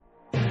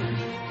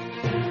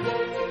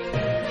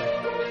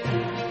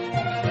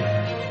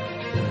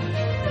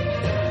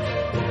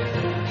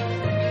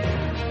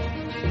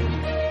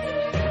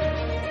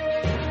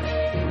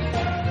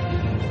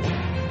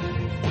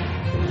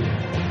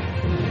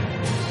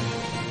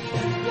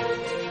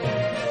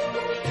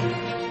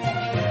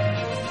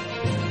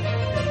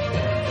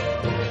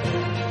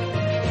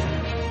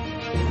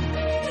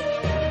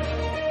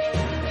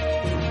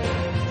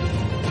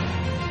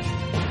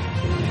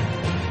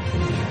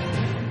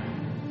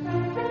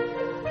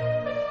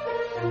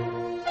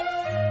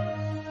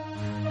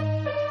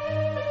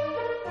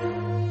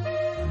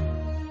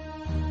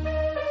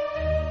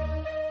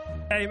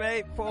Hey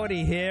mate,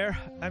 40 here.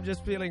 I'm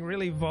just feeling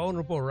really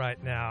vulnerable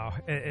right now.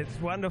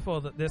 It's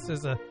wonderful that this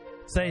is a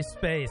safe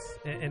space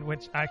in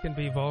which I can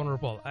be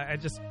vulnerable. I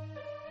just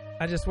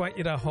want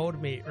you to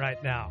hold me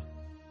right now.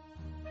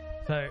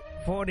 So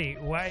 40,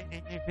 why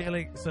are you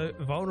feeling so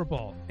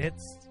vulnerable?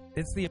 It's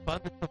the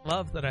abundance of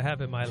love that I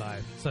have in my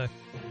life. So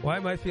why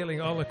am I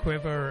feeling all a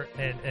quiver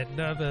and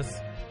nervous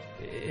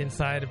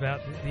inside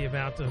about the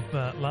amount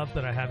of love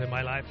that I have in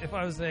my life? If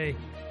I was a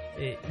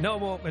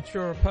normal,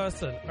 mature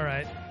person, all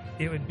right,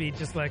 it would be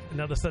just like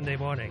another Sunday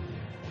morning.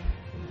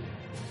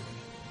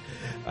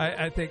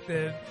 I think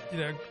that,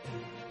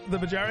 the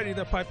majority of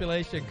the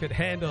population could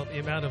handle the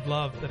amount of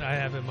love that I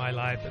have in my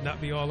life and not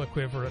be all a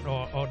quiver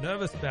or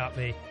nervous about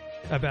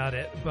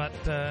it. But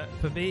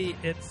for me,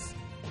 it's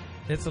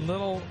a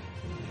little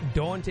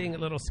daunting, a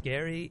little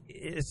scary.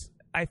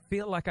 I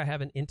feel like I have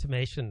an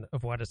intimation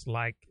of what it's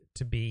like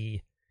to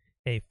be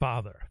a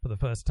father for the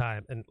first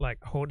time, and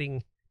like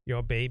holding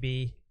your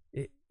baby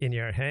in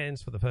your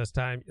hands for the first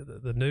time,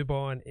 the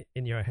newborn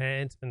in your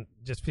hands, and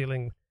just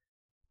feeling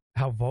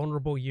how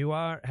vulnerable you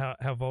are,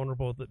 how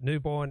vulnerable the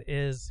newborn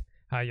is,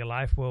 how your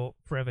life will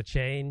forever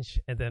change,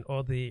 and then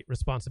all the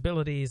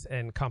responsibilities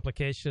and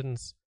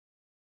complications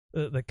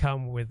that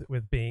come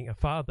with being a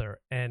father.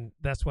 And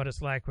that's what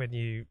it's like when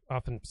you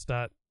often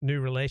start new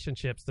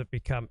relationships that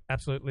become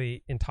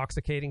absolutely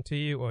intoxicating to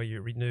you, or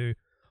you renew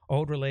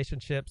old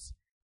relationships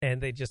and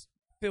they just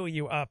fill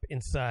you up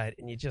inside,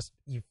 and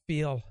you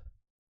feel,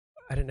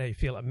 I don't know, you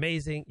feel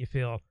amazing, you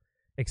feel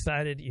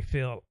excited, you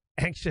feel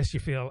anxious, you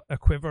feel a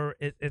quiver.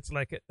 It's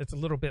a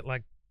little bit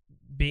like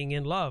being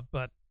in love,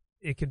 but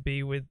it could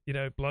be with,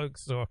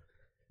 blokes or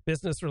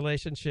business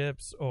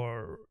relationships,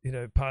 or,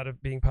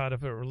 being part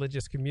of a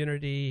religious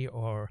community,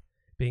 or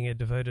being a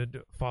devoted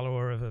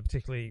follower of a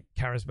particularly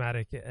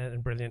charismatic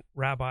and brilliant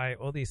rabbi.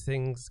 All these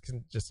things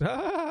can just,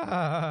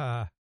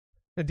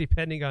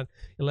 depending on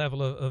your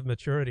level of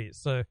maturity.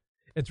 So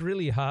it's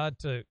really hard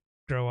to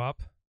grow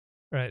up,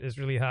 right? It's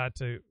really hard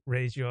to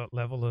raise your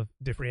level of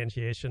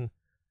differentiation.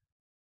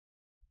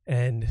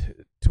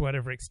 And to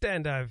whatever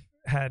extent I've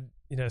had,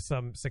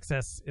 some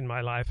success in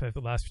my life over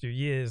the last few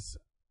years,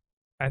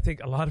 I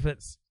think a lot of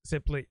it's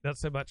simply not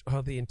so much,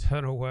 the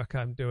internal work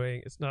I'm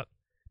doing. It's not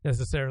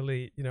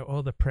necessarily,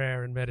 all the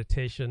prayer and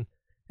meditation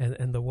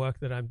and the work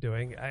that I'm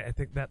doing. I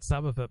think that's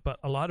some of it, but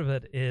a lot of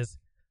it is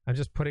I'm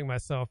just putting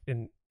myself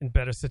in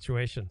better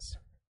situations.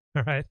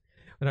 All right.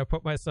 When I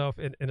put myself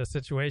in a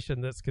situation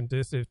that's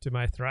conducive to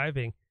my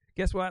thriving,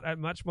 guess what?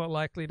 I'm much more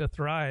likely to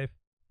thrive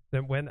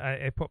than when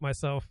I put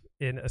myself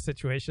in a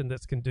situation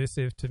that's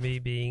conducive to me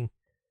being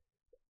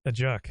a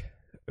jerk,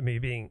 me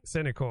being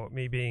cynical,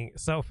 me being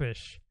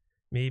selfish,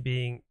 me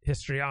being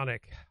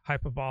histrionic,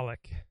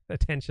 hyperbolic,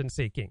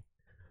 attention-seeking,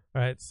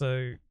 right?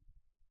 So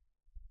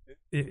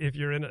if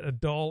you're in a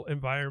dull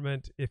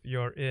environment, if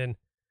you're in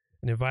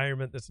an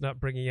environment that's not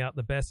bringing out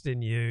the best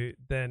in you,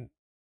 then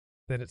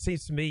it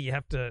seems to me you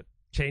have to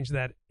change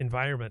that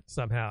environment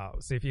somehow.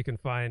 See if you can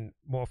find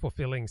more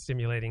fulfilling,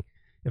 stimulating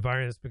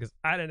environments, because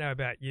I don't know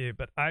about you,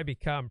 but I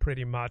become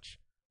pretty much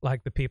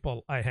like the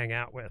people I hang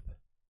out with,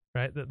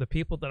 right? The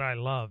people that I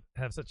love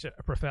have such a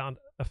profound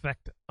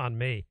effect on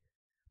me.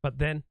 But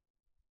then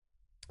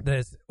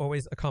there's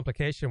always a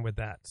complication with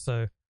that.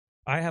 So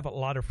I have a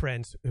lot of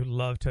friends who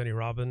love Tony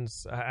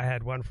Robbins. I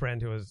had one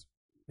friend who was,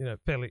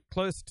 fairly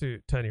close to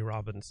Tony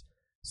Robbins.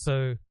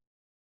 So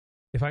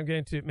if I'm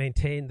going to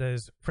maintain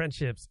those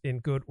friendships in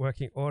good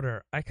working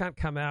order, I can't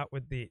come out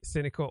with the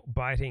cynical,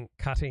 biting,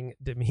 cutting,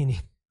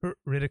 demeaning,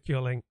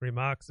 ridiculing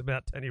remarks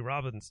about Tony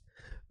Robbins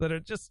that are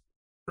just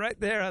right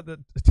there at the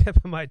tip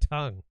of my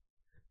tongue.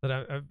 That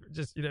I'm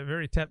just,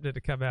 very tempted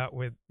to come out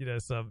with,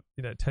 some,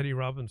 Tony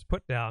Robbins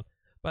put down.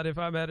 But if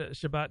I'm at a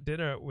Shabbat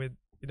dinner with,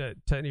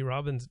 Tony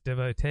Robbins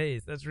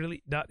devotees, that's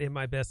really not in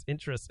my best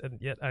interest. And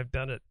yet I've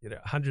done it,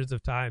 hundreds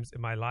of times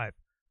in my life.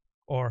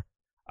 Or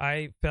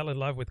I fell in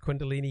love with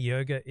Kundalini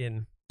Yoga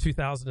in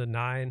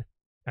 2009.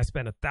 I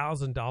spent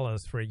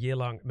 $1,000 for a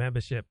year-long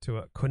membership to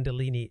a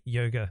Kundalini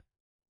Yoga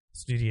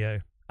studio.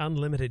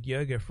 Unlimited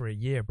yoga for a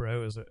year,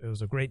 bro. It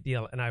was a great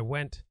deal. And I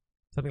went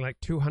something like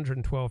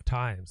 212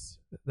 times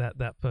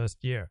that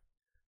first year.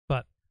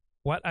 But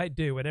what I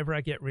do whenever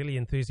I get really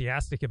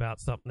enthusiastic about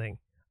something,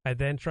 I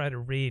then try to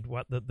read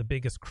what the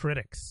biggest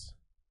critics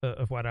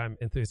of what I'm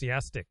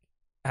enthusiastic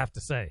have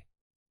to say.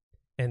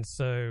 And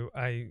so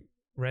I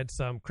read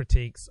some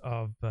critiques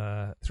of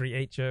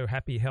 3HO,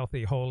 Happy,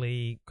 Healthy,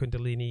 Holy,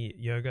 Kundalini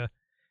Yoga,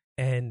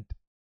 and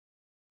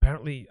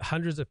apparently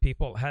hundreds of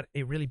people had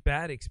a really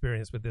bad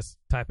experience with this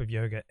type of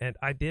yoga. And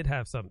I did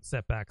have some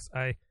setbacks.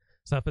 I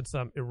suffered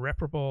some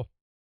irreparable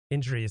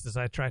injuries as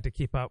I tried to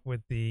keep up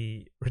with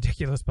the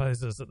ridiculous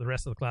poses that the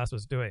rest of the class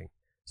was doing.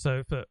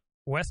 So for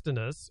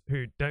Westerners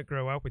who don't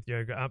grow up with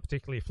yoga, aren't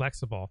particularly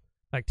flexible,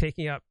 like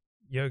taking up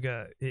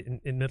yoga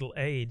in middle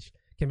age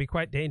can be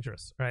quite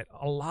dangerous, right?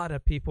 A lot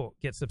of people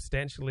get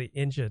substantially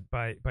injured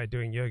by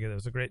doing yoga. There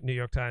was a great New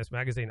York Times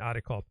Magazine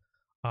article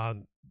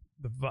on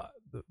the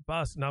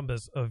vast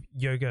numbers of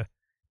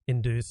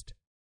yoga-induced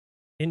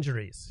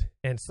injuries,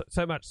 and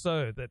so much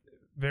so that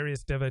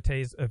various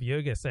devotees of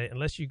yoga say,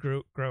 unless you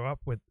grow up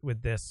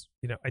with this,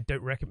 I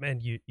don't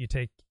recommend you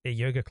take a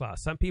yoga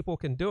class. Some people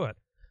can do it,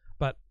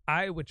 but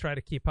I would try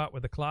to keep up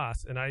with the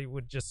class, and I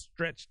would just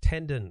stretch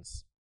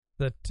tendons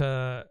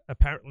that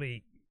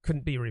apparently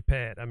couldn't be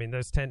repaired. I mean,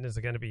 those tendons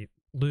are going to be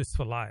loose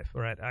for life.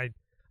 All right,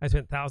 I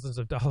spent thousands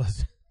of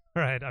dollars,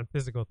 all right, on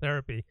physical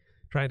therapy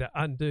trying to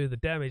undo the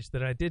damage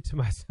that I did to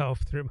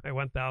myself through my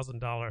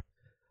 $1,000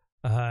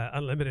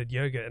 unlimited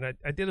yoga. And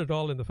I did it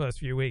all in the first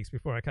few weeks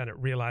before I kind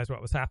of realized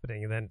what was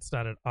happening and then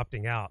started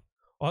opting out.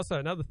 Also,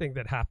 another thing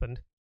that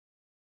happened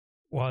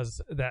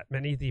was that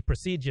many of the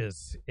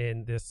procedures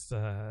in this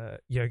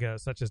yoga,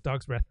 such as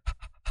dog's breath,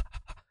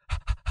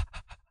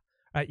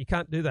 right, you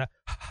can't do that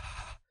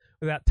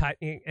without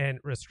tightening and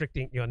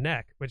restricting your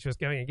neck, which was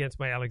going against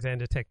my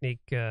Alexander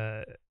Technique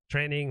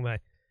training, my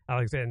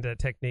Alexander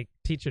Technique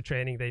teacher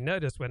training. They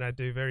noticed when I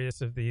do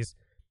various of these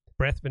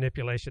breath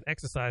manipulation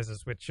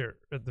exercises, which are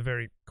at the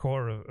very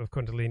core of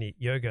Kundalini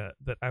yoga,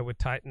 that I would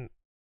tighten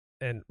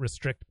and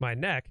restrict my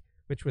neck,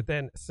 which would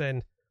then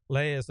send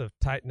layers of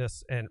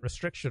tightness and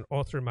restriction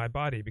all through my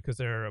body, because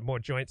there are more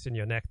joints in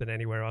your neck than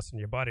anywhere else in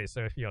your body.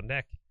 So if your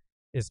neck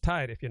is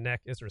tight, if your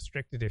neck is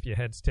restricted, if your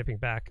head's tipping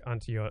back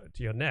onto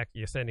your neck,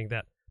 you're sending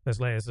those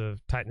layers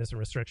of tightness and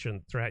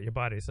restriction throughout your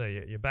body. So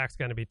your back's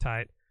going to be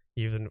tight.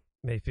 You even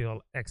may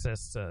feel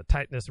excess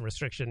tightness and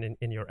restriction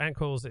in your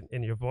ankles,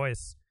 in your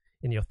voice,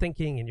 in your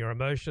thinking, in your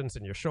emotions,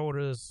 in your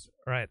shoulders,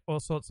 right? All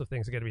sorts of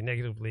things are going to be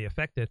negatively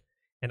affected.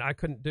 And I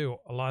couldn't do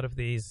a lot of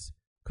these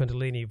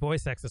Kundalini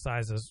voice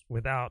exercises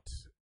without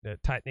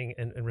tightening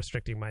and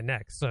restricting my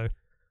neck. So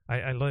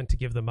I learned to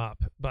give them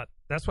up. But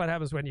that's what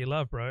happens when you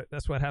love, bro.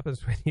 That's what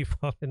happens when you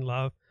fall in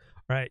love,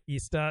 right? You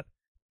start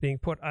being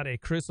put on a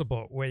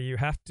crucible where you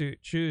have to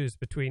choose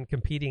between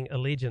competing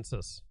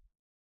allegiances.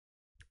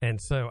 And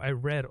so I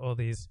read all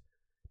these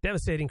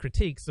devastating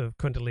critiques of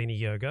Kundalini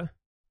yoga,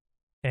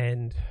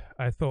 and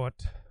I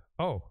thought,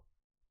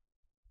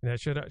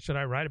 should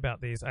I write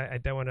about these? I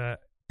don't want to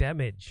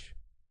damage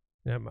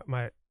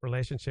my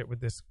relationship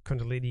with this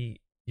Kundalini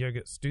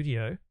yoga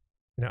studio.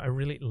 I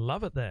really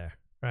love it there,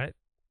 right?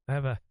 I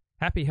have a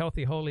happy,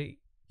 healthy, holy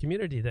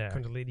community there,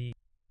 Kundalini,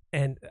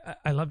 and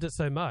I loved it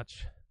so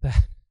much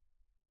that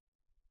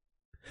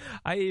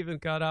I even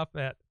got up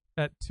at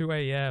 2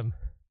 a.m.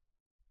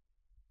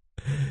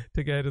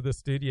 to go to the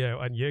studio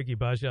on Yogi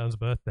Bhajan's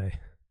birthday.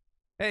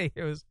 Hey,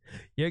 it was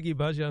Yogi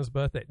Bhajan's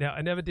birthday. Now,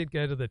 I never did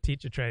go to the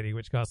teacher training,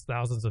 which cost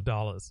thousands of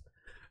dollars,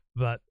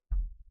 but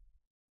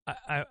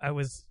I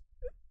was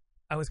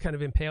kind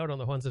of impaled on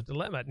the horns of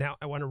dilemma. Now,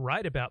 I want to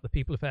write about the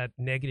people who've had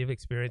negative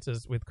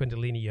experiences with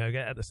Kundalini yoga.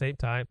 At the same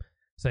time,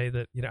 say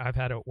that I've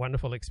had a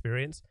wonderful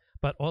experience,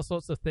 but all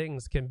sorts of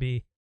things can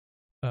be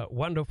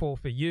wonderful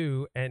for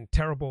you and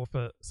terrible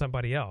for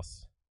somebody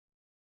else.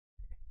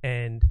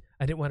 And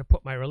I didn't want to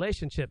put my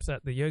relationships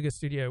at the yoga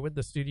studio, with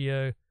the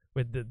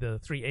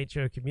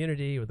 3HO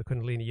community, with the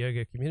Kundalini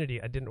yoga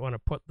community. I didn't want to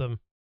put them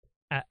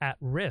at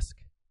risk,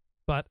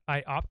 but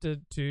I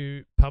opted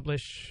to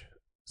publish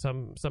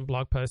some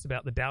blog posts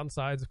about the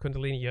downsides of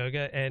Kundalini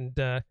yoga, and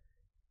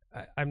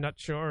I'm not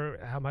sure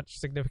how much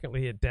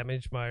significantly it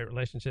damaged my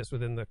relationships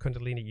within the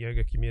Kundalini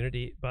yoga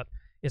community, but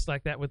it's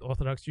like that with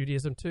Orthodox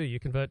Judaism too. You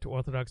convert to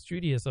Orthodox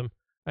Judaism,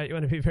 you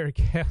want to be very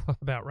careful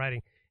about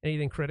writing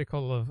anything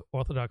critical of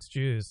Orthodox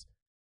Jews.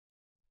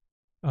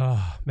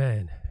 Oh,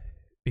 man,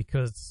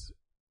 because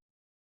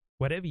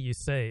whatever you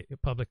say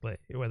publicly,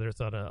 whether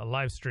it's on a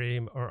live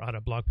stream or on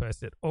a blog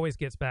post, it always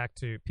gets back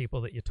to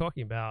people that you're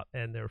talking about,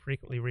 and there are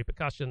frequently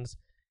repercussions,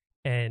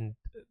 and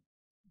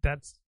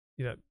that's,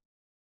 that.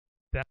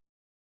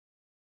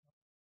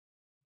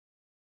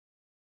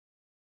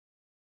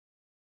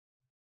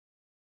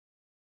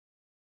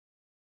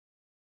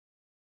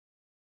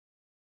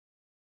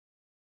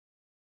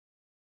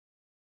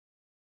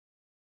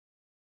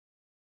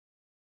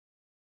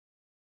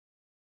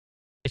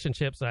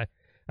 Relationships,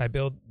 I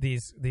build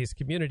these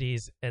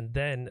communities, and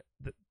then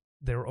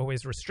there are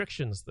always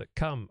restrictions that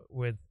come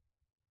with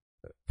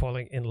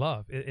falling in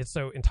love. It's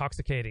so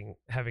intoxicating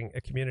having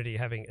a community,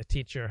 having a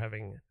teacher,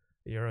 having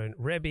your own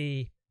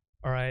Rebbe.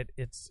 All right,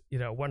 it's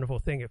a wonderful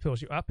thing. It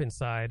fills you up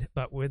inside,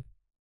 but with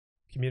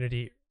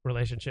community,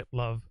 relationship,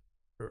 love,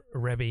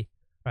 Rebbe,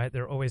 right,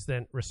 there are always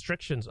then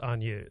restrictions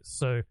on you.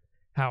 So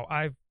how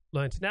I've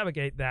learned to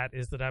navigate that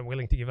is that I'm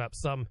willing to give up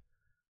some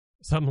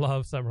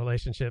love, some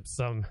relationships,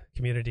 some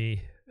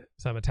community,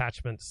 some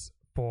attachments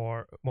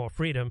for more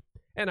freedom.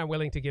 And I'm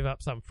willing to give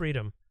up some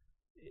freedom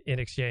in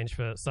exchange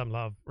for some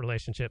love,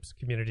 relationships,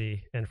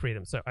 community, and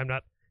freedom. So I'm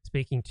not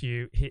speaking to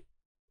you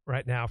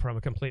right now from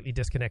a completely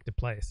disconnected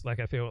place.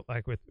 Like I feel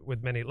like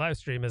with many live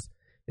streamers,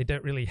 they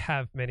don't really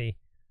have many,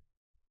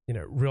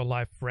 real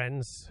life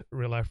friends,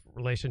 real life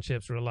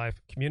relationships, real life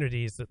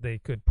communities that they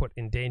could put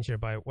in danger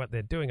by what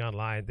they're doing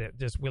online. They're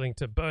just willing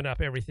to burn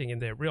up everything in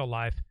their real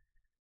life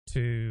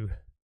to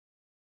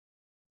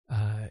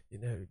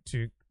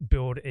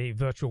build a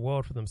virtual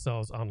world for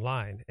themselves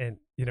online. And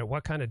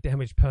what kind of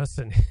damaged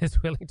person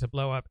is willing to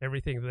blow up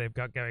everything that they've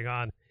got going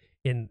on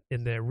in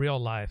their real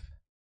life,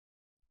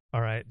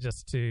 all right,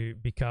 just to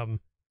become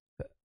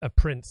a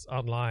prince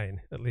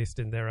online, at least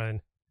in their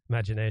own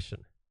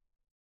imagination.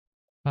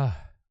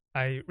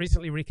 I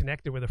recently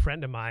reconnected with a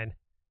friend of mine,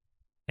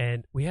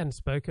 and we hadn't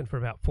spoken for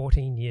about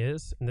 14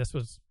 years, and this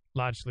was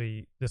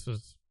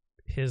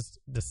his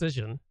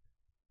decision.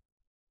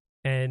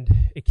 And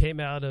it came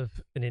out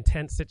of an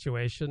intense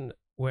situation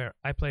where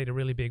I played a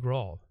really big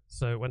role.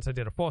 So once I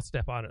did a fourth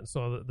step on it and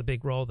saw the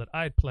big role that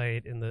I'd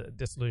played in the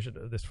dissolution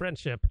of this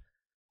friendship,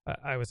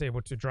 I was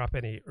able to drop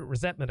any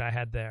resentment I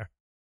had there.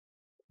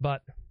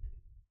 But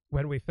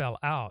when we fell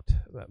out,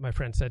 my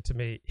friend said to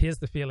me, "Here's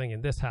the feeling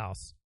in this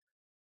house.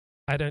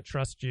 I don't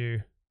trust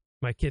you.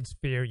 My kids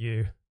fear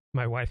you.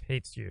 My wife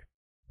hates you."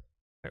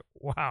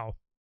 Wow.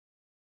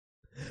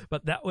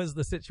 But that was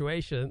the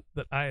situation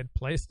that I had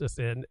placed us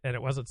in, and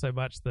it wasn't so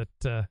much that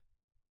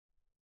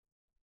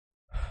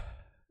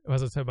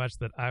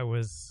I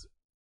was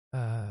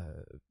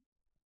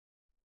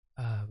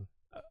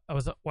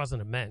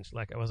wasn't a mensch,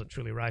 like I wasn't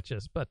truly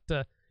righteous, but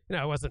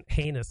I wasn't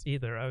heinous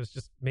either. I was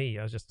just me.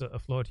 I was just a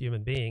flawed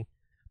human being.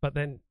 But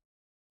then,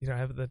 I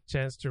have the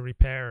chance to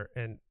repair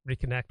and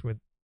reconnect with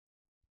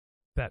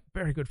that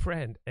very good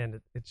friend,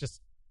 and it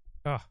just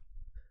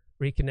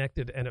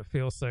reconnected, and it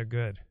feels so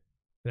good.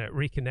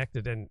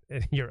 Reconnected and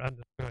you're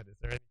understood. Is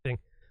there anything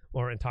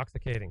more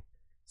intoxicating?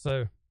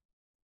 So,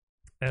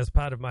 as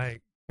part of my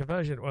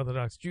conversion to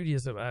Orthodox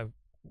Judaism, I've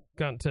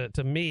gotten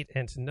to meet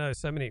and to know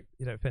so many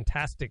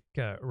fantastic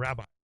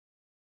rabbis.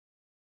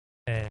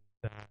 And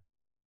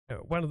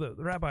one of the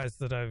rabbis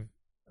that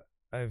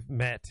I've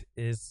met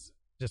is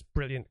just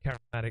brilliant,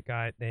 charismatic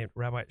guy named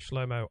Rabbi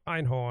Shlomo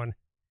Einhorn,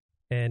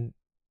 and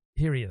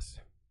here he is.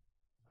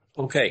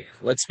 Okay,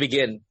 let's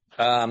begin.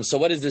 So,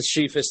 what is this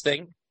Shifas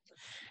thing?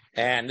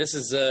 And this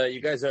is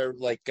you guys are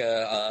like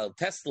a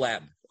test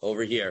lab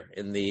over here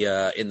in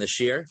the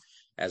Shir,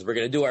 as we're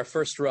going to do our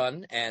first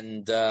run,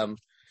 and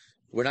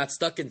we're not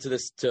stuck into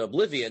this to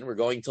oblivion. We're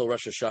going till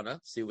Rosh Hashanah,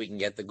 see if we can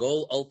get. The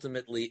goal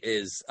ultimately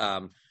is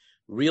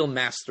real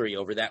mastery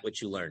over that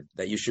which you learn.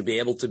 That you should be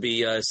able to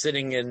be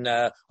sitting in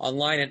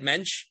online at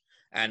Mensch,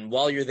 and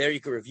while you're there,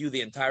 you can review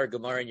the entire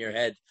Gemara in your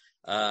head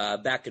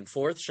back and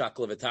forth,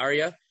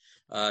 Shaklavataria.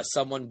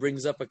 Someone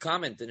brings up a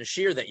comment in a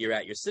shir that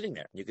you're sitting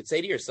there. You could say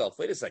to yourself,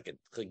 wait a second,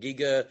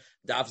 Chagiga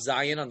Daf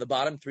Zayin on the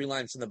bottom, 3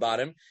 lines in the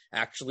bottom,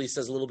 actually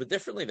says a little bit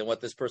differently than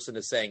what this person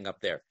is saying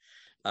up there.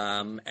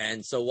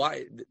 And so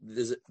why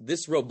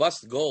this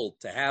robust goal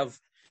to have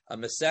a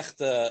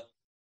Masechta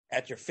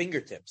at your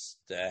fingertips,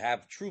 to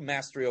have true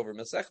mastery over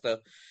Masechta.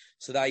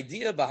 So the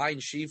idea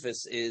behind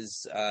Shifas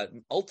is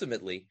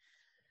ultimately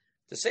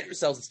to say to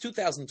yourselves, it's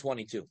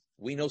 2022.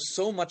 We know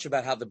so much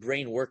about how the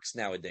brain works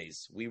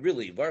nowadays. We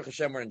really, Baruch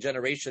Hashem, we're in a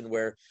generation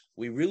where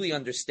we really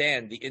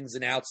understand the ins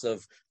and outs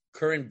of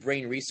current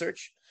brain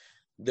research.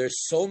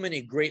 There's so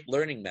many great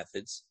learning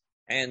methods,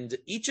 and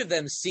each of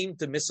them seem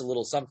to miss a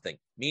little something,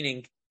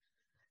 meaning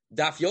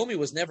Daf Yomi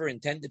was never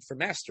intended for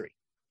mastery.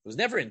 It was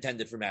never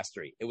intended for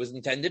mastery. It was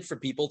intended for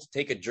people to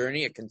take a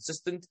journey, a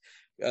consistent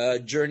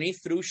journey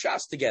through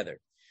Shas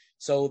together.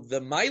 So the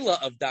Maila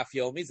of Daf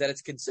Yomi is that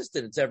it's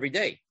consistent, it's every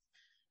day.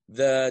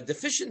 The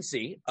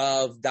deficiency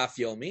of Daf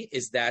Yomi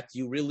is that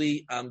you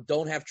really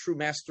don't have true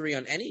mastery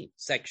on any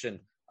section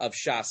of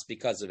Shas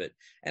because of it.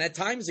 And at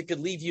times it could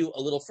leave you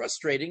a little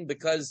frustrating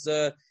because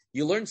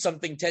you learned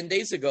something 10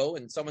 days ago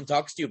and someone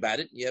talks to you about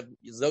it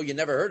as though you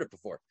never heard it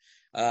before.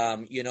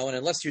 And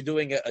unless you're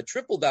doing a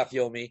triple Daf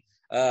Yomi,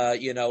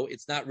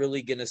 it's not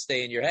really going to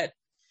stay in your head.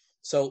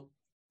 So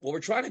what we're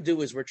trying to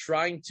do is we're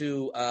trying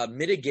to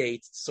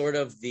mitigate sort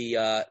of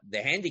the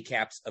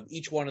handicaps of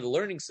each one of the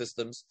learning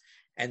systems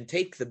and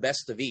take the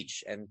best of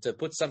each and to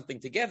put something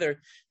together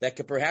that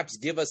could perhaps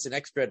give us an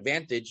extra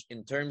advantage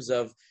in terms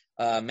of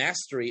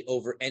mastery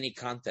over any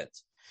content.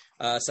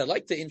 So I'd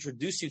like to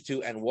introduce you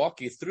to and walk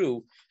you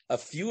through a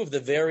few of the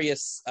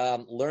various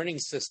learning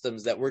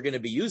systems that we're going to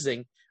be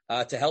using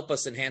to help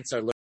us enhance our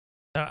learning.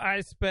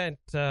 I spent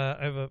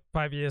over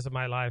 5 years of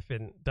my life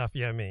in Daf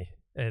Yomi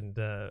and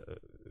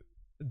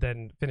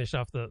then finish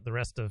off the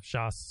rest of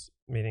Shas,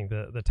 meaning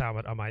the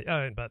Talmud, on my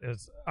own, but it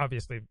was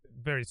obviously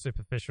very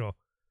superficial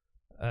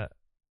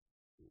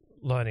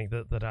learning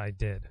that I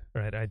did,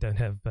 right? I don't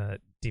have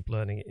deep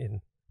learning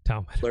in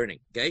Talmud. Learning,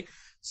 okay?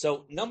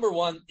 So number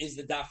one is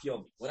the Daf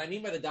Yomi. What I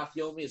mean by the Daf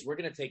Yomi is we're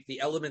going to take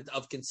the element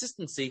of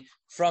consistency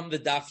from the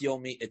Daf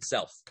Yomi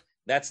itself.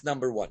 That's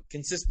number one.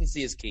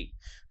 Consistency is key.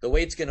 The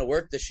way it's going to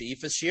work, the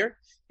She'ifas Shir,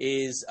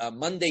 is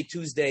Monday,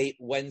 Tuesday,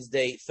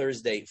 Wednesday,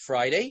 Thursday,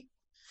 Friday.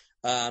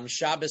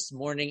 Shabbos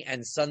morning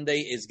and Sunday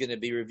is going to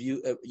be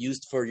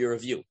used for your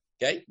review.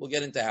 Okay, we'll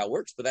get into how it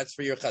works, but that's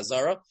for your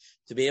chazara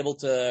to be able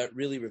to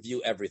really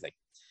review everything.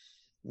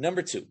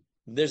 Number two,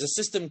 there's a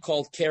system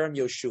called Kerem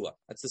Yoshua.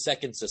 That's the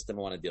second system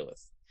I want to deal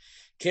with.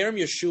 Kerem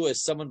Yoshua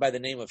is someone by the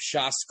name of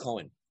Shas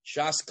Cohen.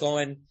 Shas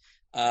Cohen,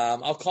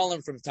 I'll call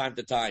him from time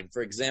to time.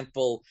 For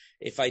example,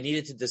 if I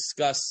needed to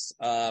discuss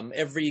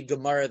every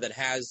Gemara that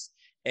has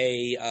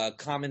a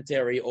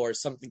commentary or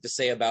something to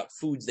say about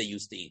foods they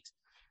used to eat.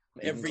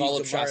 Every call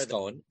him Shas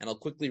Cohen, and I'll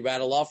quickly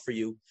rattle off for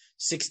you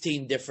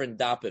 16 different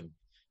dapim.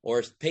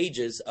 or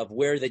pages of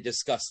where they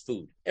discuss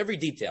food, every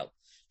detail.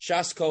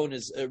 Shas Cohen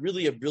is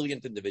really a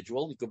brilliant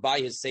individual. You could buy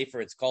his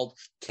sefer. It's called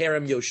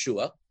Kerem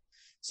Yoshua.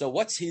 So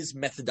what's his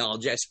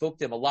methodology? I spoke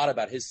to him a lot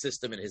about his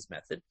system and his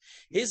method.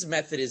 His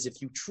method is,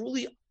 if you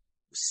truly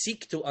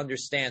seek to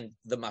understand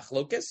the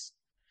machlokes,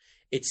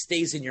 it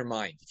stays in your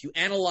mind. If you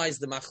analyze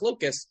the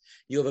machlokes,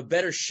 you have a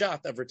better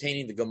shot of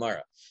retaining the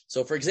Gemara.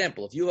 So, for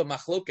example, if you have a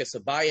machlokes,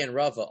 Abaye and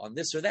Rava, on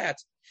this or that,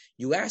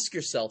 you ask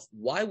yourself,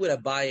 why would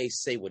Abaye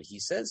say what he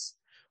says?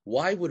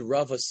 Why would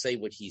Rava say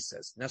what he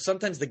says? Now,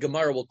 sometimes the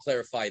Gemara will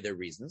clarify their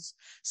reasons.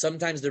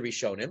 Sometimes the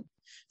Rishonim.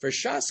 For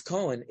Shas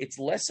Cohen, it's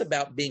less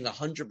about being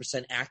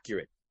 100%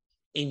 accurate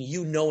in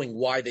you knowing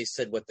why they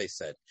said what they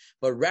said,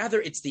 but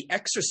rather it's the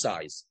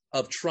exercise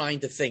of trying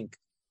to think,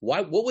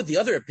 what would the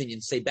other opinion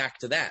say back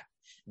to that?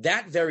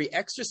 That very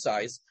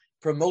exercise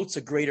promotes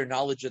a greater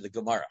knowledge of the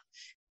Gemara.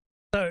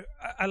 So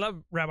I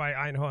love Rabbi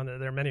Einhorn.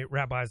 There are many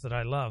rabbis that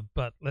I love,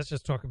 but let's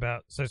just talk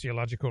about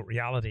sociological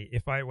reality.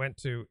 If I went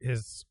to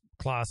his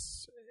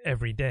class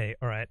every day,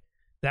 all right,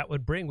 that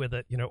would bring with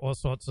it, all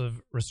sorts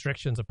of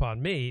restrictions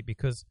upon me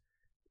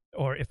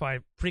or if I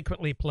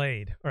frequently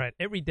played, all right,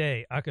 every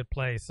day I could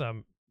play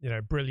some,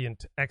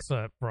 brilliant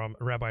excerpt from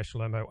a Rabbi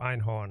Shlomo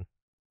Einhorn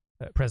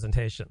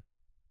presentation.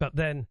 But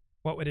then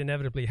what would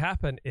inevitably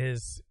happen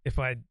is if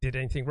I did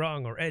anything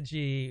wrong or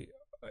edgy,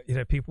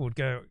 people would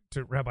go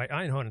to Rabbi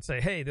Einhorn and say,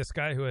 hey, this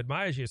guy who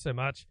admires you so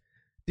much,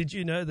 did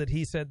you know that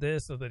he said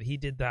this or that he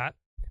did that?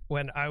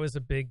 When I was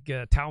a big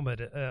Talmud,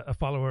 a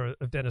follower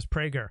of Dennis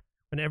Prager,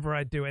 whenever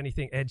I'd do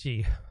anything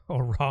edgy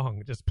or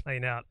wrong, just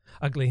plain out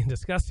ugly and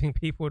disgusting,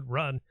 people would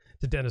run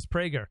to Dennis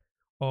Prager.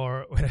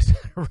 Or when I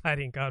started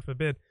writing, God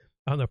forbid,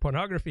 on the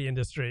pornography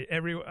industry,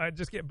 I'd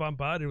just get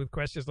bombarded with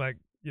questions like,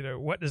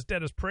 what does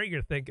Dennis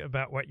Prager think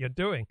about what you're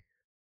doing?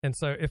 And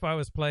so if I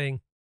was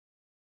playing,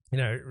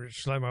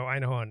 Shlomo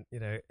Einhorn,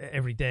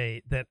 every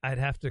day, then I'd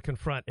have to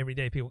confront every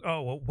day people,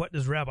 oh, well, what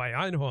does Rabbi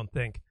Einhorn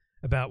think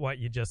about what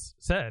you just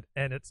said?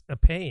 And it's a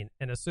pain.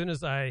 And as soon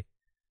as I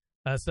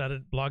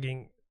started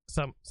blogging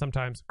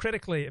sometimes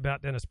critically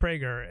about Dennis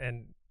Prager,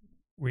 and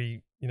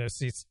we,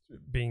 ceased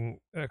being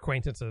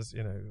acquaintances,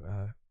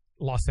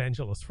 Los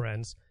Angeles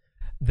friends,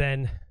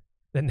 then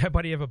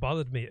nobody ever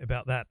bothered me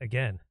about that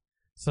again.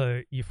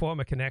 So you form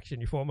a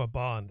connection, you form a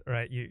bond,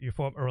 right? You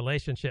form a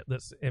relationship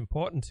that's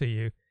important to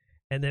you,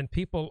 and then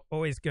people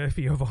always go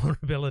for your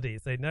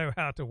vulnerabilities. They know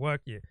how to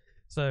work you.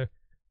 So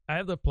I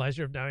have the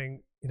pleasure of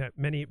knowing,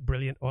 many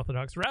brilliant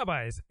Orthodox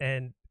rabbis,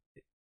 and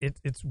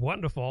it's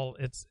wonderful.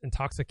 It's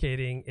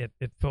intoxicating.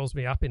 It fills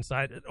me up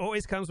inside. It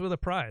always comes with a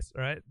price,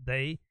 right?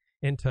 They,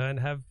 in turn,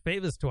 have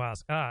favors to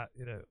ask.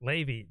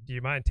 Levi, do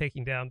you mind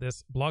taking down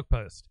this blog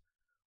post?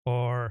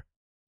 Or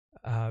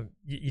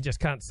you just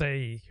can't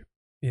say,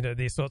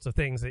 these sorts of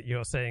things that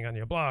you're saying on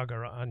your blog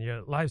or on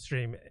your live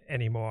stream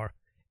anymore.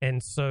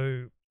 And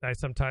so I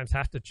sometimes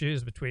have to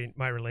choose between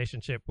my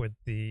relationship with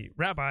the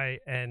rabbi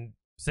and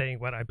saying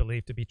what I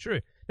believe to be true.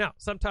 Now,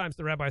 sometimes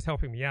the rabbi's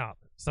helping me out.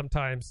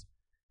 Sometimes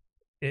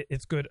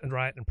it's good and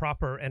right and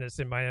proper, and it's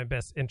in my own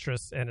best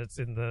interests, and it's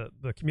in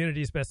the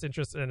community's best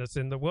interests, and it's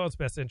in the world's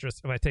best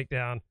interests if I take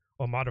down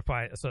or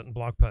modify a certain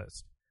blog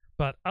post.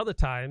 But other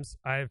times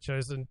I have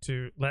chosen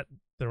to let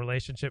the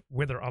relationship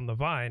wither on the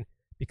vine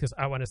because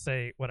I want to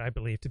say what I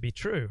believe to be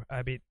true.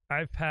 I mean,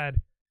 I've had,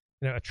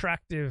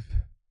 attractive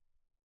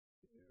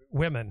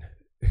women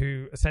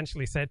who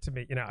essentially said to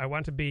me, I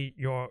want to be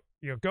your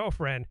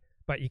girlfriend,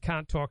 but you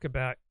can't talk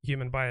about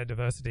human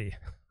biodiversity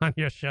on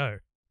your show.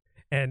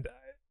 And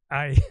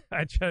I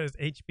chose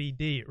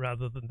HBD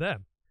rather than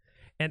them.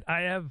 And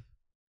I have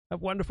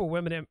wonderful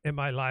women in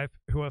my life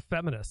who are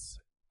feminists,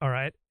 all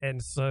right?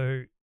 And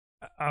so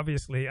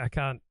obviously I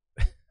can't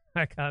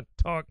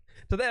talk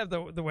to them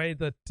the way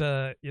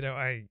that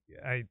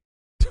I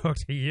talk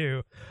to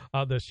you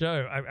on the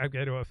show. I'm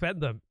going to offend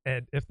them,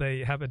 and if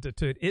they happen to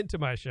tune into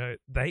my show,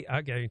 they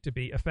are going to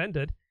be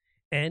offended,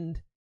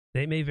 and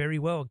they may very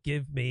well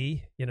give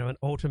me an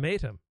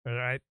ultimatum. All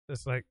right,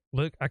 it's like,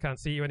 look, I can't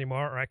see you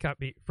anymore, or I can't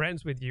be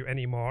friends with you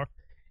anymore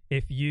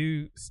if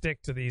you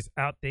stick to these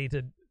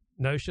outdated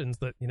notions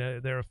that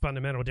there are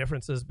fundamental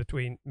differences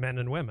between men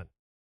and women.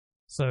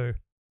 So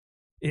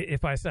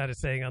if I started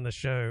saying on the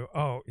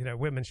show,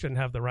 women shouldn't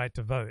have the right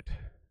to vote,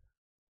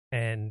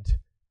 and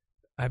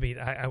I mean,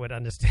 I would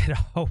understand a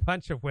whole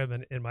bunch of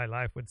women in my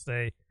life would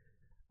say,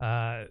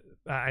 I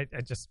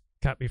just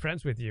can't be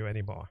friends with you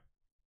anymore.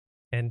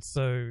 And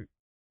so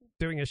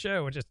doing a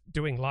show or just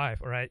doing life,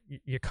 all right,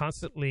 you're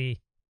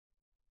constantly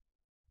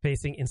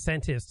facing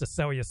incentives to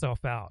sell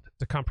yourself out,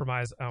 to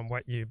compromise on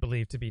what you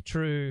believe to be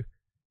true,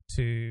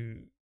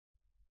 to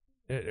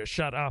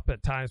shut up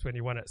at times when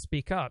you want to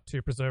speak up,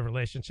 to preserve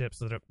relationships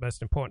that are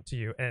most important to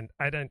you. And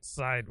I don't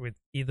side with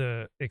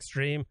either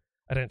extreme.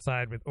 I don't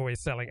side with always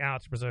selling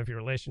out to preserve your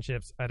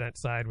relationships. I don't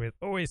side with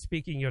always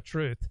speaking your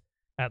truth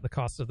at the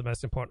cost of the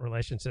most important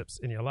relationships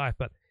in your life.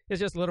 But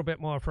it's just a little bit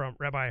more from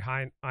Rabbi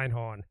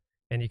Einhorn,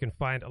 and you can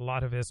find a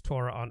lot of his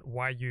Torah on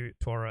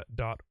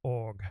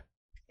yutorah.org.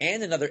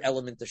 And another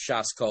element of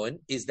Shas Cohen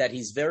is that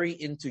he's very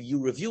into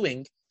you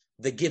reviewing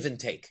the give and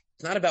take.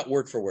 It's not about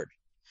word for word.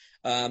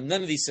 None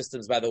of these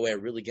systems, by the way, are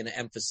really going to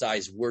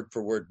emphasize word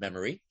for word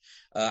memory.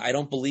 I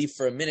don't believe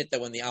for a minute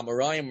that when the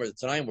Amoraim or the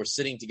Tanaim were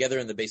sitting together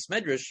in the Beis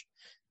Medrash,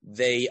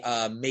 they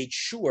made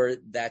sure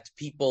that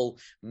people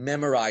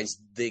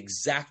memorized the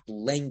exact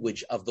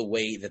language of the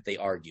way that they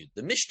argued.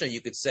 The Mishnah,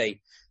 you could say,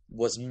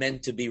 was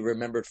meant to be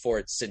remembered for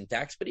its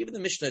syntax, but even the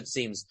Mishnah, it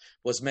seems,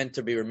 was meant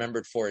to be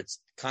remembered for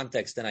its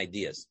context and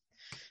ideas.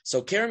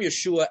 So Kerem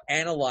Yeshua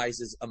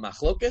analyzes a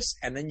machlokas,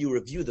 and then you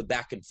review the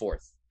back and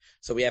forth.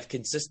 So we have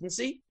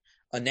consistency,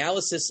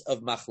 analysis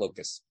of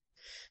machlokas.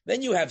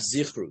 Then you have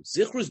Zichru.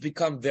 Zichru's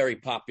become very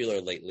popular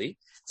lately.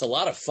 It's a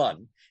lot of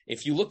fun.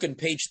 If you look on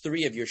page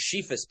 3 of your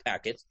Shifas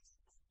packet,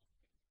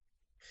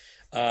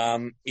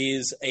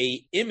 is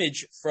a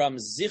image from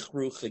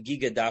Zichru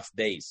Chagiga Daf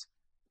Beis.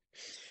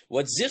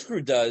 What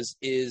Zichru does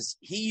is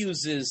he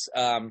uses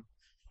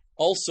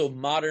also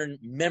modern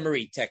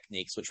memory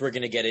techniques, which we're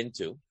going to get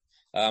into.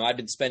 I've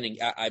been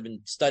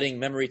studying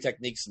memory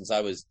techniques since I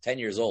was 10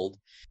 years old.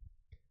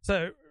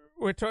 So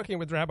we're talking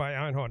with Rabbi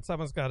Einhorn.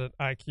 Someone's got an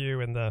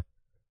IQ in the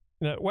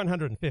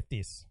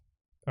 150s.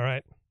 All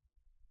right.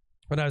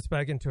 When I was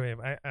speaking to him,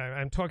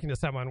 I'm talking to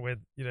someone with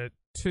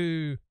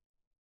 2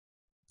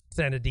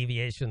 standard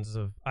deviations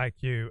of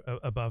IQ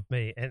above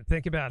me, and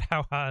think about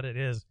how hard it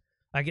is.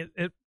 Like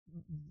it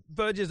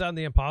verges on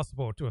the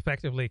impossible to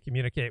effectively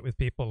communicate with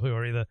people who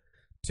are either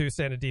 2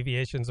 standard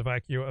deviations of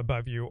IQ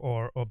above you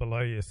or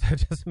below you. So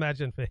just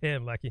imagine for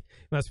him, like he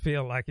must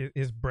feel like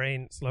his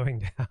brain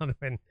slowing down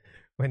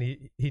when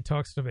he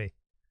talks to me.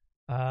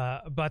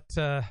 But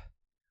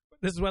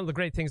this is one of the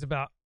great things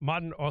about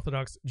modern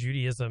Orthodox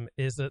Judaism,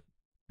 is that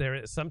there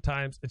is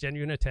sometimes a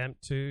genuine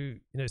attempt to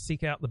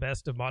seek out the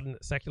best of modern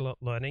secular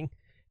learning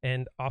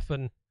and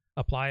often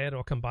apply it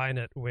or combine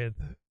it with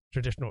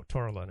traditional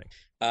Torah learning.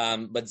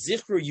 But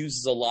Zichru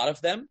uses a lot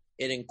of them.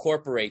 It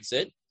incorporates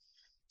it.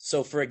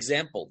 So, for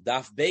example,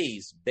 Daf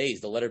Beis,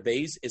 the letter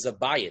Beis, is a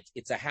bayit.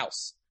 It's a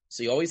house.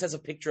 So he always has a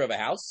picture of a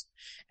house.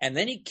 And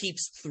then he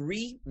keeps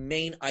 3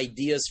 main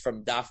ideas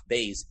from Daf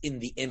Beis in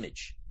the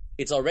image.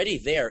 It's already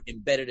there,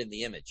 embedded in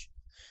the image.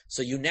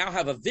 So you now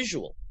have a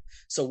visual.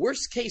 So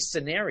worst case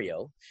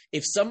scenario,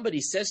 if somebody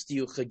says to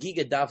you,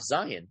 Chagiga Daf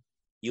Zayin,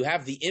 you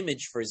have the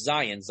image for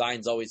Zion.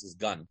 Zion's always his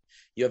gun.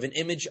 You have an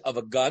image of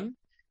a gun,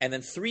 and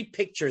then 3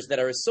 pictures that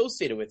are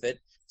associated with it.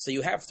 So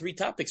you have 3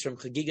 topics from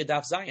Chagiga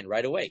Daf Zayin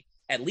right away.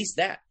 At least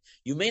that.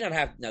 You may not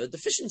have... Now, the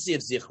deficiency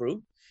of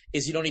Zichru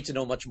is you don't need to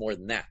know much more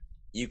than that.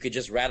 You could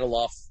just rattle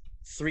off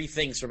 3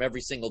 things from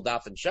every single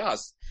daf and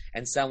shas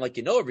and sound like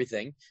you know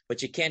everything,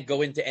 but you can't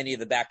go into any of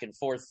the back and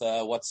forth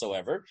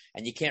whatsoever,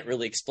 and you can't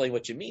really explain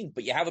what you mean.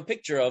 But you have a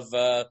picture of,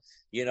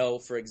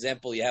 for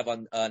example, you have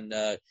on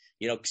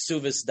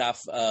Ksuvas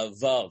daf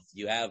vav,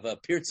 you have a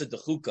pirza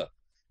dechuka,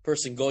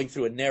 person going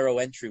through a narrow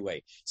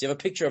entryway. So you have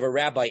a picture of a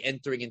rabbi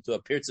entering into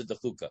a pirza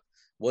dechuka.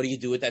 What do you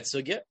do with that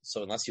sugya?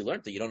 So unless you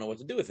learned it, you don't know what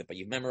to do with it, but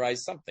you've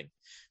memorized something.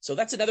 So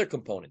that's another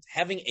component,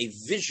 having a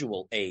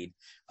visual aid,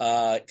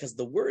 because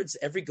the words,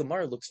 every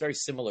Gemara looks very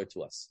similar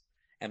to us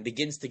and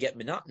begins to get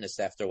monotonous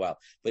after a while.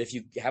 But if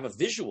you have a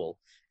visual,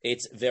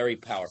 it's very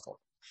powerful.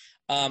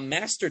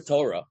 Master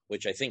Torah,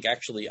 which I think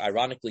actually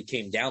ironically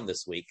came down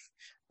this week,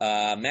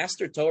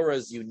 Master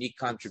Torah's unique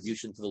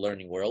contribution to the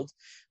learning world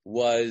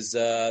was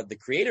the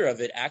creator of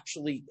it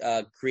actually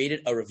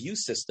created a review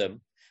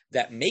system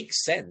that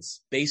makes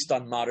sense based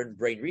on modern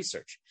brain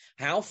research.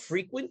 How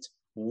frequent,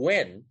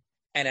 when,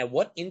 and at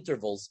what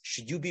intervals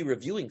should you be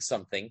reviewing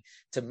something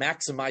to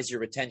maximize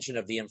your retention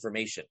of the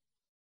information?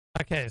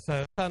 Okay,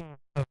 so ton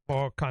of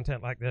more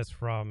content like this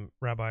from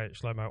Rabbi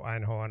Shlomo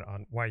Einhorn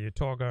on YU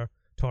Torah,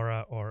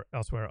 or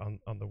elsewhere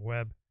on the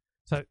web.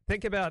 So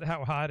think about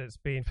how hard it's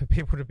been for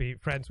people to be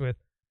friends with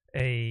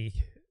a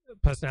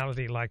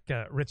personality like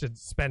Richard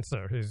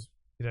Spencer, who's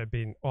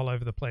been all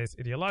over the place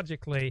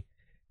ideologically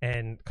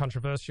and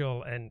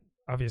controversial, and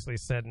obviously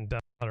said and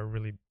done a lot of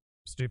really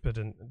stupid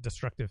and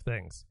destructive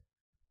things.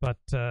 But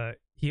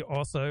he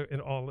also, in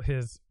all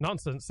his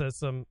nonsense, says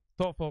some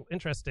thoughtful,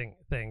 interesting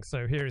things.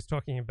 So here he's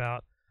talking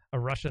about a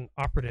Russian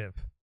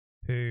operative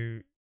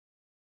who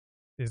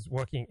is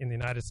working in the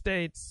United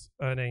States,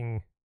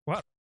 earning,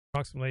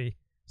 approximately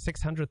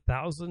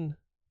 $600,000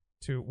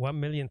 to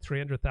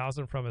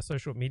 $1,300,000 from her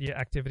social media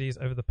activities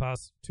over the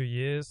past 2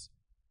 years.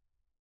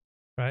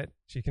 Right?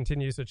 She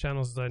continues her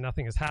channels as though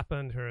nothing has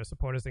happened. Her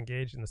supporters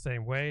engaged in the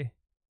same way.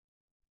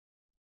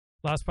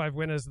 Last 5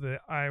 winners of the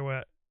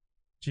Iowa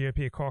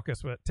GOP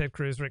caucus were Ted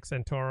Cruz, Rick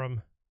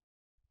Santorum,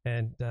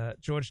 and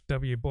George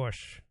W.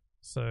 Bush.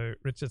 So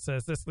Richard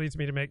says, this leads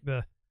me to make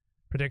the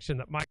prediction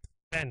that Mike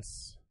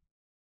Pence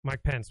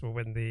will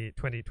win the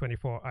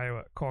 2024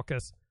 Iowa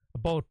caucus. A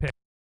bold pick.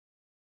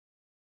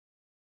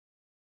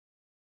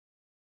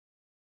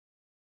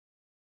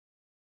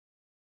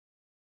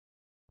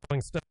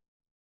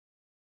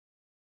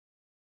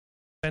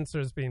 Spencer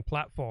has been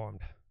platformed.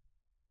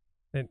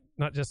 And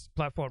not just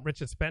platformed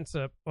Richard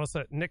Spencer,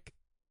 also Nick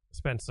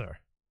Spencer.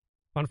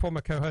 One former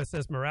co-host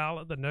says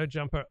morale at the No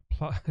Jumper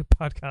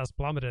podcast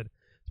plummeted.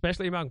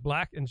 especially among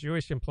black and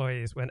Jewish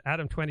employees, when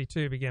Adam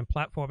 22 began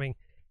platforming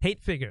hate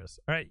figures.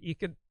 All right,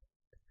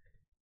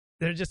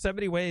 there are just so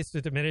many ways to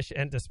diminish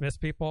and dismiss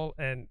people,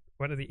 and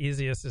one of the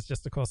easiest is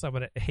just to call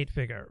someone a hate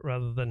figure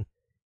rather than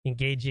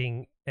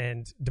engaging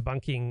and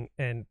debunking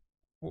and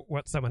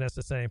what someone has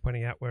to say and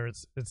pointing out where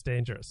it's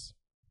dangerous.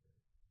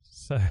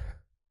 So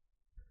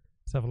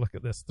let's have a look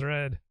at this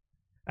thread.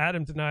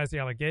 Adam denies the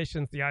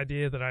allegations. The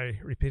idea that I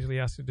repeatedly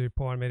asked her to do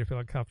porn made her feel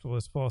uncomfortable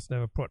is false.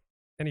 Never put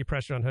any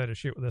pressure on her to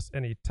shoot with us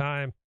any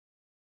time.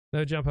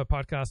 No Jumper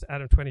podcast.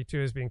 Adam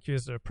 22 is being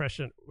accused of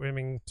pressuring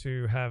women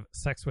to have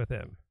sex with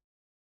him.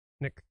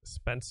 Nick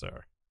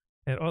Spencer.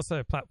 And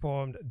also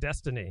platformed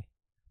Destiny.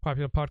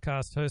 Popular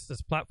podcast host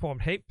has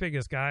platformed hate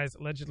figures, guys,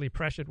 allegedly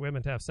pressured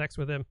women to have sex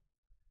with him.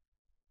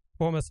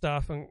 Former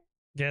staff and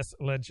guests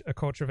allege a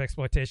culture of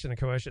exploitation and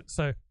coercion.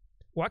 So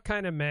what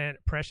kind of man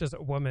pressures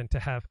a woman to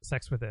have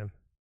sex with him?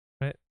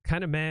 Right?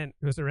 Kind of man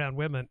who's around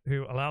women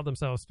who allow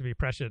themselves to be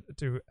pressured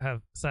to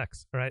have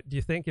sex, right? Do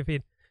you think if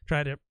he'd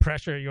try to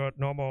pressure your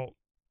normal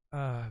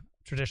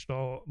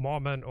traditional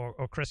Mormon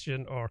or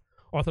Christian or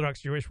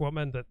Orthodox Jewish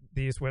woman that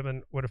these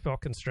women would have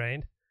felt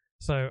constrained?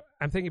 So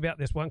I'm thinking about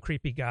this one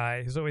creepy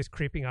guy who's always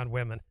creeping on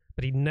women,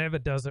 but he never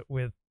does it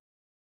with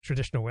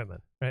traditional women,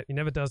 right? He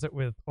never does it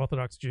with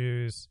Orthodox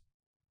Jews.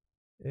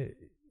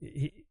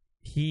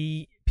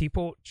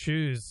 People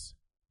choose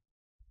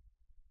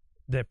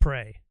their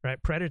prey,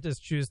 right? Predators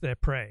choose their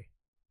prey.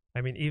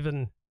 I mean,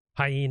 even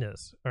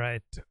hyenas,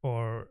 right,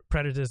 or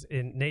predators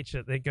in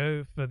nature, they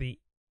go for the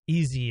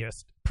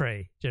easiest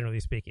prey, generally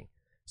speaking.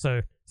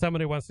 So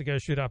someone who wants to go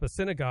shoot up a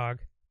synagogue,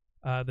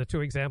 the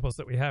two examples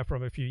that we have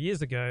from a few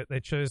years ago,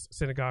 they chose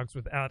synagogues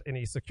without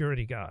any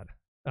security guard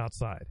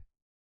outside.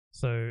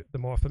 So the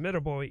more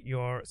formidable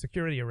your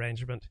security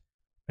arrangement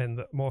and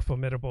the more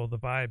formidable the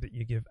vibe that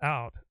you give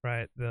out,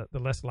 right, the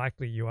less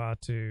likely you are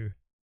to,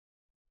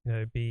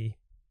 be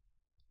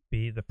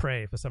the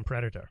prey for some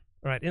predator.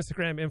 All right,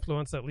 Instagram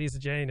influencer Lisa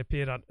Jane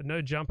appeared on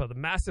No Jumper, the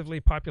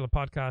massively popular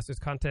podcast whose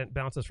content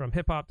bounces from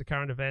hip-hop to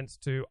current events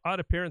to odd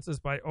appearances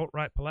by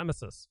alt-right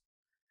polemicists.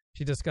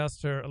 She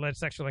discussed her alleged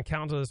sexual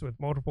encounters with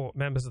multiple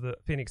members of the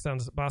Phoenix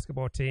Suns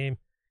basketball team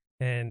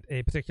and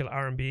a particular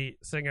R&B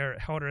singer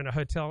held her in a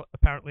hotel,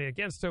 apparently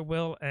against her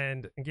will,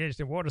 and engaged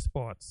in water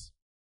sports.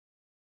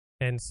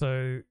 And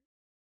so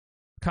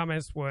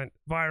comments went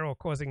viral,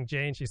 causing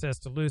Jane, she says,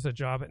 to lose her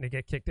job and to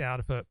get kicked out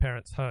of her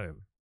parents'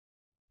 home.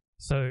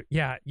 So,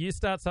 yeah, you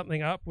start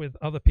something up with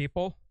other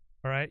people,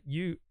 all right?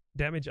 You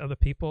damage other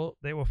people,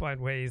 they will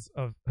find ways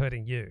of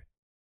hurting you.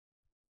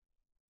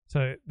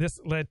 So this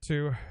led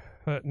to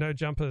her No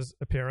Jumpers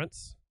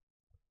appearance.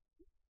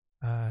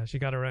 She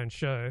got her own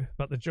show,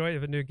 but the joy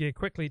of a new gig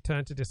quickly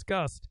turned to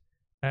disgust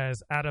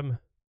as Adam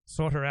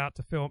sought her out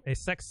to film a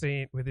sex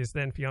scene with his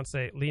then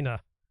fiancée,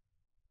 Lena.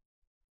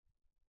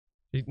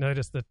 He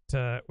noticed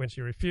that when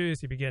she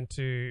refused, he began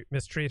to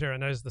mistreat her. I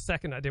noticed the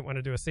second I didn't want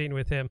to do a scene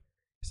with him,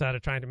 he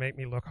started trying to make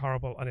me look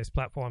horrible on his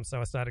platform,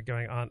 so I started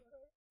going on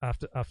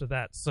after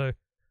that. So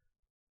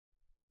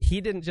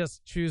he didn't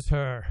just choose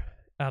her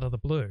out of the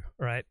blue,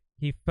 right?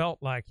 He felt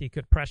like he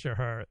could pressure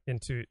her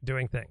into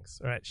doing things,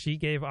 right? She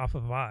gave off a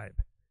vibe.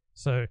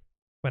 So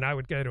when I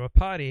would go to a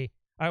party,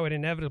 I would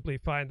inevitably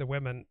find the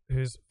women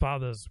whose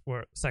fathers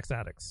were sex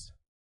addicts.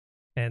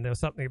 And there was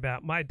something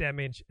about my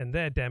damage and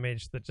their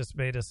damage that just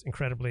made us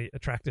incredibly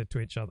attracted to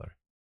each other.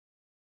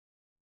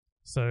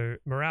 So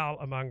morale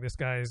among this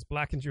guy's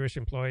black and Jewish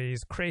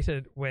employees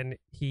cratered when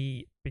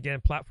he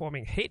began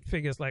platforming hate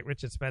figures like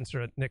Richard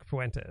Spencer and Nick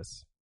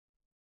Fuentes.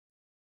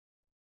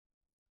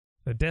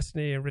 So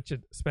Destiny and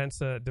Richard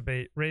Spencer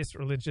debate race,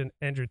 religion,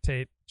 Andrew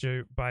Tate,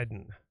 Joe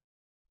Biden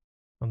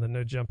on the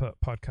No Jumper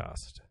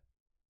podcast.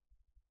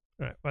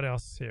 All right, what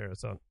else here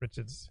is on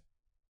Richard's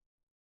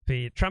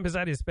feed? Trump is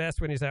at his best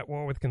when he's at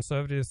war with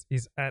conservatives.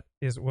 He's at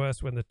his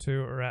worst when the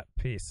two are at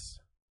peace.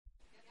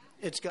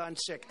 It's gone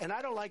sick. And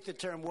I don't like the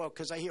term woke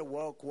because I hear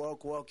woke.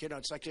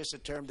 It's like just a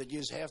term that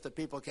used half the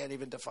people can't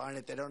even define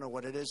it. They don't know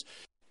what it is.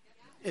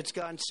 It's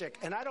gone sick.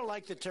 And I don't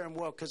like the term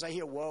woke because I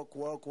hear woke.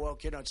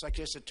 It's like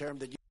just a term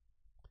that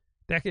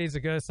Decades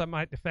ago, some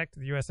might defect to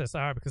the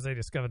USSR because they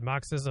discovered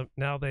Marxism.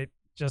 Now they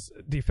just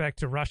defect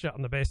to Russia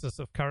on the basis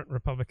of current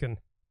Republican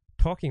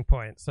talking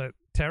points. So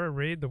Tara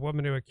Reid, the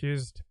woman who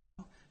accused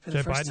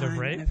Joe Biden of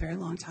rape, in a very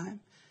long time,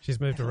 she's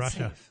moved to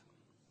Russia. Safe,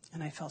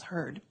 and I felt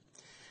heard,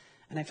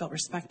 and I felt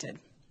respected.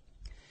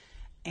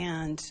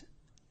 And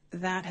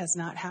that has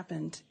not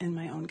happened in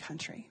my own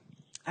country.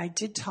 I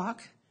did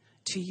talk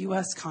to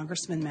U.S.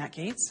 Congressman Matt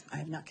Gaetz. I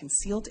have not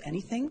concealed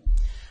anything.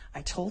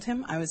 I told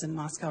him I was in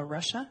Moscow,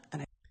 Russia,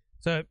 and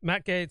So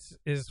Matt Gaetz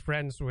is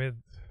friends with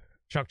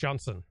Chuck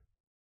Johnson,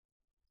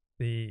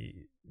 the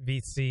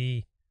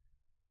VC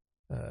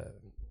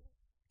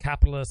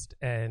capitalist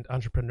and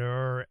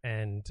entrepreneur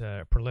and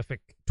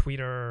prolific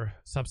tweeter,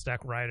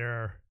 Substack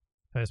writer,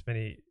 has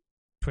many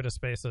Twitter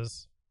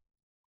spaces.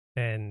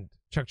 And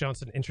Chuck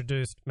Johnson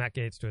introduced Matt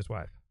Gaetz to his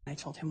wife. I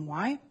told him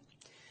why.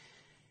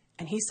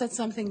 And he said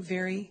something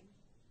very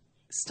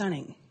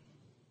stunning.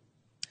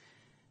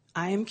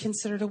 I am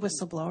considered a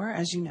whistleblower,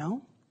 as you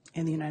know.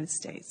 in the United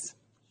States.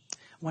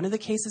 One of the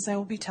cases I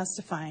will be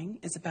testifying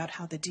is about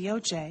how the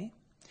DOJ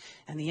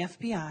and the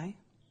FBI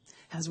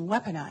has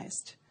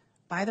weaponized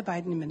by the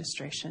Biden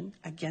administration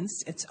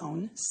against its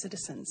own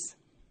citizens.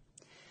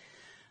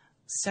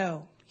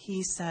 So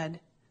he said,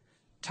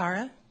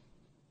 Tara,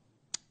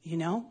 you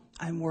know,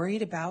 I'm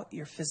worried about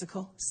your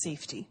physical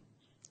safety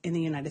in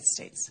the United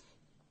States.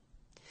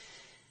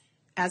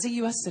 As a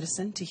U.S.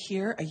 citizen, to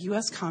hear a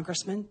U.S.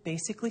 congressman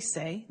basically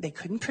say they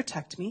couldn't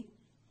protect me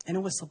in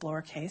a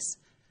whistleblower case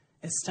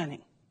is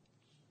stunning.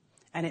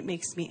 And it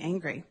makes me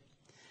angry.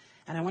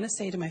 And I want to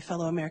say to my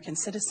fellow American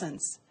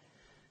citizens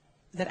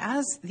that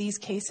as these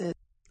cases...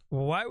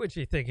 Why would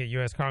you think a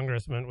U.S.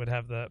 congressman would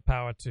have the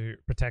power to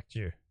protect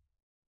you?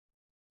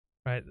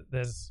 Right?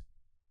 There's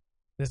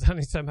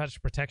only so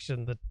much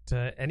protection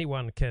that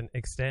anyone can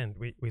extend.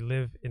 We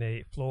live in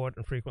a flawed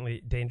and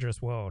frequently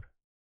dangerous world.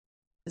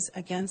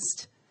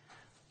 Against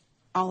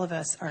all of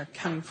us are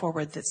coming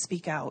forward that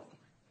speak out.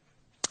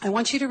 I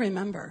want you to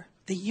remember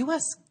the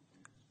U.S.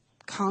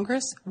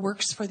 Congress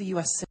works for the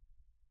U.S.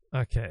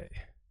 Okay,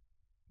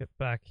 get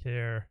back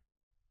here.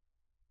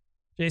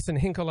 Jason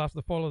Hinkle, after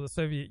the fall of the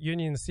Soviet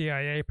Union, the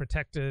CIA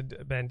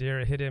protected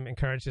Bandera, hid him,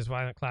 encouraged his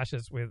violent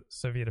clashes with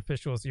Soviet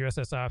officials. The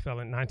USSR fell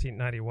in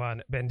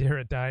 1991.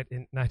 Bandera died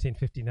in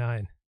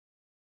 1959.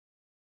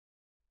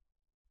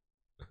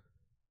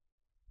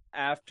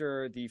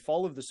 After the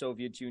fall of the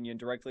Soviet Union,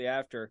 directly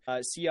after,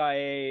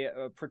 CIA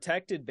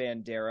protected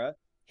Bandera,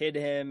 hid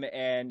him,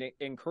 and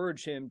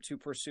encouraged him to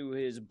pursue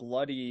his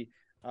bloody,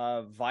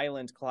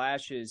 violent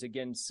clashes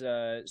against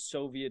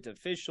Soviet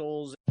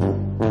officials.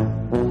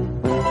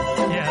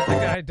 Yeah, the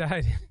guy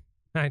died in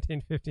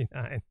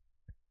 1959.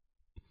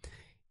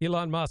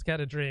 Elon Musk had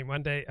a dream.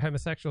 One day,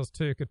 homosexuals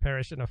too could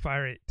perish in a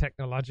fiery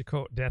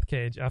technological death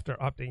cage after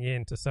opting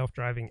in to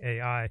self-driving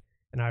AI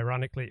and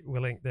ironically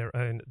willing their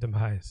own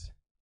demise.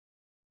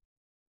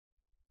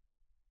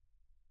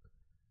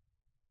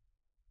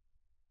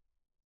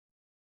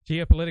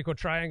 Geopolitical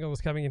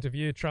triangles coming into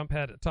view. Trump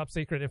had top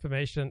secret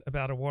information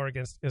about a war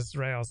against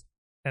Israel's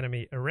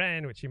enemy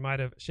Iran, which he might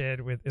have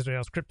shared with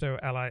Israel's crypto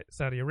ally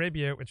Saudi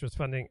Arabia, which was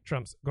funding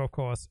Trump's golf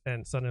course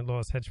and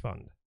son-in-law's hedge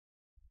fund.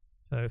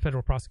 So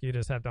federal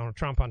prosecutors have Donald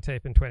Trump on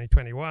tape in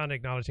 2021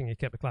 acknowledging he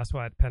kept a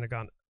classified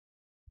Pentagon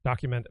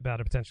document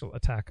about a potential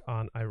attack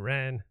on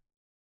Iran.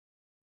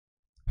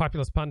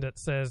 Populist pundit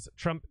says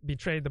Trump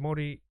betrayed the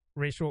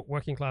multi-racial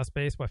working class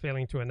base by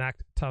failing to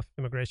enact tough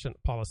immigration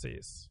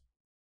policies.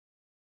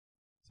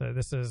 So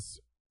this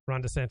is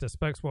Ron DeSantis'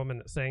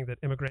 spokeswoman saying that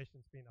immigration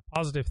has been a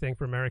positive thing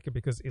for America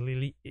because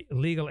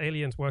illegal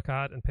aliens work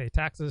hard and pay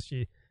taxes.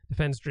 She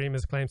defends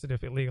Dreamers, claims that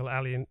if illegal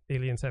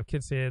aliens have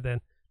kids here, then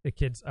the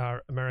kids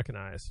are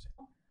Americanized.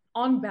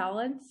 On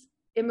balance,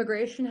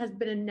 immigration has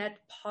been a net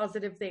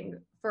positive thing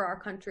for our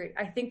country.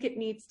 I think it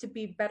needs to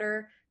be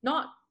better,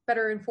 not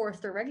better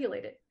enforced or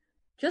regulated.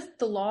 Just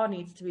the law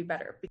needs to be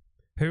better.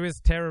 Who is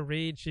Tara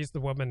Reid? She's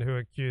the woman who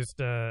accused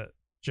Joe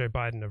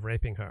Biden of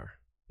raping her.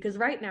 Because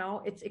right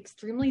now, it's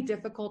extremely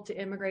difficult to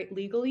immigrate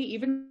legally,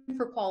 even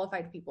for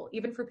qualified people,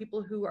 even for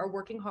people who are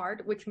working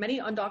hard, which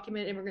many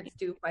undocumented immigrants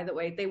do, by the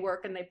way. They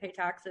work and they pay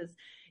taxes,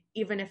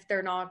 even if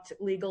they're not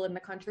legal in the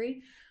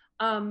country.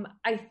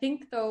 I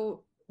think,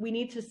 though, we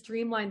need to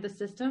streamline the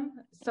system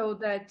so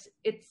that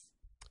it's...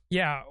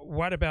 Yeah,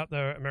 what about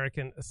the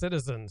American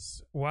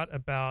citizens? What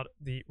about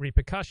the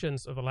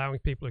repercussions of allowing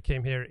people who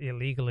came here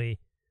illegally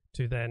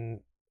to then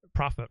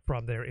profit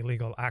from their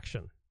illegal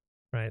action?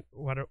 Right.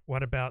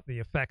 What about the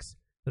effects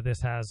that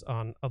this has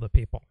on other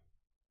people?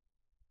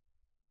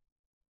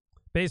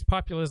 Bayes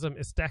populism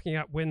is stacking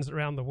up wins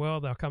around the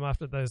world. They'll come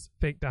after those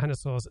fake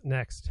dinosaurs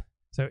next.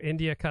 So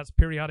India cuts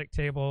periodic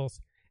tables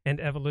and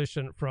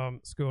evolution from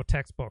school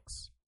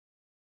textbooks.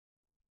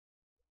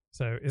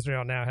 So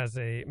Israel now has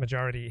a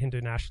majority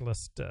Hindu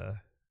nationalist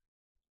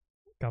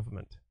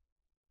government.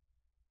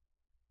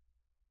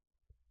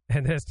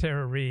 And there's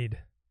Tara Reid.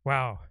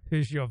 Wow,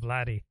 who's your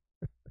Vladdy?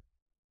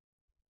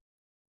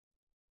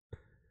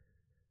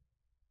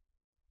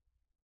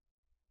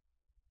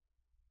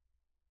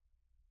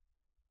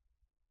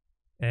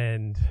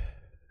 And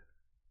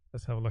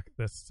let's have a look at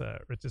this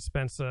Richard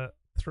Spencer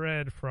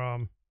thread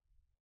from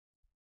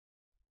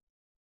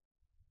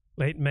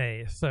late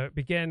May. So it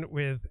began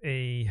with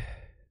a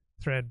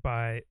thread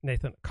by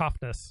Nathan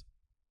Kofnas.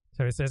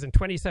 So it says, in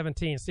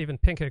 2017, Steven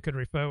Pinker could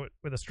refer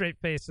with a straight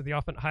face to the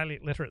often highly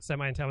literate,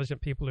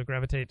 semi-intelligent people who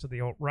gravitate to the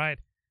alt-right.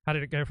 How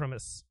did it go from a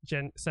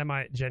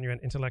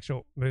semi-genuine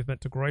intellectual movement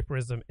to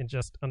groyperism in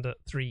just under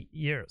 3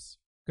 years?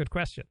 Good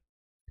question.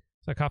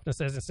 So Kofner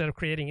says, instead of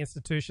creating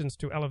institutions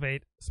to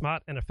elevate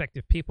smart and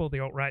effective people, the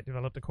alt-right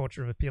developed a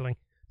culture of appealing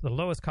to the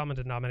lowest common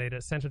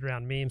denominator centered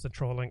around memes and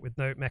trolling with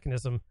no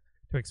mechanism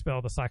to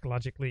expel the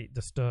psychologically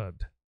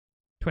disturbed.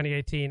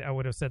 2018, I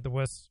would have said the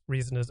worst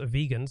reasoners are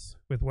vegans,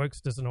 with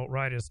wokesters and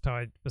alt-righters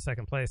tied for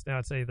second place. Now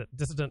I'd say that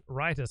dissident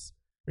rightists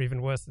are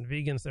even worse than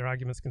vegans. Their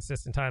arguments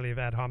consist entirely of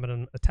ad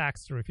hominem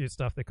attacks to refute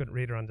stuff they couldn't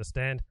read or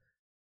understand.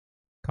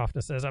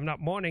 Kofner says, I'm not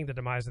mourning the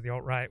demise of the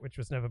alt-right, which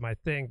was never my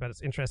thing, but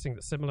it's interesting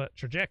that similar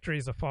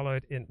trajectories are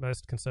followed in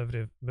most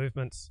conservative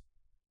movements.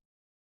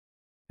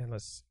 And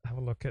let's have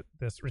a look at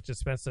this Richard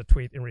Spencer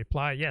tweet in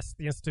reply. Yes,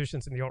 the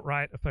institutions in the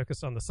alt-right are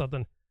focused on the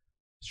Southern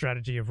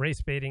strategy of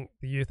race baiting.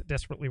 The youth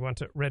desperately want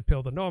to red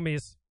pill the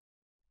normies,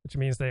 which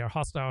means they are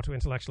hostile to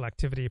intellectual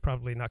activity,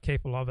 probably not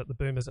capable of it. The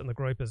boomers and the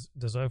gropers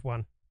deserve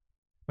one.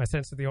 My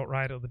sense of the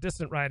alt-right or the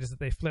distant right is that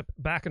they flip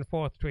back and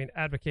forth between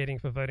advocating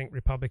for voting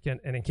Republican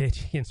and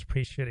engaging in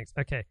spree shootings.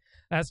 Okay,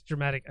 that's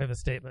dramatic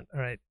overstatement. All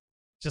right,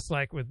 just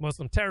like with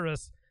Muslim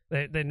terrorists,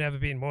 they've never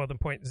been more than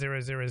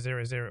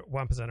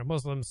 0.00001% of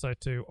Muslims. So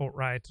too,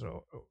 alt-right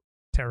or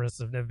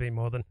terrorists have never been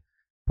more than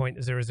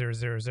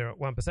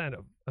 0.00001%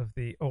 of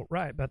the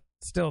alt-right. But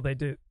still, they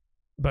do.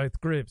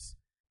 Both groups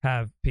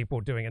have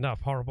people doing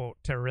enough horrible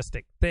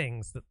terroristic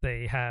things that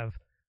they have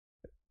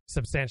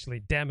substantially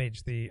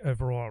damaged the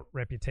overall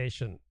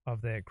reputation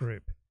of their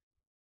group.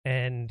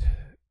 And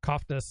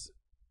Kofner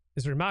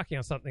is remarking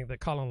on something that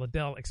Colin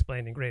Liddell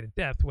explained in greater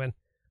depth. When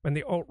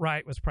the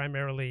alt-right was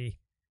primarily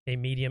a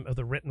medium of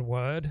the written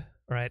word,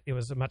 right, it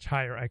was a much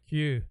higher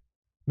IQ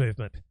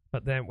movement.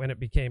 But then when it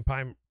became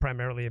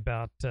primarily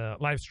about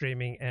live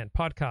streaming and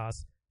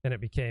podcasts, then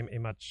it became a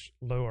much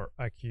lower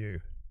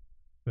IQ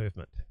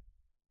movement.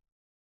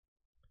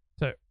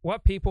 So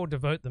what people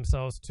devote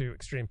themselves to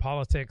extreme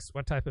politics?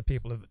 What type of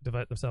people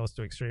devote themselves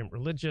to extreme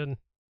religion?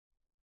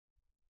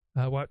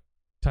 What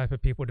type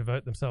of people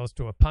devote themselves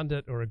to a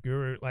pundit or a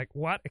guru? Like,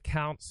 what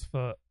accounts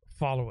for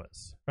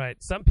followers, right?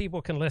 Some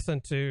people can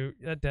listen to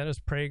Dennis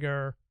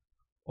Prager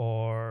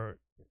or,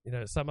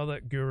 some other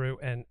guru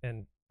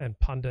and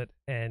pundit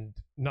and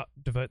not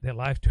devote their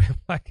life to him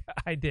like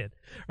I did,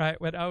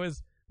 right? When I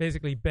was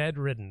basically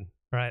bedridden,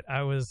 right?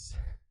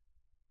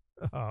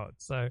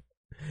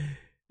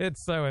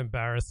 It's so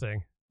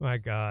embarrassing. My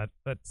God.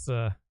 Let's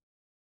turn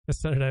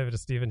it over to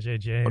Stephen J.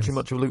 James. Watching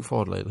much of Luke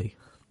Ford lately?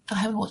 I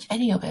haven't watched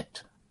any of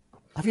it.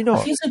 Have you not?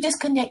 I feel so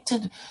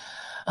disconnected.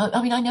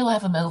 I mean, I know I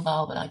have a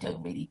mobile, but I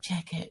don't really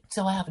check it.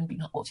 So I haven't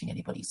been watching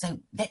anybody.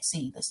 So let's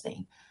see this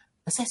thing.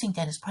 Assessing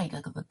Dennis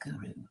Prager, the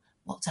guru.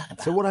 What's that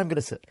about? So what I'm going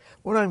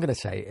to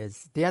say is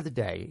the other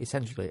day,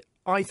 essentially,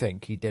 I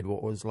think he did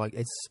what was like,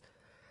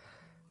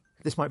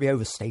 this might be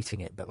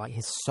overstating it, but like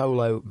his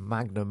solo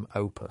magnum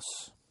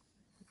opus.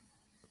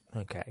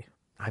 Okay,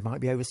 I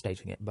might be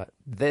overstating it, but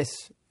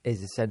this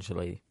is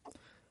essentially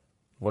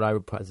what I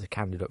would put as a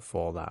candidate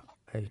for that.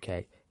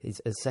 Okay,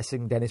 he's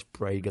assessing Dennis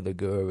Prager, the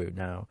guru.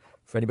 Now,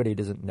 for anybody who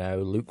doesn't know,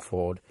 Luke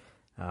Ford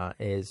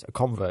is a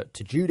convert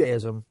to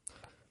Judaism.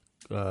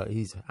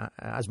 He's,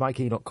 as Mike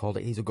Enoch called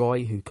it, he's a guy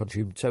who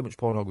consumed so much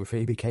pornography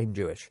he became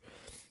Jewish.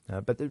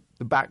 But the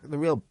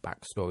real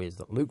backstory is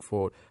that Luke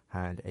Ford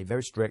had a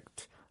very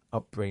strict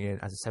upbringing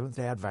as a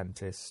Seventh-day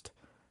Adventist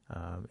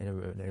in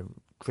a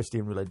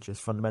Christian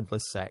religious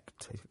fundamentalist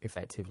sect,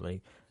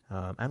 effectively,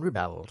 and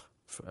rebelled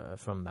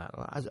from that,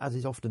 as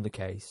is often the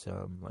case,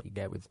 like you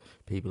get with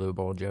people who are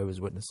born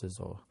Jehovah's Witnesses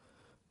or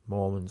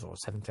Mormons or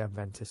Seventh-day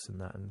Adventists and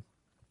that. And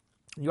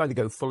you either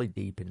go fully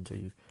deep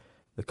into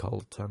the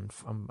cult and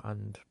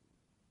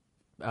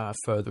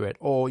further it,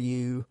 or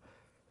you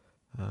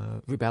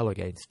rebel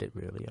against it,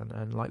 really.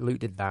 And like Luke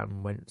did that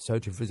and went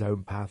searching for his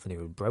own path, and he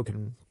was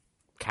broken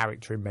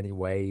character in many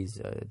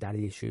ways,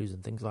 daddy issues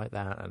and things like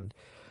that, and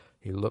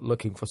he was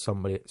looking for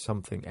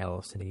something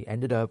else, and he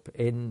ended up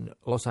in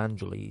Los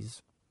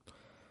Angeles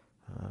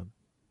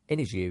in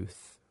his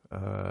youth,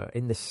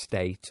 in this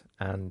state,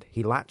 and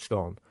he latched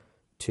on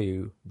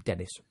to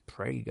Dennis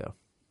Prager.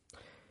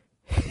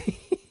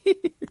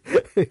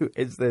 Who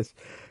is this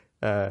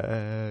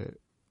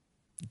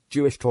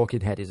Jewish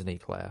talking head, isn't he,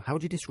 Claire? How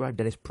would you describe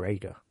Dennis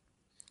Prager?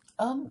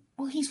 Well,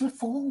 he's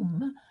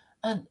reform.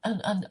 And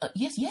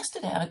yes,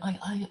 yesterday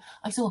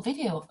I saw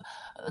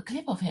a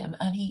clip of him,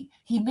 and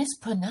he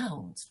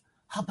mispronounced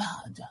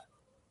Chabad.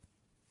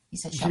 He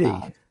said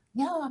Chabad.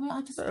 Yeah, I mean,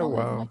 I just oh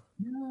wow. Like,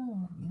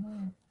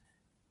 yeah.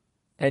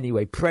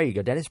 Anyway,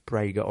 Prager, Dennis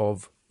Prager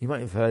of, you might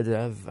have heard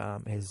of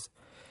his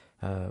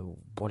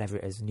whatever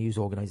it is, news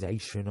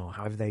organization or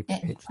however they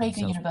pitch Prager themselves.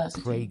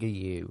 University.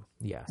 PragerU,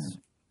 yes.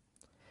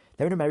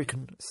 They're an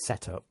American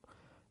setup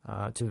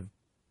to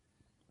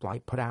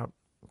like put out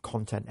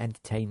content,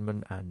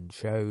 entertainment and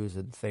shows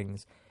and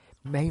things,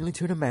 mainly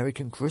to an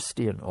American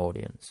Christian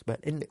audience, but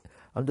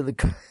under the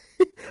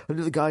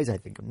guise, I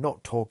think, of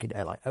not talking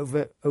like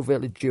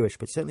overtly Jewish,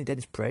 but certainly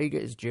Dennis Prager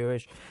is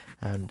Jewish,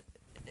 and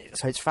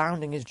so its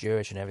founding is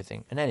Jewish and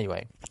everything. And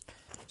anyway,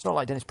 it's not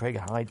like Dennis Prager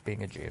hides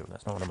being a Jew.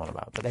 That's not what I'm on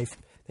about. But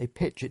they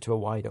pitch it to a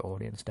wider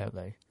audience, don't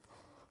they?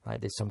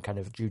 Like there's some kind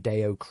of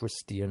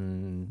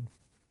Judeo-Christian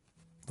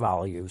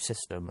value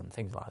system and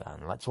things like that,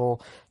 and let's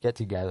all get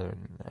together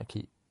and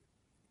keep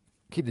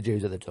the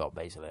Jews at the top,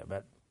 basically.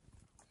 But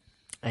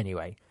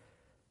anyway,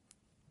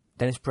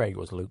 Dennis Prager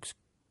was Luke's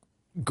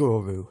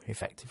guru,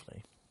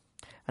 effectively.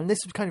 And this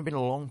has kind of been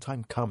a long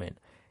time coming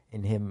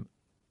in him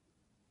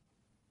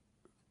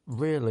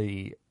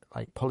really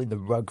like pulling the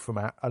rug from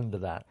under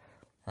that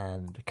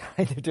and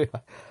kind of doing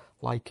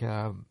like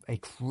a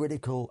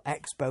critical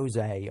expose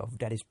of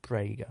Dennis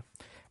Prager.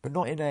 but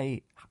not in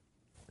a.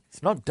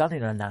 It's not done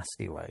in a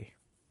nasty way.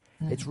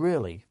 It's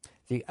really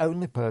the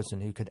only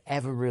person who could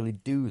ever really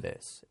do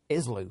this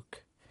is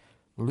Luke.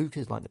 Luke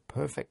is like the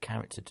perfect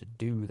character to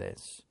do this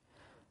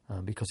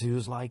because he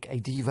was like a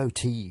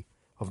devotee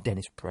of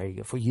Dennis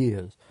Prager for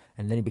years,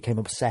 and then he became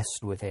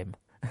obsessed with him.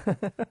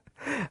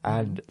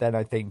 And then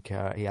I think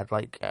he had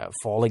like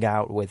falling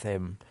out with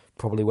him,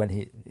 probably when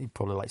he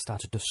probably like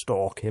started to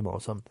stalk him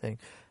or something,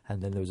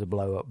 and then there was a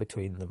blow up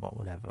between them or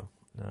whatever.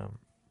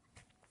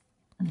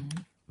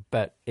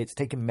 But it's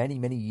taken many,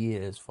 many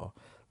years for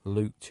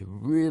Luke to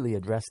really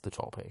address the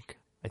topic,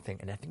 I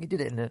think, and I think he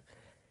did it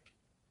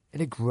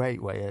in a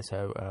great way.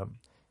 So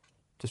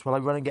just while I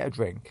run and get a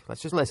drink,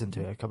 let's just listen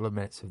to a couple of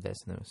minutes of this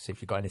and then see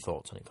if you've got any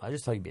thoughts on it. I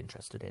just thought you'd be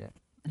interested in it.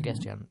 I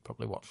guess you haven't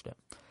probably watched it.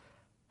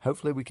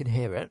 Hopefully we can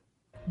hear it.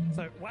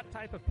 So what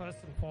type of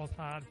person falls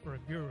hard for a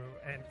guru?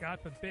 And God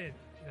forbid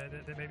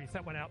there may be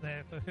someone out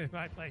there who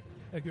might play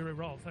a guru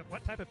role. So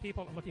what type of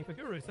people are looking for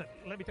gurus? So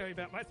let me tell you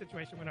about my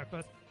situation when I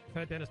first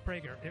heard Dennis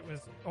Prager. It was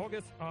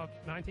August of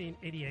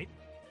 1988.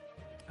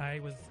 I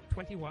was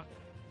 21,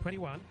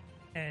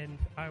 and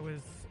I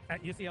was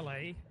at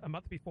UCLA a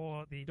month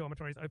before the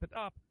dormitories opened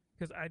up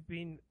because I'd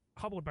been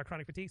hobbled by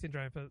chronic fatigue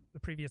syndrome for the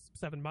previous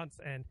 7 months,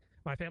 and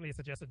my family had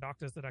suggested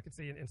doctors that I could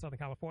see in Southern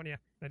California,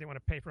 and I didn't want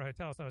to pay for a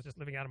hotel, so I was just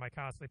living out of my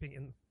car, sleeping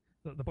in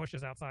the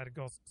bushes outside a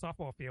girls'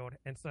 softball field.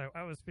 And so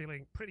I was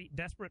feeling pretty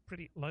desperate,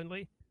 pretty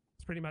lonely. I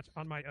was pretty much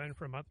on my own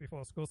for a month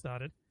before school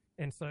started.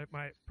 And so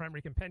my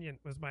primary companion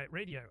was my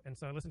radio. And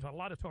so I listened to a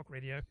lot of talk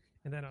radio.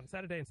 And then on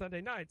Saturday and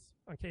Sunday nights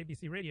on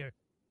KBC radio,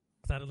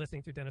 I started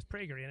listening to Dennis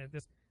Prager. And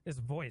this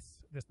voice,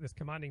 this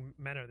commanding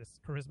manner, this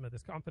charisma,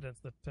 this confidence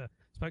that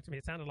spoke to me,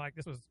 it sounded like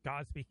this was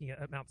God speaking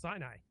at Mount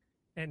Sinai.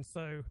 And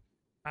so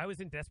I was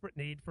in desperate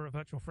need for a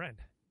virtual friend.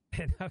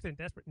 And I was in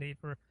desperate need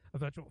for a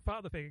virtual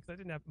father figure because I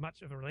didn't have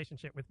much of a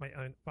relationship with my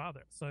own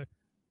father. So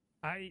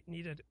I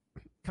needed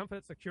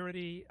comfort,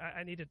 security.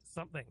 I needed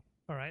something,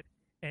 all right?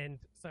 And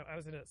so I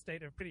was in a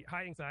state of pretty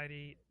high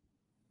anxiety.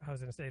 I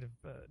was in a state of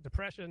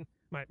depression.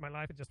 My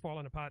life had just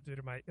fallen apart due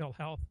to my ill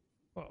health.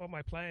 All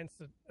my plans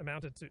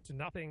amounted to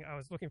nothing. I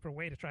was looking for a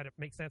way to try to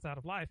make sense out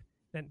of life.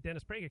 Then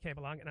Dennis Prager came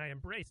along, and I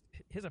embraced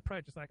his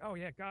approach. It's like, oh,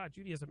 yeah, God,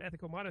 Judaism,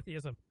 ethical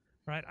monotheism,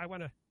 right? I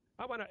want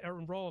to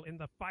enroll in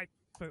the fight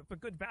for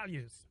good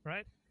values,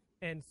 right?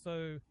 And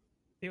so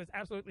it was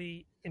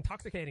absolutely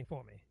intoxicating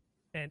for me.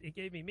 And it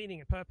gave me meaning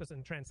and purpose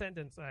and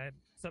transcendence. I had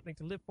something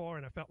to live for,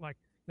 and I felt like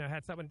I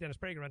had someone, Dennis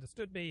Prager,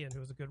 understood me and who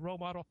was a good role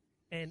model.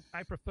 And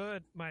I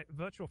preferred my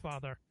virtual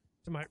father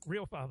to my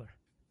real father.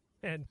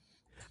 And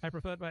I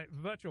preferred my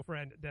virtual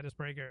friend, Dennis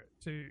Prager,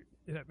 to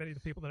many of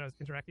the people that I was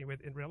interacting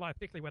with in real life,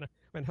 particularly when I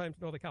went home to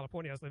Northern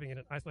California. I was living in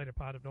an isolated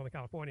part of Northern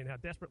California, and how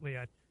desperately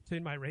I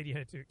tuned my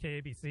radio to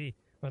KABC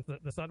once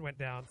the sun went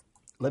down.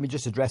 Let me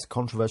just address a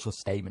controversial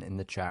statement in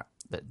the chat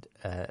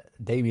that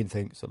Damien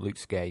thinks that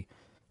Luke's gay.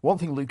 One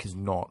thing Luke is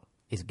not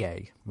is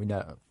gay. We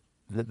know.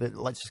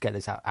 Let's just get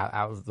this out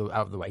of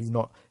the way. He's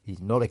not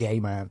a gay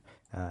man.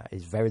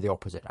 He's very the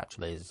opposite,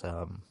 actually. He's,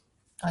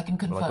 I can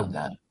confirm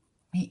that.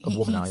 A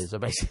womanizer,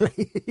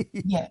 basically.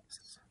 Yes,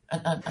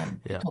 and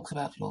he talks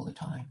about it all the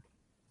time.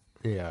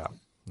 Yeah,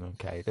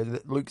 okay.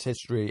 Luke's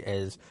history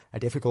is a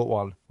difficult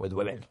one with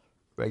women,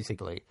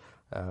 basically.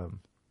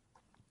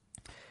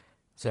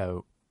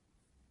 So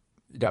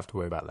you don't have to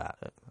worry about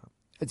that.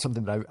 It's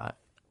something that I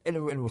in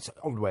a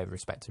odd way, of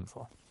respect him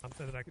for.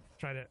 So that I could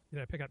try to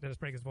pick up Dennis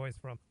Prager's voice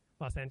from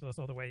Los Angeles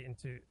all the way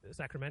into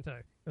Sacramento.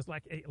 It was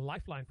like a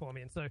lifeline for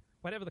me. And so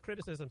whatever the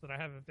criticisms that I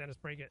have of Dennis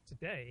Prager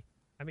today,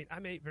 I mean, I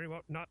may very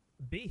well not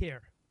be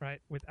here, right,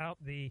 without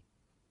the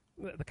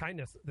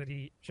kindness that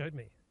he showed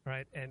me,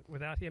 right, and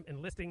without him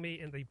enlisting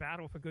me in the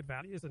battle for good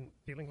values and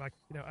feeling like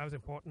I was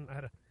important, I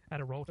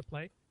had a role to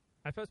play.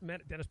 I first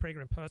met Dennis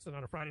Prager in person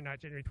on a Friday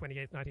night, January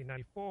 28th,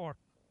 1994,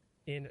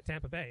 in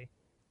Tampa Bay,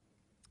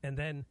 and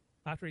then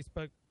after he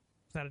spoke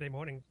Saturday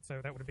morning, so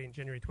that would have been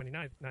January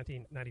 29th,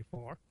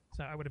 1994.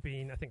 So I would have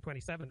been, I think,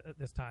 27 at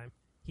this time.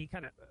 He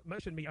kind of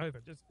motioned me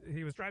over.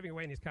 He was driving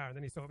away in his car, and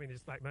then he saw me and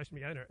just like motioned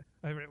me over.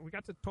 We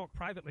got to talk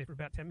privately for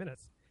about 10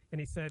 minutes,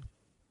 and he said,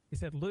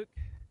 Luke,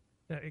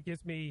 it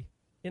gives me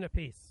inner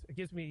peace. It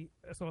gives me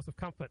a source of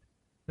comfort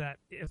that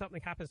if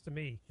something happens to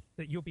me,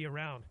 that you'll be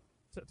around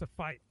to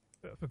fight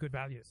for good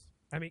values.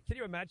 I mean, can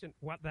you imagine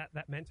what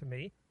that meant to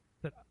me?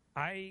 That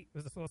I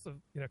was a source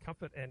of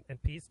comfort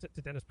and peace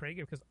to Dennis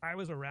Prager because I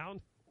was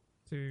around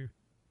to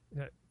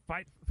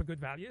fight for good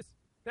values.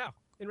 Now,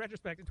 in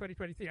retrospect, in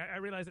 2023, I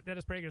realized that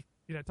Dennis Prager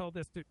told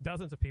this to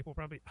dozens of people,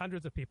 probably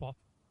hundreds of people.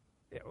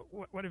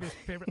 One of his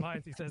favorite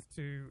lines he says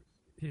to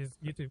his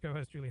YouTube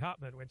co-host Julie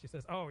Hartman when she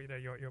says, "Oh,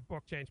 your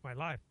book changed my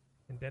life,"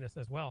 and Dennis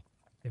says, "Well,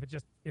 if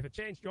it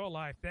changed your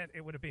life, then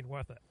it would have been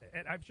worth it."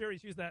 And I'm sure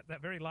he's used that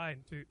very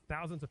line to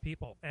thousands of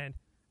people. And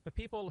for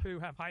people who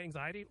have high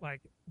anxiety, like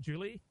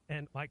Julie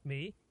and like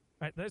me,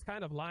 right, those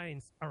kind of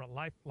lines are a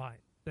lifeline.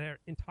 They're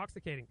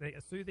intoxicating. They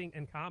are soothing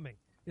and calming.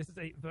 This is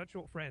a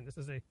virtual friend. This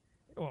is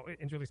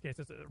in Julie's case,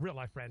 it's a real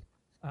life friend.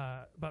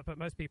 But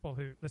most people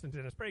who listen to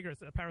Dennis Prager,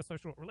 it's a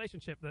parasocial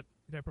relationship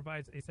that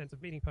provides a sense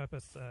of meaning,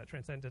 purpose,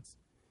 transcendence,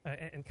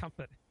 and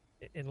comfort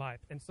in life.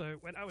 And so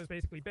when I was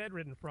basically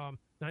bedridden from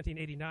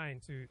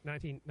 1989 to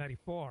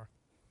 1994,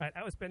 right,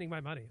 I was spending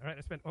my money. Right,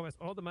 I spent almost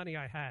all the money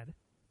I had,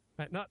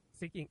 right, not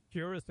seeking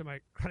cures to my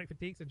chronic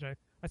fatigue syndrome.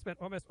 I spent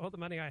almost all the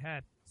money I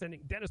had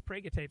sending Dennis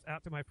Prager tapes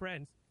out to my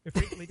friends who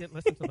frequently didn't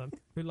listen to them,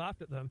 who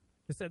laughed at them,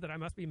 who said that I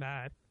must be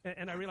mad.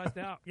 And I realized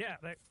now, yeah,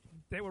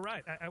 they were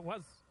right. I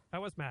was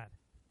mad.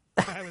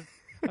 I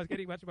was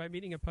getting much of my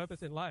meaning and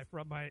purpose in life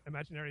from my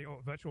imaginary or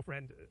virtual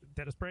friend,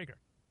 Dennis Prager.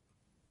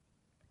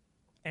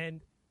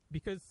 And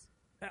because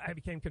I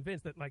became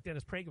convinced that, like,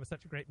 Dennis Prager was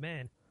such a great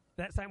man,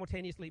 that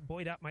simultaneously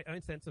buoyed up my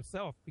own sense of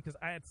self, because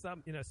I had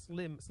some,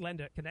 slim,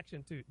 slender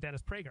connection to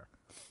Dennis Prager.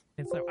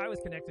 And so I was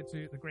connected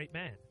to the great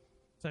man.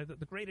 So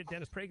the greater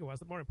Dennis Prager was,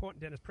 the more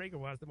important Dennis Prager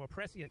was, the more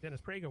prescient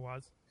Dennis Prager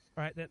was,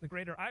 right, the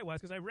greater I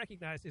was, because I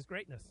recognized his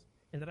greatness,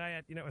 and that I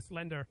had, a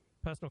slender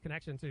personal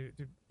connection to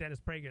Dennis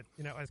Prager.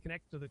 I was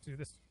connected to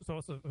this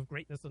source of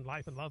greatness and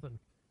life and love, and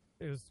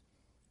it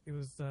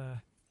was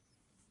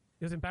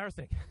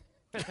embarrassing.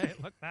 I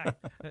look back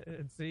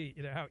and see,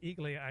 how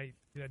eagerly I,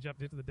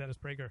 jumped into the Dennis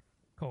Prager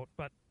cult.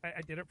 But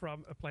I did it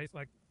from a place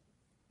like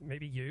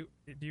maybe you.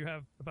 Do you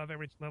have above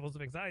average levels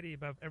of anxiety,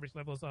 above average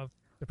levels of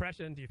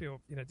depression? Do you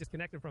feel,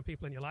 disconnected from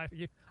people in your life? Are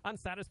you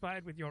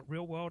unsatisfied with your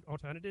real world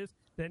alternatives?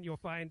 Then you'll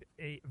find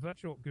a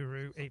virtual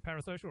guru, a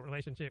parasocial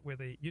relationship with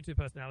a YouTube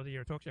personality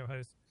or a talk show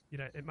host.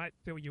 It might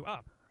fill you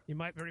up. You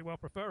might very well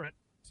prefer it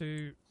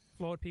to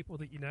flawed people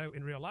that you know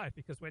in real life,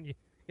 because when you're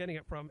getting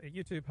it from a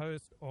YouTube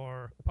host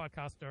or a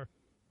podcaster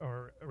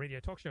or a radio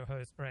talk show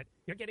host, right,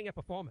 you're getting a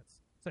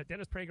performance. So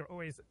Dennis Prager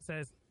always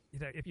says,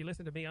 if you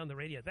listen to me on the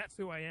radio, that's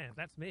who I am,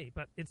 that's me.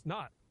 But it's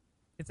not.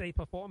 It's a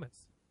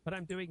performance. What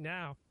I'm doing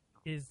now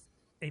is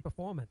a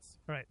performance,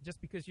 right?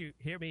 Just because you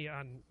hear me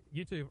on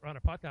YouTube or on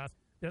a podcast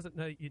doesn't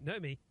know you know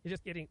me. You're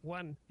just getting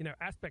one,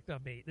 aspect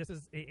of me. This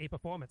is a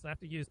performance. I have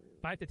to use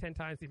 5 to 10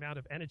 times the amount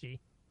of energy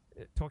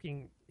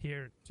talking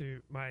here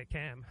to my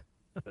cam,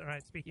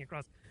 right? Speaking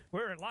across.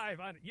 We're live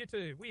on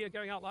YouTube. We are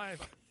going out live.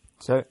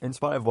 So, in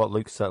spite of what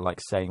Luke's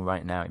saying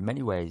right now, in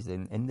many ways,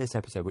 in this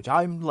episode, which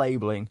I'm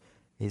labeling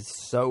his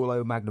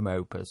solo magnum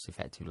opus,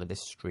 effectively,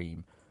 this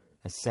stream,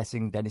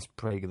 assessing Dennis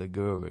Prager, the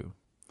guru,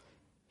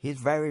 he's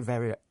very,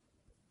 very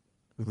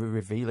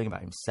revealing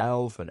about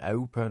himself and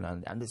open,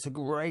 and it's a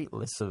great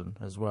listen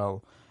as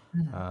well.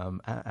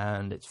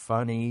 And it's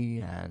funny,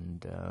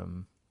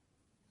 and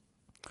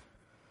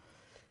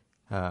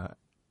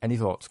any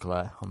thoughts,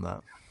 Claire, on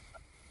that?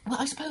 Well,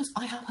 I suppose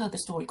I have heard the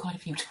story quite a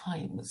few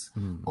times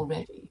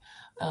already.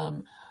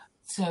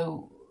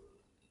 So,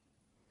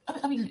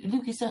 I mean,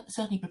 Luke is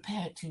certainly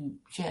prepared to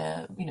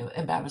share,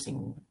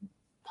 embarrassing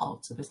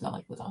parts of his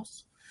life with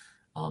us.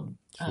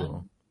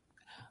 Sure.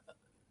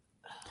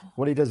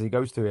 What he does, he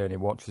goes through it and he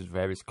watches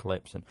various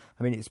clips. And,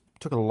 I mean, it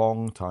took a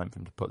long time for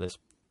him to put this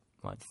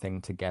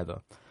thing together.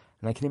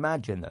 And I can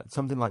imagine that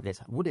something like this,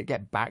 would it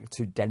get back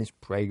to Dennis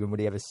Prager, and would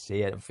he ever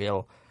see it and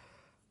feel...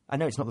 I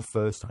know it's not the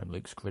first time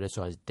Luke's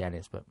criticised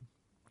Dennis, but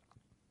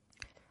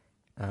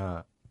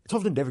it's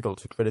often difficult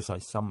to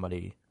criticise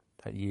somebody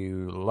that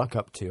you look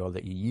up to or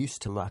that you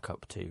used to look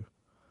up to.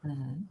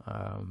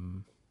 Mm-hmm.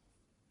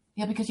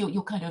 Yeah, because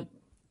you're kind of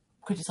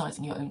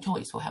criticising your own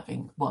choice for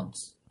having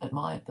once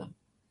admired them.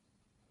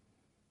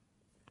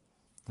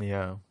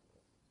 Yeah.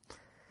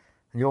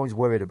 And you're always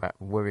worry about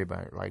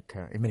it, like,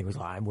 in many ways,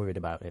 I'm worried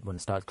about it when I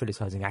start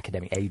criticising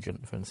Academic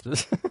Agent, for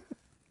instance.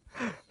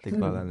 Things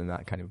like that, and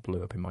that kind of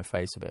blew up in my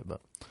face a bit.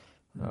 But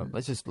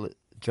let's just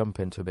jump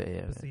into a bit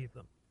here. Perceive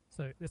them.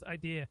 So this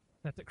idea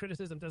that the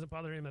criticism doesn't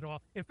bother him at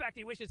all. In fact,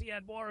 he wishes he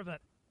had more of it.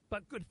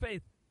 But good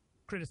faith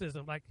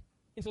criticism, like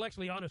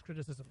intellectually honest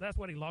criticism, that's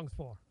what he longs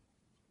for.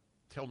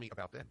 Tell me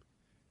about them.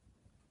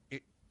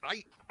 It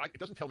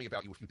doesn't tell me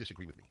about you if you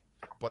disagree with me.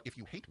 But if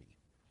you hate me,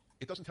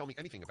 it doesn't tell me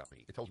anything about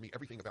me. It tells me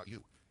everything about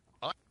you.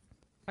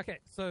 Okay,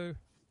 so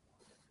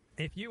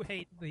if you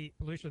hate the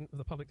pollution of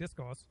the public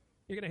discourse,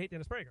 you're going to hate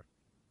Dennis Prager.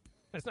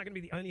 It's not going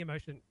to be the only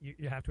emotion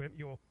you have to him.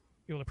 You'll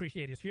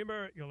appreciate his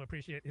humor. You'll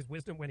appreciate his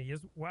wisdom when he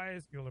is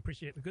wise. You'll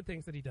appreciate the good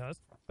things that he does.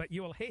 But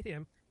you will hate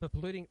him for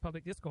polluting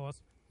public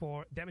discourse,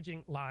 for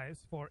damaging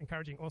lives, for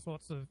encouraging all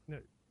sorts of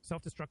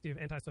self-destructive,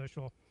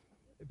 antisocial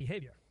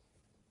behavior.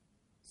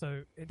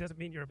 So it doesn't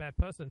mean you're a bad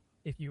person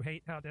if you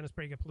hate how Dennis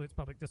Prager pollutes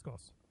public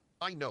discourse.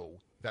 I know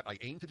that I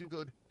aim to do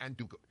good and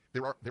do good.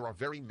 There are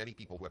very many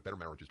people who have better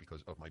marriages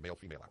because of my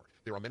male-female hour.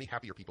 There are many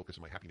happier people because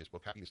of my happiness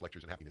book, happiness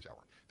lectures, and happiness hour.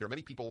 There are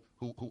many people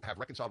who have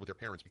reconciled with their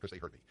parents because they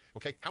heard me.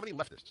 Okay? How many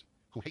leftists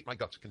who hate my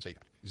guts can say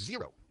that?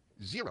 Zero.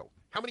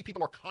 How many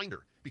people are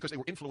kinder because they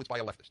were influenced by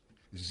a leftist?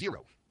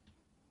 Zero.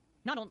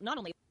 Not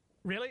only.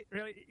 Really?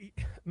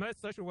 Most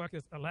social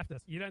workers are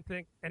leftists. You don't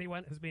think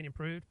anyone has been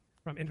improved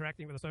from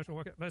interacting with a social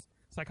worker? Most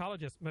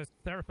psychologists, most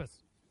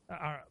therapists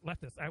are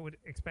leftists. I would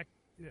expect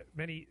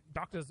many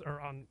doctors are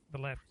on the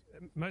left.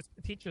 Most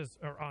teachers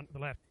are on the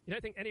left. You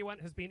don't think anyone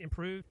has been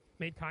improved,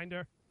 made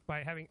kinder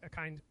by having a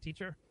kind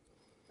teacher?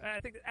 I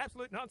think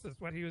absolute nonsense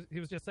what he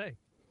was just saying.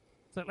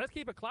 So let's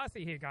keep it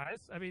classy here, guys.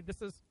 I mean,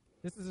 this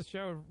is a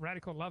show of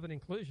radical love and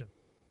inclusion,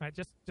 right?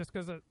 Just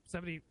because of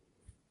somebody.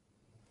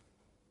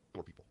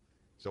 People.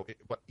 So,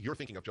 but you're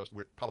thinking of just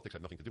where politics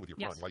had nothing to do with your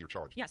crime while you're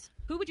charged. Yes.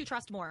 Who would you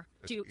trust more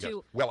to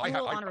rule and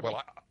honorably?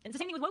 It's the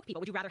same thing with woke people.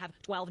 Would you rather have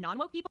 12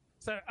 non-woke people?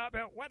 So,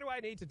 what do I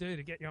need to do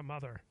to get your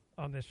mother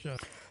on this show?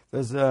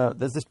 There's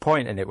this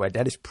point in it where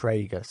Dennis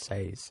Prager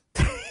says.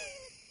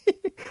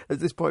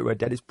 There's this point where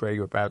Dennis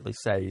Prager apparently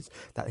says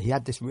that he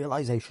had this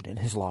realization in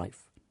his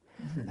life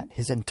that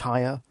his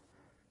entire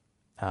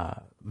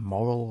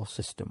moral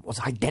system was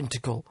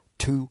identical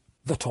to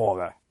the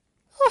Torah.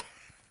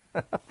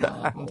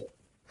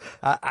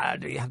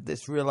 And he had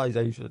this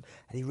realization,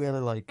 and he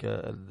really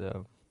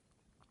it's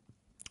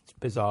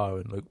bizarre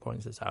when Luke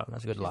points this out, and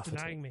that's a good laugh.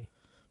 Denying me,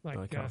 like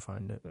I can't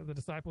find it. The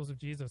disciples of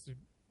Jesus who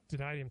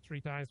denied him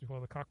 3 times before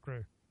the cock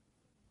crew.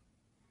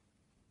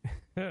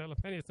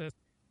 Lapenia says,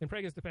 in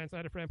Prager's defense, I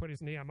had a friend put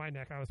his knee on my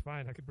neck. I was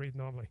fine. I could breathe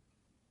normally.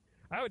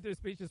 I would do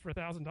speeches for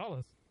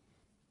 $1,000.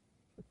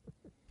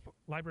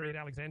 Library at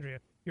Alexandria,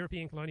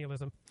 European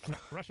colonialism,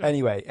 Russia.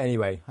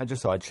 Anyway, I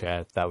just thought I'd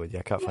share that with you.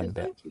 I can't find a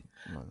bit.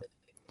 And,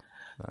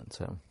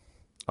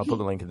 I'll put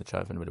the link in the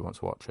chat if anybody wants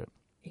to watch it.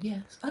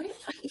 Yes,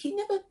 he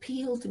never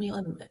appealed to me.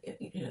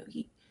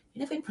 He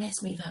never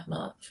impressed me that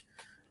much.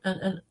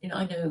 And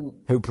I know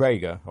who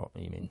Prager. What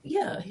you mean?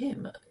 Yeah,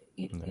 him.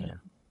 You know,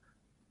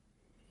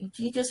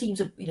 he just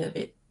seems a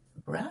bit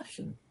brash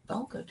and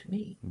vulgar to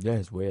me. Yeah,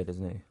 it's weird,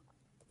 isn't he?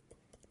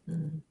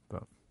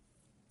 But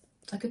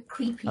it's like a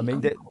creepy. I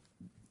mean,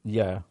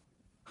 yeah.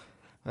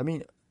 I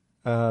mean,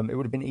 it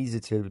would have been easy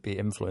to be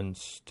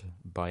influenced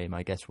by him,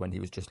 I guess, when he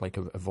was just like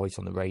a voice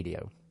on the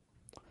radio.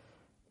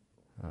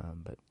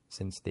 But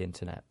since the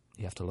internet,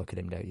 you have to look at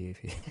him, don't you?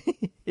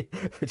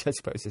 Which I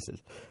suppose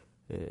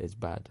is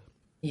bad.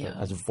 Yeah.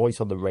 But as a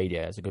voice on the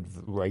radio, as a good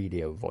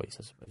radio voice,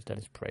 I suppose,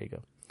 Dennis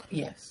Prager.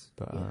 Yes.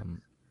 But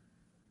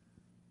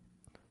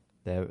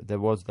there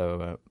was,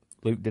 though,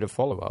 Luke did a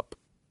follow-up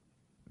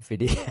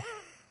video.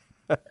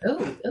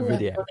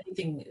 Video.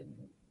 Anything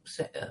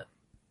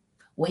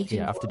waiting.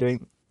 Yeah, after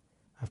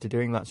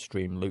doing that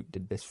stream, Luke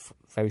did this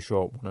very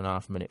short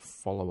 1.5 minute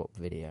follow-up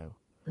video,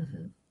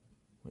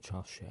 which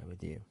I'll share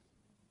with you.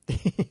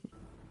 G'day,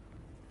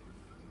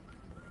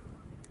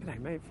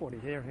 mate. 40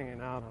 here,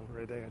 hanging out on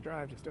Rodeo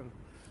Drive, just doing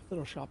a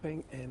little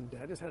shopping, and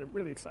I just had a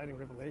really exciting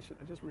revelation.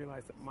 I just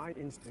realized that my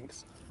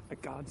instincts are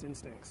God's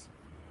instincts.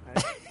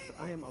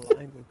 I am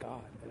aligned with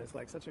God, and it's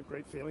like such a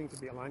great feeling to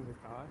be aligned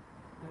with God.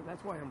 And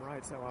that's why I'm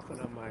right so often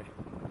on my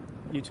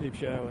YouTube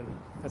show, and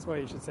that's why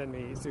you should send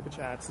me super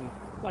chats and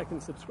like and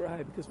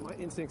subscribe, because my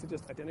instincts are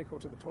just identical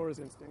to the Torah's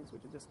instincts,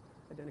 which are just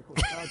identical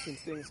to God's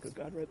instincts, because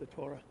God wrote the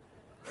Torah.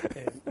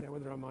 And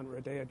whether I'm on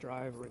Rodeo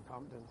Drive or in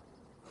Compton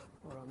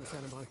or on the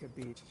Santa Monica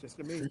Beach, it's just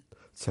to me.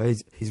 So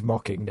he's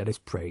mocking Dennis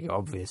Prager,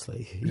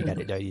 obviously. You get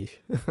it, don't you?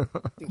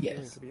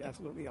 Yes. To be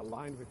absolutely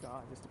aligned with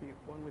God, just to be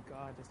one with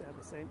God, just to have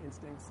the same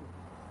instincts.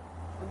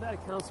 And that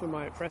accounts for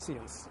my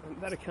prescience. And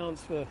that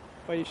accounts for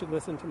why you should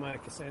listen to my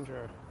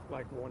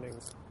Cassandra-like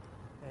warnings.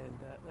 And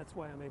that's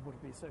why I'm able to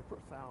be so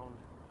profound.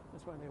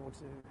 That's why I'm able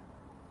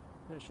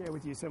to share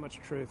with you so much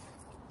truth.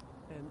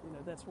 And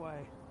that's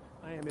why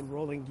I am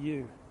enrolling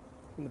you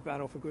in the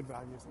battle for good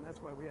values. And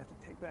that's why we have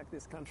to take back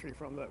this country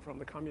from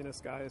the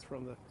communist guys,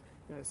 from the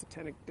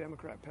satanic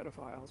Democrat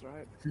pedophiles,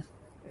 right?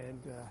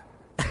 And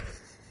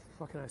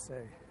what can I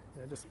say?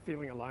 Just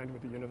feeling aligned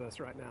with the universe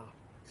right now.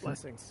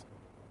 Blessings.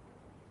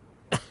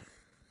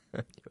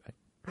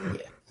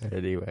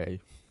 Anyway.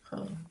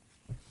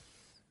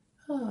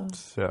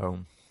 So.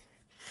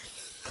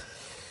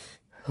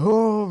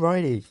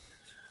 Alrighty.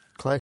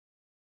 Claire.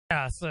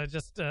 Yeah, so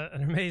just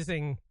an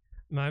amazing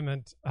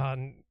moment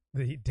on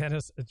the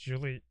Dennis and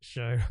Julie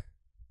show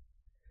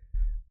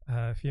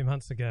a few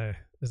months ago.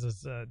 This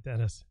is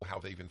Dennis. How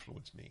they've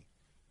influenced me.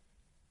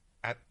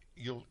 I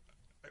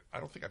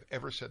don't think I've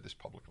ever said this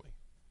publicly.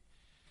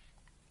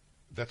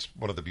 That's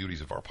one of the beauties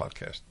of our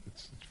podcast.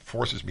 It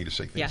forces me to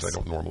say things I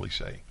don't normally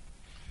say.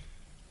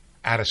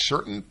 At a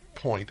certain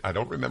point, I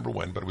don't remember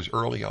when, but it was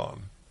early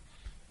on,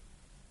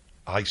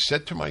 I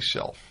said to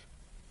myself,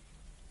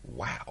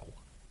 wow,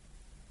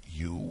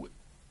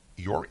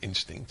 your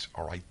instincts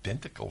are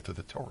identical to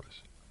the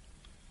Torah's.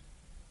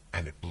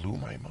 And it blew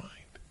my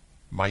mind.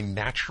 My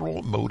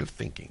natural mode of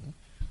thinking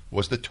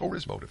was the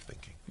Torah's mode of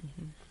thinking.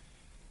 Mm-hmm.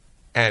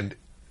 And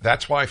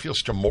that's why I feel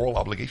such a moral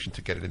obligation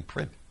to get it in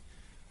print.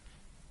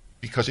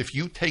 Because if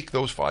you take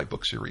those 5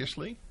 books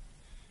seriously,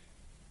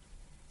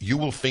 you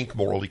will think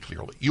morally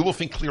clearly. You will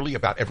think clearly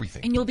about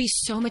everything. And you'll be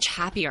so much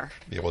happier.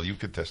 Yeah, well, you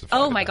could testify.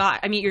 Oh my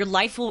God. I mean,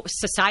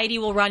 society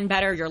will run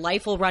better. Your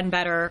life will run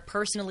better.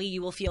 Personally,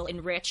 you will feel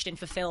enriched and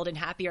fulfilled and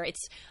happier.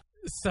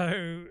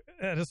 So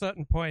at a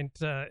certain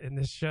point in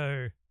this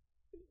show,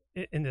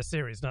 in this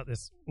series, not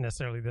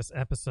necessarily this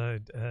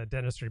episode,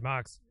 Dennis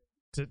remarks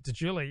to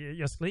Julie,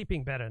 you're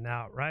sleeping better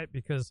now, right?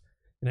 Because,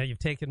 you've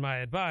taken my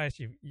advice.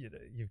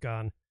 You've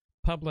gone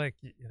public,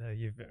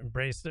 you've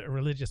embraced a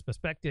religious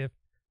perspective,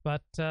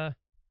 but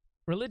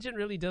religion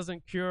really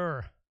doesn't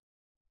cure,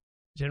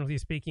 generally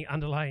speaking,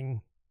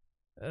 underlying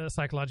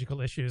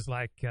psychological issues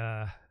like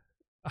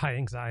high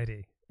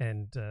anxiety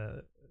and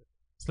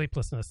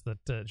sleeplessness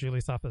that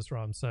Julie suffers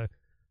from. So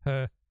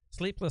her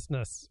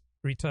sleeplessness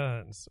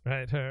returns,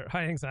 right? Her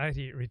high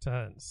anxiety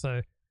returns.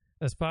 So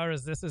as far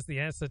as this is the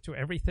answer to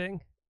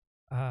everything,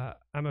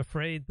 I'm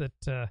afraid that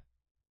they're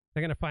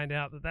going to find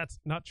out that that's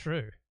not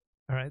true.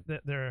 All right,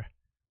 that there are a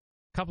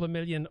couple of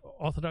million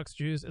Orthodox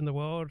Jews in the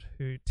world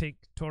who take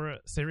Torah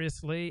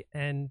seriously,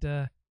 and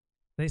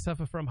they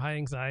suffer from high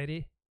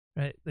anxiety,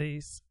 right?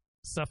 They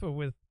suffer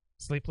with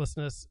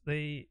sleeplessness.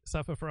 They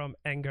suffer from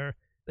anger.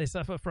 They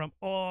suffer from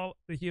all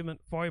the human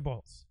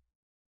foibles,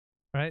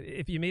 right?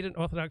 If you meet an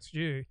Orthodox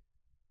Jew,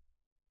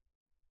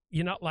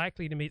 you're not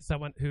likely to meet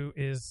someone who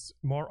is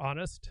more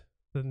honest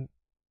than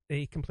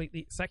a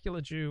completely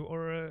secular Jew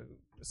or a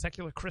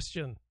secular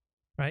Christian,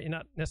 right? You're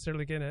not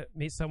necessarily going to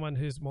meet someone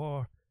who's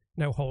more,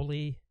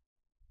 holy.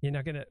 You're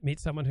not going to meet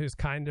someone who's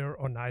kinder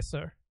or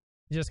nicer.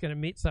 You're just going to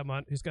meet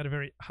someone who's got a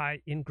very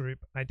high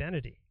in-group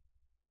identity.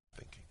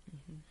 Thinking.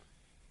 Mm-hmm.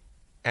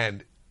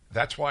 And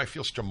that's why I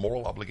feel such a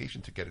moral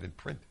obligation to get it in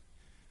print.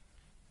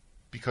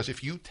 Because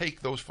if you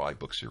take those 5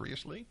 books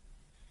seriously,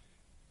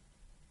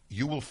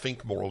 you will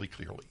think morally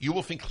clearly. You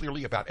will think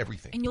clearly about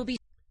everything. And you'll be...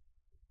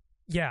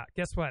 Yeah,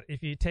 guess what?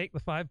 If you take the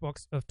 5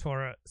 books of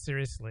Torah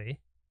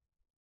seriously,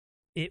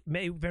 it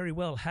may very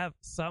well have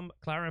some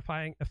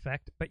clarifying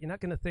effect, but you're not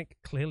going to think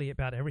clearly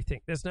about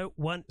everything. There's no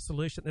one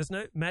solution. There's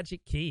no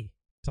magic key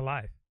to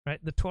life, right?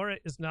 The Torah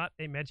is not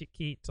a magic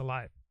key to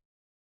life.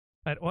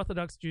 Right?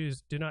 Orthodox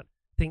Jews do not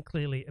think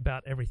clearly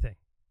about everything.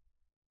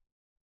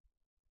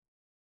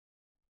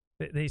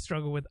 They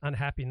struggle with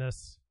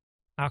unhappiness,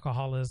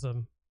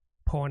 alcoholism,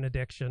 porn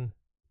addiction,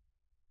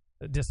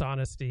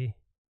 dishonesty.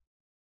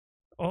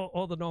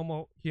 All the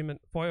normal human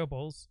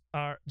foibles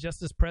are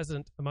just as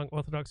present among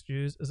Orthodox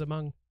Jews as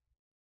among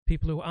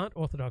people who aren't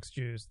Orthodox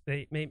Jews.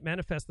 They may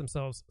manifest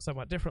themselves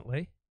somewhat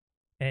differently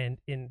and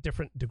in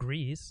different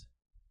degrees.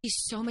 He's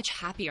so much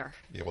happier.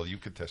 Yeah, well, you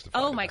could testify.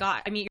 Oh, my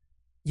God. I mean...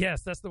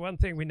 Yes, that's the one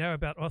thing we know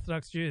about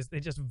Orthodox Jews.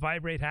 They just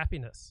vibrate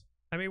happiness.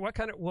 I mean, what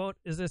kind of world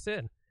is this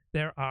in?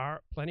 There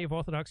are plenty of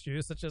Orthodox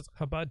Jews, such as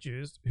Chabad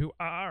Jews, who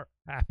are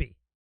happy,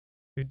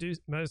 who do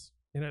most,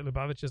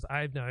 Lubavitchers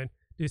I've known,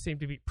 do seem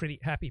to be pretty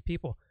happy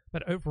people.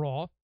 But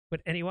overall,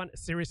 would anyone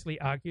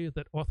seriously argue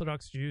that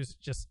Orthodox Jews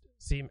just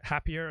seem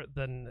happier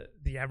than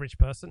the average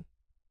person?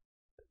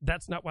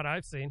 That's not what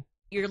I've seen.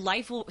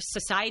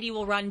 Society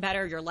will run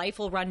better. Your life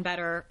will run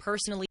better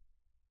personally.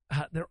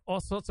 There are all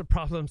sorts of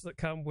problems that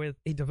come with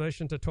a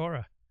devotion to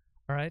Torah.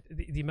 All right.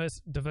 The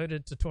most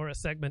devoted to Torah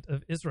segment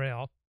of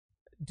Israel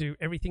do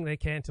everything they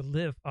can to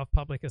live off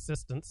public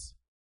assistance,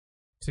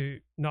 to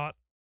not,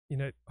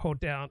 hold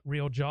down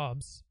real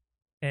jobs,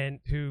 and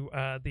who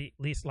are the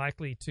least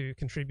likely to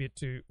contribute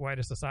to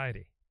wider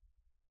society,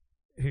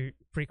 who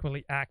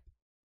frequently act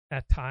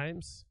at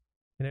times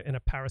in a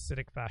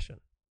parasitic fashion.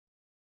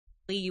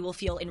 You will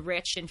feel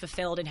enriched and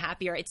fulfilled and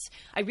happier.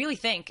 I really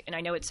think, and I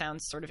know it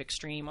sounds sort of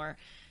extreme or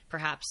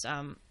perhaps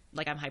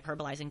like I'm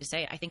hyperbolizing to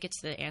say it, I think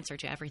it's the answer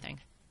to everything.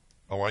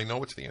 Oh, I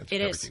know it's the answer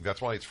to everything.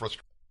 That's why it's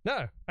frustrating.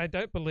 No, I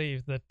don't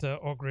believe that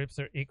all groups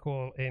are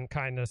equal in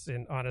kindness,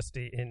 in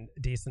honesty, in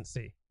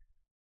decency.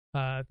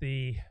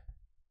 The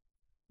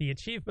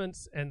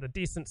achievements and the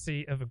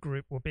decency of a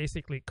group will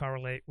basically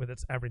correlate with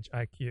its average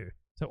IQ.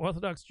 So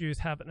Orthodox Jews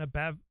have an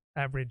above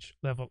average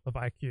level of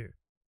IQ.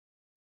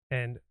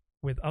 And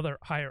with other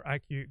higher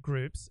IQ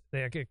groups, they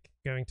are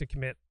going to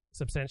commit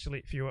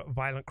substantially fewer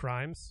violent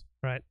crimes,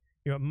 right?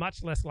 You're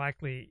much less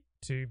likely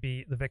to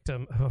be the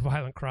victim of a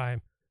violent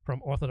crime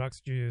from Orthodox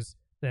Jews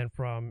than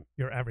from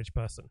your average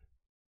person.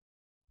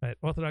 Right?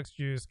 Orthodox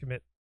Jews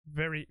commit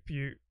very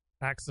few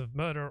acts of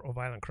murder or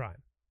violent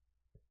crime,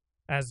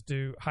 as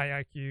do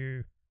high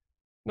IQ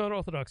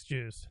non-Orthodox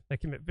Jews. They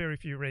commit very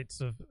few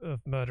rates of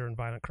murder and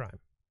violent crime.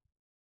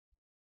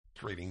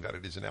 Frustrating that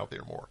it isn't out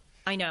there more.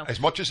 I know. As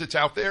much as it's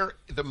out there,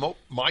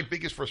 my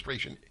biggest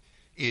frustration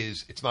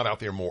is it's not out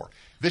there more.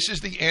 This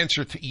is the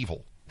answer to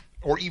evil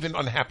or even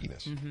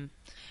unhappiness. Mm-hmm.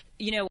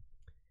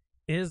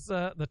 Is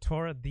the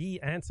Torah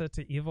the answer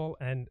to evil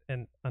and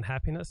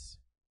unhappiness?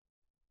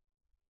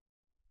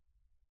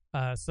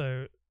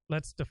 So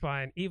let's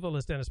define evil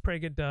as Dennis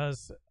Prager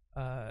does,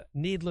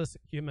 needless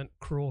human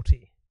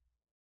cruelty.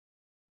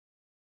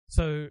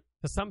 So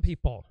for some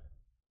people,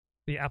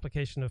 the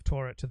application of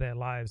Torah to their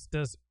lives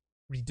does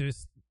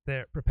reduce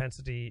their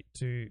propensity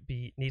to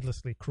be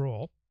needlessly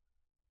cruel.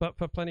 But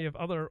for plenty of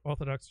other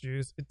Orthodox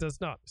Jews, it does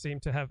not seem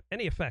to have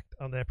any effect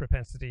on their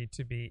propensity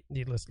to be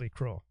needlessly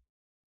cruel.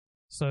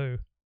 So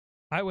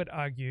I would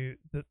argue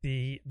that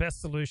the best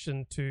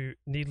solution to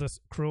needless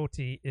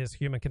cruelty is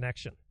human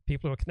connection.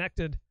 People who are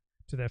connected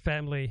to their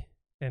family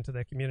and to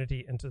their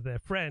community and to their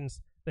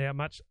friends, they are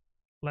much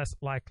less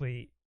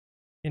likely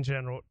in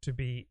general to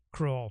be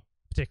cruel,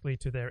 particularly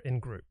to their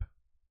in-group.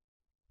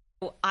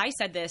 I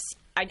said this,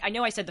 I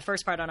know I said the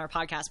first part on our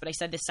podcast, but I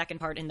said this second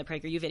part in the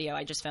PragerU video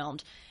I just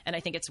filmed, and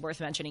I think it's worth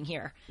mentioning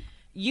here.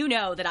 you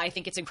know that I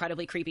think it's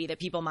incredibly creepy that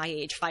people my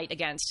age fight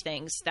against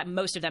things that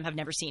most of them have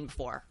never seen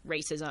before: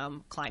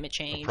 racism, climate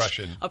change,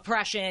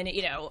 oppression.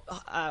 You know,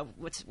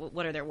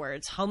 what are their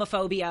words?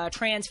 Homophobia,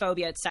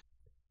 transphobia, etc.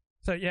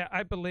 So yeah,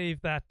 I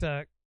believe that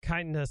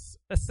kindness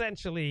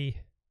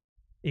essentially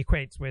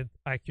equates with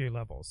IQ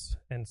levels,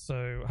 and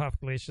so Half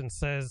Galatian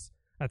says,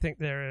 I think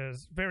there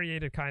is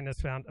variated kindness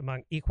found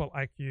among equal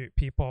IQ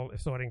people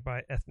if sorting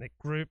by ethnic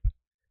group.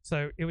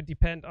 So it would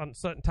depend on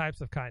certain types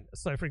of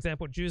kindness. So, for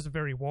example, Jews are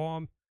very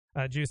warm.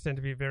 Jews tend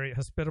to be very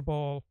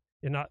hospitable.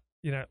 You're not,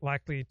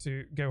 likely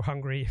to go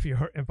hungry if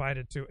you're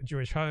invited to a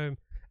Jewish home,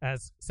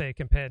 as say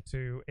compared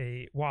to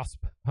a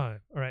WASP home.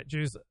 All right,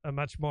 Jews are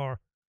much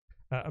more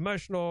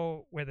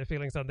emotional, wear their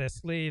feelings on their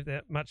sleeve.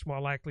 They're much more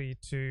likely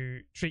to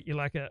treat you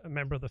like a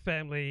member of the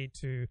family,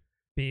 to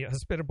be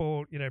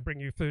hospitable, bring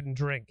you food and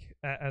drink,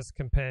 as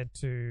compared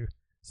to,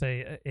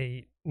 say,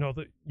 a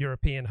Northern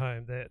European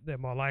home. They're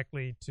more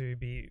likely to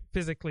be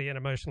physically and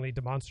emotionally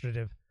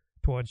demonstrative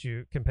towards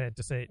you compared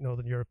to, say,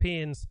 Northern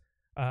Europeans.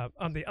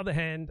 On the other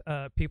hand,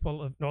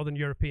 people of Northern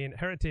European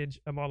heritage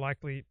are more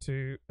likely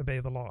to obey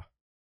the law.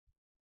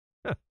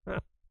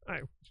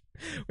 I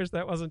wish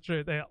that wasn't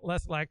true. They're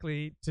less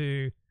likely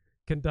to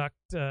conduct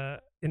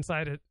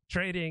insider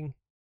trading,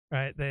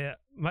 right? They're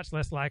much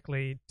less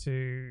likely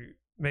to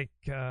make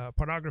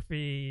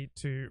pornography,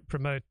 to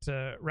promote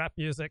rap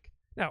music.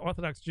 Now,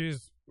 Orthodox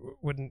Jews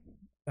wouldn't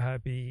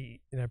be,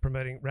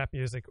 promoting rap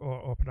music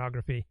or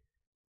pornography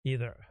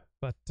either.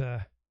 But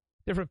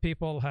different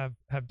people have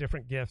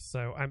different gifts.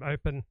 So I'm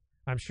open.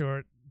 I'm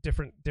sure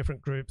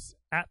different groups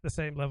at the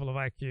same level of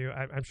IQ.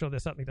 I'm sure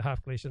there's something to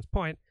Half Galatian's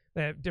point.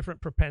 They have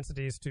different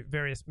propensities to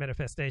various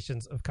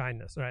manifestations of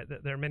kindness. Right?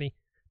 There are many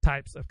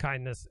types of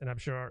kindness, and I'm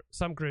sure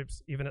some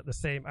groups, even at the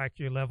same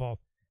IQ level,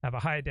 have a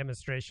higher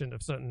demonstration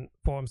of certain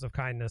forms of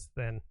kindness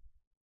than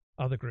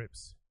other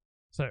groups.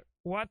 So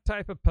what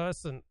type of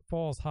person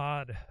falls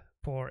hard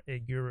for a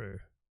guru?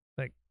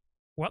 Like,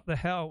 what the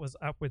hell was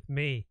up with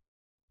me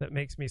that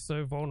makes me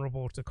so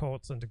vulnerable to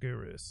cults and to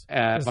gurus?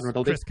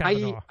 Vulnerability.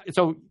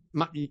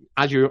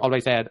 As you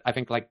always said, I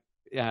think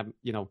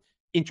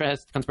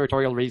interest,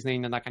 conspiratorial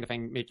reasoning and that kind of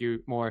thing make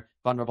you more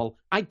vulnerable.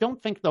 I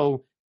don't think,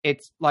 though,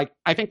 it's like,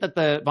 I think that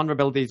the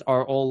vulnerabilities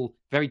are all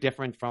very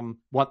different from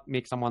what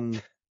makes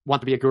someone want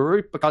to be a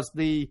guru, because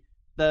the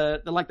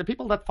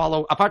people that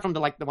follow, apart from the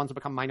ones that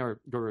become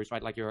minor gurus,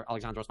 right, like your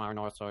Alexandros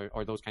Marinos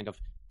or those kind of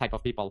type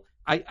of people,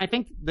 I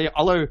think the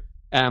other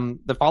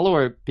the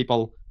follower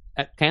people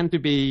tend to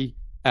be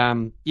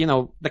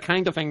the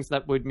kind of things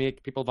that would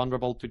make people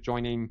vulnerable to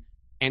joining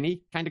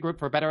any kind of group,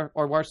 for better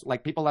or worse,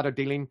 like people that are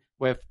dealing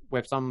with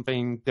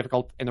something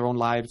difficult in their own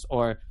lives,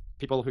 or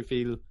people who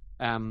feel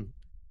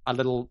a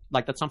little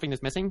like that something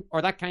is missing,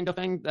 or that kind of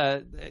thing.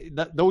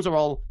 Those are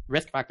all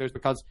risk factors,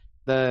 because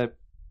the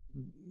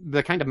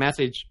kind of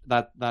message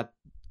that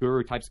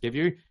guru types give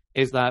you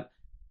is that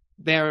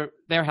they're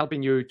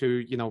helping you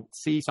to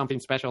see something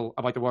special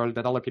about the world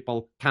that other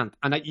people can't,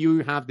 and that you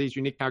have these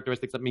unique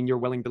characteristics that mean you're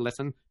willing to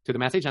listen to the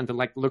message and to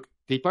look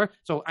deeper.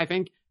 So I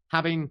think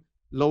having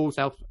low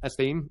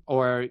self-esteem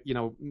or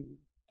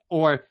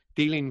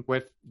dealing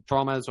with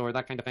traumas or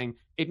that kind of thing,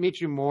 it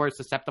makes you more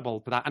susceptible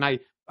to that. And I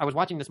was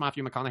watching this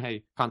Matthew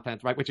McConaughey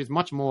content, right, which is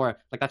much more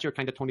like, that's your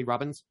kind of Tony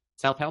Robbins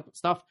self-help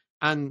stuff,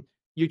 and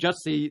you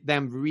just see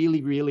them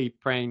really, really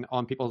preying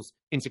on people's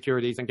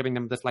insecurities and giving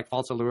them this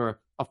false allure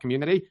of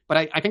community.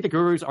 But I think the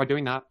gurus are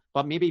doing that,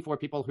 but maybe for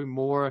people who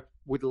more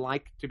would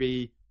like to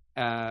be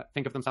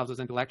think of themselves as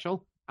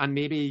intellectual, and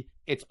maybe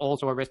it's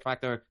also a risk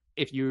factor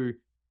if you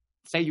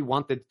say you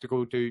wanted to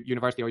go to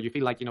university, or you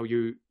feel like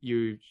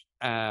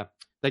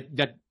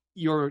that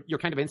your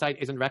kind of insight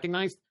isn't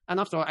recognized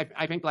enough. So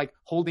I think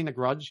holding a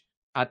grudge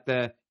at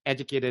the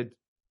educated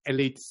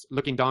elites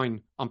looking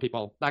down on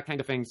people, that kind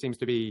of thing seems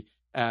to be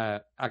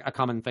a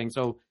common thing.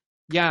 So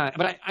yeah,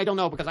 but I don't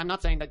know, because I'm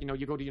not saying that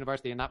you go to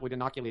university and that would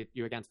inoculate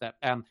you against that.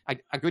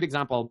 A good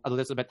example, although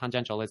this is a bit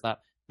tangential, is that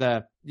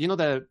the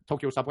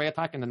Tokyo subway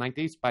attack in the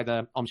 90s by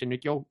the Aum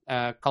Shinrikyo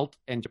cult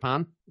in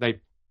Japan.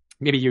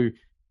 Maybe you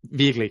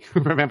vaguely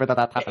remember that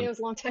happened. It was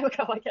a long time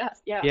ago, I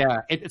guess. Yeah. Yeah.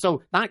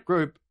 So that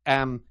group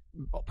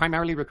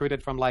primarily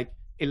recruited from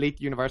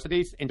elite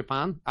universities in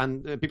Japan,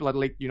 and people at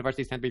elite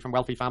universities tend to be from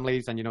wealthy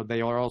families, and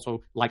they are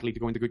also likely to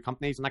go into good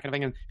companies and that kind of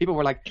thing. And people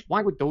were like,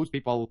 why would those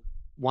people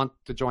want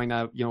to join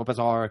a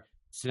bizarre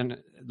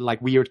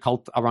weird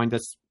cult around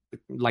this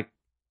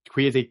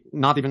crazy,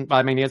 not even,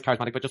 I mean, he is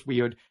charismatic, but just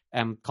weird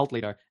cult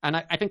leader? And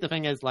I think the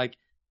thing is,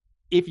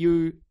 if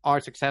you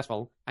are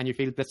successful and you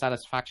feel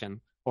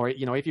dissatisfaction, or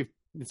if you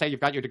say you've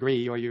got your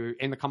degree or you're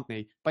in the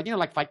company, but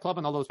Fight Club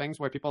and all those things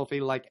where people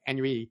feel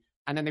ennui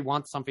and then they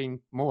want something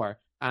more,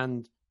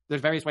 and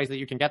there's various ways that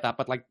you can get that,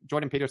 but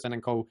Jordan Peterson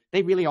and co,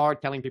 they really are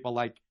telling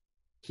people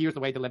here's the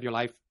way to live your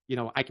life,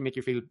 I can make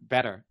you feel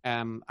better.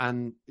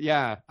 And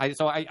yeah,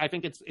 I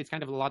think it's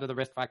kind of a lot of the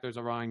risk factors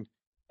around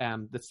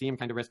the same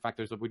kind of risk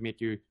factors that would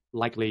make you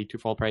likely to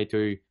fall prey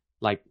to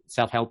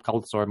self-help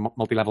cults or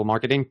multi-level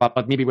marketing,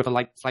 but maybe with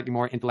a slightly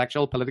more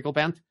intellectual political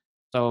bent.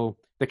 So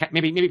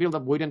maybe people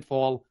that wouldn't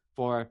fall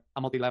for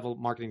a multi-level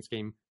marketing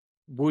scheme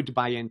would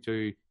buy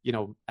into,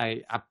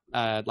 a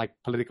like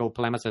political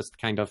polemicist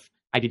kind of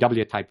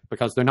IDW type,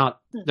 because they're not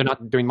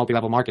doing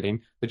multi-level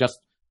marketing. They're just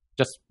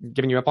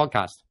giving you a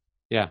podcast.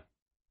 Yeah.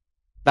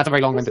 That's a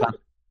very long-winded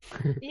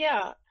answer.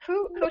 Yeah.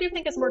 Who do you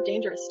think is more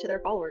dangerous to their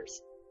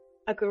followers?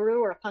 A guru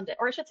or a pundit?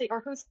 Or I should say,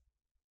 or who's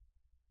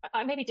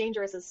maybe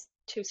dangerous is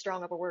too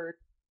strong of a word.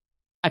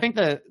 I think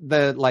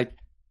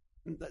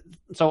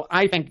so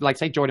I think, like,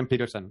 say Jordan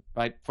Peterson,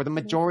 right? For the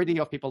majority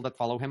of people that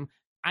follow him,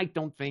 I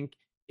don't think,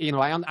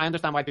 I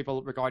understand why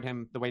people regard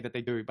him the way that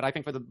they do, but I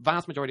think for the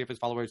vast majority of his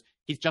followers,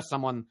 he's just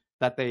someone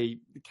that they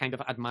kind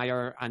of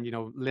admire and,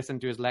 listen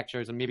to his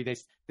lectures, and maybe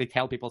they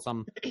tell people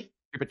some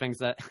stupid things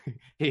that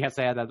he has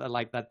said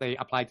that they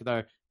apply to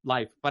their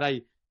life. But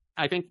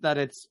I think that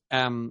it's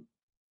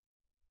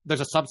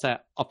there's a subset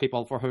of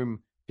people for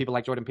whom people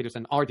like Jordan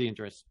Peterson are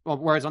dangerous.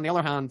 Whereas on the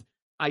other hand,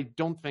 I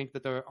don't think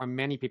that there are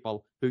many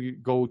people who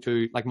go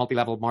to like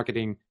multi-level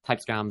marketing type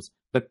scams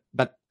that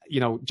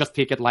just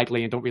take it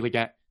lightly and don't really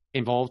get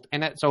involved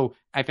in it. So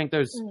I think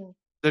there's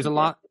a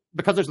lot,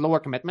 because there's lower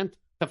commitment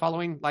to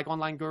following like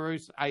online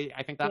gurus.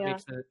 I think that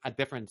makes a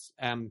difference.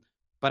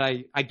 But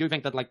I do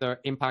think that like their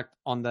impact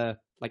on the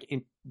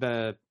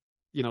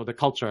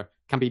culture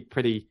can be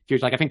pretty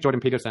huge. Like I think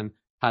Jordan Peterson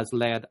has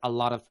led a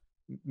lot of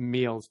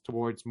males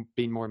towards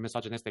being more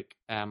misogynistic,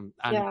 and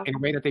in a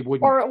way that they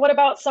wouldn't. Or what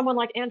about someone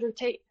like Andrew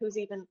Tate, who's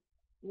even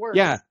worse?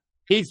 Yeah,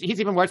 he's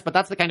even worse. But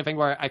that's the kind of thing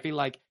where I feel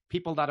like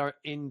people that are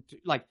into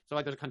so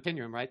there's a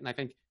continuum, right? And I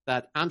think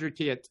that Andrew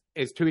Tate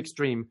is too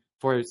extreme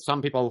for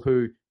some people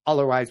who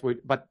otherwise would,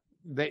 but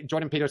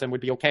Jordan Peterson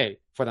would be okay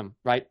for them,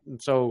 right?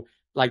 And so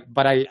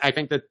but I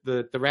think that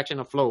the direction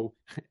of flow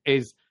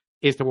is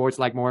towards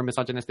like more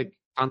misogynistic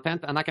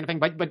content and that kind of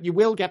thing. But you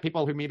will get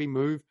people who maybe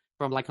move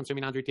from like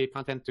consuming Andrew Tate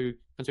content to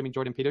consuming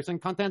Jordan Peterson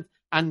content,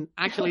 and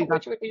actually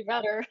which would be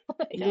better.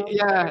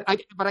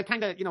 But I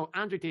kind of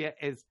Andrew Tate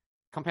is,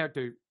 compared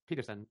to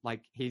Peterson,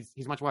 like he's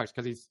much worse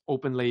because he's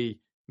openly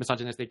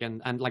misogynistic,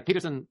 and like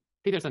Peterson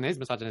is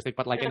misogynistic,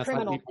 but like in a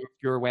slightly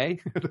pure way.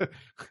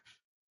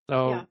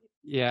 So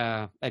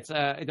it's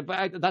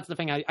but that's the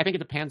thing. I think it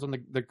depends on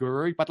the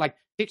guru, but like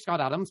take Scott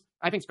Adams.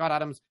 I think Scott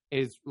Adams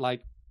is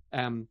like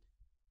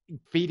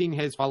feeding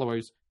his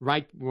followers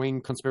right-wing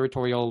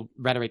conspiratorial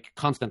rhetoric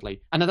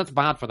constantly, and that's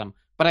bad for them.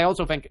 But I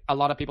also think a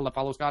lot of people that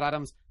follow Scott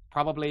Adams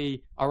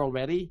probably are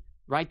already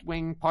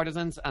right-wing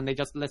partisans, and they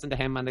just listen to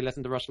him, and they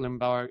listen to Rush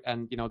Limbaugh,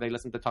 and they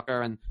listen to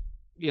Tucker, and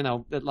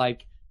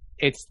like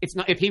it's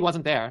not, if he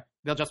wasn't there,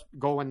 they'll just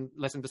go and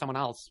listen to someone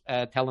else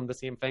tell them the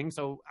same thing.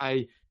 So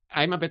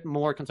I'm a bit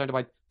more concerned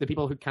about the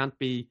people who can't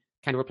be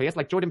kind of replaced.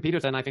 Like Jordan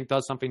Peterson, I think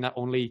does something that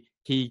only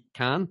he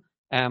can,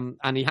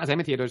 and he has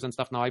imitators and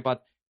stuff now,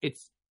 but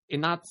it's, in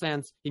that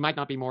sense, he might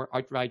not be more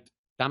outright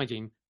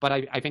damaging, but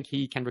I think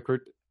he can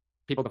recruit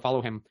people to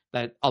follow him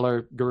that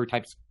other guru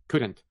types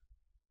couldn't.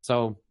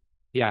 So,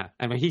 yeah,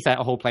 I mean, he set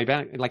a whole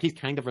playbook. Like, he's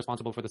kind of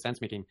responsible for the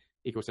sense-making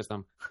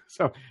ecosystem.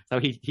 So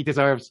he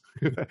deserves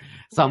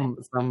some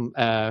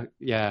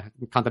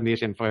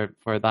condemnation for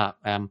that.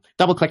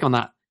 Double click on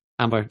that,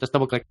 Amber. Just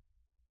double click.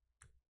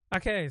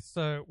 Okay,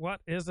 so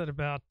what is it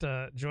about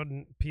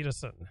Jordan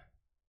Peterson?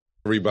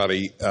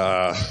 Everybody,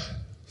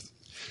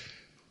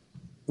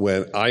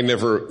 when I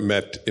never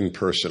met in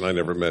person, I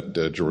never met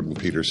Jordan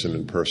Peterson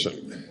in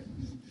person.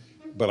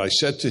 But I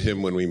said to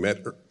him when we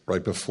met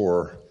right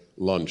before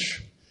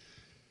lunch,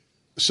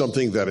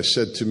 something that is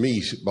said to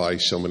me by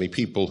so many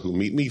people who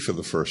meet me for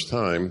the first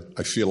time: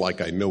 I feel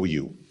like I know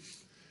you.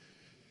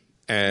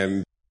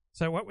 And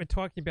so what we're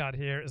talking about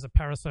here is a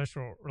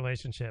parasocial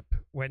relationship.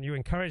 When you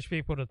encourage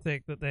people to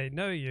think that they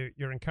know you,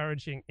 you're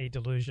encouraging a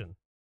delusion.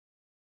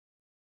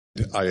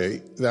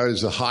 That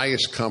is the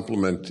highest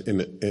compliment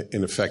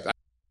in effect.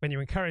 When you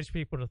encourage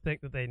people to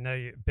think that they know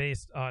you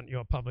based on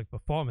your public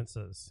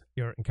performances,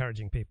 you're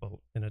encouraging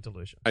people in a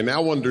delusion. I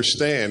now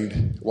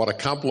understand what a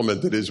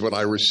compliment it is when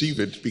I receive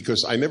it,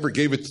 because I never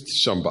gave it to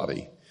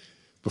somebody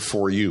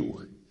before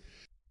you.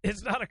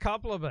 It's not a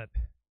compliment.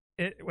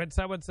 When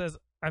someone says,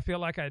 I feel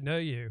like I know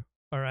you,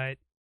 all right,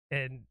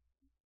 and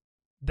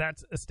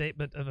that's a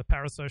statement of a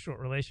parasocial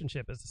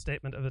relationship. It's a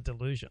statement of a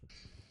delusion.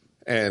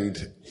 And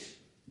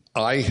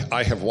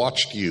I have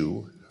watched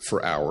you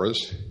for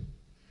hours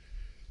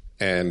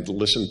and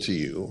listened to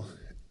you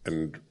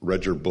and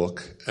read your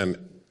book. And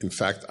in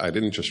fact, I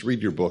didn't just read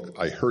your book,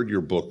 I heard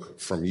your book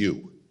from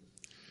you.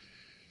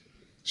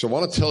 So I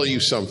want to tell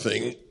you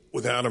something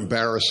without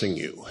embarrassing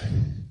you.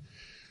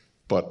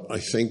 But I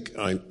think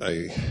I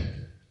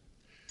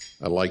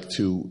like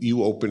to,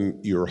 you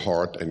open your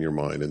heart and your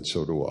mind, and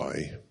so do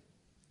I.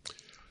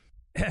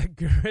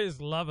 Gurus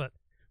love it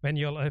when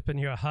you'll open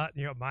your heart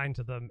and your mind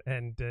to them,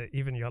 and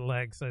even your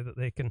legs, so that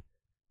they can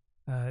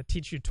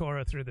teach you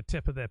Torah through the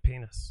tip of their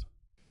penis.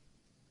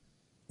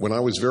 When I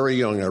was very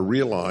young, I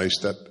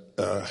realized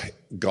that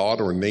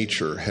God or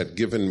nature had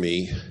given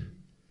me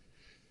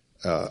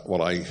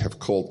what I have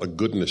called a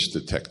goodness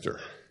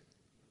detector.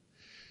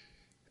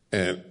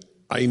 And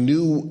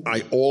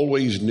I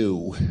always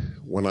knew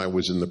when I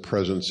was in the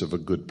presence of a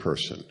good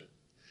person,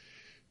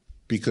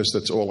 because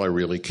that's all I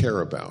really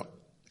care about.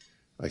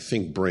 I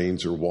think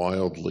brains are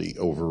wildly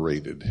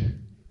overrated.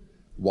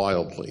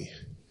 Wildly.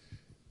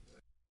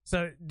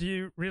 So do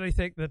you really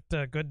think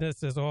that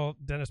goodness is all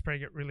Dennis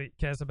Prager really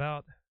cares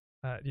about?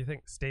 Do you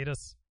think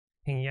status,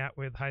 hanging out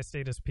with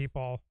high-status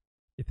people,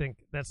 you think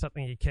that's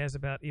something he cares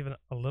about even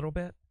a little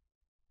bit?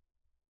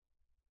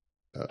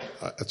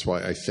 That's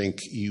why I think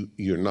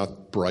you're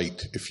not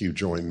bright if you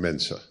join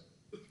Mensa.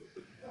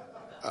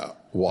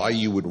 Why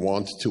you would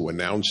want to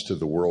announce to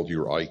the world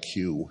your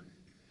IQ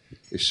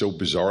is so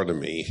bizarre to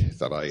me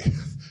that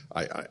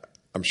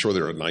I'm sure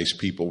there are nice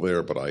people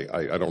there, but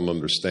I don't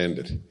understand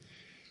it.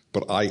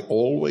 But I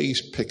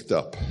always picked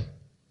up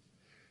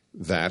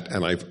that,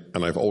 and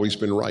I've always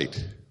been right.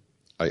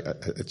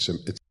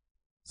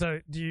 So,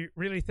 do you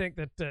really think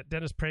that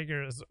Dennis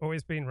Prager has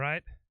always been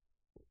right?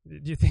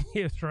 Do you think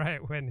he was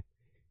right when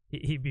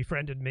he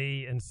befriended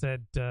me and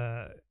said,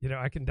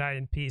 I can die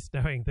in peace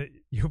knowing that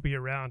you'll be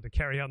around to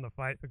carry on the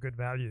fight for good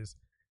values?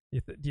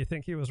 Do you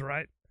think he was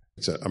right?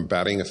 I'm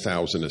batting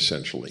 1,000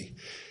 essentially.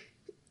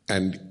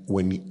 And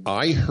when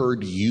I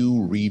heard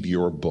you read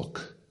your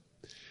book,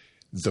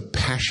 the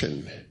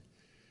passion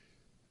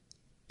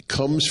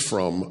comes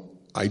from,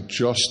 I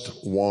just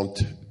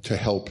want to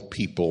help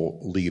people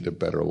lead a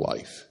better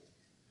life.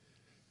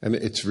 And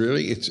it's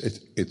really,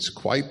 it's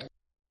quite...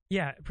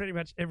 Yeah, pretty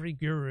much every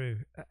guru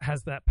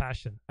has that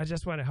passion. I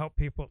just want to help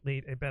people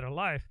lead a better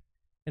life.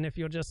 And if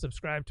you'll just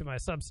subscribe to my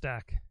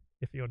Substack,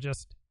 if you'll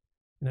just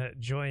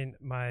join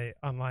my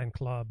online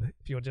club,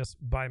 if you'll just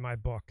buy my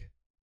book,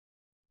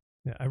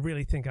 I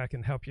really think I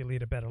can help you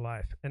lead a better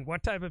life. And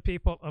what type of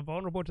people are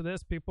vulnerable to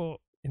this? People,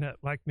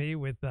 like me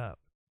with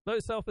low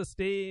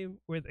self-esteem,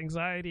 with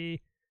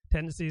anxiety,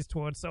 tendencies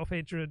towards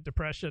self-hatred,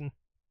 depression,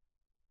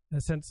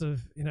 a sense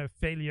of,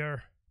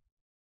 failure,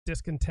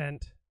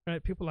 discontent.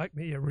 Right? People like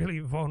me are really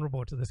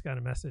vulnerable to this kind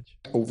of message.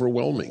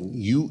 Overwhelming.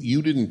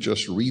 You didn't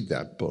just read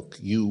that book.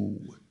 I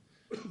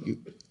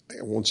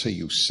won't say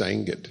you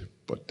sang it,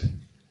 but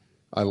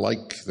I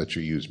like that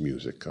you use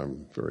music.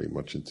 I'm very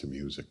much into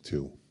music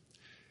too.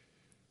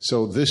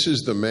 So this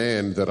is the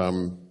man that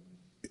I'm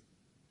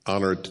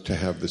honored to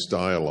have this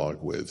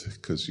dialogue with,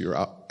 because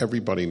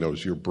everybody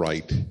knows you're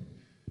bright,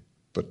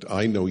 but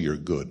I know you're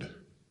good.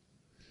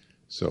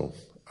 So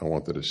I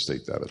wanted to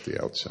state that at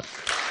the outset.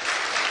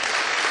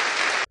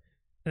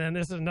 And then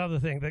this is another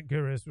thing that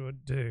gurus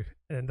would do.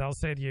 And they'll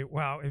say to you,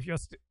 wow, if you're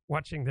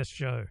watching this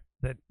show,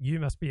 that you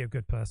must be a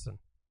good person.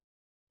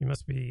 You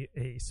must be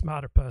a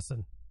smarter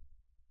person.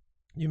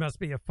 You must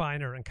be a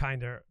finer and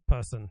kinder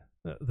person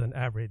than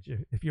average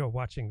if you're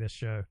watching this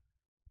show.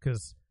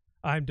 Because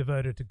I'm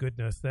devoted to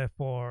goodness.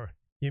 Therefore,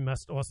 you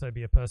must also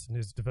be a person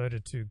who's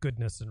devoted to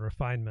goodness and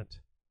refinement.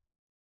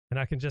 And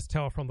I can just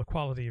tell from the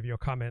quality of your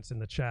comments in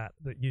the chat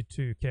that you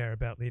too care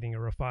about leading a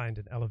refined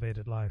and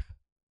elevated life.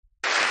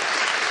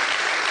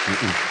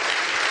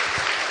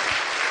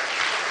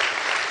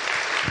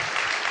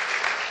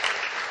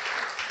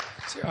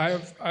 See, I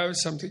have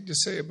something to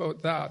say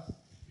about that.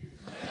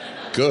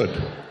 Good.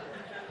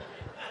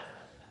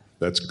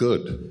 That's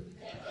good.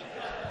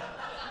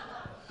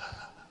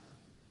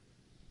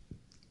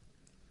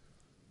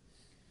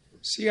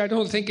 See, I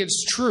don't think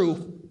it's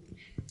true.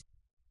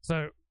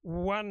 So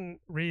one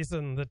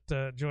reason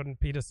that Jordan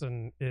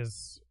Peterson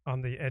is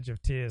on the edge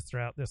of tears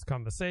throughout this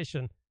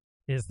conversation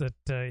is that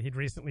he'd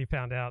recently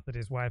found out that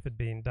his wife had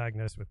been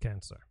diagnosed with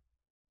cancer.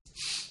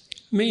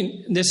 I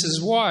mean, this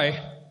is why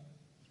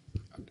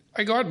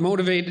I got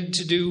motivated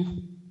to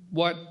do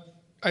what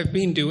I've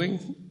been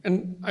doing.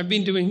 And I've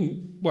been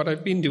doing what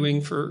I've been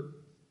doing for,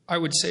 I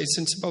would say,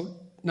 since about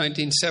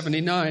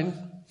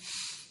 1979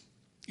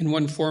 in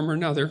one form or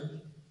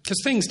another.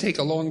 Because things take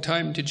a long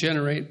time to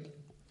generate.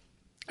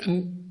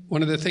 And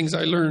one of the things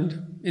I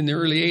learned in the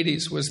early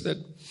 80s was that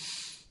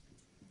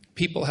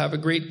people have a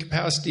great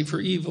capacity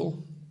for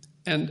evil.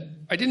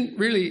 And I didn't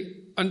really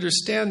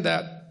understand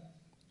that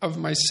of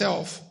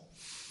myself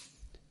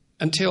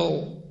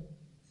until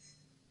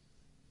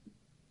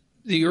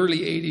the early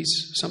 80s,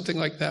 something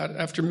like that,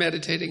 after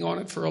meditating on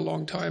it for a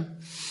long time.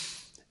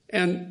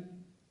 And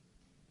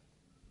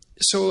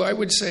so I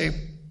would say,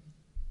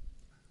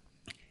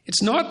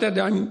 it's not that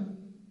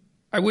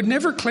I would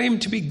never claim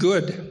to be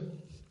good.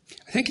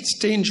 I think it's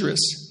dangerous.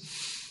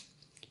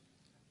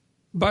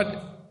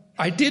 But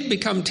I did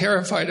become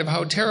terrified of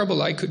how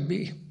terrible I could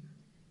be.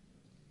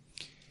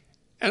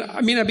 And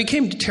I mean, I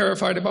became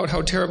terrified about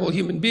how terrible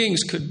human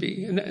beings could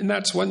be. And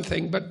that's one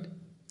thing, but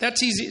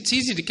that's easy. It's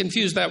easy to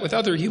confuse that with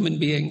other human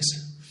beings.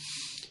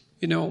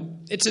 You know,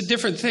 it's a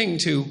different thing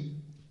to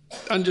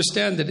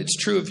understand that it's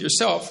true of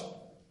yourself.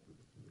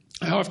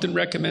 I often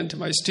recommend to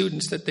my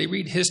students that they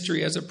read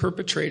history as a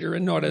perpetrator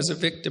and not as a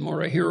victim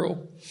or a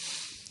hero.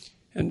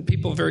 And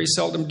people very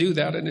seldom do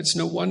that, and it's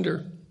no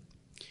wonder.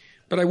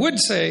 But I would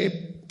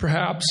say,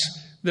 perhaps,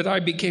 that I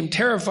became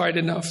terrified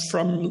enough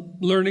from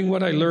learning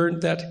what I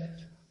learned that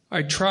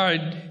I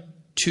tried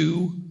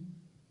to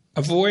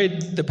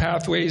avoid the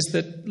pathways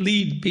that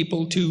lead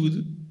people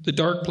to the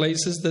dark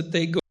places that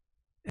they go.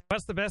 What's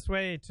What's the best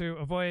way to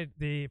avoid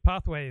the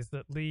pathways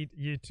that lead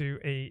you to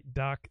a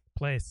dark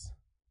place?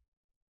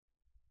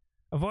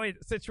 Avoid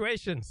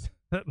situations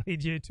that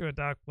lead you to a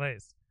dark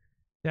place.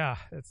 Yeah,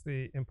 it's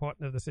the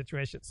important of the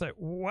situation. So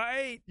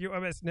why do you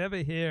almost never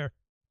hear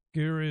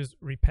gurus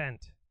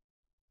repent?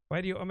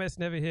 Why do you almost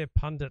never hear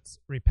pundits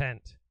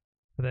repent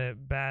for their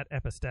bad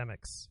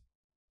epistemics?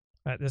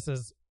 This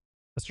is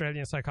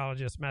Australian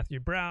psychologist Matthew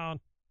Brown,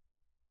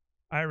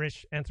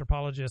 Irish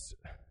anthropologist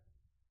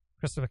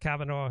Christopher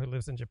Kavanagh, who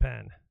lives in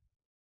Japan.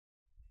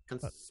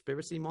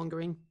 Conspiracy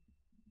mongering?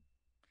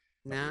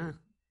 Nah.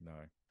 No.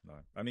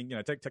 I mean,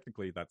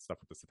 technically that stuff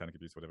with the satanic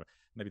abuse, whatever,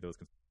 maybe there was...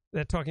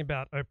 They're talking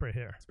about Oprah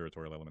here.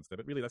 Conspiratorial elements there,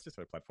 but really that's just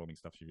her platforming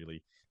stuff she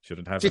really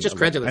shouldn't have. She's just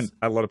credulous. And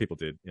a lot of people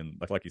did,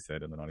 like you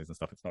said, in the 90s and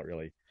stuff. It's not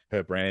really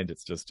her brand.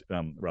 It's just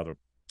rather,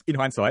 in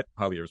hindsight,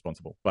 highly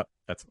irresponsible. But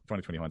that's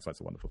 2020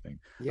 hindsight's a wonderful thing.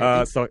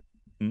 Yeah,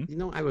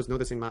 I was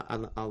noticing,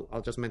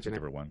 I'll just mention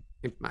give her one.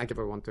 I give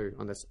her one too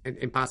on this.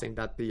 In passing,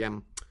 that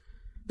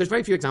there's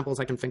very few examples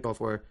I can think of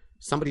where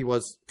somebody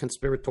was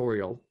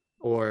conspiratorial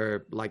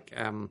or like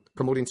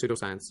promoting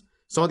pseudoscience,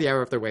 saw the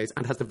error of their ways,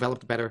 and has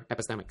developed better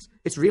epistemics.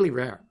 It's really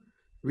rare.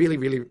 Really,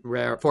 really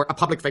rare for a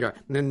public figure.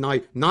 And then now,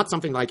 not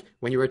something like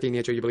when you were a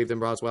teenager, you believed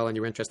in Roswell and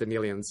you were interested in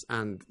aliens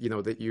and,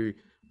 that you,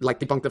 like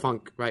Debunked the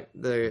Funk, right?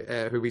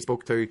 Who we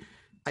spoke to.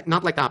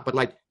 Not like that, but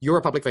like you're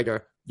a public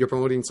figure, you're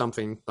promoting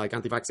something like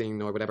anti-vaccine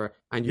or whatever,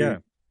 and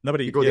you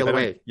go the other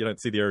way. You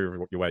don't see the error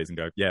of your ways and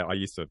go, yeah, I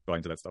used to buy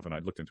into that stuff, and I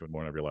looked into it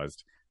more and I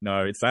realized,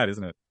 no, it's sad,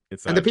 isn't it?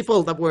 It's sad. And the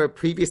people that were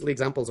previously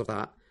examples of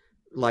that,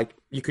 like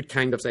you could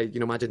kind of say,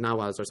 Majid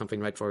Nawaz or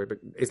something, right, for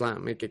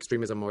Islamic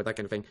extremism or that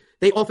kind of thing,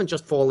 they often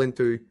just fall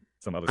into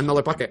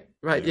another bucket,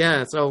 right?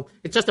 Yeah, so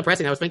it's just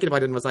depressing. I was thinking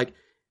about it and was like,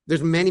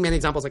 there's many, many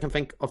examples I can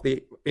think of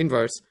the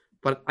inverse,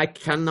 but I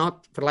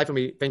cannot, for the life of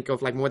me, think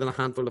of like more than a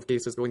handful of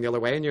cases going the other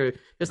way, and you're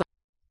just like...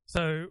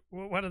 So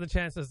what are the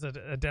chances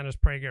that Dennis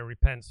Prager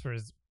repents for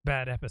his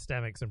bad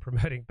epistemics and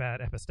promoting bad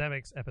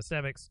epistemics?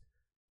 Epistemics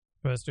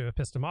refers to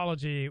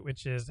epistemology,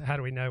 which is how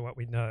do we know what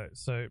we know?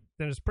 So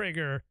Dennis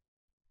Prager,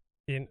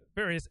 in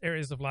various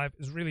areas of life,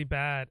 is really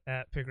bad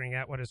at figuring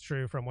out what is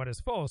true from what is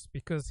false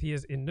because he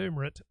is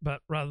innumerate,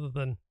 but rather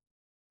than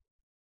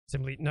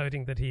simply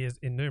noting that he is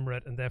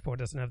innumerate and therefore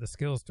doesn't have the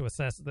skills to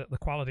assess the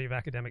quality of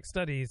academic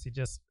studies, he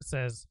just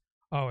says,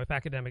 oh, if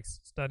academic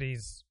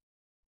studies,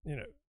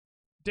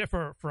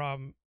 differ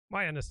from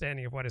my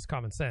understanding of what is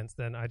common sense,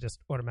 then I just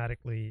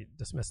automatically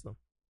dismiss them.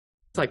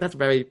 It's like, that's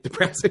very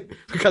depressing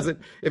because it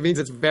means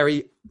it's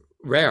very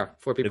rare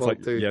for people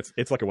to... Yeah,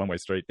 it's like a one-way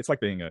street. It's like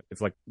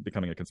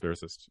becoming a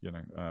conspiracist,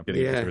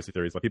 getting conspiracy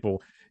theories. Like you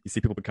see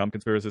people become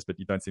conspiracists, but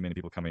you don't see many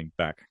people coming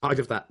back out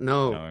of that.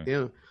 No.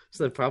 Yeah, it's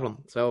the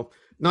problem. So,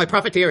 no,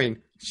 profiteering.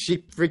 She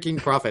freaking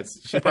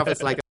profits. She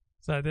profits like...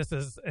 So this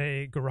is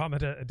a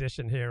Gurometer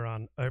edition here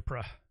on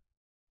Oprah.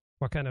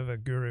 What kind of a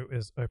guru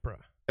is Oprah?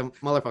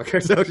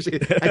 Motherfucker. So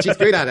she's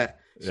good at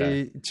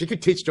it. She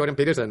could teach Jordan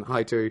Peterson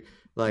how to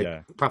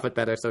profit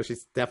better. So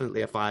she's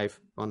definitely a 5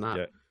 on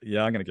that.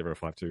 Yeah, I'm going to give her a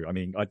 5 too. I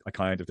mean, I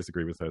kind of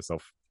disagree with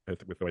herself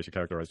with the way she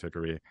characterized her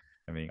career.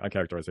 I mean, I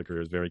characterize her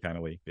career as very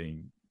cannily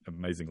being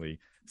amazingly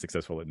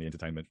successful in the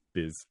entertainment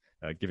biz,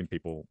 giving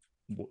people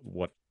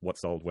what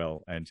sold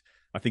well, and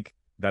I think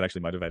that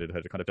actually motivated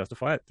her to kind of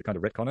justify it, to kind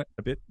of retcon it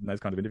a bit in those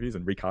kind of interviews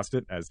and recast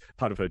it as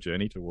part of her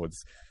journey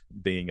towards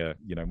being a,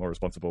 more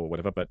responsible or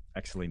whatever. But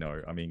actually,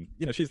 no. I mean,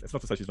 it's not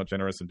to say she's not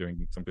generous and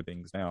doing some good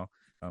things now.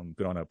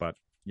 Good on her. But,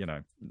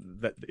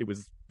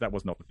 that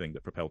was not the thing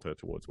that propelled her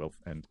towards wealth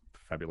and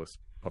fabulous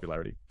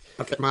popularity.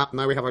 Okay,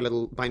 now we have our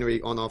little binary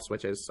on-off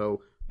switches.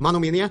 So,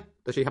 Monomania,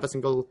 does she have a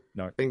single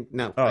thing?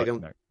 No, I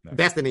don't. No.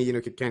 Destiny,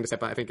 could kind of say,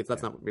 but I think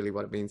that's not really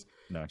what it means.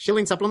 No.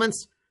 Shilling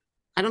supplements?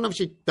 I don't know if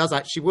she does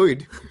that. She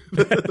would.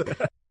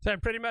 So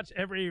pretty much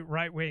every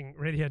right-wing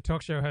radio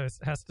talk show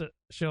host has to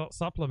shill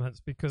supplements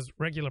because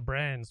regular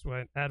brands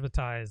won't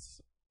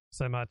advertise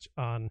so much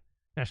on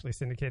nationally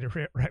syndicated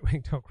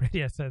right-wing talk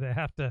radio, so they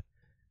have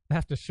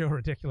to shill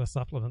ridiculous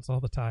supplements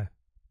all the time.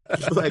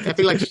 Like, I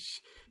feel like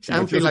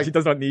she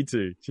does not need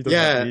to. She does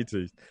not need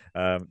to.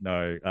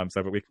 No.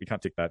 So, but we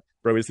can't tick that.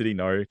 Broicity,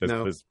 no.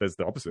 There's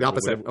the opposite. The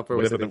opposite of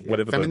broicity.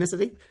 Whatever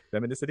Feminicity?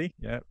 Feminicity,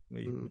 yeah.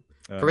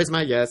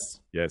 Charisma, yes.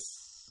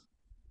 Yes.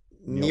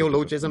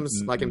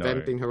 Neologisms, like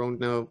inventing her own.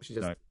 No, she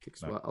just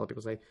kicks what other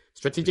people say.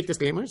 Strategic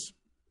disclaimers?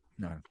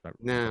 No.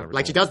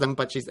 Like she does them,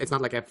 but it's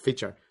not like a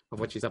feature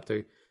of what she's up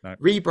to. No.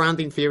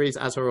 Rebranding theories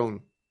as her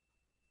own?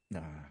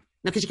 No,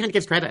 because she kind of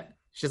gives credit.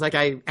 She's like,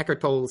 Eckhart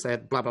Tolle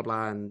said blah, blah,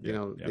 blah, and,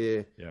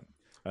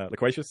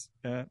 Loquacious?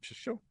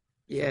 Sure.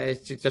 Yeah,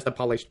 she's just a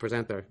polished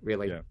presenter,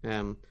 really.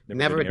 Yeah.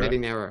 Never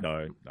admitting error.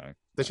 No.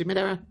 Does she admit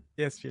error?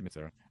 Yes, she admits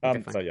error.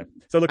 Okay,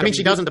 so look, I mean,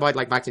 she doesn't about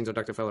like vaccines or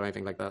Dr. Phil or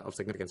anything like that of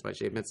significance, but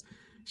she admits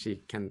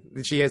she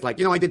is like,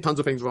 I did tons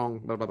of things wrong,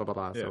 blah, blah, blah, blah,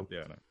 blah. No.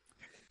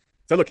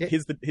 So look,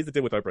 here's the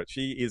deal with Oprah.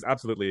 She is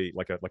absolutely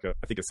like I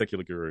think a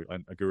secular guru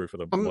and a guru for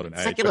the modern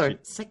age.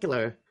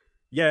 Secular.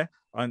 Yeah,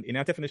 and in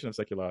our definition of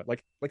secular,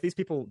 like these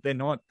people, they're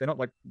not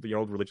like the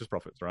old religious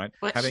prophets, right?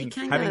 But having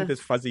this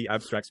fuzzy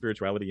abstract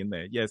spirituality in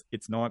there. Yes,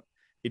 it's not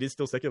it is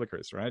still secular,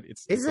 Chris, right?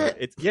 It's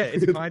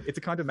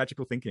a kind of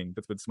magical thinking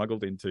that's been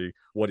smuggled into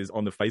what is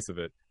on the face of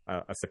it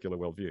a secular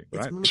worldview,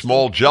 right?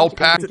 Small gel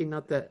pack. Thinking,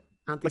 not the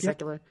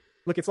anti-secular.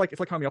 Look, it's like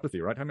homeopathy,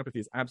 right? Homeopathy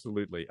is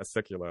absolutely a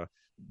secular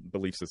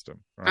belief system.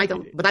 Right? I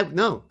don't, but I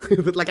no,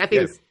 but like I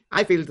feel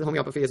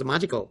homeopathy is a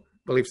magical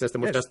belief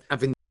system with just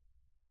a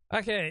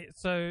Okay,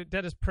 so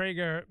Dennis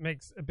Prager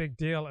makes a big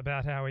deal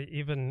about how he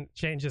even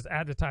changes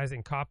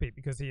advertising copy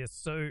because he is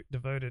so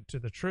devoted to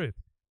the truth.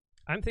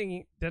 I'm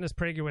thinking Dennis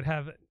Prager would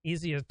have an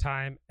easier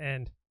time,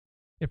 and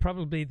it'd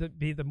probably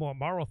be the more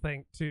moral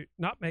thing to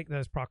not make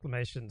those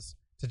proclamations,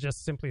 to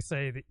just simply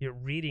say that you're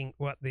reading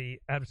what the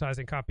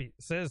advertising copy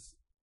says,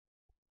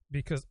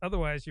 because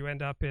otherwise you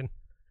end up in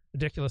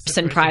ridiculous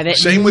in private.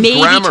 Same with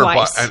maybe grammar,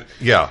 twice.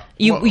 yeah.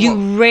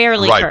 You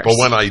rarely right, curse. but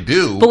when I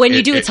do, but when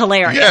you do, it's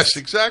hilarious. Yes,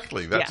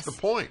 exactly. That's the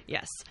point.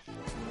 Yes.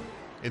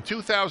 In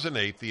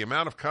 2008, the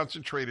amount of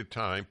concentrated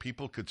time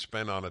people could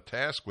spend on a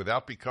task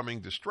without becoming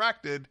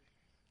distracted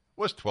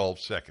was 12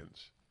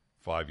 seconds.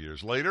 5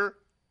 years later,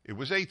 it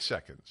was 8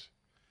 seconds.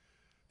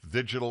 The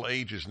digital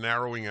age is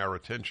narrowing our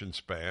attention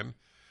span.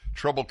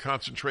 Trouble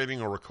concentrating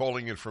or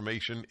recalling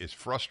information is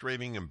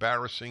frustrating,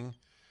 embarrassing,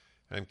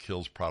 and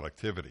kills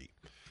productivity.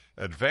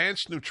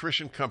 Advanced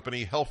nutrition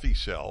company Healthy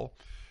Cell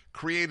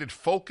created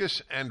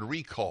Focus and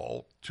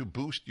Recall to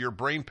boost your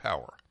brain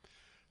power.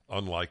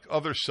 Unlike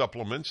other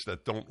supplements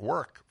that don't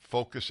work,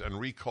 Focus and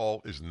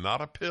Recall is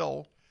not a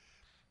pill.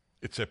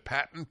 It's a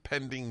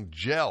patent-pending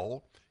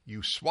gel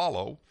you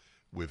swallow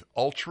with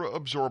ultra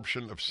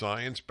absorption of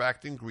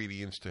science-backed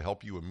ingredients to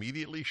help you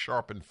immediately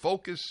sharpen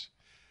focus,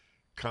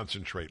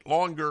 concentrate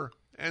longer,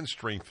 and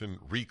strengthen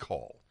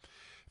recall.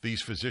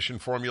 These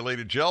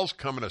physician-formulated gels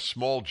come in a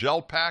small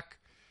gel pack.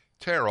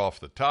 Tear off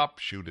the top,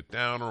 shoot it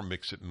down, or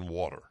mix it in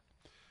water.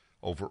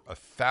 Over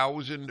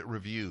 1,000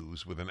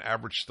 reviews with an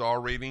average star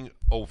rating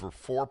over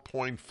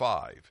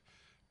 4.5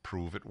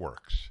 prove it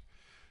works.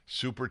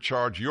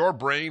 Supercharge your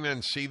brain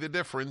and see the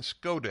difference.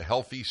 Go to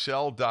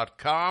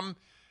healthycell.com.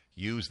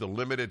 Use the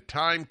limited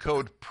time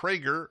code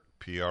Prager,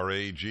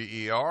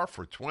 Prager,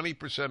 for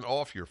 20%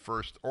 off your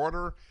first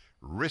order.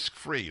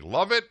 Risk-free.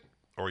 Love it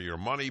or your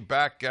money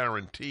back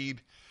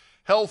guaranteed.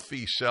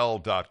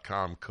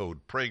 Healthycell.com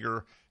code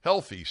Prager.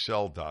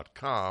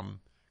 Healthycell.com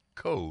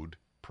code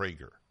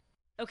Prager.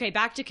 Okay,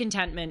 back to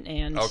contentment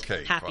and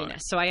happiness. Fine.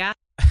 So I asked.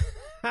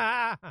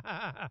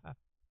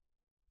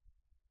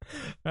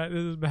 Right,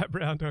 this is Matt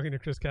Brown talking to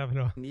Chris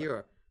Kavanaugh.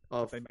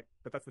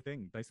 But that's the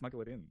thing; they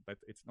smuggle it in. But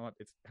it's not.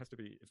 It has to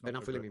be. It's not. They're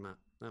not fooling me, Matt.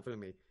 Not fooling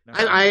me. No.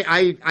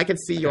 I can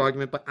see your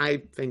argument, but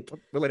I think.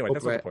 Well, anyway,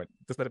 that's not the point.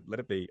 Just let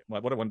it be.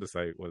 What I wanted to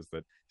say was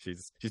that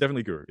she's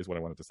definitely guru, is what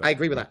I wanted to say. I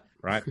agree with that.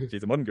 Right?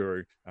 She's a modern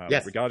guru,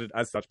 yes. regarded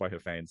as such by her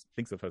fans.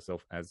 Thinks of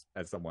herself as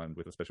someone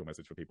with a special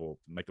message for people,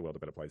 make the world a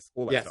better place.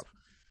 All that stuff.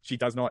 She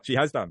does not. She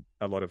has done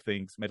a lot of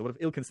things, made a lot of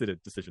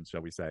ill-considered decisions,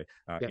 shall we say,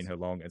 in her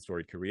long and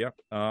storied career.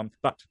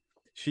 But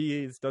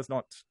she does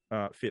not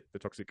fit the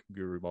toxic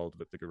guru mold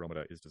that the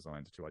Gurometer is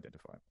designed to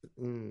identify.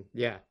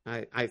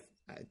 I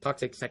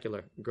toxic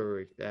secular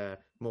guru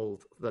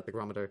mold that the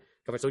Gurometer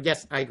covers. So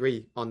yes, I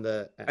agree on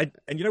the.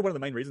 And you know, one of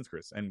the main reasons,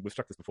 Chris, and we've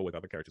struck this before with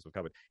other characters we've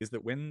covered, is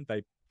that when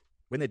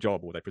their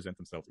job or they present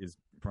themselves is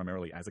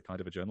primarily as a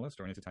kind of a journalist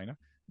or an entertainer,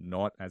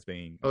 not as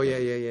being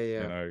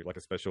you know, like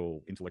a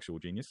special intellectual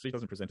genius. She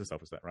doesn't present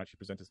herself as that, right? She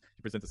presents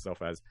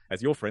herself as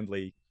your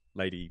friendly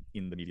lady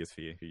in the media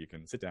sphere who you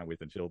can sit down with,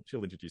 and she'll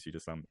introduce you to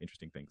some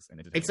interesting things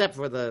and except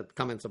for the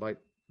comments about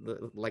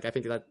I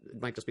think that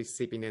might just be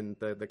seeping in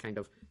the kind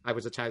of I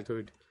was a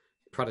childhood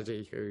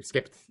prodigy who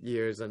skipped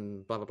years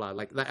and blah blah blah.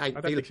 Like that, I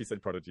don't think she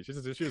said prodigy. She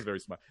was very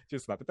smart. She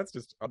was smart, but that's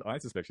just. I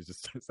suspect she's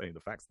just saying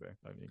the facts there.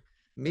 I mean,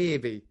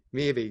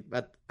 maybe,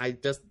 but I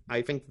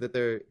think that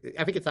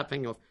I think it's that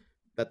thing of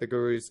that the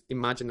gurus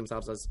imagine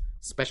themselves as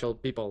special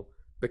people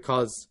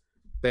because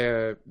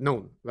they're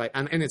known, right?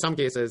 And in some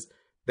cases,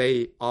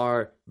 they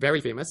are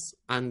very famous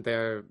and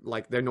they're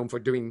known for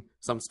doing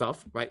some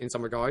stuff, right, in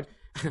some regard.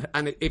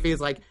 And it feels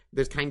like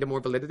there's kind of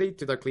more validity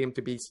to their claim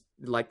to be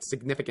like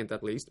significant,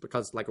 at least,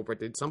 because like Oprah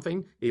did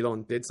something,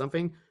 Elon did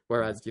something,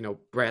 whereas, you know,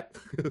 Brett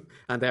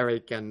and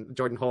Eric and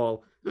Jordan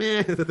Hall,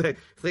 they,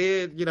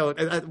 you know,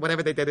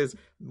 whatever they did is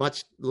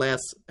much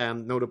less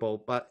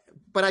notable. But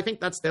I think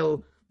that's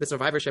still the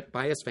survivorship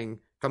bias thing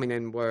coming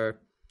in where,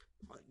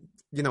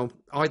 you know,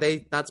 are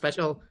they that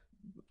special?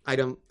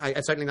 I'm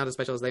certainly not as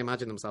special as they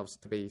imagine themselves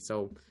to be.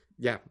 So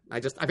yeah, I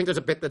think there's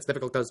a bit that's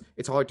difficult because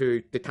it's hard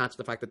to detach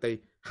the fact that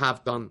they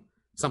have done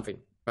something,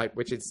 right?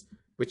 Which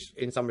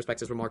in some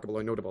respects is remarkable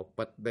or notable,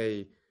 but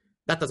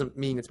that doesn't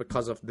mean it's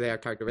because of their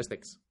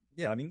characteristics.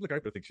 Yeah, I mean, look,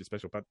 Oprah thinks she's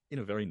special, but in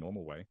a very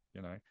normal way,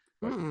 you know.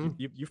 Like,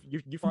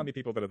 you find me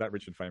people that are that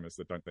rich and famous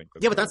that don't think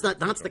that. Yeah, but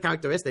that's the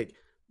characteristic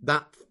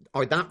that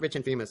are that rich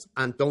and famous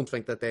and don't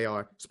think that they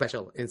are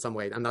special in some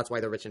way, and that's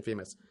why they're rich and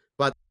famous.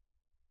 But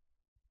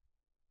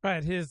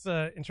right, here's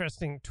an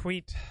interesting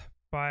tweet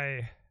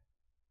by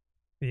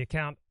the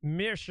account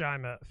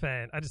Mearsheimer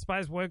fan. I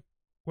despise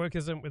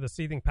wokeism with a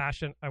seething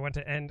passion. I want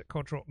to end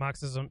cultural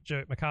Marxism,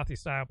 Joe McCarthy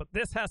style, but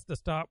this has to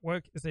stop.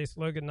 Woke is a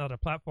slogan, not a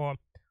platform.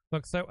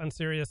 look so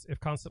unserious if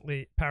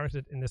constantly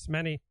parroted in this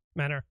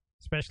manner,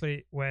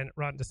 especially when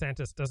Ron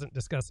DeSantis doesn't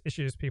discuss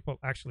issues people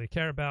actually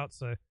care about.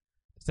 So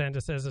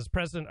DeSantis says, as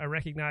president, I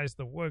recognize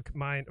the woke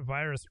mind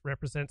virus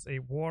represents a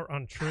war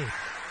on truth.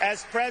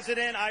 As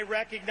president, I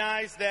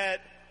recognize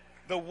that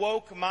the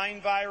woke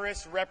mind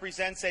virus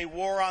represents a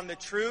war on the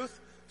truth.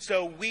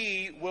 So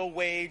we will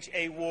wage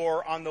a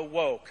war on the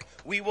woke.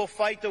 We will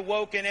fight the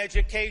woke in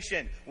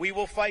education. We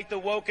will fight the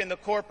woke in the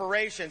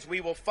corporations. We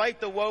will fight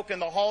the woke in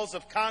the halls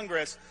of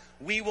Congress.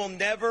 We will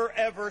never,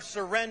 ever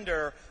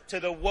surrender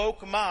to the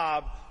woke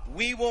mob.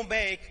 We will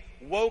make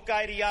woke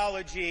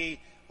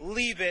ideology,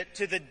 leave it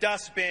to the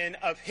dustbin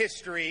of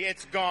history.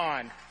 It's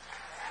gone.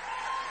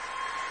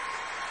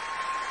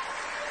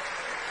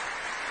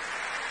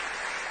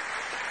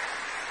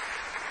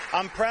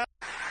 I'm proud.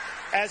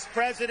 As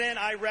president,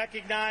 I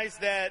recognize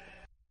that.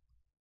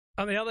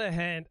 On the other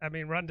hand, I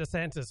mean, Ron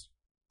DeSantis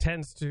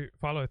tends to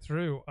follow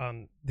through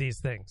on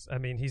these things. I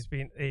mean, he's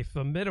been a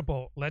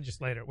formidable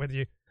legislator. Whether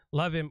you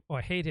love him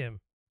or hate him,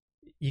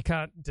 you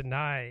can't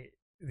deny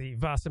the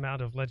vast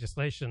amount of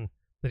legislation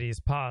that he's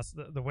passed,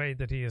 the way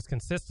that he has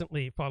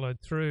consistently followed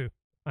through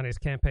on his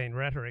campaign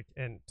rhetoric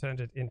and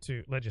turned it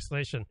into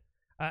legislation.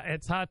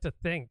 It's hard to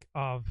think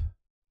of.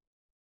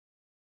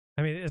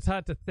 I mean, it's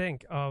hard to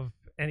think of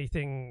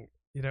anything,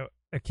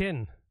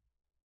 akin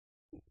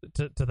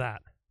to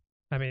that.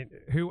 I mean,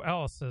 who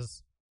else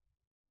has,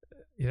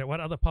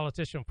 what other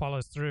politician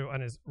follows through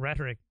on his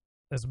rhetoric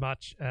as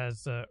much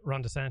as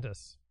Ron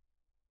DeSantis?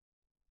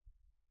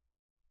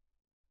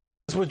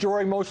 Was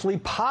drawing mostly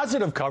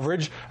positive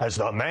coverage as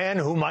the man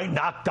who might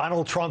knock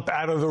Donald Trump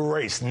out of the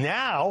race.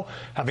 Now,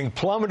 having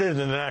plummeted in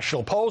the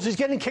national polls, he's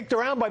getting kicked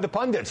around by the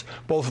pundits,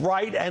 both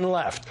right and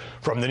left.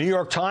 From the New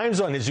York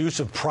Times on his use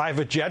of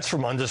private jets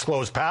from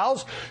undisclosed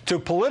pals, to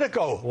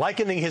Politico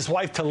likening his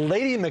wife to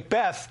Lady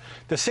Macbeth,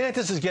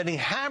 DeSantis is getting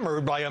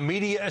hammered by a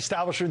media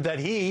establishment that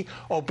he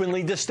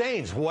openly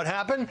disdains. What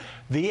happened?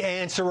 The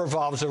answer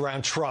revolves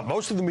around Trump.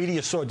 Most of the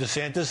media saw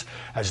DeSantis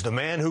as the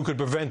man who could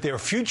prevent their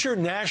future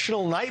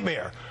national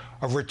nightmare,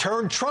 a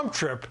return Trump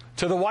trip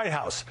to the White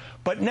House.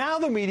 But now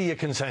the media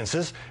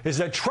consensus is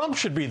that Trump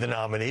should be the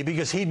nominee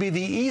because he'd be the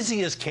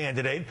easiest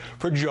candidate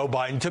for Joe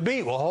Biden to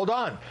beat. Well, hold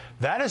on.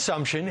 That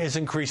assumption is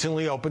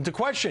increasingly open to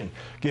question,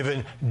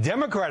 given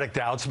Democratic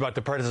doubts about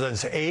the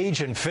president's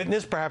age and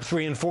fitness, perhaps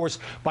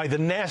reinforced by the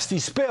nasty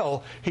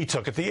spill he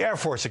took at the Air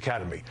Force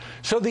Academy.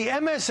 So the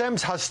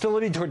MSM's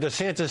hostility toward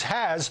DeSantis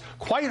has,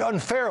 quite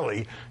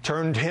unfairly,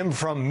 turned him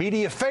from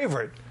media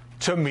favorite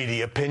to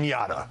media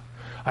piñata.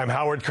 I'm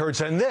Howard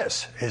Kurtz, and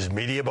this is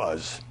Media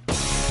Buzz.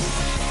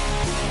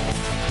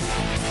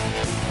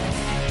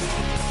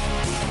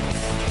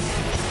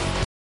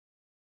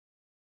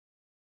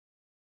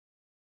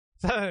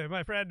 So,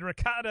 my friend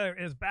Ricardo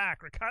is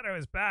back. Ricardo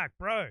is back,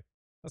 bro.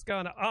 What's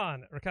going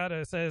on?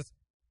 Ricardo says,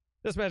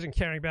 just imagine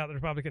caring about the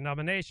Republican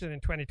nomination in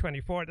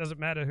 2024. It doesn't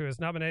matter who is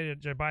nominated.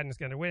 Joe Biden is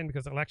going to win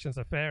because elections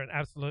are fair and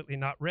absolutely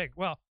not rigged.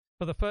 Well,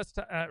 for the first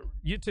time,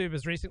 YouTube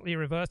has recently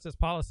reversed its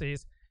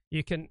policies.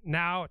 You can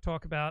now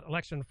talk about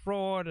election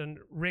fraud and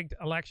rigged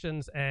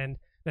elections, and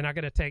they're not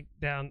going to take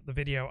down the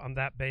video on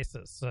that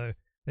basis. So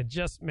they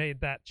just made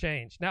that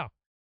change. Now,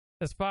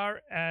 as far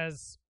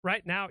as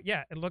right now,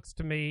 yeah, it looks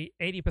to me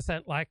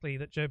 80% likely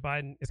that Joe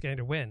Biden is going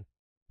to win.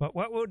 But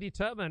what will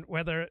determine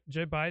whether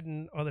Joe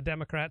Biden or the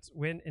Democrats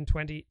win in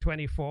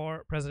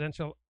 2024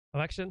 presidential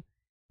election?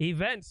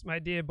 Events, my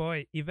dear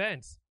boy,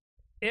 events.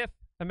 If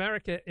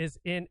America is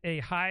in a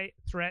high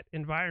threat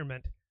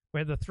environment,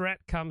 where the threat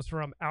comes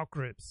from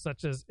outgroups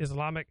such as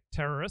Islamic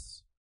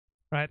terrorists,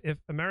 right? If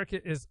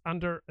America is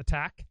under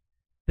attack,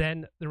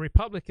 then the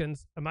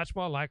Republicans are much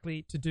more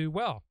likely to do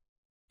well.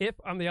 If,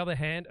 on the other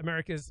hand,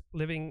 America is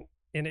living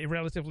in a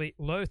relatively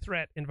low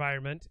threat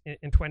environment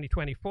in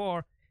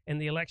 2024, and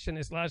the election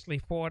is largely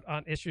fought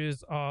on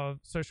issues of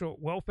social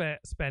welfare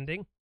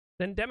spending,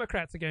 then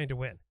Democrats are going to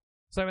win.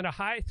 So in a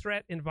high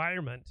threat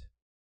environment,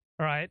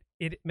 all right,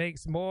 it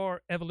makes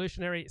more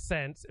evolutionary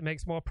sense, it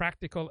makes more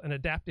practical and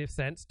adaptive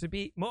sense to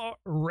be more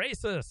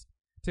racist,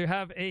 to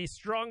have a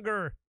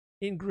stronger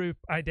in-group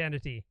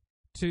identity,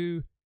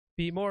 to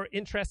be more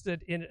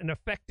interested in an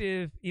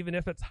effective, even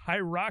if it's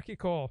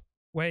hierarchical,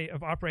 way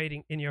of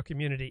operating in your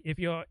community. If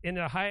you're in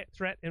a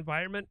high-threat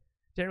environment,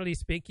 generally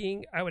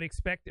speaking, I would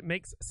expect it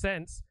makes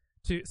sense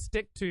to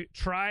stick to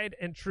tried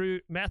and true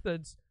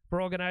methods for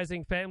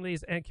organizing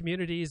families and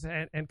communities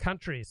and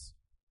countries.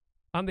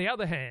 On the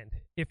other hand,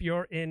 if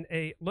you're in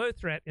a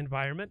low-threat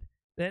environment,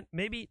 then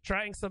maybe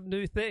trying some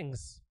new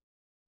things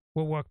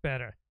will work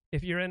better.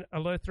 If you're in a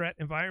low-threat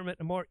environment,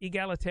 a more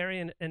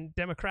egalitarian and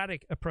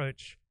democratic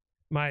approach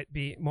might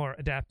be more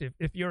adaptive.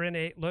 If you're in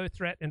a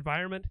low-threat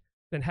environment,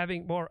 then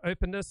having more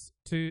openness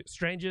to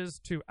strangers,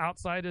 to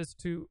outsiders,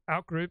 to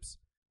outgroups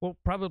will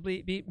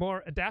probably be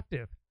more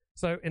adaptive.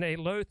 So in a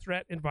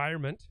low-threat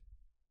environment,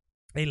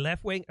 a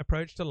left-wing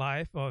approach to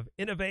life of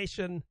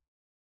innovation,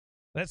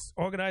 let's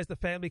organize the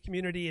family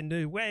community in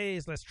new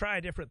ways. Let's try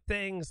different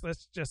things.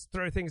 Let's just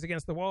throw things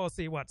against the wall,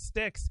 see what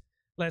sticks.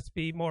 Let's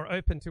be more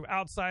open to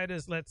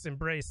outsiders. Let's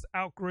embrace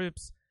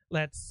outgroups.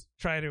 let's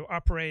try to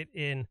operate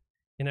in,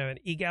 an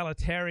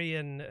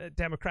egalitarian,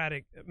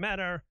 democratic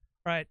manner,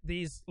 right?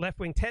 These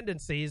left-wing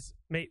tendencies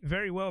may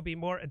very well be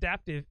more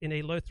adaptive in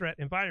a low-threat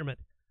environment.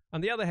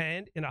 On the other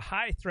hand, in a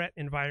high-threat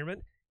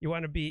environment, you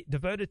want to be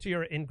devoted to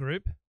your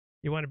in-group.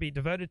 You want to be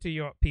devoted to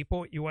your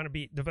people. You want to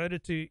be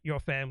devoted to your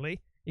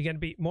family. You're going to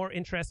be more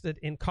interested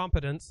in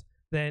competence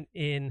than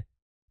in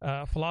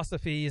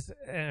philosophies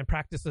and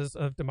practices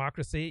of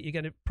democracy. You're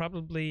going to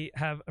probably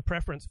have a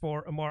preference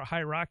for a more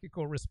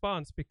hierarchical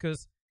response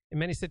because in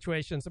many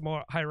situations, a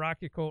more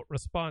hierarchical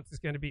response is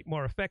going to be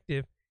more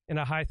effective in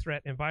a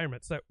high-threat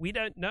environment. So we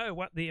don't know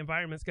what the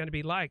environment's going to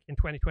be like in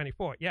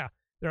 2024. Yeah,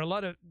 there are a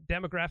lot of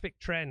demographic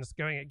trends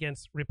going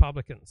against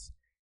Republicans,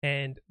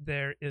 and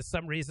there is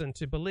some reason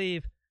to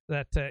believe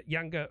that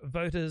younger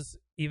voters,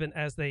 even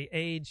as they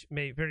age,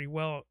 may very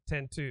well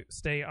tend to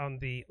stay on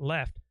the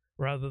left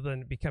rather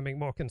than becoming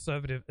more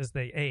conservative as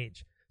they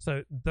age.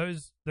 So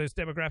those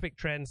demographic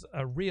trends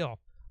are real.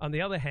 On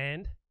the other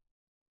hand,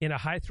 in a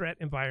high-threat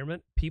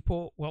environment,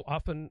 people will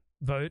often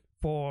vote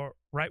for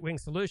right-wing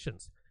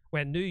solutions.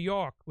 When New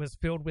York was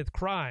filled with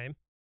crime,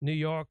 New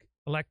York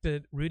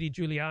elected Rudy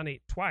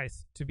Giuliani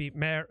twice to be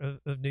mayor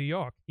of New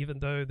York, even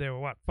though there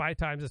were, 5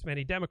 times as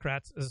many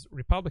Democrats as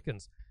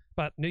Republicans.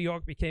 But New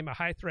York became a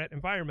high-threat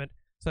environment,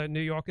 so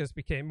New Yorkers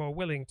became more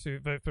willing to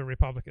vote for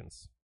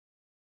Republicans.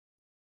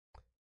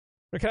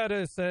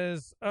 Ricardo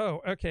says,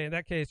 oh, okay, in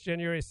that case,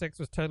 January 6th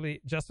was totally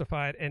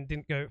justified and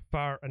didn't go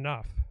far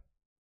enough.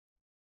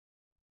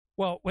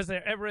 Well, was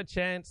there ever a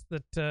chance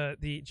that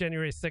the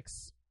January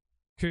 6th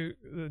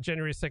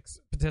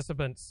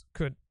participants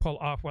could pull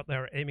off what they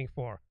were aiming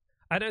for?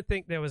 I don't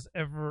think there was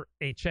ever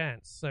a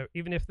chance. So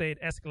even if they'd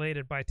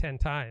escalated by 10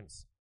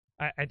 times,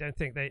 I don't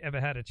think they ever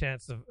had a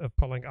chance of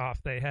pulling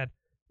off. They had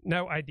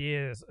no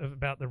ideas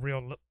about the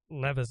real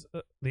levers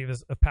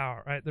of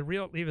power, right? The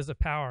real levers of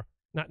power,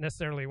 not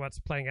necessarily what's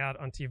playing out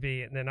on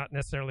TV, and they're not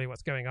necessarily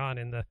what's going on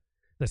in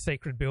the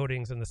sacred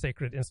buildings and the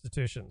sacred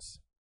institutions.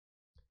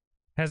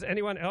 Has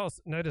anyone else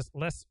noticed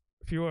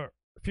fewer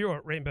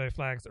rainbow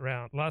flags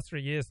around? Last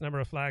 3 years, the number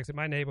of flags in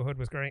my neighborhood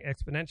was growing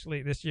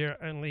exponentially. This year,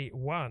 only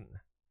 1.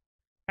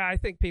 I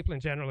think people in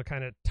general are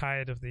kind of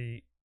tired of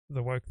the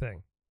woke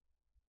thing.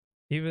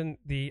 Even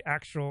the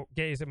actual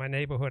gays in my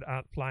neighborhood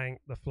aren't flying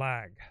the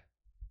flag.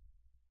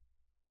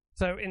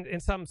 So in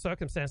some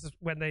circumstances,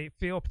 when they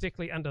feel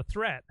particularly under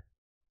threat,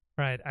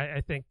 right,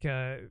 I think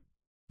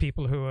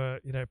people who are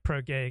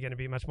pro-gay are going to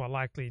be much more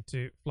likely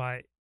to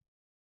fly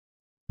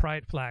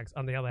pride flags.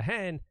 On the other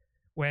hand,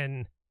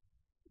 when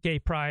gay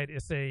pride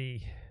is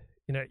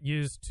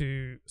used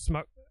to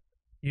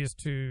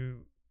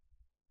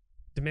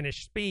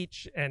diminish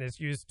speech and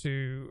is used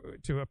to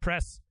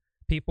oppress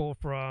people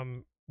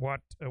from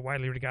what are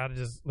widely regarded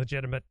as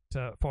legitimate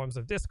forms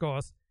of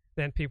discourse,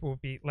 then people will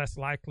be less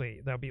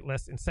likely, they'll be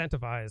less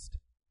incentivized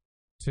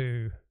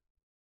to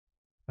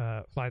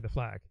fly the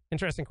flag.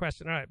 Interesting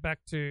question. All right, back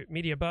to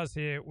Media Buzz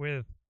here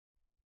with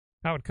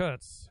Howard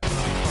Kurtz.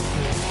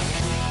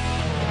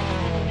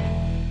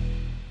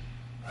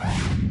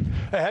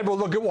 Ahead, we'll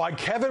look at why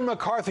Kevin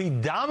McCarthy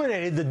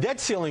dominated the debt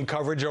ceiling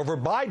coverage over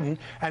Biden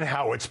and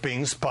how it's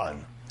being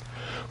spun.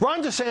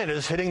 Ron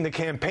DeSantis, hitting the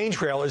campaign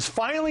trail, is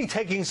finally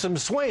taking some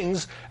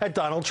swings at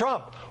Donald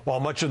Trump, while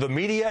much of the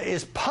media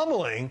is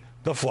pummeling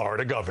the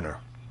Florida governor.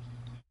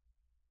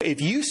 If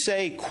you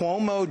say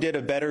Cuomo did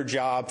a better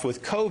job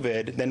with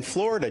COVID than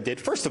Florida did,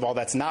 first of all,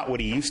 that's not what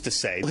he used to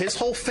say. His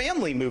whole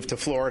family moved to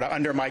Florida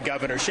under my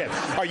governorship.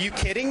 Are you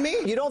kidding me?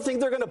 You don't think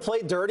they're going to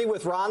play dirty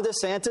with Ron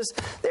DeSantis?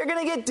 They're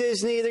going to get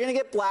Disney, they're going to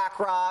get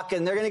BlackRock,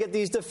 and they're going to get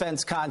these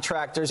defense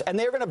contractors, and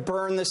they're going to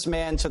burn this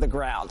man to the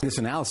ground. This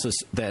analysis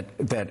that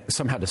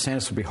somehow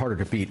DeSantis would be harder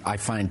to beat, I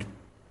find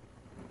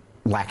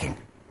lacking.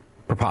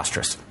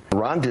 Preposterous.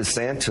 Ron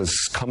DeSantis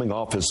coming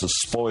off as a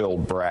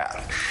spoiled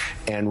brat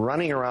and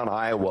running around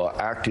Iowa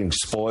acting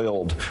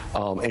spoiled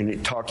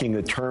and talking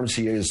the terms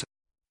he is.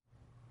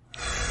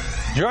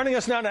 Joining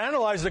us now to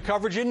analyze the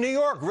coverage in New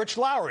York, Rich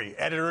Lowry,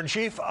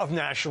 editor-in-chief of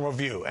National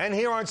Review. And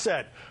here on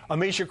set,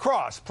 Amisha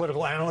Cross,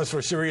 political analyst for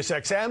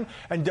SiriusXM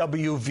and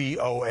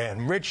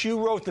WVON. Rich,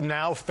 you wrote the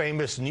now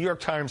famous New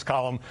York Times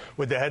column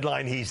with the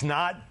headline, "He's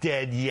Not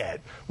Dead Yet,"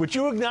 which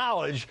you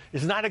acknowledge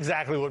is not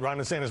exactly what Ron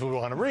DeSantis would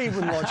want to read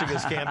when launching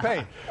his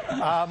campaign.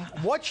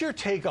 What's your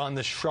take on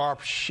the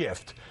sharp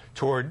shift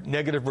toward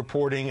negative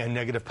reporting and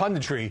negative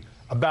punditry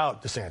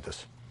about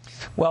DeSantis?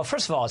 Well,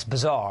 first of all, it's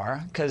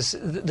bizarre because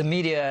the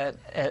media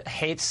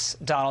hates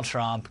Donald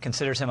Trump,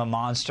 considers him a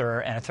monster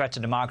and a threat to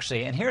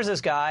democracy. And here's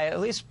this guy, at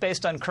least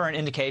based on current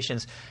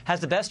indications, has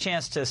the best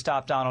chance to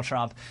stop Donald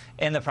Trump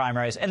in the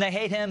primaries. And they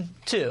hate him,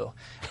 too.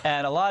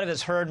 And a lot of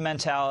his herd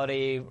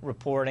mentality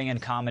reporting and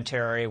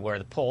commentary where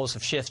the polls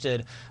have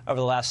shifted over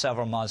the last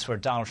several months where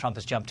Donald Trump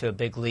has jumped to a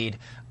big lead,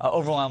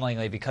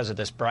 overwhelmingly because of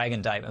this Bragg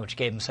indictment, which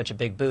gave him such a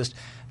big boost.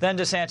 Then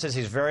DeSantis,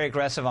 he's very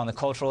aggressive on the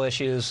cultural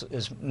issues.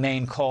 His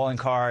main calling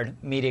card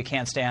hard. Media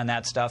can't stand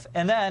that stuff.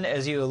 And then,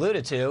 as you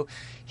alluded to,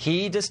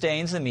 he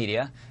disdains the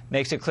media,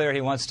 makes it clear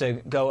he wants to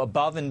go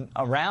above and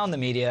around the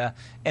media,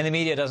 and the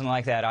media doesn't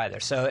like that either.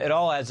 So it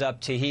all adds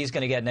up to he's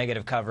going to get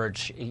negative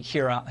coverage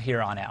here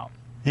on out.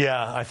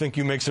 Yeah, I think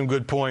you make some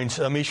good points.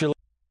 Misha.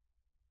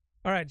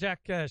 All right, Jack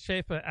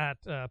Schaefer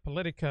at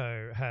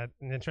Politico had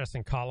an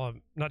interesting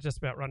column, not just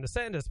about Ron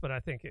DeSantis, but I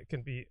think it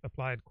can be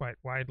applied quite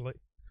widely,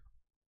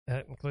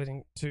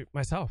 including to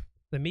myself.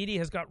 The media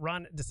has got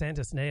Ron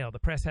DeSantis nailed. The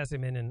press has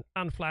him in an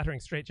unflattering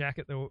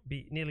straitjacket that will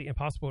be nearly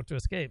impossible to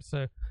escape.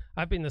 So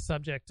I've been the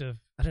subject of,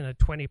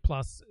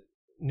 20-plus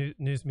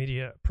news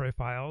media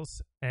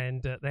profiles,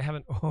 and they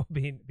haven't all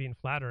been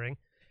flattering.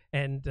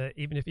 And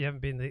even if you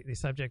haven't been the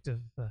subject of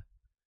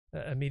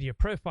a media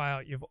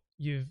profile,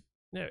 you've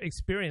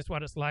experienced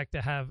what it's like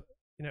to have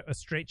a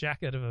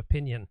straitjacket of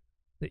opinion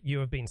that you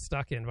have been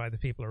stuck in by the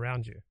people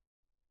around you.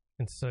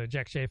 And so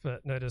Jack Schaefer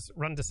noticed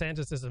Ron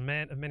DeSantis is a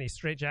man of many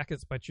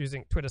straitjackets by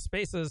choosing Twitter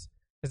Spaces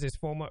as his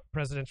former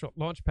presidential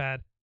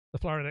launchpad. The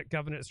Florida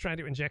governor is trying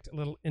to inject a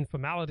little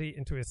informality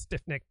into his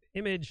stiff-necked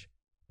image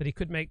that he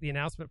could make the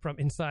announcement from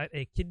inside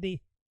a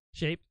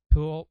kidney-shaped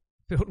pool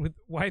filled with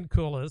wine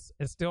coolers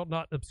and still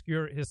not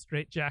obscure his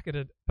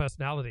straitjacketed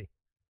personality.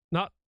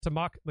 Not to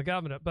mock the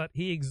governor, but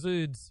he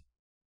exudes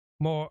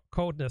more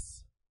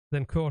coldness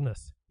than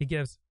coolness. He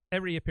gives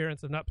every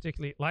appearance of not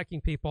particularly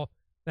liking people.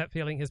 That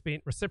feeling has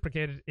been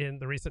reciprocated in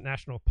the recent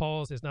national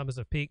polls. His numbers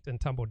have peaked and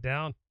tumbled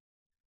down.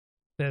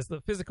 There's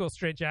the physical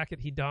straitjacket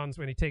he dons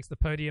when he takes the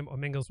podium or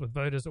mingles with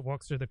voters or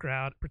walks through the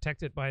crowd,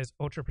 protected by his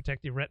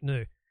ultra-protective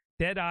retinue.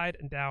 Dead-eyed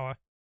and dour,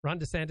 Ron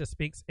DeSantis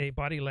speaks a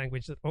body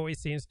language that always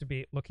seems to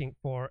be looking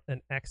for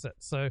an exit.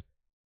 So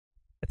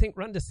I think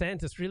Ron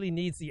DeSantis really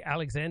needs the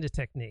Alexander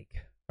technique.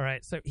 All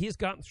right, so he's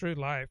gotten through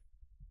life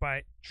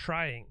by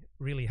trying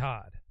really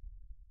hard.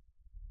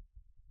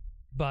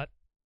 But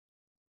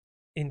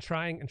in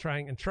trying and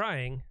trying and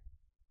trying,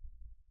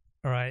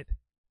 all right,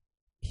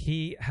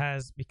 he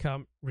has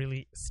become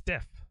really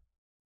stiff.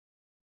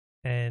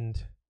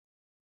 And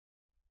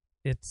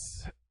it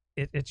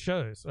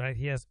shows, right?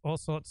 He has all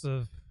sorts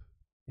of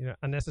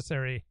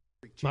unnecessary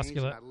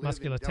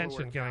muscular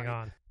tension going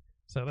on.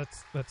 So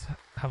let's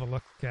have a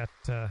look at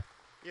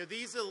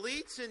these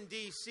elites in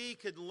D.C.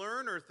 could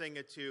learn a thing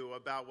or two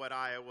about what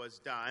Iowa's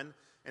done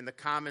and the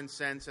common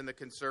sense and the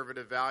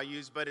conservative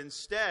values, but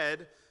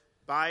instead,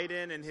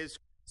 Biden and his...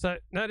 So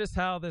notice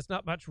how there's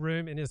not much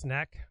room in his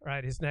neck,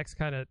 right? His neck's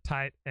kind of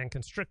tight and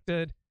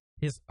constricted.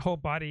 His whole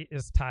body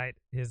is tight.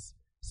 His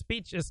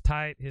speech is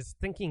tight. His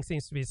thinking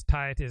seems to be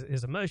tight.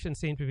 His emotions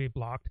seem to be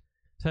blocked.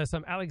 So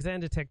some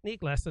Alexander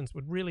technique lessons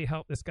would really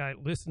help this guy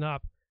loosen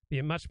up, be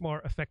a much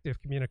more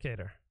effective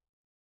communicator.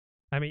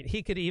 I mean,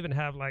 he could even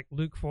have like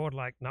Luke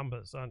Ford-like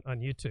numbers on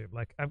YouTube.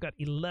 Like I've got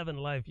 11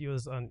 live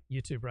viewers on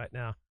YouTube right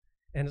now,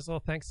 and it's all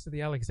thanks to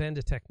the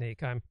Alexander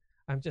technique.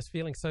 I'm just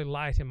feeling so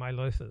light in my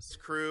loafers.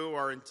 Crew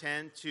are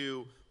intent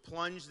to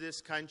plunge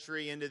this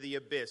country into the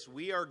abyss.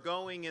 We are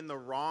going in the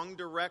wrong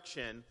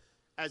direction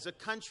as a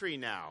country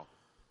now.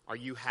 Are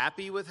you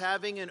happy with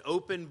having an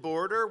open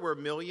border where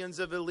millions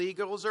of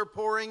illegals are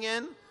pouring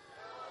in?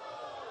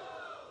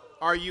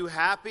 Are you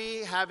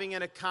happy having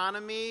an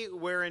economy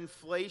where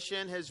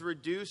inflation has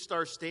reduced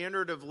our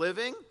standard of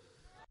living?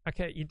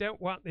 Okay, you don't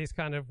want these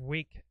kind of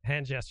weak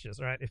hand gestures,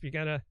 right? If you're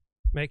going to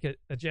make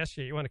a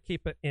gesture, you want to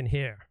keep it in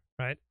here,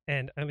 right?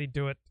 And only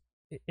do it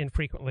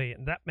infrequently,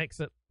 and that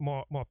makes it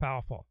more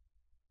powerful.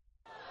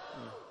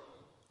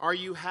 Are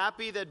you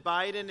happy that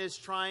Biden is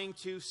trying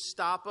to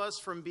stop us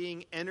from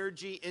being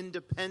energy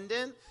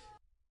independent?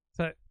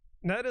 So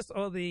notice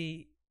all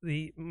the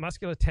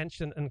muscular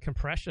tension and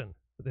compression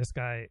that this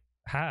guy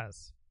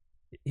has.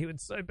 He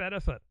would so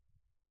benefit.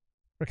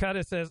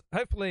 Ricardo says,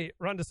 hopefully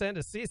Ron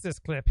DeSantis sees this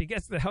clip. He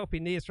gets the help he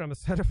needs from a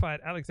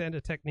certified Alexander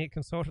technique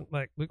consultant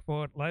like Luke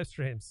Ford live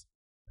streams.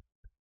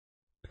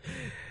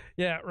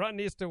 Yeah, Ron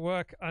needs to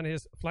work on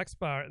his flex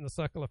bar in the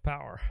circle of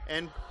power.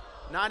 And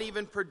not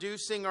even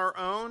producing our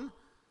own?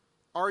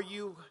 Are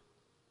you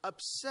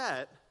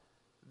upset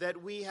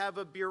that we have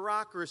a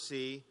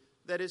bureaucracy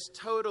that is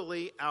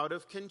totally out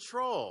of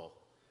control?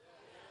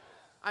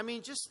 I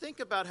mean, just think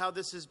about how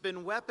this has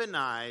been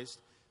weaponized.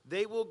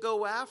 They will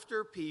go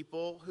after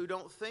people who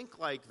don't think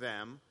like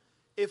them.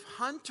 If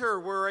Hunter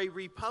were a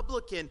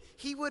Republican,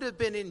 he would have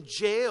been in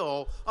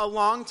jail a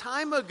long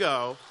time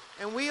ago.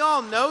 And we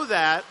all know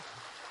that.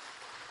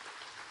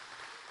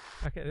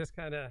 Okay, this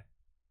kind of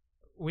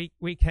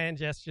weak hand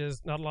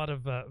gestures, not a lot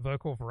of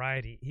vocal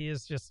variety. He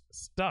is just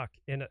stuck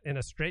in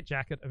a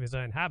straitjacket of his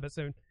own habits,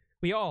 and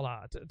we all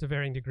are to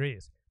varying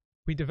degrees.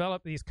 We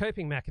develop these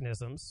coping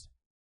mechanisms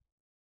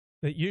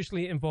that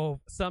usually involve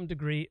some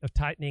degree of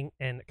tightening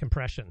and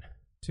compression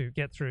to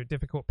get through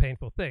difficult,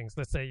 painful things.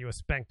 Let's say you were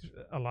spanked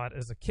a lot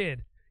as a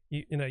kid.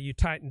 You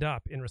tightened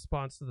up in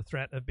response to the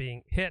threat of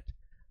being hit.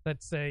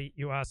 Let's say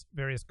you asked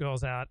various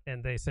girls out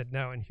and they said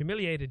no and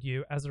humiliated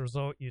you. As a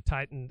result, you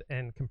tightened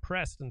and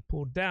compressed and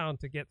pulled down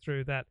to get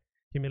through that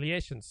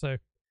humiliation. So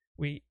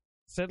we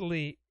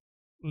steadily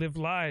live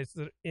lives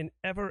that are in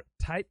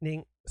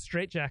ever-tightening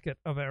straitjacket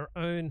of our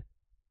own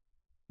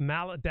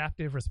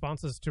maladaptive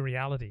responses to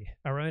reality,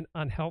 our own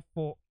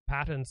unhelpful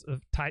patterns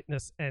of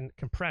tightness and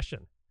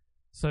compression,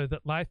 so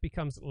that life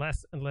becomes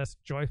less and less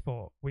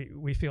joyful.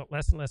 We feel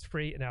less and less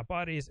free in our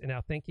bodies, in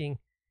our thinking,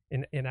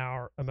 in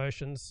our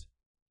emotions.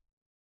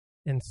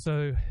 And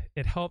so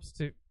it helps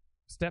to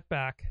step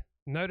back,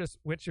 notice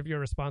which of your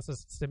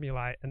responses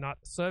stimuli are not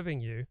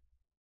serving you,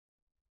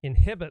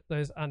 inhibit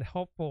those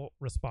unhelpful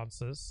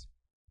responses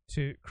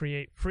to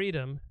create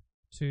freedom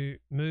to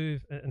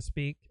move and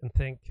speak and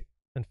think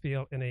and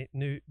feel in a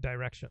new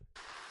direction.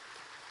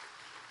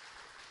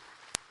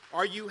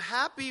 Are you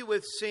happy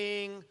with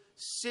seeing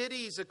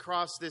cities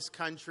across this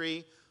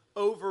country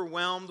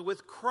overwhelmed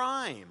with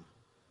crime?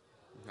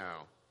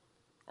 No.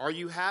 Are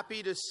you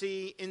happy to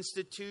see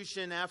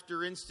institution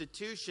after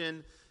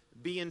institution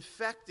be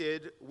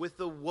infected with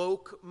the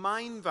woke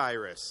mind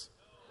virus?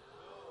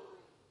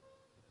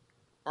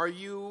 Are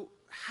you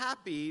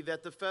happy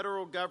that the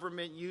federal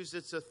government used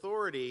its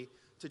authority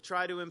to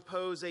try to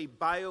impose a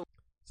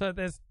So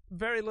there's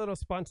very little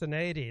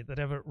spontaneity that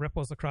ever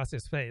ripples across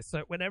his face.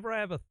 So whenever I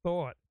have a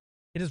thought,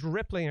 it is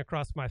rippling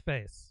across my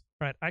face,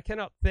 right? I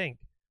cannot think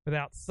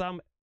without some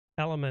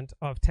element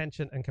of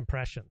tension and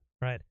compression,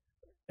 right?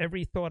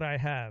 Every thought I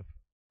have,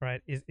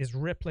 right, is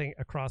rippling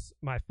across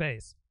my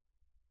face.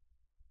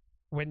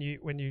 When you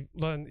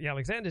learn the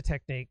Alexander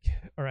technique,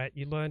 all right,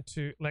 you learn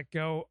to let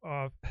go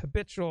of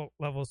habitual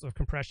levels of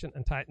compression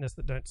and tightness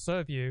that don't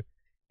serve you,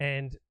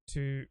 and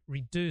to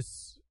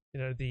reduce,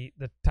 the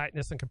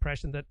tightness and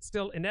compression that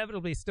still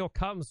inevitably still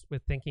comes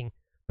with thinking,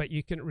 but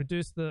you can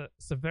reduce the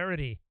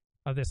severity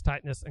of this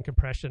tightness and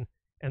compression,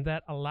 and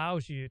that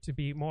allows you to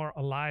be more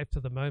alive to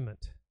the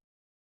moment,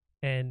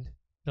 and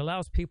it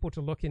allows people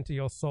to look into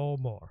your soul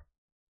more.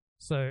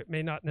 So it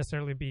may not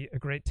necessarily be a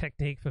great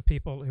technique for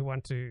people who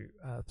want to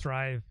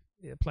thrive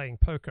playing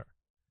poker.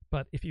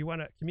 But if you want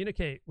to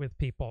communicate with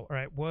people, all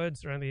right,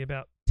 words are only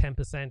about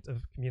 10%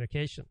 of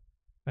communication,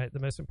 right?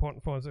 The most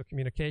important forms of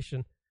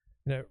communication,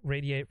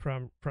 radiate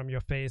from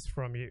your face,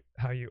 from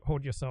how you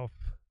hold yourself,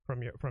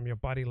 from your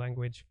body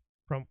language,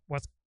 from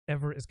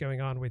whatever is going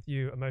on with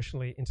you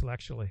emotionally,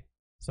 intellectually,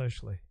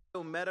 socially.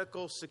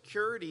 medical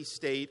security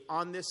state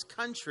on this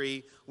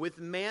country with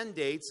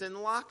mandates and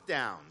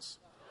lockdowns.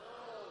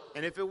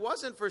 And if it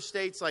wasn't for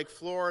states like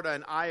Florida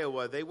and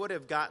Iowa, they would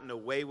have gotten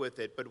away with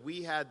it. But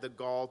we had the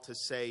gall to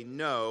say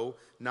no,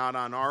 not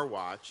on our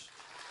watch.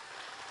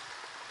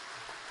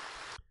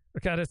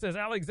 Ricardo says,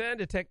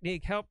 Alexander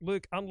technique helped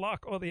Luke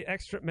unlock all the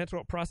extra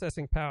mental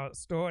processing power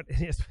stored in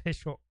his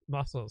facial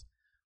muscles.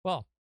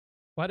 Well,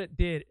 what it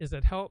did is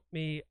it helped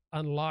me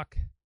unlock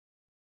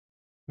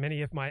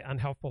many of my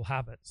unhelpful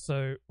habits.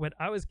 So when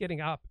I was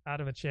getting up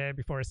out of a chair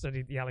before I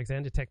studied the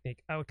Alexander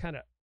technique, I would kind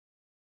of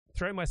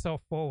throw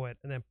myself forward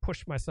and then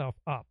push myself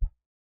up,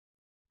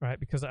 right?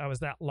 Because I was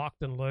that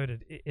locked and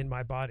loaded in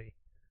my body.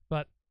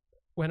 But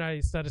when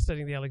I started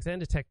studying the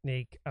Alexander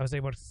technique, I was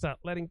able to start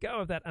letting go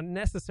of that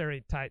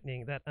unnecessary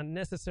tightening, that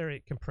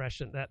unnecessary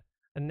compression, that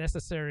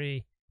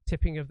unnecessary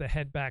tipping of the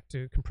head back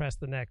to compress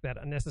the neck, that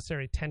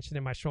unnecessary tension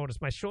in my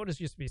shoulders. My shoulders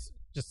used to be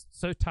just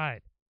so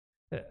tight.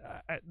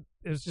 It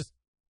was just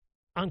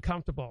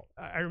uncomfortable.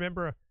 I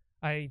remember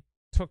I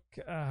took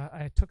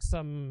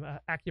some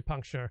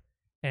acupuncture,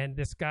 and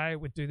this guy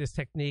would do this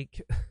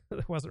technique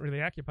that wasn't really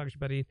acupuncture,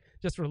 but he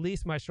just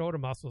released my shoulder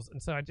muscles.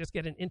 And so I'd just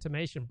get an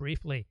intimation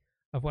briefly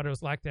of what it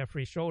was like to have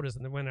free shoulders.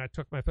 And then when I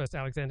took my first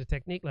Alexander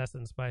technique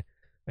lessons, my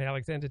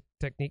Alexander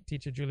technique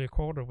teacher, Julia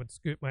Calder, would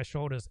scoop my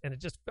shoulders. And it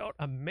just felt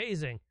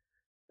amazing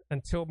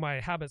until my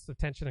habits of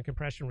tension and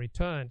compression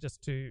returned,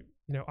 just to,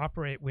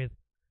 operate with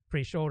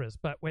free shoulders.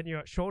 But when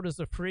your shoulders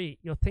are free,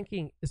 your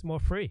thinking is more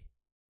free.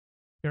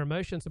 Your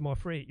emotions are more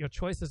free. Your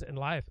choices in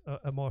life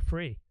are more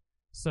free.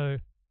 So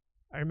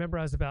I remember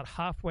I was about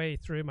halfway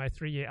through my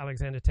 3-year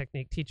Alexander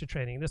technique teacher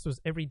training. This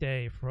was every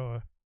day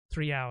for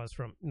 3 hours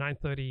from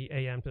 9:30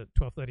 a.m. to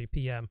 12:30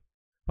 p.m.,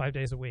 5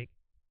 days a week,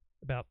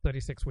 about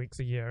 36 weeks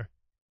a year.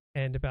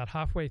 And about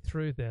halfway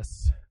through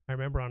this, I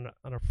remember on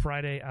a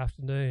Friday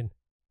afternoon,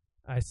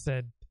 I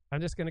said, I'm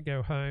just going to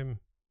go home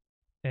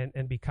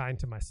and be kind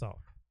to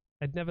myself.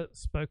 I'd never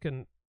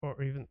spoken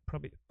or even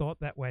probably thought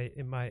that way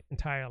in my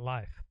entire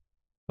life.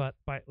 But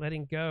by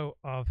letting go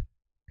of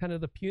kind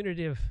of the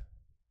punitive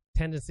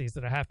tendencies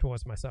that I have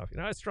towards myself.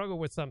 I struggle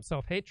with some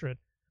self-hatred.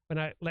 When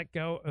I let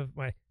go of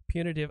my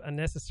punitive,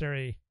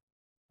 unnecessary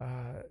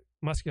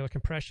muscular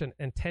compression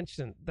and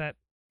tension, that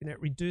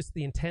reduced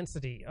the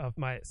intensity of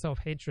my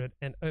self-hatred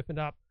and opened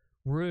up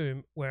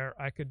room where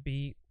I could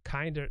be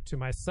kinder to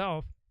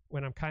myself.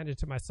 When I'm kinder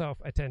to myself,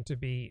 I tend to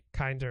be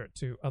kinder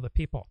to other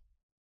people.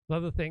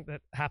 Another thing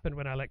that happened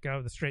when I let go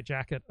of the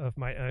straitjacket of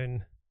my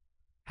own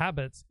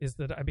habits is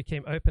that I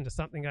became open to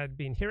something I'd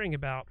been hearing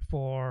about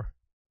for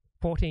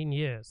 14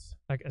 years,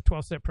 like a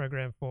 12-step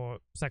program for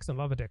sex and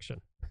love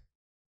addiction.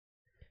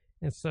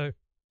 And so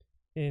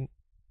I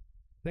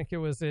think it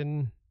was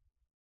in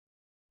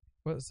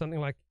something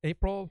like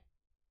April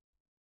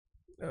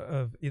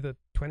of either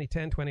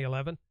 2010,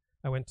 2011,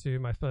 I went to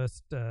my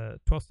first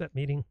 12-step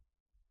meeting.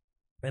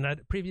 And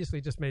I'd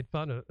previously just made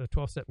fun of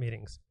 12-step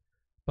meetings.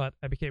 but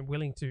I became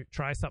willing to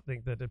try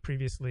something that had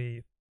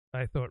previously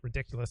I thought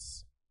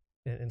ridiculous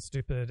and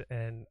stupid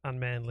and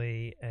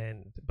unmanly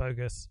and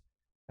bogus.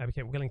 I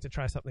became willing to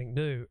try something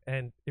new,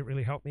 and it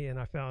really helped me, and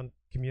I found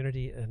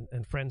community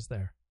and friends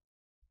there.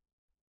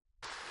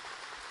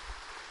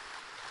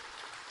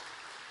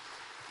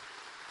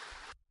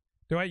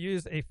 Do I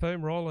use a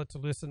foam roller to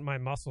loosen my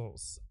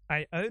muscles?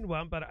 I own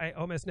one, but I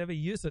almost never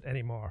use it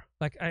anymore.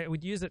 Like, I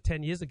would use it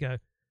 10 years ago.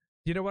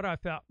 You know what I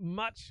found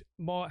much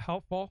more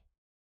helpful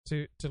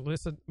to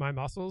loosen my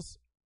muscles?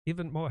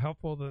 Even more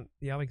helpful than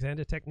the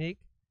Alexander technique?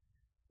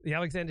 The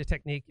Alexander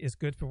technique is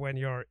good for when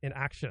you're in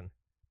action,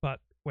 but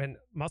when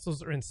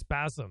muscles are in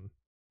spasm,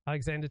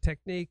 Alexander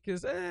technique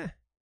is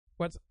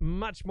what's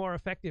much more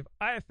effective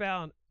I have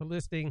found for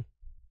loosening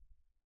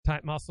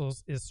tight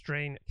muscles is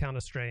strain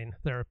counter-strain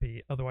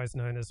therapy, otherwise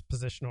known as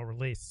positional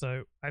release.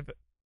 So I've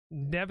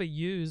never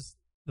used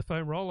the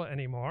foam roller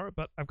anymore,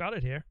 but I've got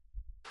it here.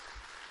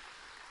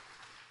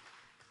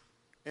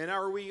 And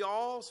are we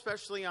all,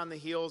 especially on the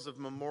heels of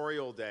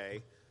Memorial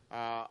Day,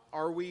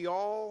 are we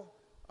all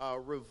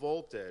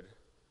revolted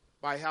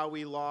by how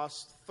we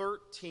lost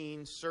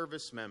 13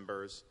 service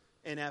members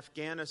in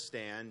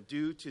Afghanistan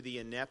due to the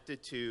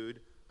ineptitude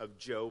of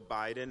Joe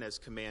Biden as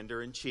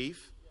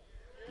commander-in-chief?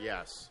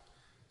 Yes.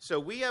 So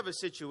we have a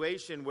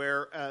situation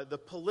where the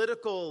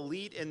political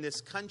elite in this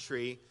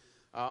country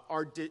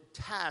are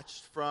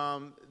detached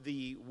from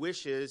the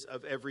wishes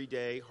of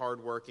everyday,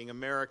 hardworking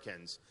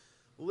Americans.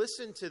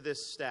 Listen to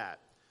this stat.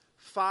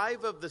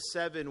 5 of the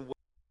 7...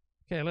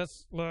 Okay,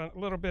 let's learn a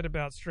little bit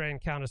about strain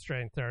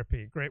counter-strain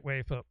therapy. Great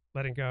way for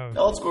letting go.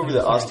 Now let's go over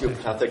the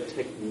osteopathic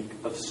technique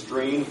of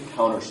strain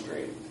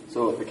counter-strain.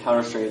 So the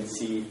counter-strain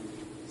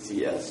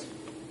CS,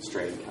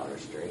 strain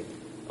counter-strain.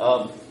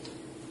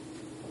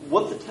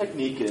 What the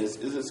technique is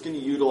it's going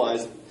to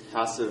utilize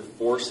passive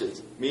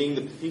forces, meaning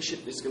the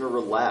patient is going to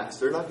relax.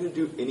 They're not going to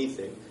do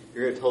anything.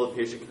 You're going to tell the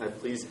patient, can I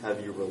please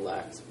have you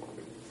relax for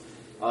me?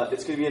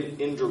 It's going to be an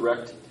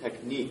indirect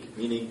technique,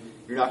 meaning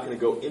you're not going to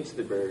go into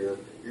the barrier.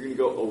 You're going to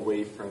go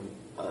away from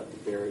the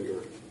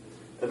barrier.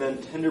 And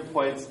then tender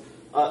points.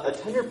 A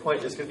tender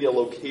point is going to be a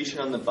location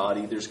on the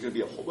body. There's going to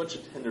be a whole bunch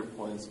of tender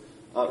points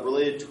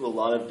related to a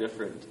lot of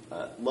different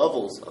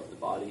levels of the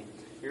body.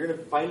 You're going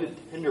to find a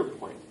tender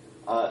point.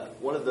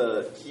 One of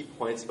the key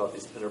points about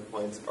these tender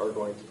points are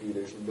going to be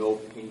there's no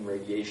pain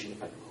radiation.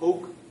 If I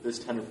poke this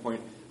tender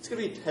point, it's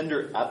going to be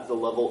tender at the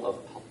level of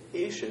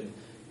palpation,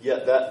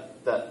 yet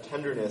that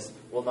tenderness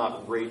will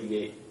not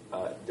radiate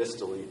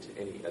distally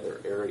to any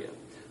other area.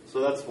 So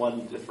that's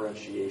one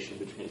differentiation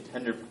between a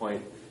tender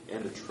point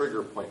and a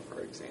trigger point,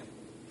 for example.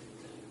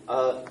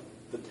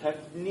 The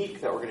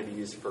technique that we're going to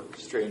use for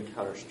strain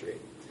counter-strain.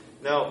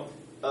 Now,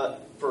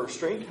 for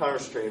strain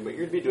counter-strain, what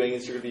you're going to be doing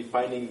is you're going to be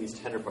finding these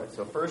tender points.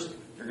 So first,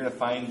 you're going to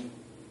find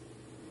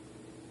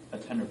a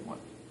tender point.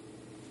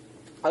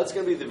 That's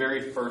going to be the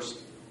very first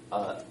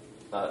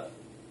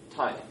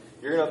time.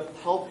 You're going to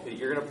palpate.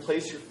 You're going to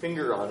place your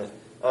finger on it.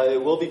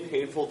 It will be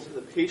painful to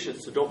the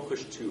patient, so don't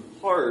push too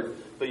hard,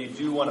 but you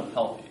do want to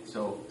palpate.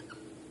 So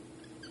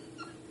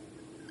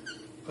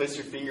place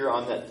your finger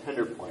on that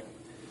tender point.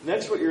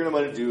 Next, what you're going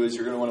to want to do is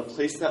you're going to want to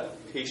place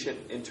that patient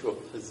into a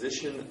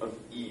position of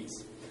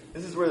ease.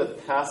 This is where the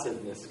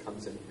passiveness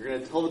comes in. You're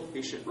going to tell the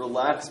patient,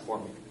 relax for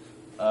me.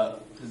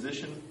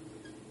 Position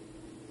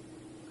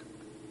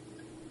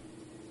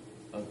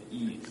of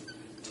ease.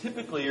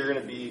 Typically, you're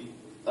going to be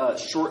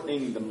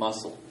shortening the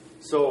muscle.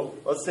 So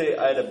let's say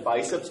I had a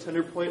biceps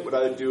tender point. What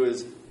I would do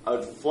is I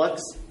would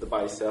flex the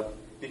bicep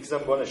because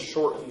I'm going to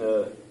shorten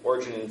the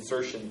origin and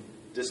insertion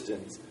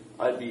distance.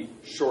 I'd be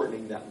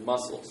shortening that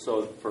muscle.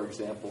 So, for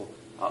example,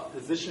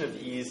 position of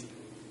ease,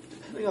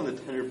 depending on the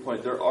tender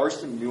point, there are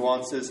some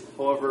nuances.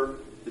 However,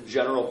 the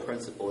general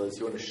principle is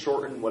you want to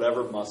shorten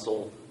whatever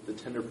muscle the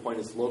tender point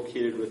is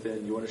located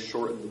within. You want to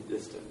shorten the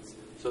distance.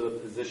 So the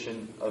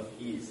position of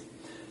ease.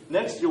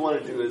 Next, you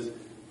want to do is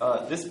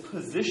this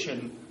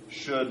position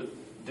should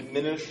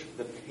diminish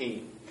the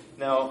pain.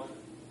 Now,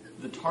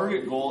 the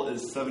target goal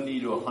is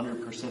 70 to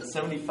 100%,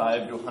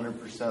 75 to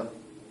 100%.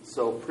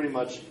 So pretty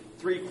much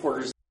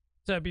 3/4.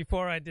 So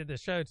before I did the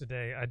show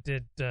today, I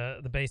did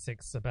the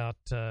basics about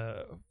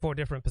 4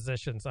 different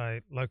positions.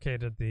 I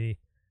located the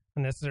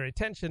unnecessary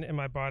tension in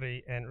my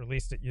body and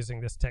released it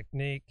using this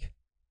technique.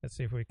 Let's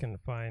see if we can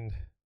find...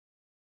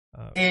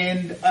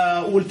 and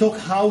we'll talk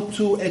how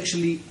to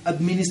actually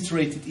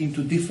administrate it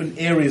into different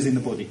areas in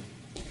the body.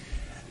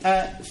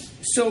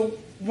 So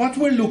what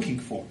we're looking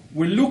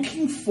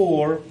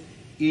for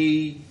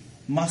a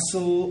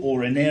muscle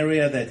or an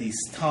area that is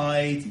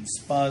tight, in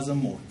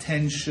spasm or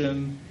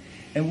tension,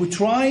 and we're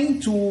trying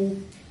to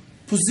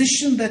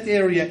position that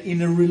area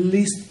in a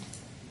released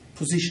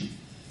position.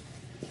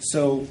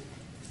 So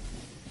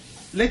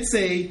let's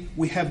say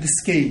we have the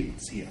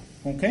scalenes here,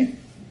 okay?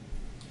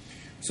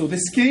 So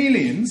the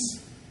scalenes,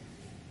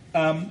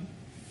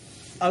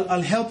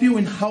 I'll help you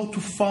in how to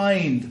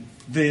find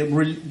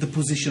the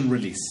position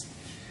release.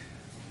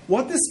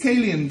 What the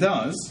scalene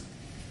does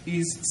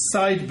is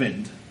side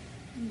bend.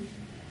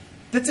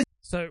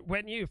 So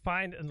when you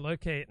find and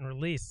locate and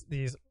release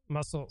these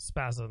muscle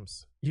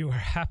spasms, you are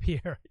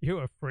happier, you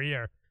are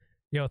freer,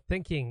 your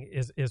thinking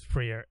is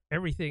freer,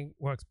 everything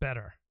works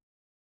better.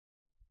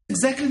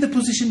 Exactly the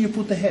position you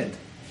put the head.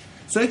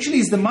 So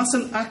actually it's the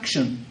muscle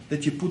action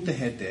that you put the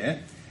head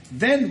there.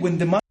 Then when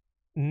the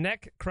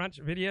neck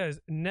crunch videos,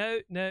 no,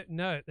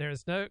 there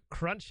is no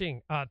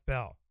crunching, Art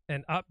Bell.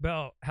 And Art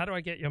Bell, how do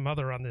I get your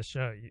mother on this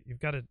show? You've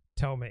got to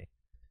tell me.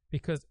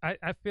 Because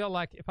I feel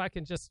like if I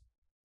can just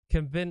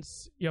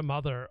convince your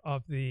mother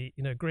of the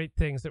great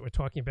things that we're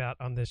talking about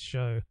on this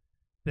show,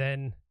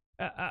 then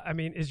I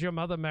mean, is your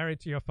mother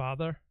married to your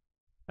father?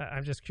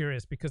 I'm just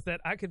curious, because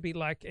that I could be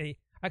like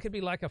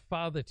a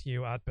father to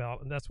you, Art Bell,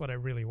 and that's what I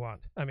really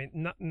want. I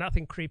mean,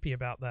 nothing creepy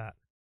about that.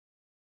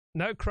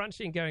 No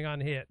crunching going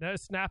on here. No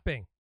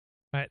snapping.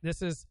 Right?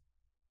 This is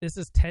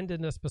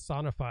tenderness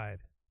personified.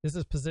 This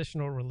is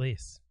positional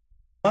release.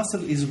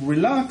 Muscle is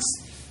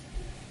relaxed,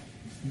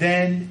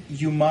 then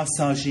you're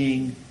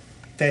massaging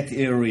that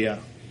area.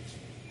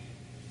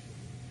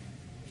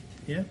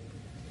 Yeah?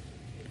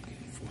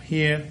 For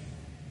here.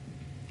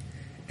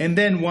 And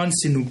then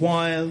once in a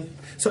while.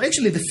 So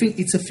actually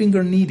it's a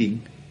finger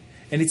kneading.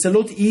 And it's a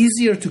lot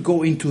easier to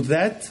go into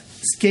that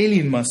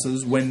scalene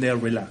muscles when they're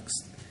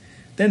relaxed.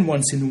 Then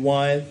once in a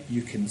while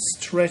you can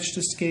stretch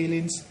the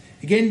scalenes.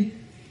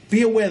 Again,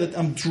 be aware that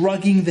I'm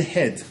dragging the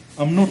head.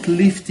 I'm not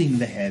lifting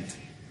the head.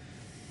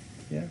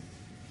 Yeah?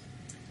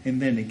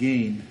 And then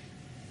again,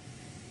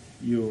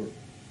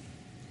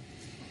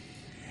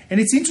 and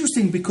it's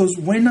interesting because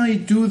when I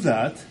do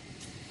that,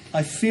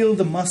 I feel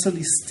the muscle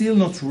is still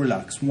not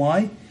relaxed.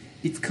 Why?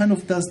 It kind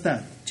of does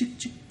that.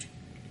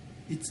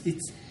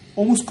 It's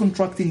almost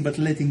contracting but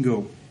letting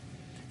go.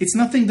 It's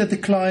nothing that the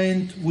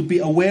client would be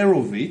aware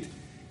of it.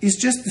 It's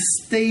just the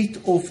state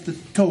of the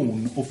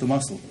tone of the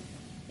muscle.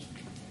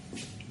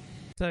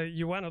 So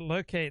you want to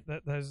locate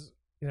those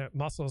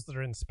muscles that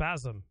are in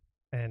spasm,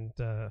 and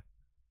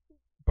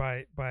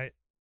by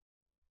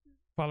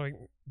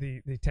following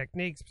the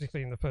techniques,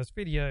 particularly in the first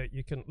video,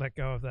 you can let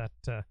go of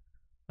that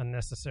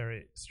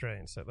unnecessary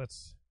strain. So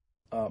let's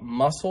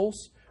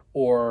muscles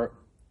or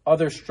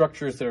other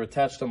structures that are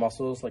attached to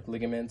muscles, like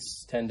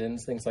ligaments,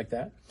 tendons, things like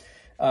that.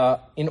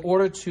 In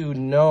order to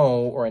know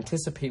or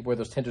anticipate where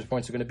those tender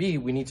points are going to be,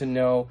 we need to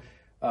know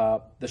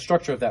the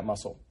structure of that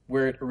muscle,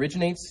 where it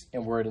originates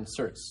and where it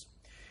inserts.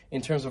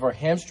 In terms of our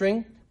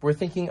hamstring, we're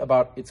thinking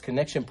about its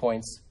connection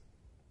points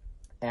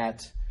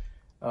at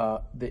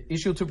the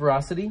ischial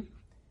tuberosity,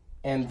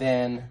 and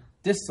then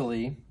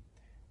distally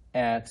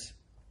at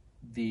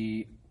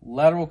the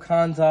lateral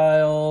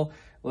condyle,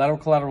 lateral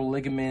collateral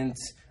ligament,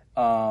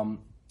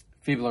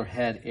 fibular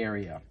head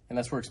area. And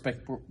that's where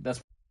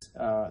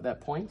that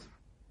point.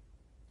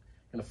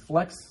 I'm going to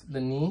flex the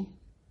knee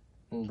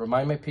and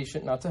remind my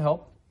patient not to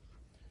help.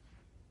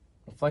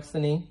 Flex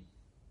the knee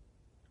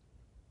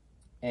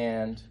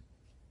and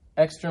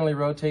externally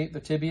rotate the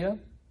tibia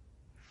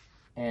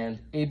and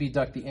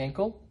abduct the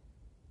ankle.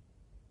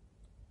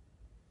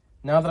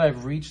 Now that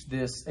I've reached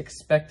this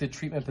expected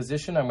treatment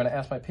position, I'm going to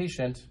ask my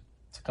patient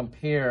to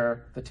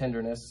compare the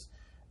tenderness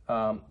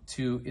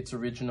to its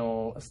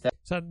original established.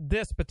 So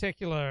this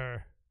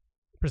particular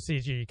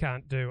procedure you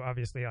can't do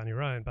obviously on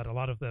your own, but a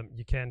lot of them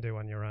you can do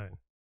on your own.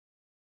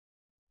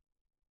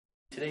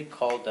 Today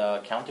called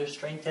counter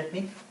strain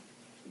technique.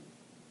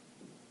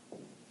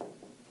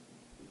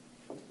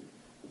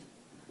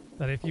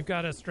 That if you've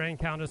got a strain,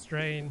 counter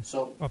strain,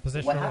 or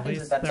positional what happens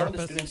release is that some of the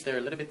therapist, students, they're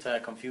a little bit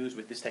confused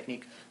with this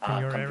technique,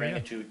 your comparing area?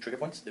 it to trigger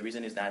points. The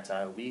reason is that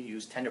we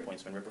use tender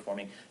points when we're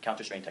performing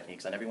counter strain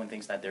techniques, and everyone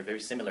thinks that they're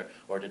very similar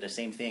or they're the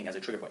same thing as a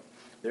trigger point.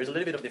 There's a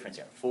little bit of difference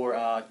here.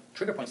 For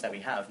trigger points that we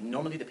have,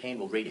 normally the pain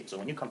will radiate. So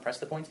when you compress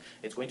the points,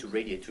 it's going to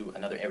radiate to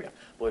another area.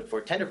 But for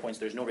tender points,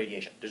 there's no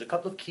radiation. There's a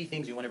couple of key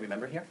things you want to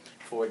remember here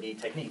for the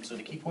technique. So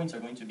the key points are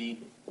going to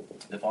be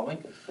the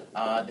following.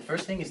 The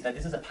first thing is that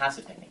this is a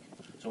passive technique.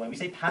 So when we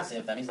say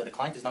passive, that means that the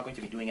client is not going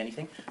to be doing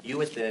anything.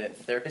 You as the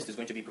therapist is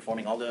going to be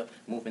performing all the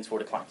movements for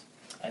the client.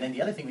 And then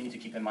the other thing we need to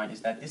keep in mind is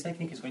that this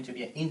technique is going to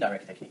be an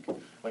indirect technique.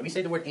 When we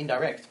say the word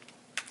indirect,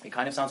 it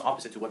kind of sounds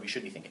opposite to what we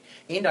should be thinking.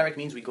 Indirect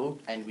means we go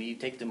and we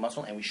take the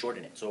muscle and we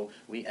shorten it. So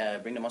we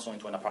bring the muscle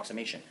into an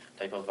approximation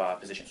type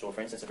of position. So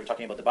for instance, if we're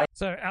talking about the bicep.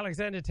 So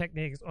Alexander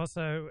technique is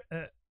also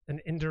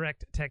an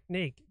indirect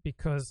technique,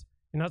 because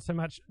you're not so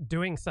much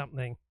doing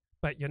something,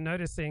 but you're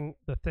noticing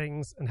the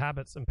things and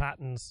habits and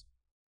patterns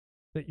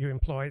that you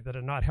employ that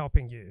are not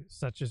helping you,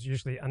 such as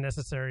usually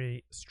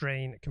unnecessary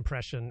strain,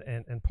 compression,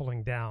 and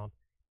pulling down,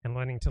 and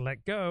learning to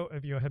let go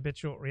of your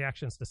habitual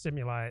reactions to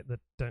stimuli that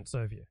don't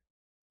serve you.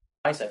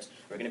 Biceps,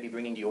 we're going to be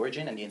bringing the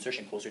origin and the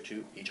insertion closer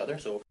to each other.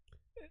 So,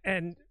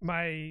 and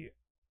my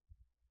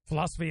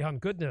philosophy on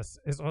goodness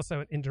is also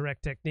an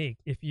indirect technique.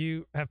 If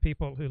you have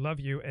people who love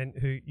you and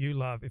who you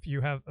love, if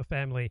you have a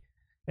family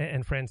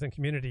and friends and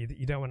community that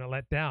you don't want to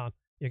let down,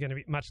 you're going to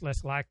be much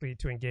less likely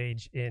to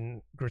engage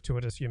in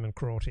gratuitous human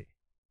cruelty.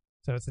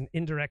 So it's an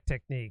indirect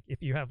technique.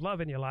 If you have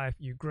love in your life,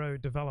 you grow,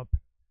 develop,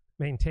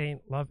 maintain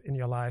love in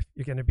your life,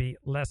 you're going to be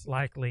less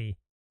likely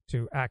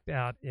to act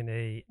out in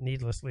a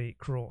needlessly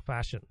cruel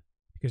fashion.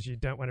 because you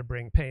don't want to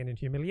bring pain and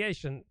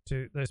humiliation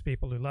to those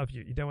people who love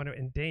you. You don't want to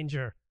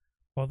endanger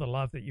all the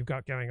love that you've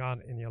got going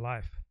on in your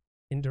life.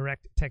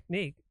 Indirect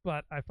technique,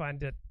 but I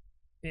find it,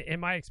 in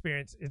my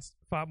experience, it's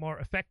far more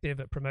effective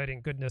at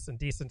promoting goodness and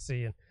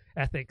decency and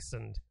ethics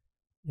and,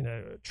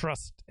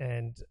 trust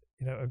and,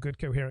 a good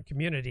coherent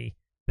community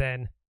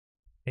than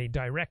a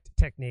direct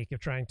technique of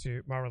trying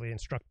to morally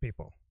instruct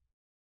people.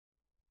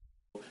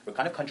 We're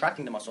kind of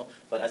contracting the muscle,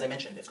 but as I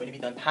mentioned, it's going to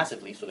be done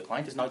passively, so the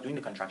client is not doing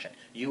the contraction.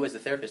 You as the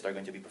therapist are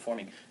going to be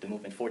performing the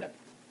movement for them.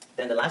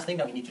 Then the last thing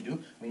that we need to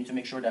do, we need to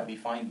make sure that we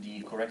find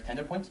the correct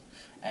tender points,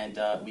 and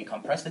we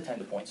compress the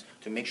tender points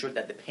to make sure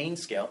that the pain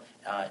scale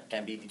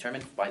can be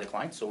determined by the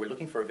client. So we're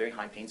looking for a very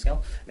high pain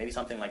scale, maybe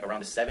something like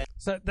around a 7.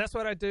 So that's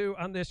what I do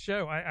on this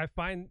show. I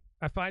find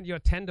your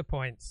tender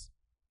points,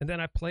 and then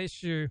I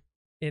place you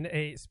in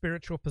a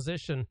spiritual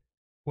position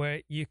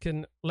where you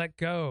can let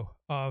go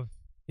of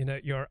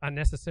your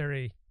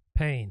unnecessary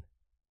pain,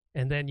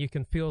 and then you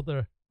can feel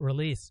the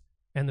release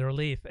and the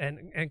relief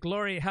and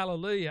glory,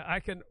 hallelujah. I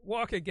can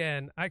walk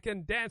again. I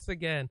can dance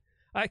again.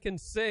 I can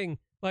sing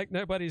like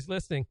nobody's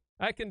listening.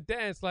 I can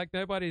dance like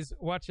nobody's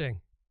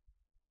watching.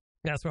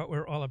 That's what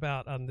we're all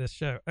about on this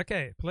show.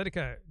 Okay,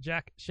 Politico,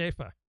 Jack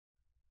Schaefer.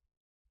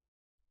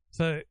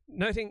 So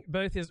noting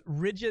both his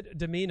rigid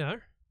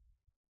demeanor,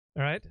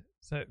 all right,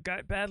 so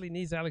guy badly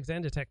needs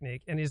Alexander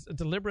technique, and his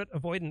deliberate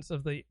avoidance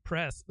of the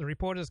press, the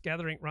reporters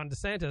gathering Ron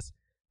DeSantis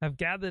have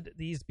gathered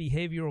these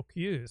behavioral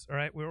cues, all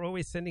right? We're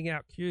always sending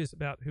out cues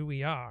about who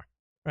we are,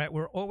 right?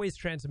 We're always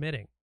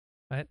transmitting,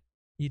 right?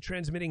 You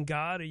transmitting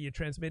God or you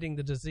transmitting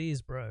the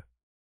disease, bro,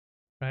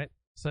 right?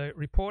 So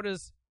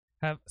reporters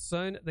have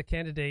sewn the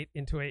candidate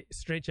into a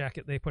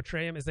straitjacket. They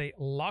portray him as a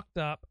locked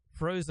up,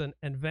 frozen,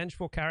 and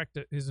vengeful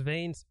character whose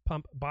veins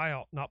pump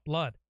bile, not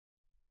blood.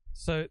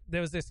 So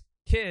there was this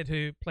kid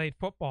who played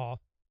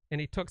football,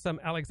 and he took some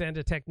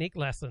Alexander technique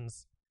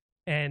lessons,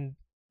 and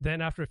then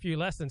after a few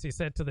lessons, he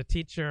said to the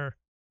teacher,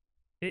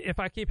 if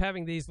I keep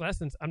having these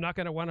lessons, I'm not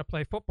going to want to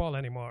play football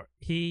anymore.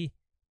 He,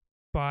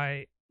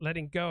 by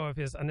letting go of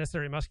his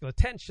unnecessary muscular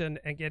tension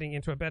and getting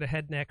into a better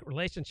head-neck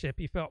relationship,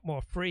 he felt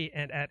more free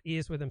and at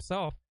ease with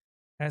himself.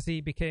 As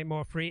he became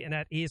more free and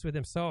at ease with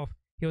himself,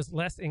 he was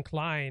less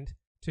inclined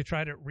to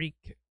try to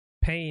wreak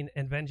pain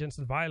and vengeance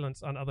and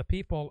violence on other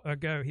people.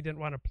 Ergo, he didn't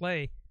want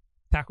to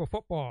tackle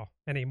football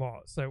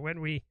anymore. So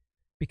when we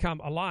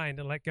become aligned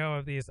and let go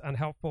of these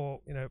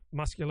unhelpful,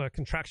 muscular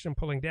contraction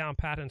pulling down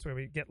patterns where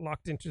we get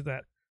locked into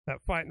that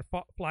fight and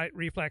flight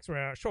reflex where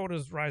our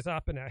shoulders rise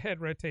up and our head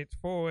rotates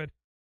forward,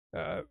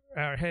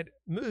 our head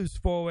moves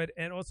forward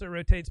and also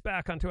rotates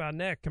back onto our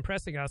neck,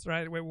 compressing us,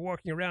 right? We're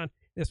walking around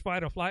this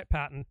fight or flight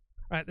pattern,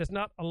 right? There's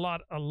not a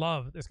lot of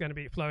love that's going to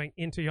be flowing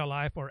into your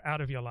life or out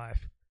of your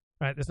life,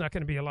 right? There's not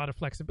going to be a lot of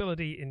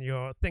flexibility in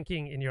your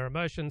thinking, in your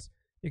emotions.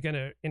 You're going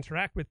to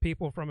interact with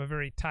people from a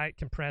very tight,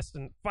 compressed,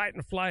 and fight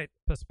and flight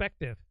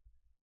perspective.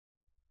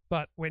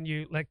 But when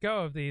you let go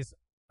of these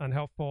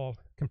unhelpful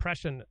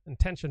compression and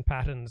tension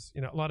patterns,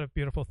 a lot of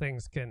beautiful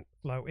things can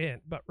flow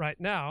in. But right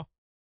now,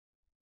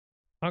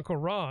 Uncle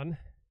Ron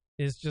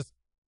is just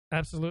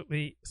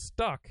absolutely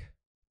stuck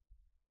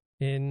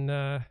in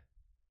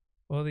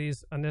all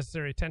these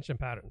unnecessary tension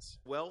patterns.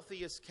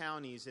 Wealthiest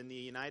counties in the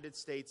United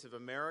States of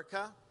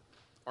America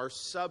are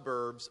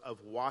suburbs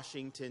of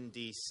Washington,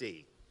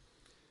 D.C.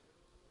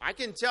 I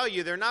can tell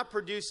you they're not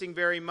producing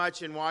very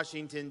much in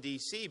Washington,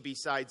 D.C.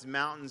 besides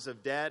mountains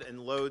of debt and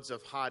loads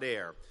of hot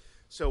air.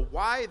 So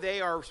why they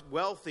are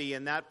wealthy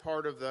in that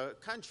part of the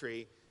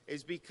country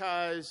is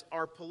because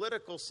our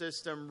political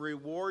system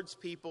rewards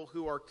people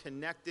who are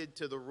connected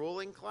to the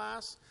ruling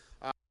class.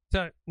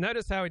 So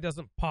notice how he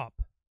doesn't pop,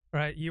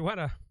 right? You want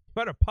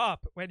to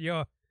pop when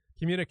you're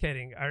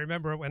communicating. I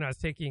remember when I was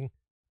taking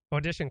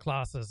audition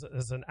classes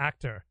as an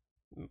actor,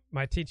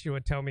 my teacher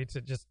would tell me to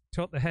just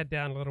tilt the head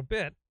down a little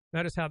bit.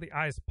 Notice how the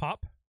eyes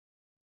pop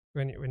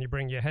when you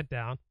bring your head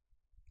down.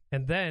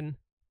 And then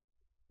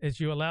as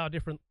you allow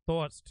different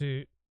thoughts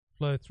to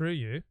flow through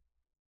you,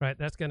 right,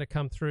 that's going to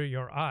come through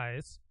your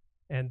eyes.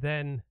 And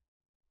then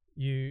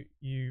you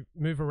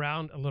move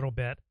around a little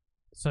bit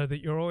so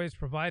that you're always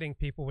providing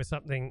people with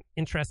something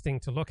interesting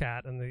to look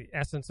at. And the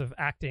essence of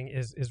acting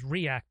is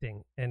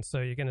reacting. And so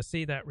you're going to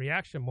see that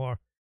reaction more.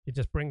 You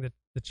just bring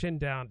the chin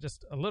down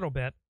just a little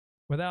bit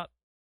without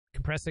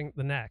compressing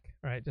the neck,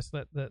 right? Just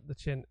let the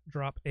chin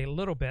drop a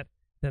little bit,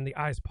 then the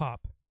eyes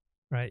pop,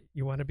 right?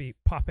 You want to be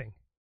popping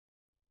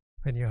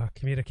when you're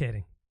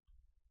communicating.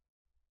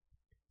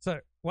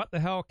 So what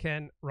the hell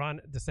can Ron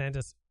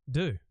DeSantis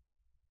do,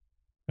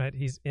 right?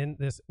 He's in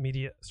this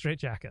media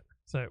straitjacket.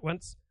 So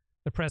once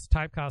the press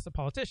typecasts a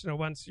politician, or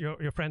once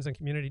your friends and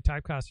community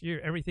typecast you,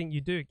 everything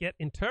you do get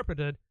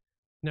interpreted,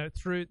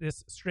 through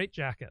this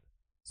straitjacket.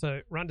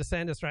 So Ron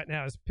DeSantis right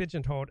now is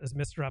pigeonholed as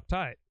Mr.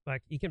 Uptight.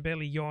 Like, he can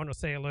barely yawn or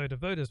say hello to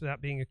voters without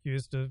being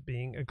accused of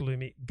being a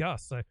gloomy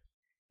Gus. So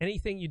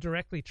anything you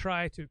directly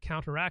try to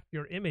counteract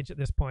your image at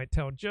this point,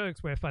 tell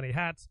jokes, wear funny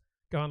hats,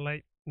 go on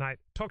late night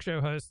talk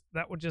show hosts,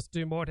 that will just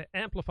do more to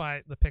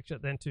amplify the picture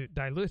than to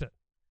dilute it.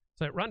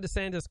 So Ron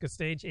DeSantis could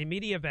stage a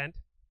media event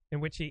in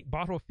which he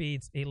bottle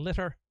feeds a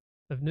litter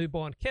of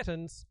newborn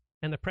kittens,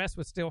 and the press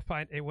would still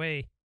find a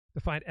way to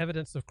find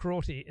evidence of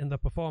cruelty in the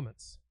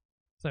performance.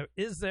 So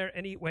is there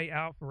any way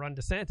out for Ron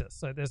DeSantis?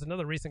 So there's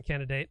another recent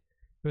candidate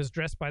who was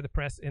dressed by the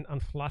press in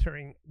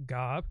unflattering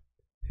garb,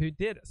 who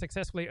did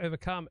successfully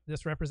overcome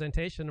this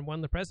representation and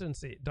won the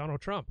presidency,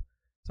 Donald Trump.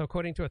 So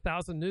according to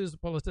 1,000 news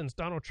bulletins,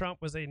 Donald Trump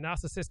was a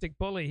narcissistic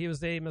bully. He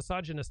was a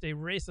misogynist, a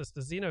racist, a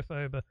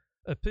xenophobe,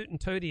 a Putin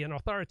toady, an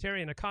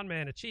authoritarian, a con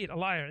man, a cheat, a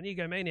liar, an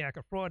egomaniac,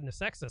 a fraud, and a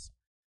sexist.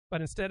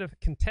 But instead of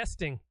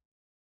contesting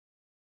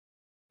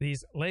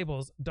these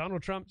labels,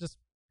 Donald Trump just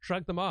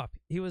shrugged them off.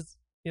 He was,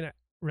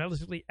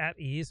 relatively at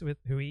ease with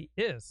who he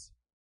is,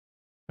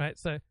 right?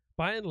 So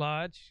by and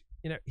large,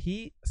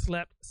 he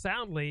slept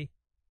soundly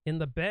in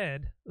the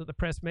bed that the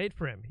press made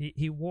for him.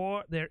 He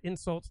wore their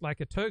insults like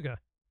a toga,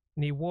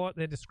 and he wore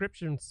their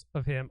descriptions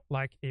of him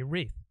like a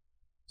wreath.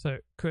 So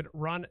could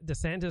Ron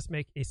DeSantis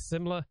make a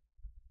similar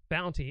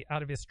bounty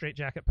out of his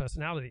straitjacket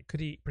personality?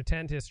 Could he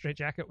pretend his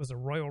straitjacket was a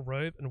royal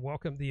robe and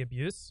welcome the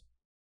abuse?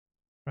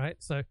 Right?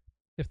 So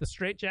if the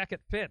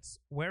straitjacket fits,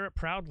 wear it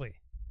proudly.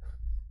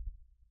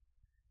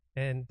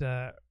 And,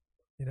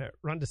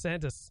 Ron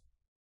DeSantis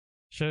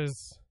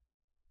shows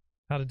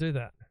how to do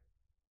that.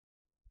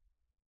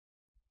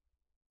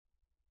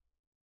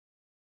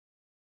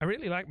 I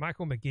really like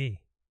Michael McGee.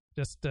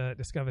 Just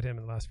discovered him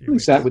in the last few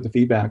weeks. Sat with the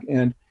feedback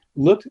and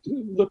looked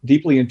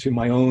deeply into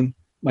my own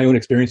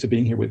experience of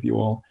being here with you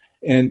all.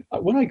 And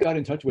what I got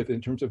in touch with in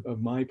terms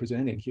of my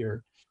presenting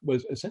here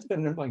was a sense of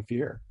an underlying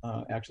fear,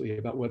 actually,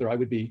 about whether I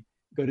would be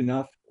good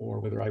enough or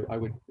whether I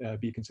would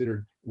be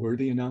considered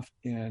worthy enough.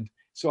 And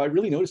so I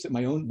really noticed that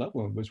my own love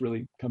wound was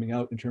really coming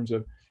out in terms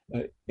of,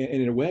 and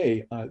in a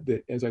way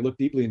that as I look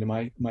deeply into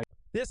my.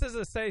 This is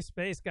a safe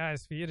space,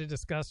 guys, for you to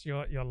discuss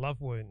your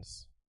love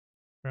wounds,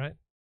 right?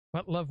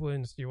 What love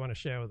wounds do you want to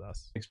share with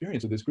us?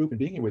 Experience of this group and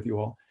being here with you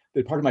all,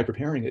 that part of my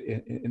preparing it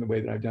in the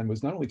way that I've done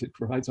was not only to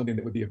provide something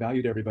that would be of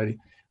value to everybody,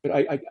 but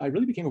I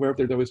really became aware of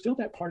there was still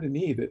that part of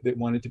me that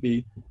wanted to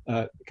be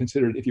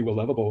considered, if you will,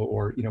 lovable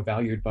or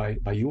valued by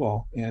you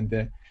all.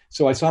 And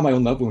so I saw my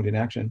own love wound in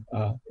action,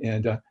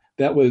 and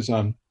that was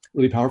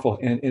really powerful,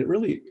 and it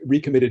really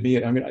recommitted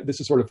me. I mean,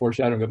 this is sort of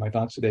foreshadowing of my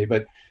thoughts today,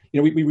 but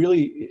we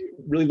really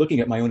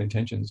looking at my own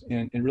intentions,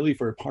 and really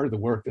for part of the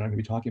work that I'm going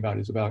to be talking about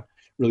is about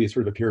really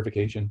sort of a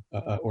purification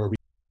or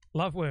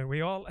love wound.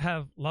 We all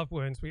have love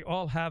wounds. We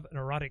all have an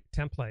erotic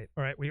template.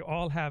 All right. We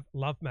all have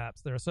love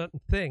maps. There are certain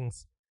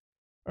things,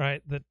 all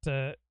right,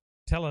 that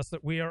tell us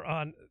that we are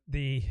on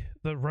the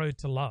road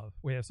to love.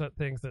 We have certain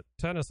things that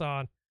turn us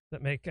on,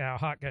 that make our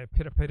heart go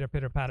pitter pitter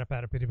pitter patter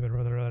patter pitter pitter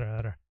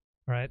pitter.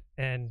 All right,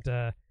 and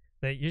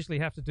they usually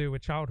have to do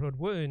with childhood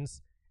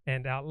wounds.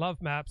 And our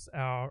love maps,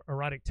 our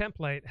erotic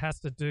template, has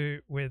to do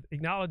with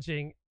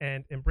acknowledging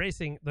and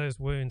embracing those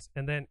wounds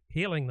and then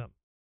healing them.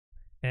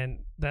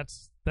 And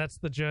that's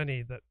the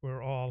journey that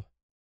we're all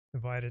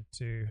invited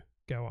to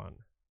go on.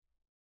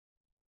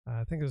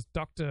 I think it was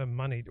Dr.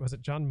 Money. Was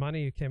it John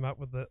Money who came up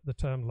with the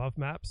term love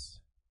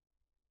maps?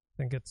 I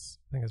think it's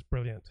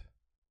brilliant.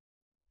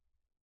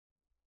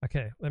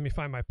 Okay, let me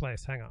find my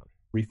place. Hang on.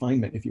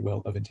 Refinement, if you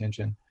will, of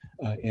intention,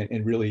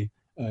 and really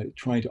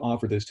trying to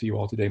offer this to you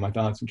all today, my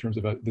thoughts in terms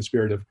of the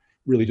spirit of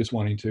really just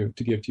wanting to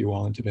give to you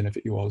all and to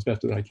benefit you all as best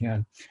that I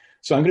can.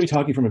 So I'm going to be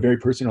talking from a very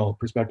personal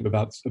perspective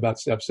about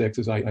step 6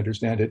 as I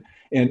understand it.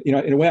 And,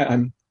 in a way,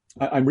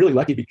 I'm really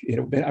lucky.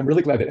 I'm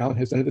really glad that Alan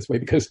has done it this way,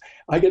 because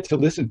I get to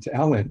listen to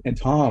Alan and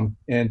Tom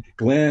and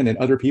Glenn and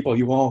other people,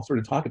 you all sort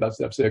of talk about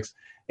step 6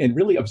 and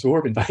really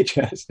absorb and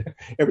digest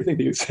everything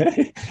that you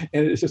say.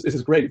 And this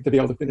is great to be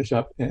able to finish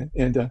up.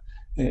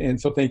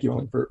 And so thank you,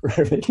 Alan, for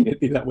making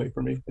it be that way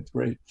for me. It's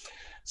great.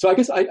 So I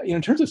guess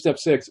in terms of step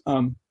 6,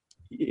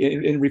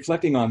 in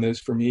reflecting on this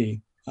for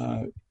me,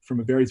 from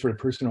a very sort of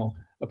personal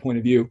point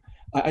of view,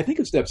 I think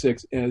of step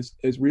 6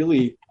 as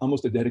really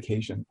almost a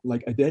dedication,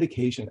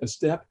 a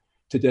step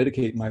to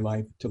dedicate my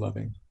life to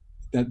loving.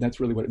 That's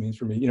really what it means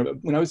for me.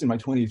 When I was in my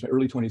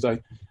early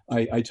 20s,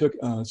 I took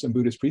some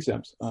Buddhist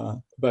precepts,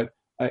 but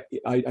I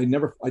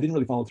didn't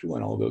really follow through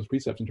on all of those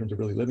precepts in terms of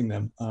really living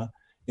them.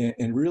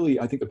 And really,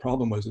 I think the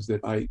problem was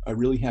that I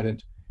really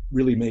hadn't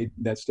really made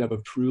that step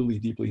of truly,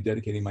 deeply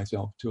dedicating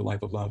myself to a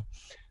life of love.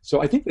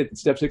 So I think that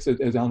step 6,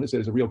 as Alan has said,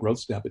 is a real growth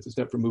step. It's a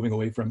step from moving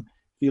away from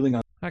feeling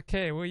on.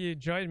 Okay, will you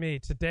join me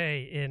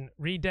today in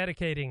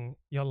rededicating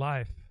your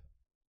life,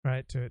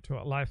 right, to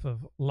a life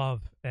of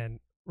love and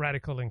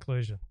radical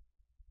inclusion?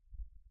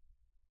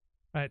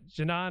 Right,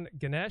 Janan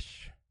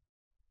Ganesh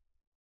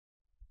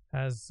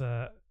has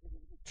a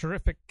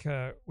terrific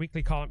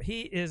weekly column.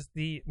 He is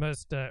the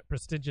most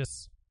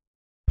prestigious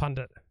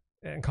pundit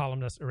and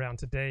columnist around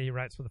today. He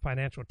writes for the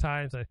Financial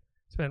Times. I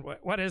spent,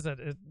 what is it,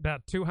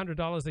 about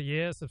 $200 a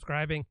year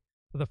subscribing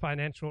to the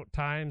Financial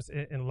Times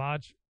in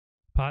large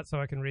part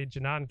so I can read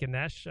Janan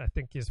Ganesh. I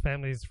think his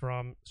family's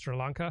from Sri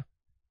Lanka.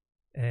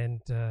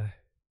 And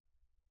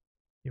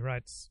he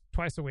writes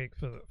twice a week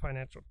for the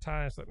Financial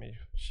Times. Let me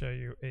show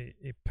you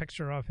a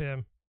picture of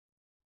him.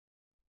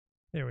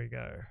 Here we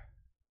go.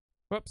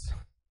 Whoops.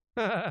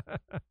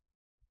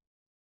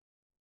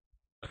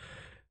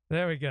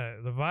 There we go.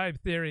 The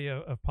vibe theory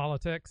of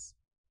politics.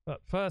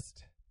 But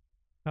first,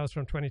 that was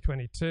from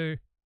 2022.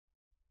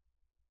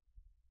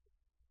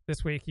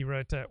 This week he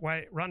wrote,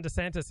 why Ron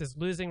DeSantis is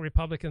losing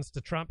Republicans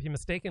to Trump. He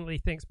mistakenly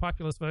thinks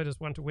populist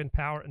voters want to win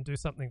power and do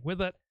something with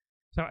it.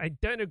 So I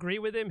don't agree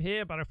with him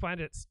here, but I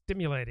find it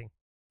stimulating.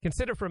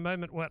 Consider for a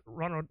moment what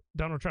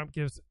Donald Trump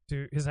gives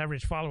to his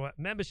average follower.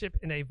 Membership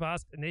in a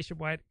vast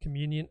nationwide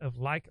communion of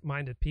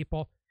like-minded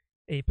people,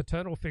 a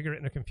paternal figure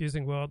in a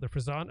confusing world, the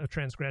frisson of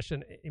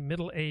transgression.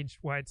 Middle-aged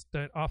whites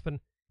don't often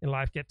in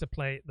life get to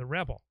play the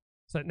rebel.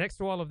 So next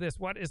to all of this,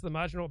 what is the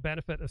marginal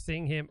benefit of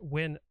seeing him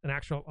win an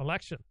actual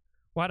election?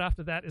 What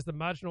after that is the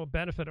marginal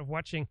benefit of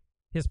watching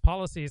his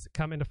policies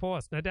come into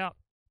force? No doubt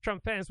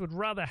Trump fans would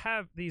rather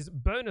have these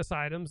bonus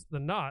items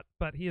than not,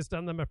 but he has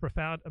done them a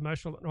profound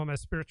emotional and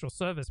almost spiritual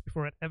service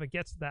before it ever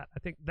gets to that. I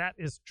think that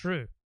is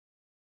true.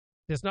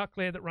 It's not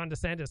clear that Ron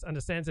DeSantis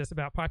understands this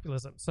about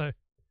populism. So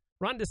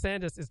Ron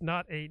DeSantis is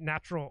not a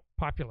natural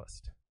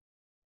populist.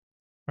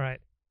 All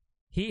right.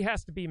 He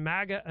has to be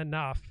MAGA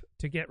enough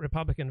to get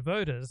Republican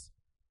voters,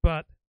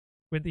 but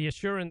with the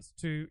assurance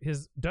to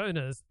his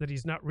donors that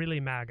he's not really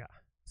MAGA.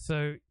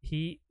 So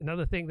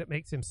another thing that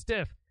makes him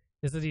stiff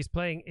is that he's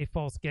playing a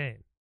false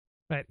game.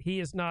 Right? He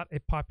is not a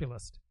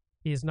populist.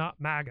 He is not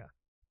MAGA.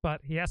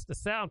 But he has to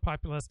sound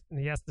populist and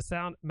he has to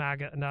sound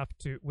MAGA enough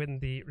to win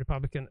the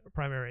Republican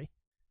primary.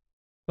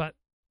 But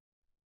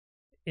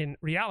in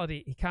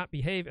reality, he can't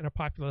behave in a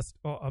populist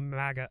or a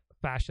MAGA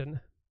fashion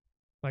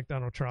like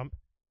Donald Trump,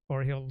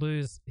 or he'll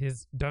lose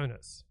his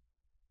donors.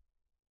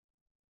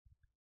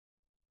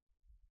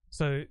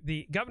 So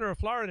the governor of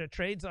Florida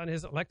trades on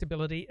his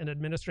electability and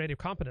administrative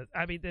competence.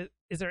 I mean,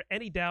 is there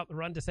any doubt that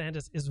Ron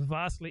DeSantis is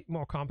vastly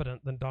more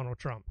competent than Donald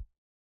Trump?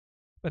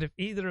 But if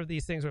either of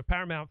these things were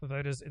paramount for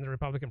voters in the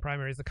Republican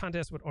primaries, the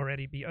contest would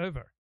already be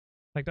over.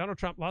 Like Donald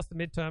Trump lost the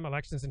midterm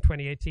elections in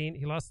 2018.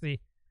 He lost the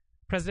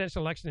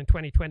presidential election in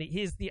 2020.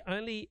 He is the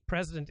only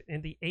president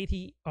in the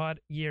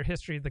 80-odd year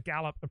history of the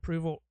Gallup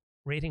approval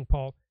rating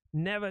poll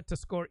never to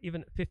score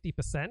even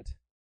 50%.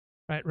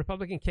 Right?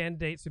 Republican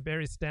candidates who bear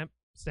his stamp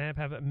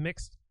have a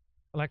mixed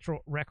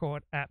electoral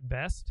record at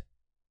best.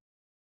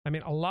 I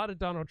mean, a lot of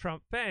Donald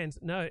Trump fans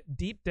know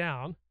deep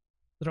down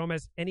that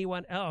almost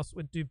anyone else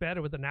would do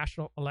better with the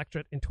national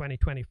electorate in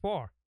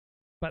 2024.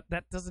 But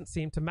that doesn't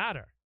seem to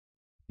matter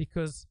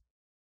because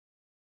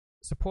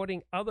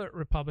supporting other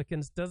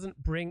Republicans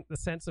doesn't bring the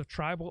sense of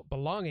tribal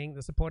belonging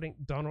that supporting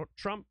Donald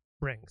Trump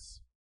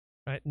brings.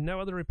 Right? No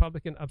other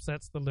Republican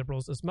upsets the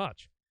liberals as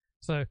much.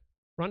 So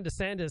Ron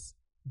DeSantis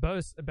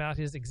boasts about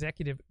his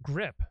executive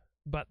grip,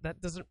 but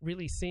that doesn't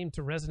really seem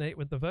to resonate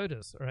with the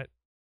voters, right?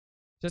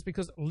 Just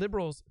because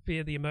liberals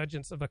fear the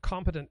emergence of a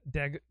competent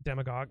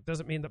demagogue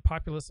doesn't mean that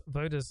populist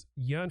voters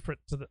yearn for it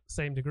to the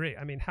same degree.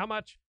 I mean, how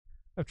much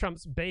of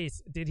Trump's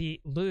base did he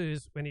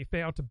lose when he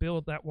failed to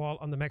build that wall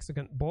on the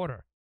Mexican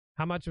border?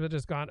 How much of it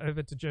has gone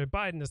over to Joe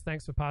Biden as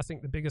thanks for passing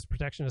the biggest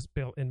protectionist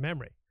bill in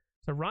memory?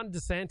 So Ron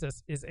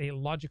DeSantis is a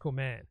logical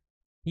man.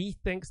 He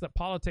thinks that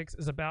politics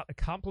is about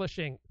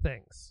accomplishing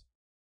things.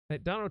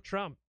 That Donald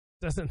Trump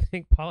doesn't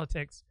think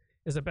politics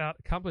is about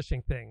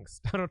accomplishing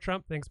things. Donald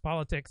Trump thinks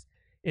politics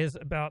is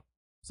about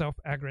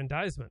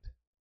self-aggrandizement.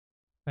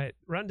 Right?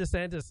 Ron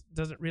DeSantis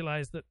doesn't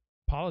realize that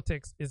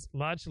politics is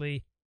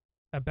largely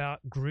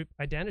about group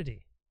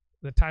identity,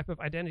 the type of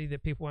identity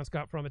that people once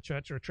got from a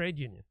church or a trade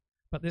union.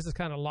 But this is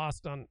kind of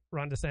lost on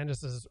Ron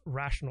DeSantis'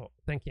 rational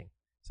thinking.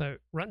 So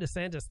Ron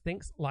DeSantis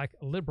thinks like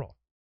a liberal.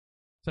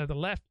 So the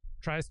left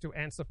tries to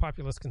answer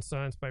populist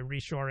concerns by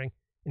reshoring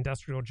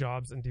industrial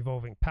jobs and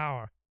devolving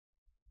power.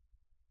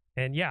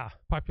 And yeah,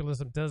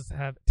 populism does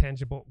have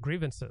tangible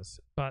grievances,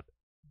 but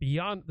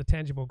beyond the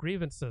tangible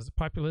grievances,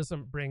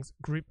 populism brings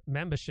group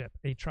membership,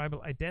 a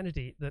tribal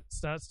identity that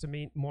starts to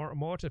mean more and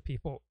more to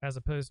people as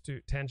opposed to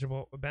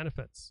tangible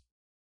benefits.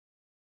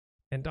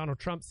 And Donald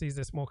Trump sees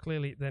this more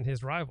clearly than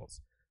his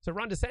rivals. So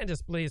Ron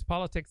DeSantis believes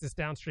politics is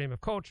downstream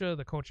of culture.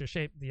 The culture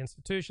shaped the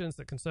institutions.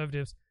 The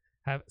conservatives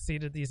have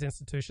ceded these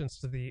institutions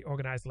to the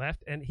organized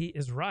left, and he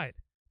is right.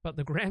 But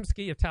the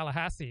Gramsci of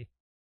Tallahassee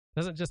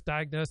doesn't just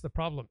diagnose the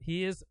problem.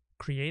 He is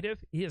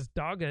creative. He is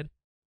dogged.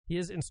 He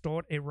has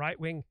installed a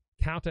right-wing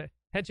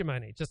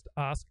counter-hegemony. Just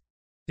ask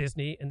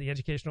Disney and the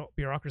educational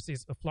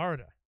bureaucracies of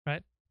Florida,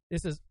 right?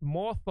 This is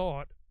more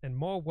thought and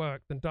more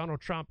work than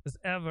Donald Trump has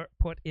ever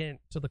put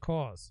into the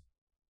cause.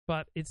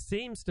 But it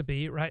seems to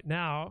be, right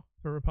now,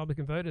 for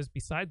Republican voters,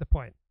 beside the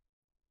point.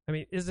 I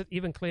mean, is it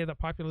even clear that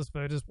populist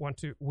voters want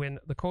to win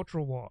the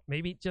cultural war?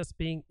 Maybe just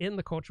being in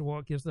the cultural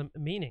war gives them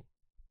meaning.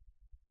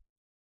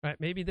 Right?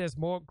 Maybe there's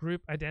more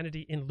group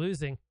identity in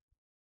losing.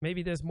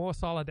 Maybe there's more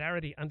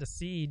solidarity under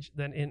siege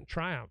than in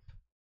triumph.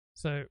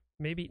 So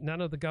maybe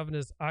none of the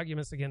governor's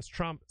arguments against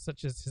Trump,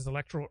 such as his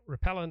electoral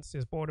repellence,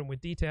 his boredom with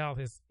detail,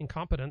 his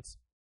incompetence,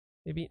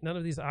 maybe none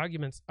of these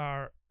arguments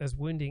are as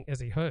wounding as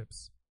he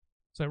hopes.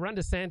 So Ron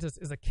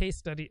DeSantis is a case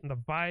study in the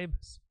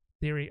vibes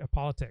theory of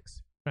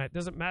politics. Right? It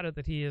doesn't matter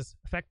that he is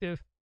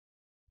effective.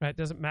 Right? It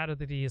doesn't matter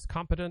that he is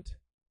competent.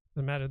 It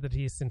doesn't matter that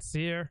he is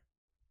sincere.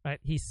 Right?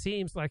 He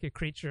seems like a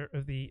creature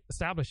of the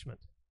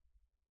establishment.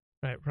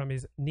 right? From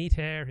his neat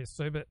hair, his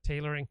sober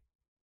tailoring,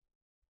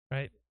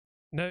 right?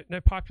 No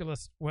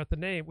populist worth the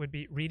name would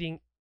be reading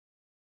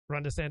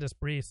Ron DeSantis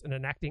briefs and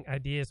enacting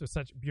ideas with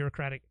such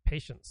bureaucratic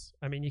patience.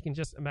 I mean, you can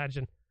just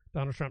imagine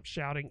Donald Trump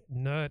shouting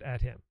nerd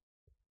at him.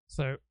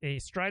 So a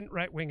strident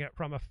right-winger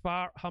from a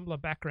far humbler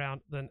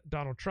background than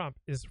Donald Trump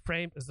is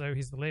framed as though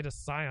he's the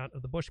latest scion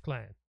of the Bush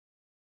clan.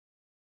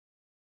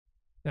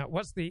 Now,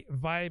 what's the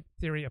vibe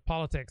theory of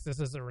politics?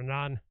 This is a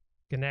Renan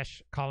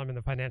Ganesh column in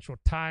the Financial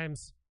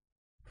Times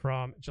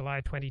from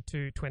July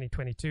 22,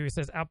 2022. He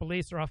says, our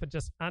beliefs are often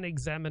just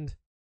unexamined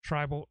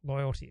tribal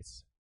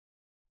loyalties.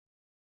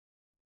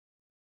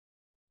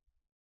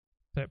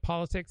 So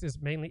politics is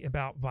mainly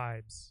about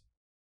vibes.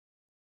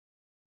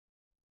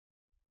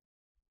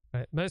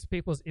 Right? Most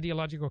people's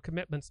ideological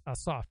commitments are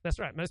soft. That's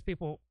right. Most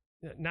people,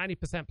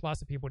 90%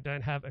 plus of people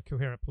don't have a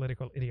coherent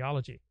political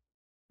ideology.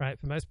 Right?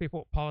 For most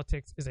people,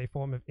 politics is a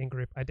form of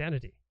in-group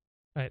identity.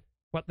 Right?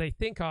 What they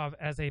think of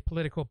as a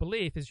political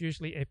belief is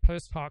usually a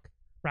post hoc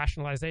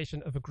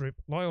rationalization of a group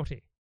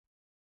loyalty.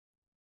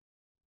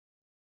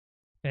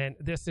 And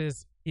this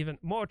is even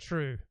more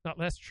true, not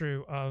less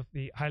true, of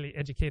the highly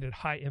educated,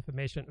 high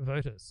information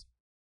voters.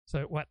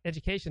 So what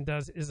education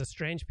does is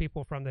estrange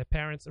people from their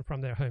parents and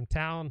from their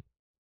hometown.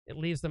 It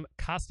leaves them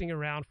casting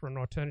around for an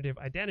alternative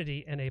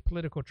identity, and a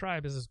political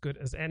tribe is as good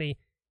as any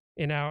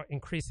in our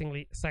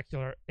increasingly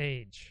secular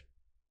age.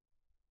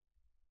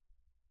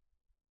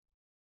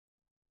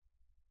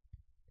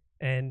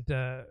 And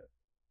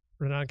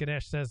Renan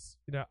Ganesh says,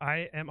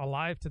 I am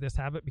alive to this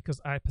habit because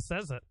I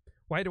possess it.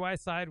 Why do I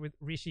side with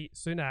Rishi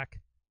Sunak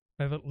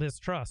over Liz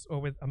Truss or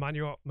with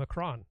Emmanuel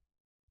Macron,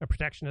 a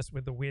protectionist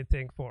with the weird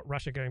thing for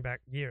Russia going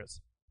back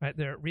years? Right?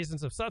 There are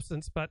reasons of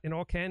substance, but in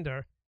all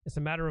candor, it's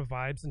a matter of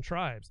vibes and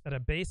tribes. At a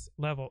base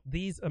level,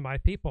 these are my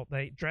people.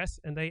 They dress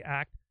and they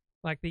act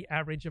like the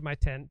average of my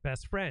 10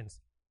 best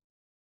friends.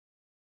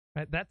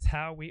 Right? That's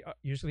how we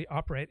usually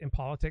operate in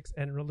politics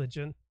and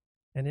religion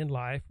and in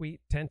life.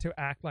 We tend to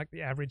act like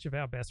the average of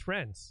our best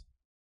friends.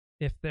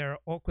 If there are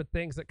awkward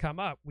things that come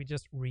up, we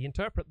just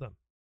reinterpret them.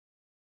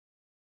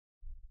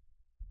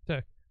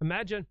 So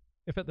imagine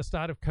if at the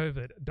start of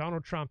COVID,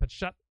 Donald Trump had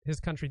shut his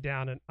country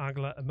down and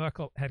Angela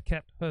Merkel had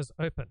kept hers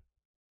open.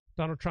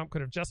 Donald Trump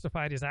could have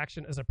justified his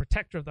action as a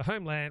protector of the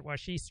homeland while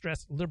she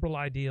stressed liberal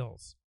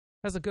ideals.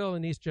 As a girl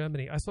in East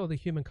Germany, I saw the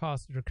human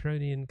cost of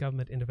draconian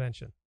government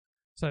intervention.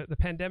 So the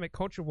pandemic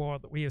culture war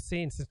that we have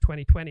seen since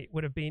 2020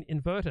 would have been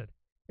inverted.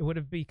 It would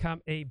have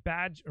become a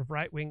badge of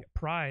right-wing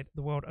pride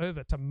the world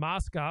over to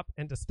mask up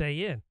and to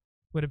stay in.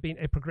 It would have been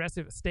a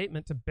progressive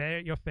statement to bare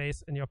your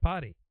face and your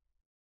party.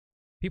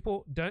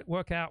 People don't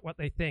work out what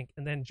they think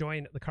and then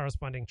join the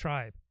corresponding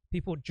tribe.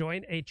 People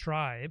join a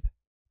tribe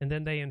and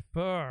then they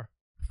infer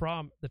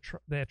from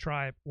their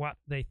tribe what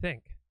they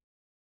think.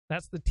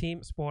 That's the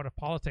team sport of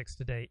politics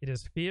today. It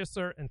is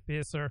fiercer and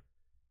fiercer,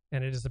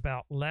 and it is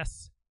about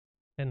less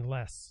and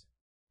less.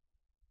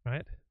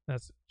 Right?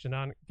 That's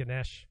Renan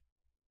Ganesh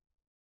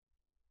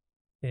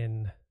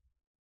in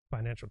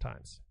Financial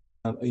Times.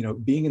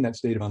 Being in that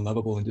state of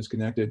unlovable and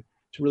disconnected,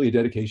 it's really a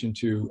dedication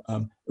to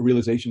a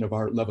realization of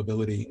our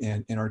lovability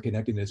and our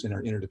connectedness and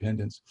our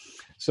interdependence.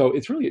 So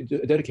it's really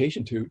a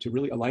dedication to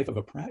really a life of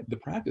the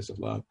practice of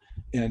love.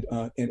 And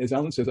as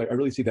Alan says, I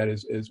really see that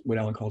as what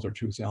Alan calls our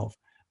true self,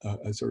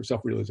 a sort of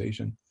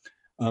self-realization.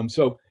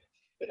 So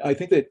I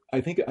think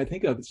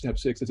of step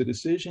 6 as a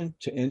decision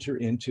to enter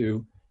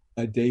into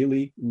a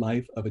daily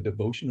life of a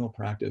devotional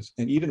practice,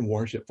 and even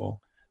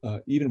worshipful,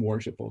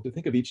 to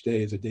think of each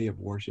day as a day of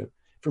worship.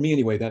 For me,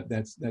 anyway,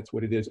 that's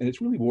what it is, and it's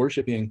really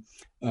worshiping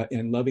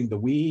and loving the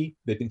we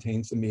that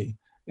contains the me.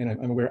 And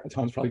I'm aware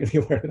Tom's probably going to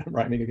be aware that I'm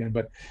rhyming again,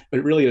 but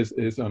it really is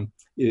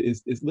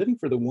living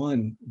for the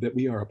one that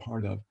we are a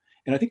part of.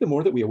 And I think the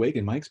more that we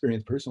awaken, my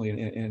experience personally,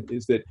 and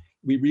is that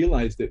we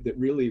realize that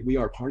really we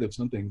are part of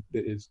something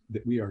that is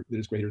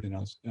greater than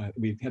us.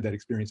 We've had that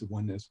experience of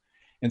oneness,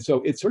 and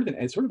so it's sort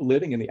of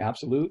living in the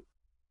absolute.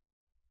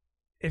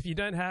 If you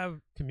don't have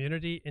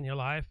community in your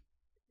life,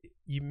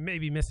 you may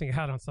be missing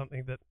out on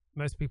something that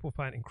most people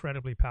find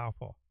incredibly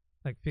powerful,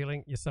 like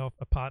feeling yourself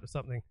a part of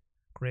something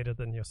greater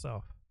than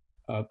yourself.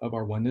 Of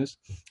our oneness,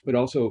 but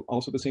also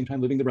at the same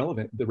time living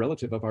the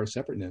relative of our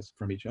separateness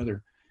from each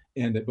other,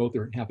 and that both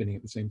are happening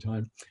at the same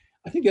time.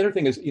 I think the other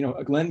thing is,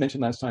 Glenn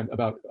mentioned last time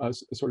about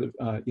us sort of,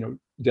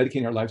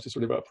 dedicating our lives to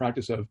sort of a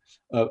practice of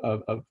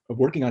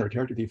working on our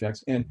character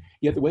defects. And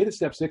yet the way that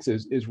step 6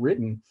 is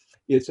written,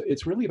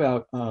 it's really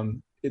about,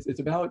 it's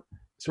about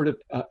sort of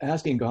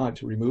asking God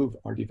to remove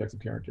our defects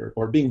of character,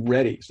 or being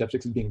ready. Step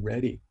 6 is being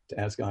ready to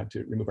ask God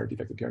to remove our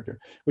defects of character,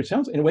 which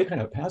sounds in a way kind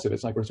of passive.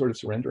 It's like we're sort of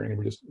surrendering and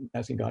we're just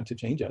asking God to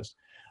change us.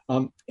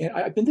 And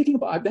I've been thinking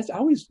about, that's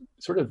always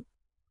sort of.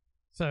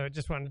 So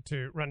just wanted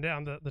to run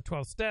down the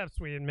 12 steps.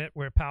 We admit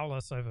we're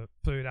powerless over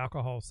food,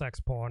 alcohol, sex,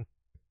 porn.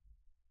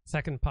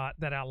 Second part,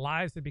 that our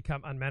lives have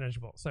become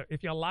unmanageable. So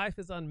if your life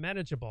is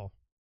unmanageable,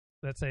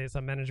 let's say it's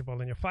unmanageable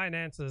in your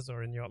finances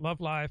or in your love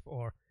life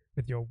or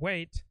with your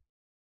weight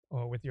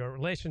or with your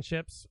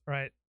relationships,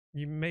 right?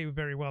 you may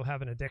very well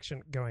have an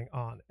addiction going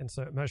on. And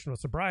so emotional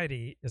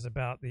sobriety is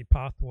about the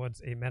path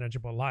towards a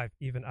manageable life,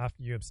 even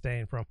after you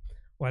abstain from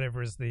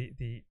whatever is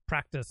the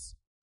practice,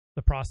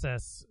 the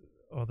process,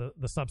 or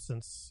the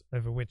substance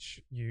over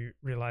which you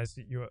realize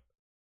that you're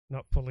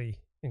not fully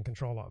in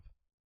control of.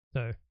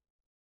 So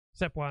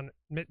step 1,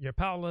 admit you're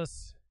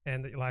powerless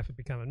and that your life has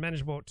become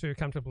unmanageable. 2,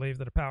 come to believe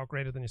that a power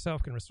greater than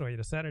yourself can restore you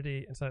to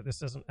sanity. And so this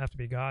doesn't have to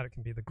be God. It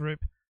can be the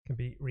group, it can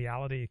be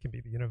reality, it can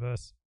be the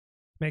universe.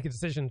 Make a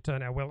decision to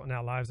turn our will and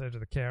our lives over to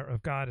the care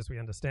of God as we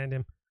understand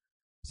him.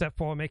 Step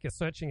 4, make a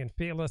searching and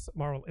fearless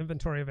moral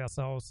inventory of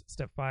ourselves.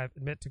 Step 5,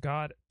 admit to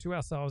God, to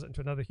ourselves, and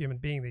to another human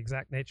being the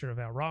exact nature of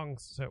our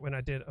wrongs. So when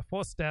I did a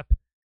 4th step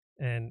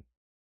and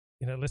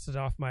listed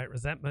off my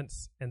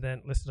resentments and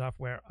then listed off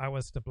where I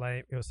was to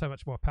blame, it was so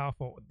much more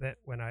powerful that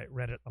when I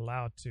read it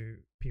aloud to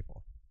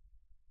people,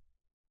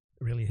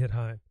 it really hit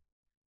home.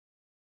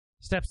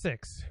 Step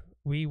 6,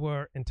 we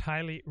were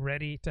entirely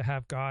ready to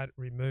have God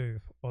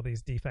remove all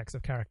these defects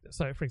of character.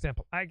 So, for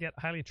example, I get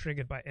highly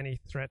triggered by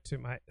any threat to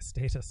my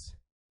status,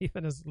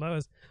 even as low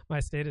as my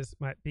status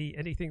might be.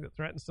 Anything that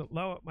threatens to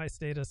lower my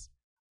status,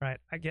 right,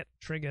 I get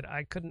triggered.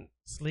 I couldn't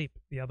sleep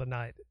the other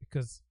night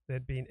because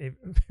there'd been a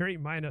very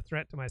minor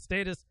threat to my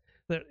status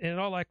that in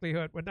all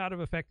likelihood would not have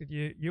affected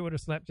you. You would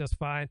have slept just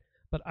fine.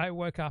 But I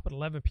woke up at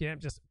 11 p.m.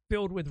 just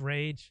filled with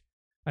rage.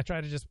 I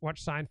tried to just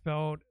watch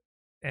Seinfeld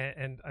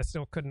and I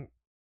still couldn't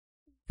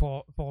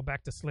fall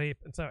back to sleep.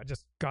 And so I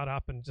just got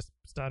up and just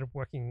started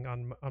working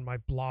on my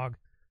blog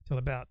till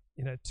about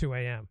 2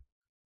 a.m.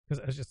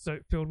 because I was just so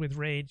filled with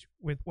rage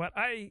with what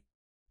I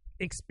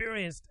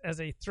experienced as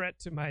a threat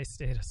to my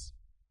status.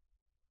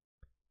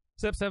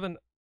 Step 7,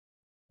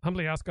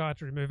 humbly ask God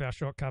to remove our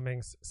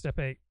shortcomings. Step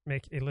 8,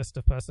 make a list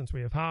of persons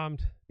we have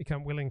harmed.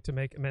 Become willing to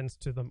make amends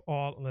to them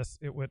all unless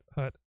it would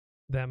hurt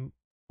them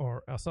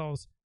or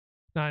ourselves.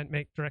 9,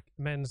 make direct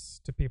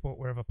amends to people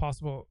wherever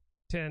possible.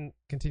 10,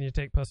 continue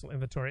to take personal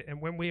inventory.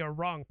 And when we are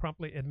wrong,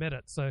 promptly admit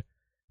it. So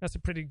that's a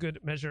pretty good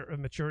measure of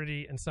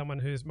maturity in someone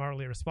who's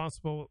morally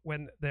responsible.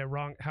 When they're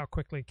wrong, how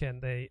quickly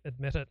can they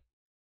admit it?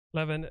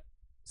 11,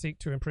 seek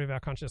to improve our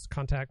conscious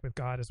contact with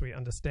God as we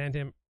understand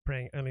him,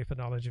 praying only for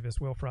knowledge of his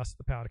will for us,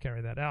 the power to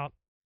carry that out.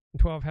 And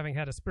 12, having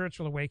had a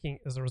spiritual awakening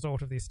as a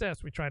result of these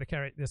steps, we try to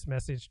carry this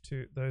message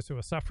to those who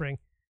are suffering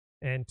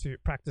and to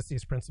practice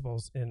these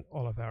principles in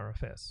all of our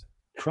affairs.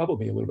 Troubled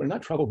me a little bit,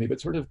 not troubled me,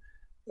 but sort of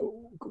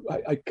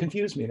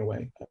confused me in a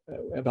way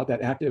about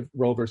that active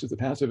role versus the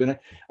passive. And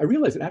I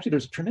realized that actually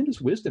there's tremendous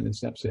wisdom in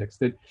step 6,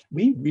 that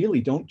we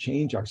really don't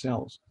change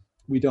ourselves.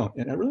 We don't.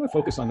 And I really want to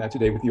focus on that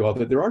today with you all,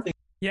 that there are things.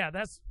 Yeah,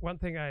 that's one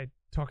thing I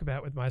talk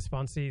about with my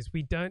sponsees.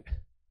 We don't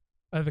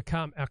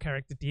overcome our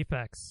character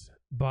defects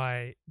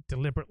by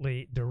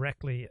deliberately,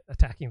 directly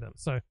attacking them.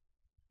 So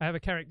I have a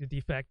character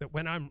defect that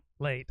when I'm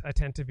late, I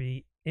tend to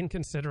be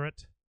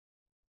inconsiderate.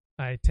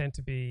 I tend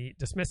to be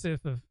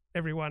dismissive of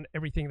everyone,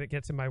 everything that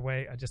gets in my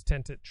way. I just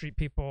tend to treat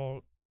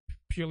people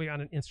purely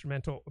on an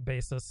instrumental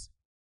basis.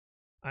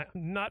 I'm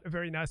not a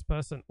very nice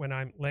person when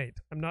I'm late.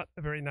 I'm not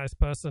a very nice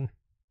person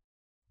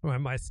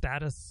when my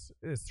status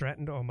is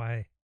threatened or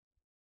I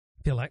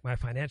feel like my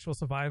financial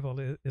survival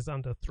is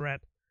under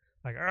threat.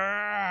 Like,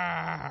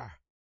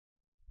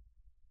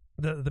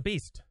 the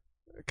beast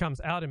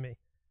comes out in me.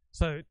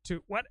 So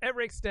to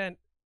whatever extent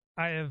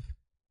I have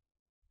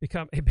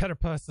become a better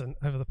person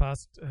over the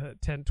past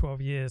 10,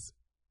 12 years,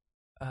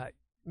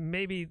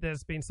 maybe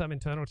there's been some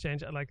internal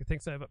change. I'd like to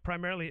think so, but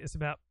primarily it's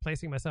about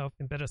placing myself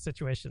in better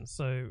situations.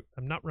 So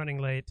I'm not running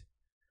late.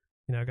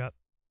 I got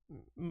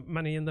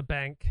money in the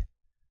bank.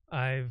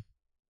 I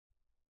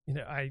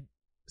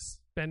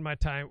spend my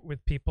time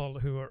with people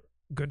who are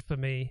good for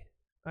me.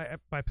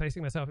 By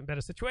placing myself in better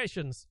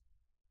situations,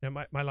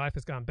 my life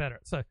has gone better.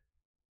 So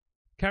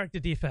character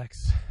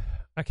defects.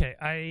 Okay,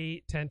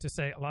 I tend to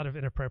say a lot of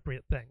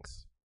inappropriate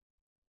things.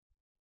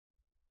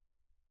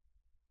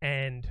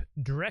 And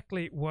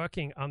directly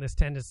working on this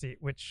tendency,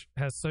 which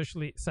has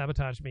socially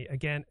sabotaged me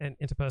again and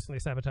interpersonally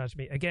sabotaged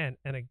me again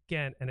and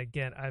again and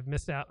again. I've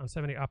missed out on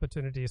so many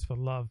opportunities for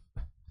love,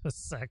 for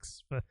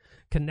sex, for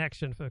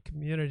connection, for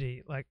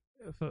community, like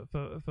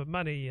for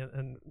money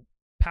and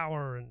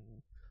power and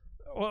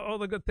all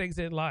the good things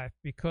in life,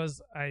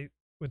 because I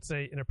would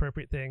say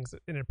inappropriate things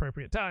at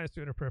inappropriate times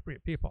to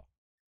inappropriate people.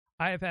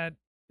 I have had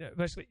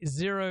virtually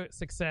zero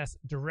success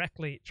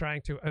directly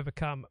trying to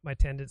overcome my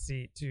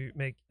tendency to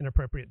make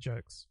inappropriate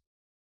jokes.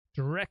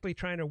 Directly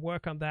trying to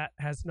work on that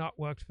has not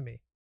worked for me.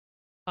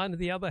 On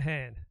the other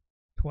hand,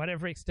 to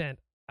whatever extent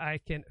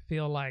I can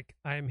feel like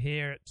I'm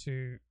here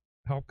to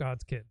help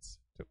God's kids,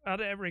 to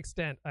whatever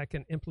extent I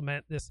can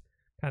implement this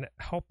kind of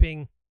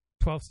helping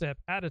 12-step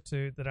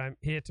attitude that I'm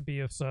here to be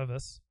of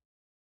service,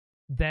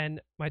 then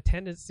my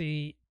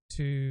tendency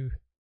to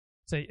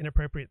say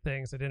inappropriate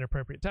things at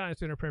inappropriate times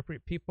to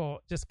inappropriate people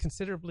just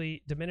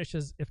considerably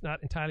diminishes, if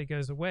not entirely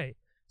goes away.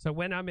 So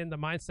when I'm in the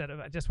mindset of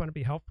I just want to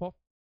be helpful,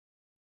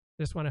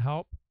 just want to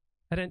help,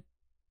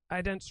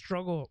 I don't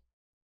struggle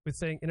with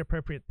saying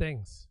inappropriate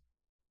things.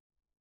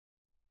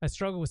 I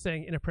struggle with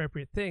saying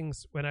inappropriate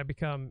things when I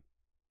become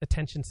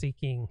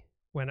attention-seeking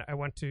when I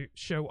want to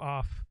show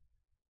off,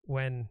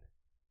 when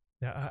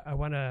I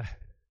want to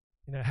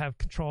have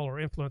control or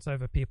influence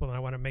over people, and I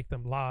want to make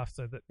them laugh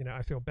so that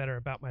I feel better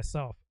about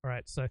myself. All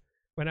right, so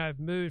when I've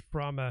moved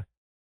from a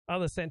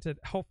other-centered,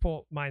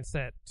 helpful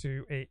mindset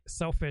to a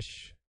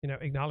selfish,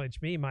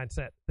 acknowledge me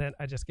mindset, then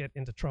I just get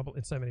into trouble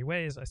in so many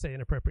ways. I say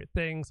inappropriate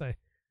things. I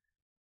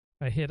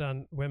hit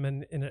on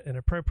women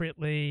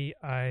inappropriately.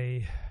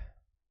 I'm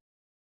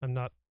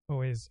not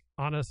always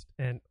honest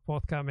and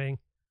forthcoming.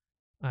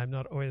 I'm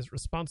not always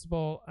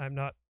responsible. I'm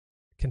not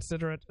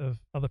considerate of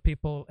other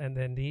people and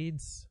their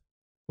needs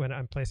when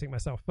I'm placing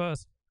myself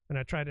first. When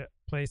I try to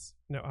place,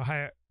 a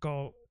higher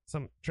goal,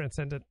 some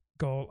transcendent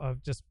goal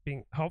of just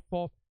being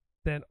helpful,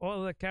 then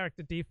all the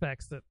character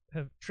defects that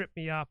have tripped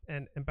me up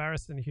and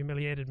embarrassed and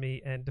humiliated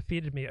me and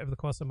defeated me over the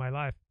course of my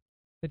life,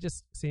 they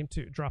just seem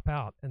to drop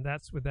out. And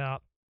that's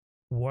without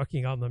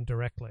working on them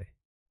directly.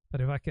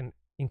 But if I can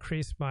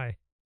increase my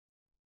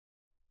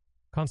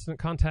constant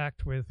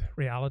contact with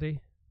reality,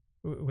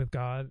 with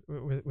God,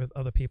 with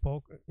other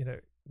people,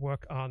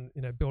 work on,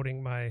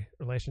 building my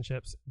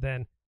relationships,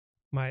 then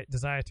my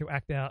desire to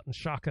act out and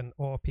shock and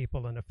awe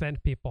people and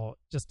offend people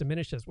just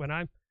diminishes. When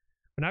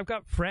I've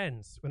got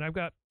friends, when I've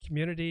got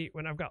community,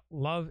 when I've got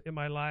love in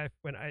my life,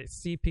 when I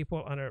see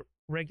people on a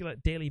regular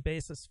daily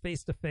basis,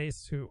 face to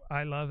face, who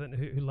I love and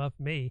who love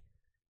me,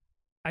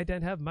 I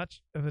don't have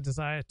much of a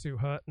desire to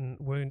hurt and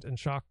wound and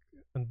shock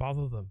and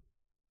bother them.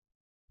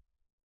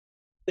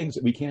 Things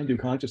that we can do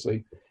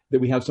consciously that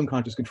we have some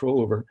conscious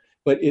control over,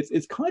 but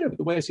it's kind of,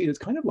 the way I see it, it's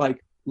kind of like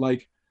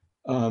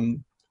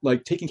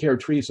taking care of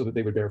trees so that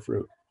they would bear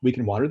fruit. We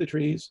can water the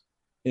trees,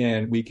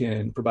 and we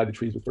can provide the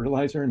trees with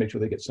fertilizer and make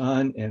sure they get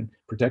sun and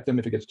protect them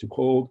if it gets too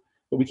cold,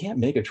 but we can't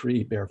make a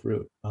tree bear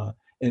fruit.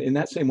 And in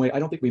that same way, I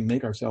don't think we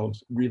make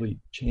ourselves really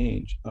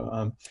change.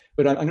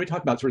 But I'm going to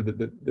talk about sort of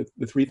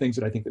the three things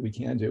that I think that we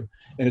can do.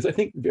 And as I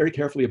think very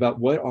carefully about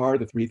what are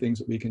the three things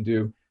that we can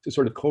do to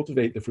sort of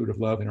cultivate the fruit of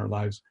love in our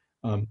lives,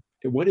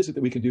 what is it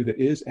that we can do that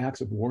is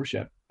acts of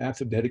worship, acts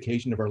of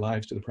dedication of our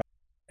lives to the practice?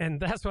 And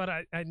that's what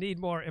I need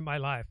more in my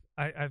life.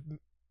 I've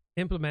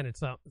implemented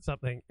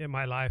something in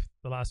my life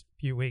the last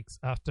few weeks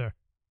after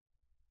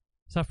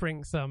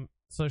suffering some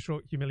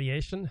social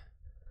humiliation,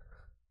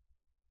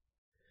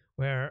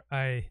 where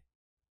I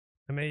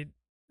made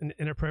an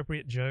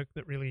inappropriate joke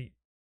that really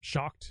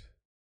shocked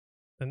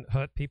and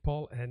hurt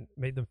people and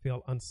made them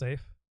feel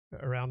unsafe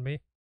around me.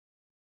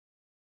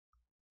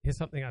 Here's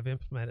something I've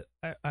implemented.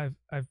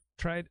 I've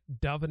tried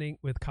davening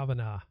with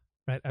kavanah,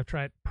 right? I've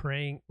tried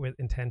praying with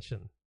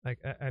intention. Like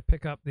I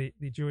pick up the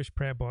Jewish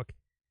prayer book,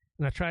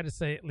 and I try to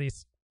say at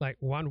least like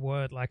one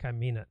word like I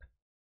mean it.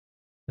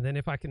 And then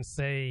if I can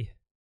say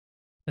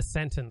a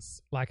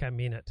sentence like I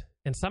mean it.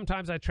 And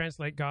sometimes I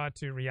translate God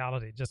to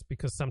reality just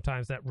because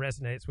sometimes that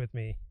resonates with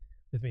me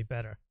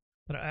better.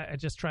 But I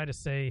just try to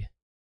say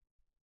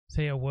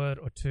a word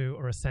or two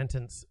or a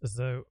sentence as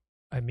though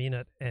I mean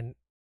it. And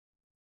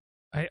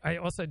I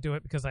also do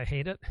it because I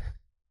hate it.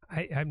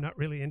 I'm not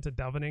really into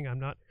davening. I'm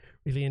not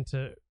really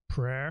into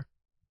prayer.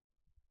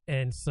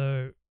 And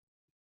so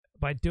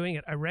by doing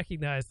it, I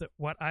recognize that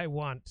what I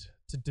want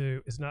to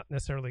do is not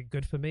necessarily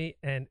good for me,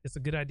 and it's a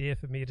good idea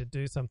for me to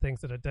do some things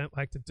that I don't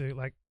like to do,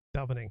 like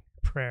davening,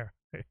 prayer.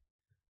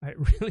 I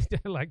really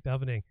don't like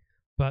davening,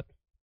 but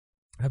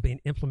I've been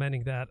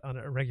implementing that on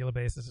a regular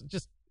basis.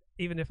 Just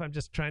even if I'm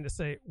just trying to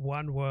say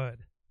one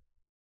word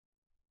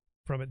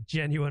from a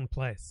genuine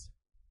place.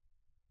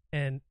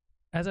 And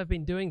as I've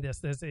been doing this,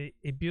 there's a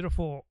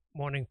beautiful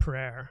morning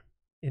prayer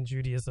in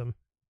Judaism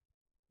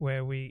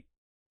where we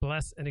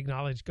bless and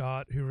acknowledge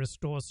God who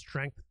restores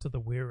strength to the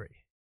weary.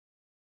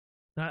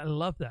 Now, I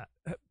love that.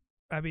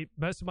 I mean,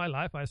 most of my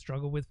life I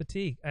struggled with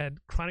fatigue. I had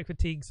chronic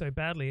fatigue so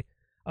badly,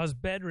 I was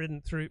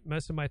bedridden through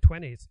most of my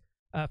 20s.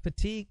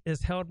 Fatigue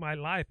has held my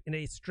life in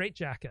a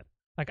straitjacket.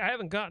 Like, I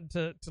haven't gotten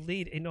to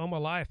lead a normal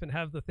life and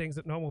have the things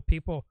that normal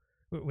people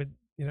with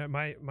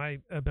my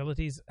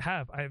abilities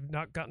have. I have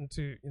not gotten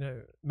to,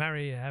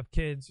 marry, have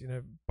kids,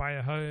 buy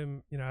a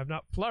home. I've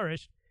not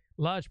flourished,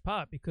 large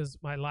part because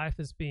my life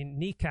has been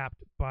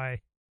kneecapped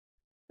by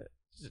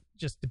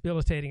just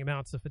debilitating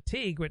amounts of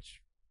fatigue,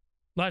 which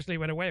largely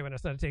went away when I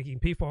started taking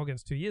PEEF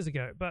organs 2 years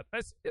ago. But I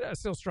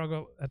still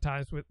struggle at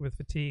times with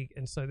fatigue.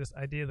 And so this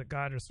idea that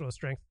God restores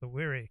strength to the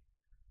weary,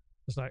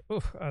 it's like,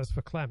 oof, I was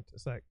verklempt.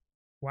 It's like,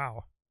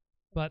 wow.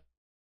 But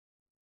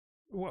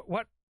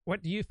what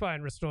do you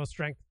find restores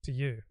strength to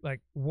you?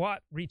 Like,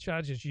 what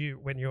recharges you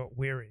when you're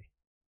weary?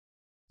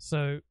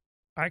 So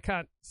I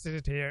can't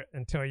sit here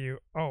and tell you,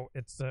 oh,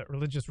 it's a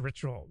religious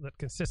ritual that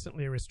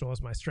consistently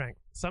restores my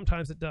strength.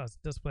 Sometimes it does.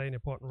 It does play an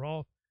important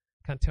role.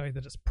 I can't tell you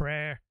that it's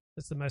prayer.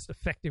 It's the most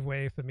effective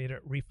way for me to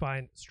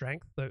refine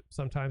strength, though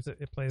sometimes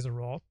it plays a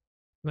role.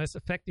 The most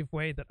effective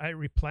way that I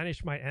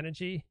replenish my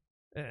energy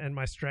and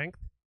my strength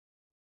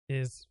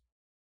is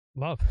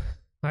love.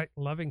 Like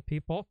loving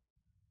people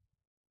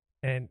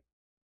and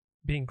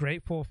being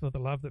grateful for the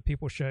love that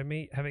people show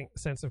me, having a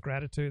sense of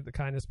gratitude, the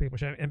kindness people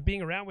show me, and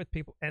being around with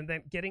people, and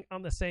then getting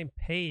on the same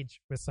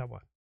page with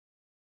someone.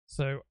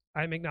 So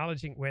I'm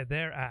acknowledging where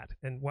they're at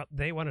and what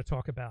they want to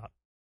talk about,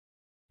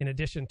 in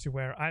addition to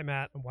where I'm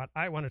at and what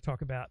I want to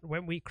talk about.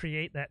 When we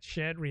create that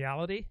shared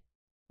reality,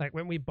 like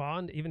when we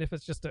bond, even if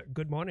it's just a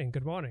good morning,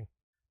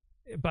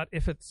 but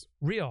if it's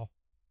real,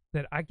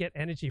 then I get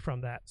energy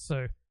from that.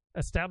 So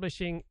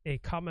establishing a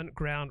common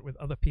ground with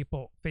other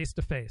people face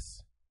to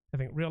face,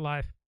 having real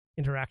life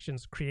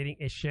interactions, creating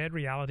a shared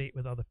reality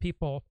with other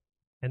people,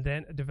 and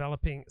then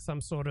developing some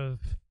sort of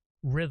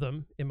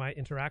rhythm in my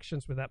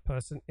interactions with that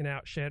person in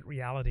our shared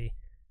reality.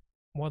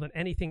 More than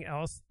anything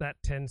else, that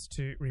tends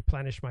to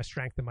replenish my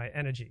strength and my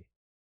energy.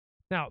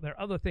 Now, there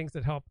are other things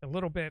that help a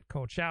little bit: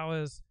 cold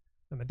showers,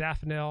 the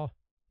modafinil,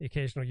 the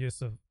occasional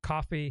use of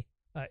coffee,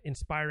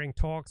 inspiring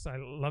talks. I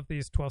love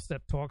these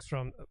 12-step talks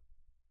from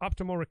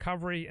Optimal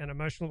Recovery and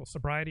Emotional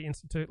Sobriety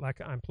Institute, like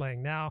I'm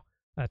playing now,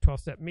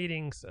 12-step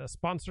meetings,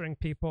 sponsoring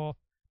people,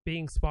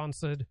 being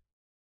sponsored,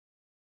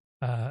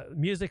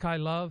 music I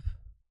love,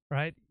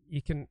 right?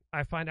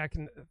 I find I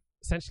can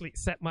essentially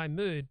set my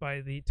mood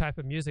by the type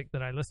of music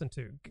that I listen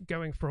to.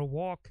 Going for a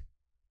walk,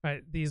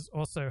 right? These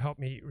also help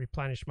me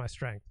replenish my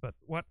strength. But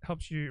what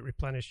helps you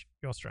replenish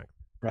your strength?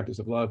 Practice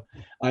of love.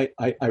 I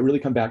really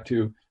come back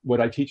to what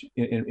I teach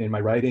in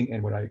my writing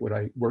and what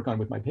I work on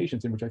with my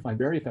patients, and which I find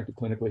very effective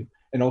clinically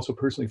and also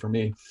personally for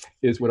me,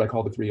 is what I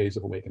call the 3 A's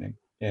of awakening.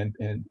 And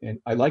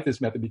I like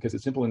this method because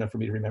it's simple enough for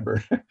me to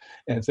remember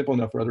and simple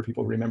enough for other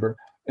people to remember.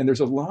 And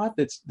there's a lot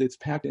that's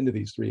packed into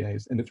these 3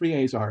 A's. And the 3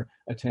 A's are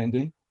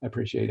attending,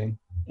 appreciating,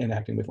 and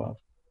acting with love.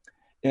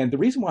 And the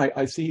reason why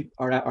I see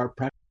our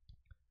practice.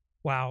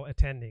 Wow,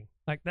 attending.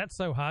 Like, that's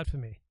so hard for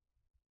me.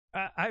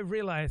 I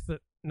realize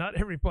that not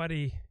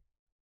everybody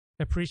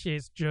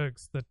appreciates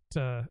jokes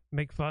that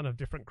make fun of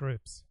different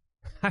groups.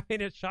 I mean,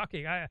 it's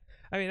shocking. I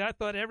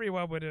thought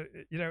everyone would,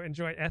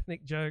 enjoy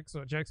ethnic jokes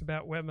or jokes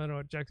about women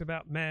or jokes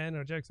about men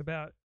or jokes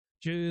about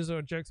Jews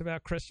or jokes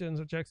about Christians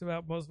or jokes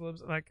about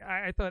Muslims. Like,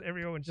 I thought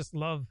everyone would just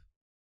love,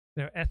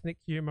 ethnic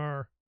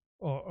humor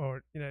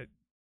or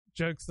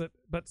jokes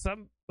but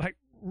some, like,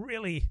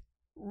 really,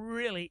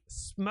 really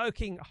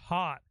smoking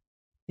hot,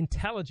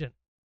 intelligent,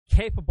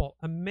 capable,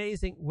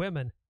 amazing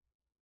women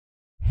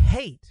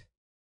hate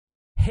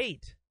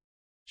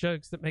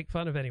jokes that make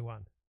fun of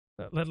anyone,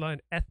 let alone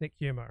ethnic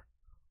humor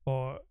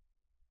or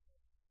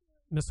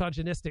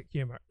misogynistic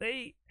humor.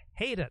 They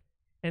hate it.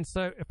 And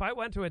so if I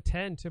want to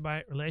attend to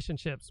my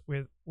relationships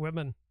with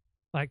women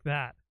like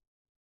that,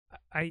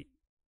 I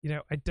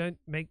don't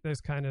make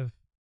those kind of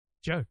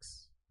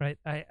jokes, right?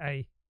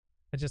 I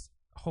just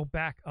hold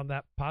back on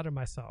that part of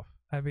myself.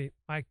 I mean,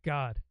 my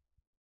God,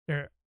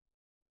 there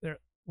are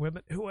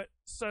women who are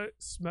so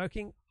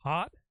smoking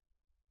hot,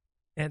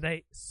 and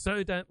they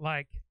so don't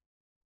like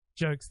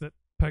jokes that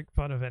poke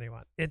fun of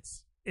anyone.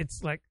 It's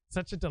like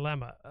such a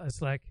dilemma.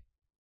 It's like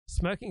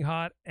smoking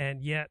hot,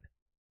 and yet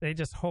they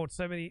just hold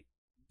so many,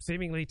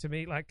 seemingly to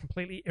me, like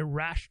completely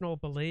irrational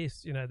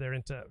beliefs. They're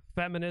into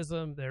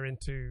feminism. They're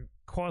into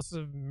Course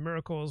of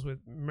Miracles with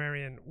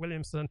Marianne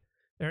Williamson.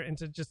 They're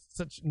into just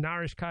such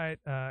Narishkeit,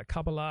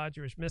 Kabbalah,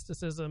 Jewish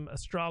mysticism,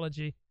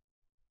 astrology.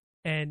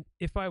 And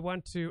if I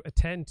want to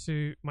attend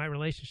to my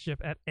relationship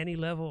at any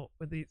level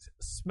with these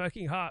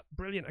smoking hot,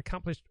 brilliant,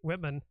 accomplished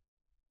women,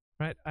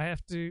 right, I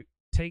have to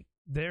take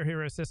their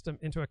hero system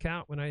into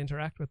account when I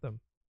interact with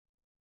them.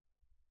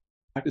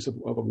 Practice of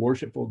a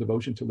worshipful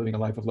devotion to living a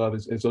life of love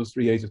is those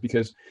 3 A's, is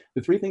because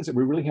the 3 things that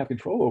we really have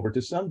control over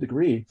to some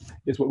degree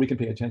is what we can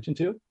pay attention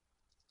to.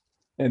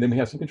 And then we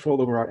have some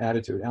control over our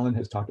attitude. Alan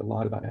has talked a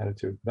lot about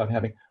attitude, about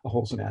having a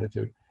wholesome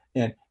attitude.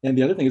 And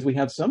the other thing is we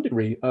have some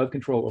degree of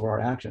control over our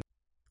actions.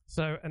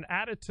 So an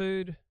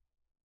attitude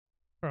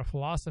or a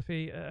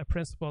philosophy, a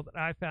principle that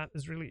I found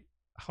is really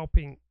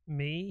helping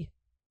me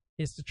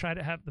is to try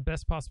to have the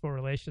best possible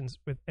relations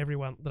with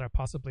everyone that I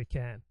possibly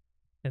can.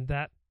 And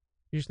that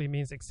usually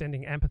means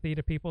extending empathy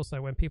to people.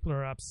 So when people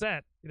are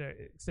upset,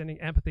 extending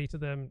empathy to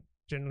them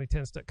generally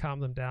tends to calm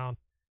them down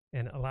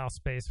and allow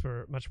space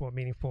for much more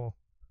meaningful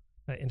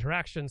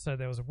interaction. So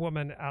there was a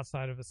woman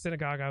outside of a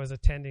synagogue I was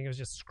attending who was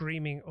just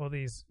screaming all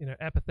these,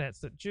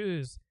 epithets at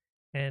Jews.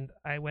 And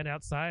I went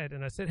outside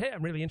and I said, hey,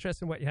 I'm really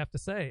interested in what you have to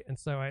say. And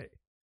so I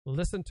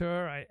listened to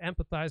her, I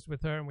empathized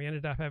with her, and we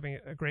ended up having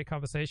a great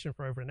conversation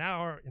for over an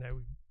hour.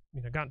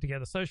 We've gotten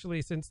together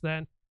socially since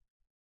then.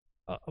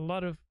 A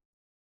lot of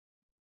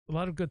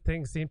good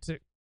things seem to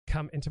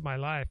come into my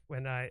life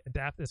when I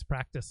adapt this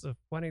practice of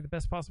wanting the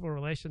best possible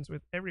relations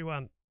with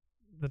everyone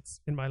that's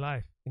in my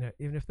life.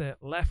 Even if they're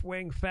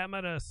left-wing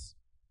feminists,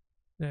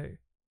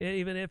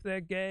 even if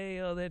they're gay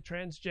or they're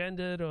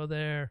transgendered or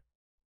they're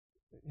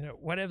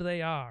whatever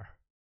they are,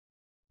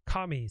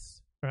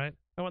 commies, right?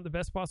 I want the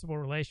best possible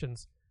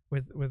relations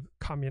with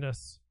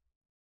communists.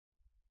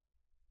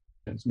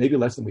 Maybe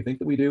less than we think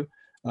that we do,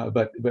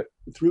 but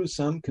through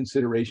some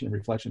consideration and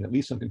reflection, at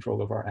least some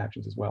control over our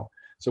actions as well.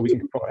 So we can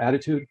control our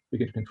attitude, we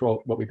can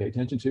control what we pay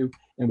attention to,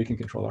 and we can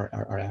control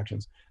our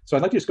actions. So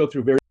I'd like to just go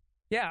through very...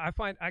 Yeah, I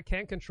find I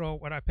can control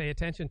what I pay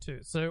attention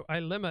to. So I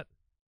limit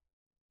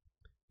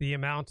the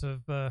amount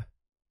of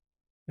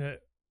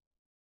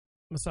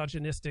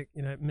misogynistic,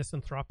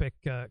 misanthropic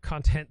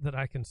content that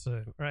I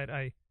consume,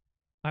 right?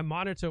 I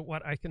monitor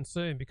what I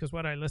consume, because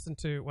what I listen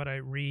to, what I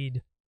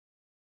read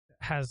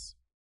has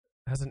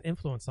an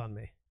influence on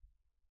me.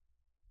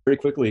 Very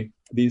quickly,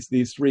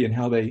 these three, and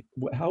how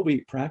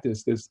we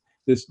practice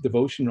this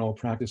devotional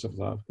practice of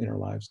love in our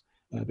lives,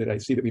 that I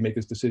see that we make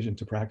this decision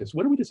to practice.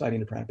 What are we deciding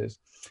to practice?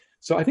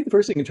 So I think the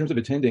first thing in terms of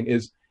attending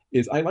is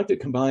I like to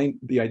combine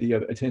the idea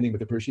of attending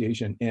with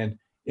appreciation, and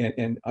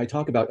I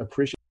talk about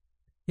appreciation.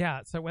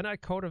 Yeah, so when I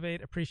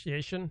cultivate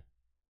appreciation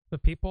for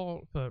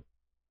people, for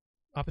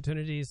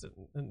opportunities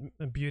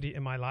and beauty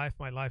in my life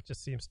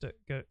just seems to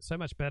go so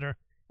much better,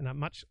 and I'm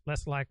much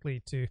less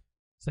likely to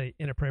say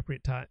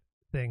inappropriate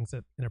things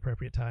at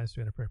inappropriate times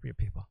to inappropriate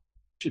people.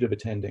 Of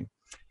attending,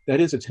 that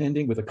is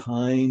attending with a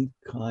kind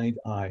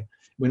eye.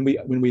 When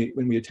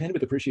we attend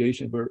with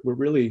appreciation, we're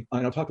really,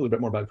 and I'll talk a little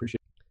bit more about appreciation.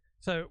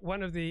 So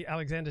one of the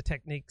Alexander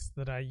techniques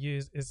that I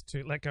use is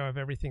to let go of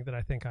everything that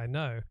I think I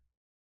know,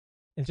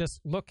 and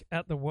just look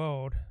at the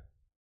world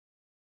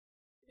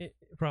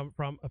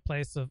from a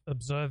place of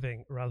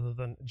observing rather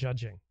than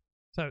judging.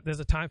 So there's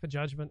a time for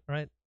judgment,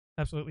 right?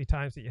 Absolutely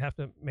times that you have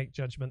to make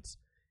judgments.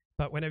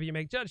 But whenever you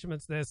make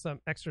judgments, there's some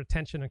extra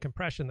tension and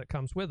compression that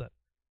comes with it.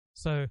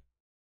 So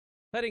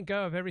letting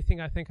go of everything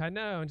I think I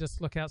know and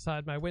just look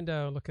outside my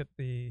window and look at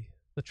the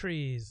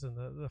trees and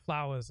the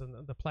flowers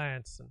and the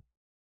plants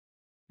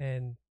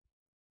and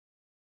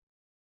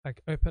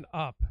like open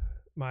up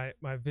my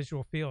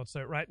visual field.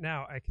 So right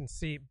now I can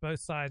see both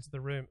sides of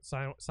the room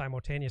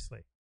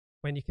simultaneously.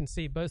 When you can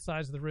see both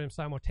sides of the room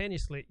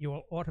simultaneously, you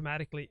will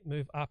automatically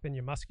move up in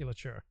your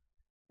musculature.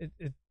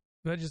 It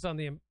verges on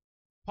the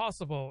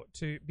impossible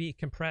to be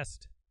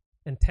compressed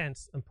and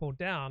tense and pulled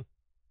down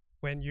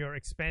when you're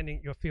expanding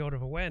your field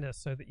of awareness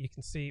so that you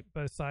can see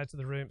both sides of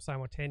the room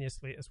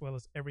simultaneously, as well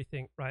as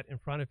everything right in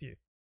front of you.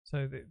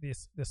 So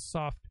this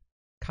soft,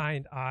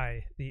 kind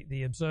eye,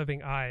 the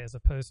observing eye, as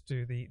opposed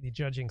to the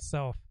judging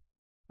self,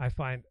 I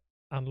find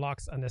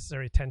unlocks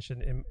unnecessary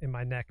tension in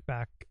my neck,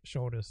 back,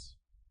 shoulders.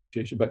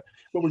 But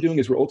what we're doing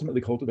is we're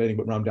ultimately cultivating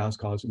what Ram Dass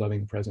calls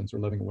loving presence or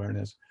loving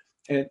awareness.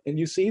 And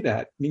you see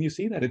that. I mean, you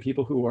see that in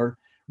people who are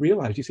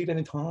realized. You see that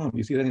in Tom.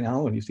 You see that in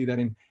Alan. You see that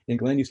in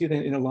Glenn. You see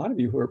that in a lot of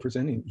you who are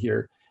presenting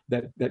here,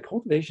 that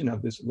cultivation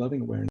of this loving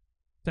awareness.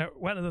 So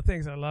one of the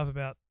things I love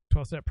about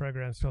 12-step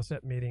programs,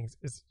 12-step meetings,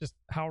 is just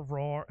how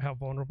raw, how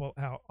vulnerable,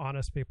 how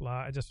honest people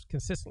are. I just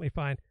consistently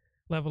find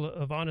level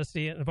of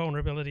honesty and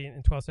vulnerability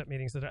in 12-step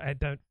meetings that I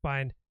don't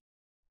find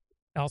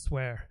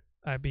elsewhere.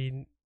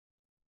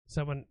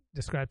 Someone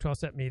described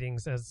 12-step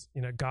meetings as,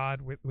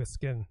 God with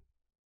skin,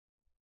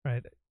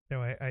 right?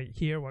 I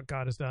hear what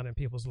God has done in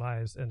people's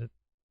lives, and it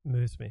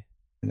moves me.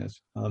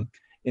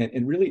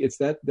 And really,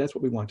 that's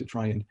what we want to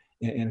try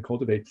and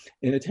cultivate.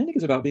 And attending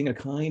is about being a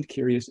kind,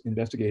 curious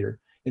investigator,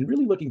 and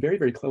really looking very,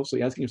 very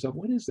closely, asking yourself,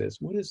 what is this?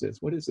 What is this?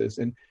 What is this?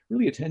 And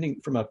really attending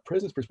from a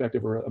presence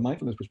perspective or a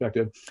mindfulness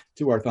perspective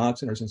to our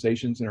thoughts and our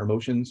sensations and our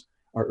emotions,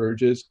 our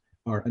urges,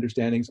 our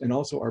understandings, and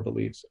also our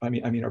beliefs. I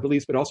mean our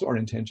beliefs, but also our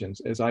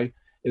intentions. As I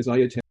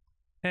attend.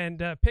 And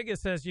Pigga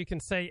says you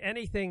can say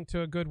anything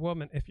to a good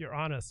woman if you're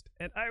honest.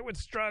 And I would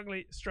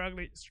strongly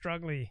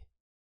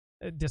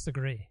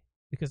disagree,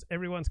 because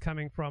everyone's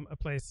coming from a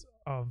place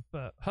of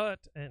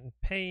hurt and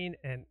pain,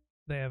 and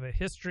they have a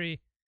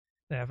history,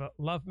 they have a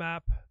love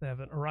map, they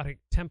have an erotic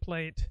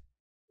template,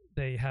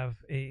 they have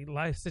a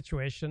life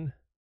situation,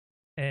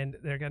 and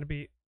there are going to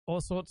be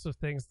all sorts of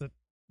things that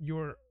you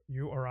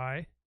or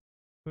I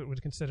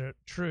would consider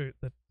true,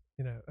 that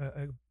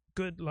a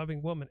good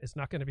loving woman is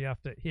not going to be able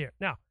to hear.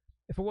 Now,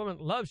 if a woman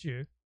loves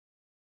you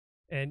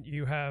and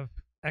you have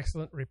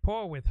excellent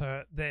rapport with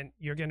her, then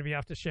you're going to be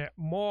able to share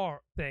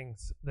more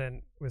things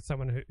than with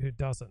someone who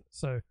doesn't.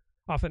 So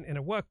often in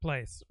a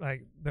workplace,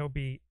 like, there'll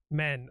be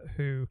men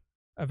who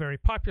are very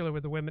popular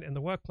with the women in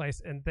the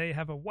workplace, and they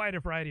have a wider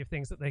variety of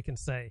things that they can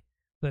say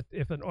that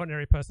if an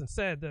ordinary person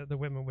said, the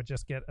women would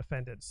just get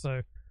offended.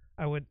 So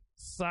I would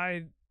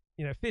side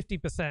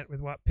 50% with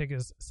what Pig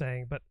is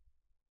saying, but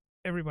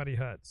everybody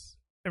hurts.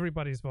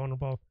 Everybody's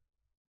vulnerable.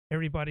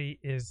 Everybody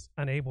is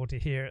unable to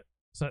hear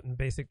certain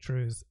basic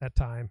truths at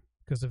time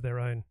because of their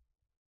own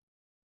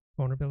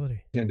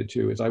vulnerability. Attended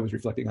to, as I was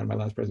reflecting on my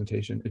last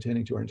presentation,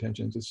 attending to our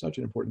intentions is such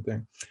an important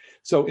thing.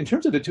 So in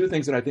terms of the two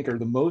things that I think are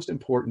the most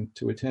important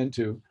to attend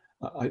to,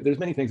 there's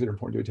many things that are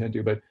important to attend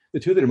to, but the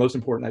two that are most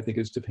important, I think,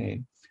 is to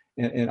pain.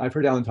 And I've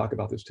heard Alan talk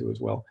about this too as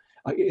well.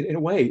 In a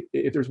way,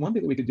 if there's one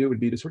thing that we could do, it would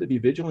be to sort of be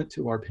vigilant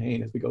to our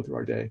pain as we go through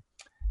our day.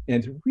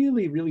 And to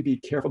really, really be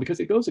careful, because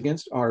it goes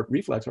against our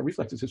reflex. Our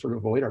reflex is to sort of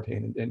avoid our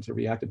pain and to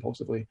react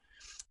impulsively.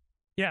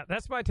 Yeah,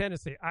 that's my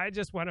tendency. I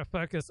just want to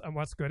focus on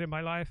what's good in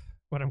my life,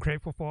 what I'm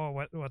grateful for,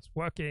 what's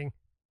working.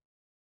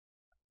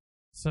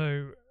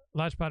 So a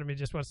large part of me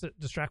just wants to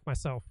distract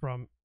myself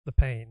from the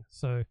pain.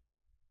 So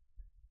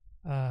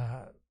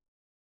the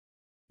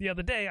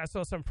other day, I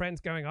saw some friends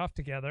going off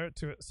together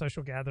to a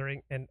social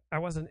gathering, and I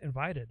wasn't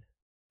invited.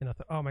 And I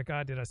thought, oh my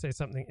God, did I say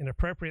something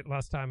inappropriate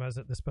last time I was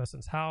at this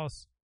person's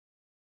house?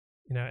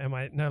 Am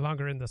I no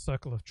longer in the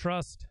circle of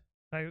trust?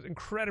 It was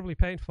incredibly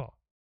painful.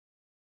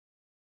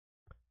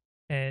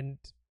 And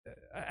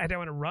I don't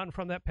want to run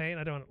from that pain.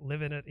 I don't want to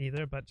live in it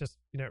either, but just,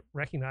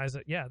 recognize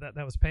that, yeah,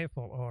 that was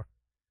painful. Or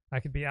I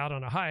could be out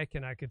on a hike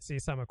and I could see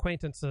some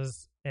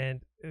acquaintances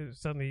and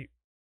suddenly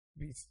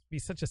be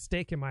such a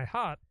stake in my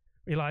heart,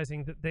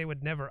 realizing that they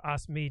would never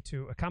ask me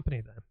to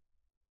accompany them.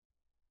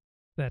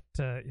 That,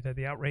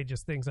 the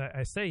outrageous things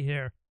I say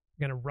here are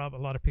going to rub a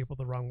lot of people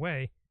the wrong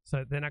way.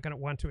 So they're not going to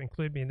want to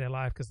include me in their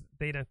life because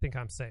they don't think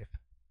I'm safe.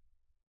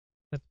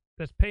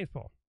 That's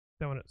painful.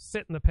 Don't want to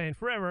sit in the pain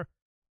forever,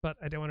 but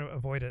I don't want to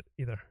avoid it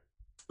either.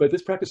 But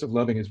this practice of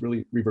loving is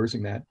really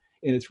reversing that.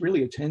 And it's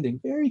really attending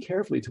very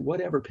carefully to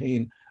whatever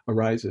pain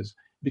arises.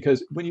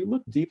 Because when you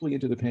look deeply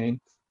into the pain,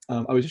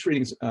 I was just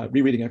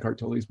rereading Eckhart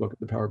Tolle's book,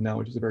 The Power of Now,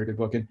 which is a very good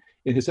book. And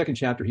in his second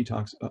chapter, he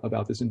talks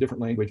about this in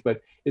different language,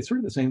 but it's sort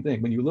of the same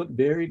thing. When you look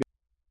very...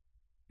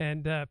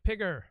 And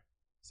Pigger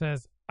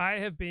says, I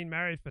have been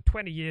married for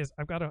 20 years.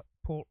 I've got to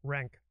pull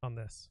rank on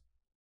this.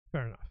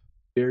 Fair enough.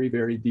 Very,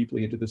 very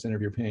deeply into the center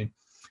of your pain.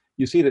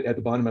 You see that at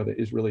the bottom of it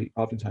is really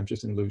oftentimes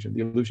just an illusion,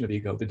 the illusion of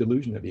ego, the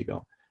delusion of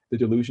ego, the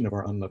delusion of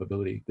our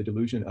unlovability, the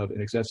delusion of an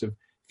excessive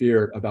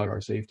fear about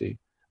our safety,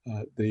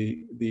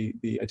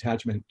 the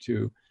attachment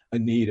to a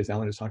need, as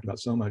Alan has talked about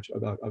so much,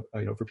 about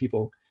for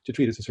people to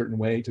treat us a certain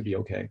way to be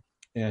okay.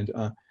 And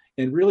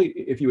really,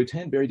 if you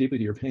attend very deeply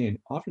to your pain,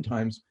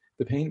 oftentimes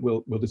the pain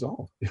will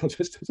dissolve. It'll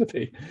just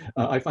dissipate.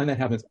 I find that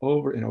happens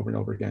over and over and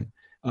over again.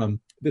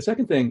 The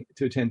second thing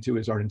to attend to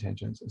is our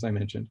intentions, as I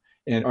mentioned.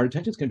 And our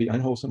intentions can be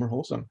unwholesome or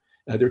wholesome.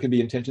 There can be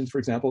intentions, for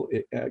example,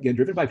 again,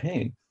 driven by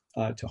pain,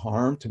 to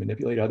harm, to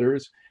manipulate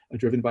others,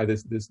 driven by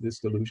this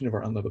delusion of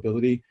our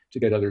unlovability, to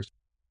get others.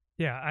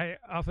 Yeah, I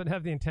often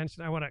have the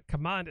intention, I want to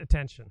command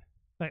attention.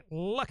 Like,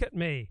 look at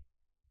me,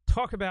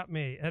 talk about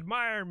me,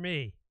 admire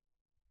me.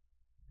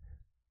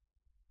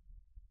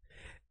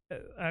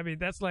 I mean,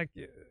 that's like,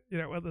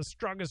 one of the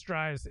strongest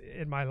drives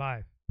in my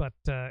life, but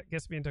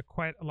gets me into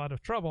quite a lot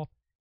of trouble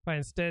if I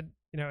instead,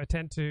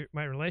 attend to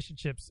my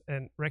relationships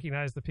and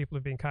recognize the people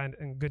who've been kind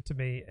and good to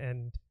me,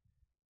 and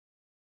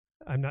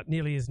I'm not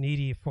nearly as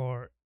needy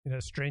for,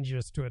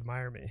 strangers to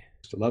admire me.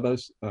 To love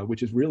us,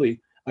 which is really,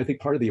 I think,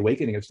 part of the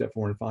awakening of step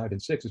 4 and 5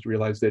 and 6 is to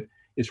realize that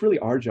it's really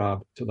our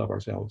job to love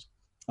ourselves.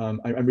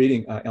 I'm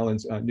reading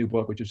Ellen's new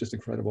book, which is just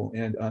incredible.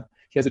 And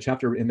he has a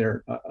chapter in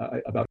there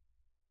about...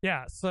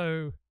 Yeah,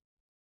 so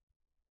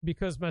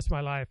because most of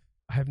my life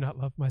I have not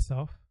loved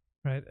myself,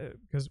 right?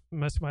 Because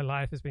most of my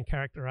life has been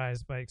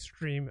characterized by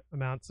extreme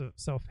amounts of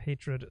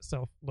self-hatred,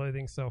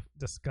 self-loathing,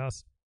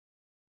 self-disgust.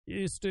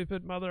 You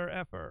stupid mother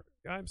effer.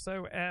 I'm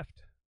so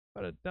effed.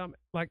 What a dumb...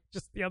 Like,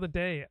 just the other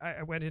day,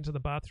 I went into the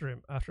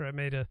bathroom after I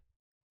made a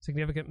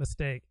significant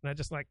mistake, and I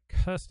just,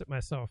 cursed at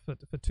myself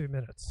for 2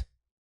 minutes.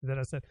 And then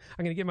I said,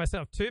 I'm going to give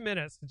myself 2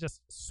 minutes to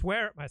just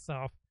swear at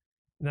myself,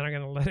 and then I'm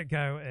going to let it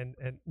go and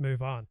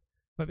move on.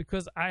 But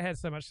because I had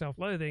so much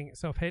self-loathing,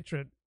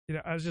 self-hatred,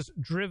 I was just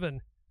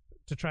driven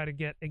to try to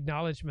get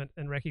acknowledgement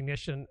and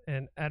recognition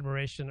and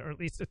admiration, or at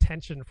least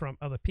attention from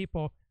other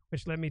people,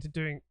 which led me to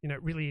doing,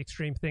 really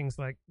extreme things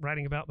like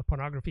writing about the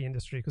pornography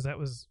industry, because that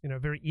was, a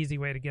very easy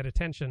way to get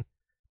attention,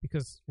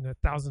 because,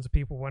 thousands of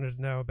people wanted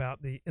to know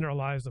about the inner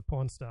lives of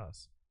porn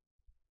stars.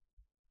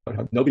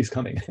 Nobody's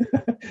coming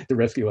to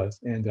rescue us.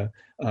 And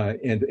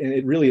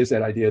it really is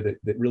that idea that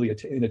really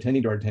in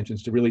attending to our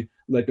intentions, to really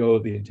let go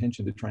of the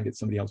intention to try and get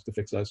somebody else to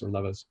fix us or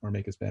love us or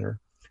make us better.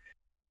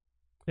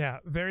 Yeah,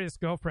 various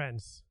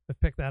girlfriends have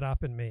picked that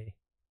up in me.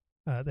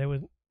 They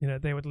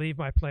would leave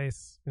my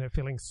place,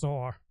 feeling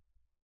sore.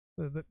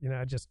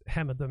 I just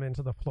hammered them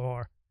into the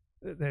floor.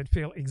 They'd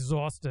feel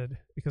exhausted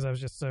because I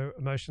was just so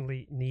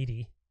emotionally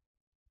needy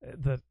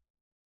that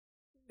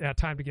our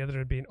time together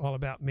had been all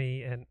about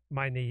me and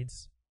my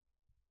needs.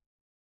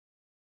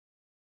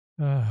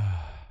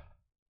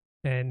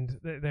 And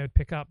they would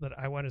pick up that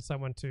I wanted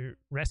someone to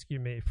rescue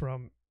me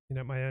from,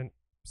 my own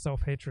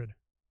self-hatred.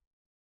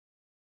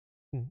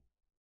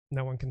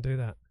 No one can do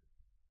that.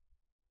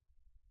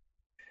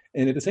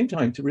 And at the same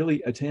time, to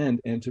really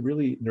attend and to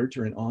really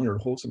nurture and honor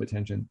wholesome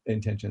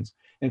intentions.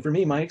 And for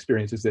me, my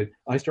experience is that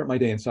I start my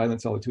day in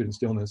silence, solitude, and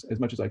stillness as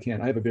much as I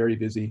can. I have a very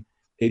busy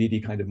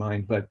ADD kind of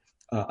mind, but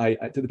I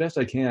to the best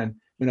I can,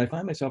 when I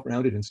find myself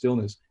grounded in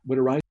stillness, what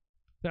arises...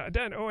 No, I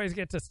don't always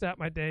get to start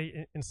my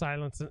day in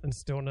silence and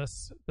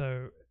stillness,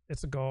 though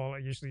it's a goal. I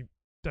usually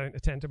don't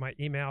attend to my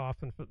email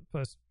often for the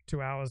first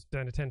 2 hours,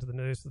 don't attend to the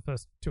news for the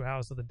first 2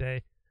 hours of the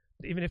day.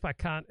 But even if I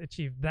can't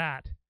achieve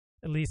that,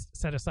 at least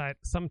set aside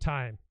some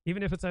time,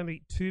 even if it's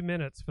only 2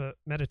 minutes for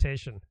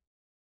meditation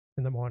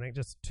in the morning.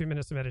 Just 2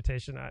 minutes of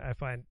meditation, I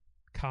find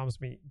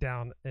calms me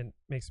down and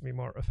makes me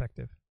more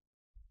effective.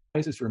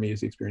 This for me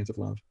is the experience of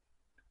love,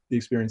 the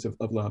experience of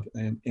love.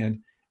 And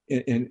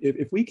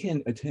if we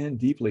can attend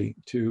deeply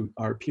to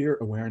our peer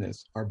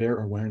awareness, our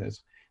bare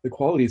awareness, the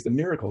qualities, the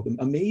miracle, the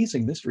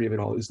amazing mystery of it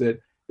all is that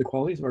the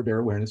qualities of our bare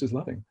awareness is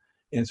loving.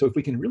 And so if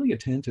we can really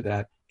attend to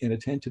that and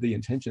attend to the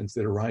intentions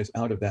that arise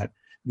out of that,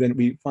 then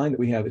we find that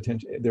we have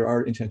there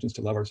are intentions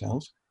to love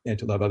ourselves and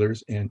to love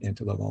others and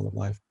to love all of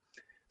life.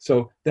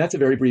 So that's a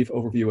very brief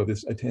overview of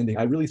this attending.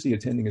 I really see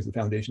attending as the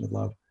foundation of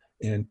love.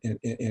 And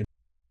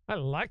I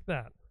like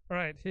that. All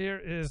right, here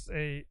is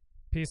a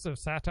piece of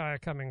satire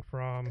coming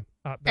from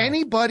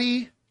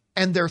anybody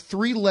and their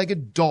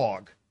three-legged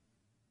dog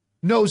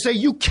knows that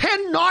you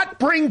cannot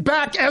bring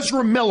back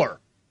Ezra Miller.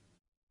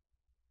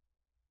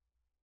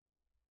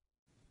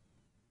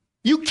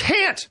 You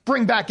can't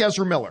bring back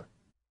Ezra Miller.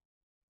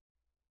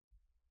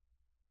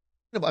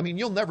 I mean,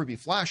 you'll never be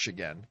Flash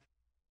again.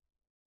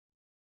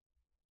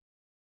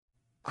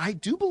 I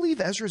do believe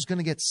Ezra's going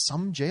to get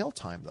some jail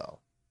time, though.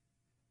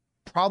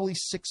 Probably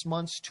 6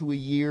 months to a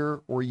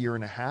year or a year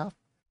and a half.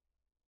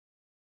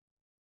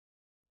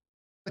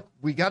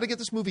 We got to get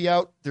this movie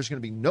out. There's going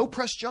to be no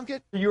press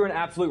junket. You're an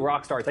absolute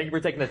rock star. Thank you for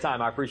taking the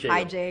time. I appreciate it.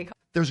 Hi, Jake.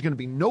 There's going to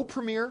be no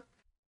premiere.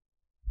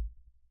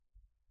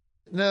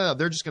 No,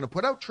 they're just going to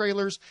put out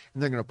trailers,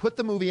 and they're going to put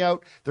the movie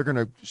out. They're going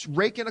to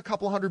rake in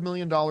 $200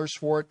 million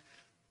for it,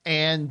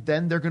 and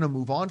then they're going to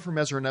move on from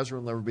Ezra, and Ezra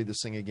will never be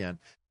this thing again.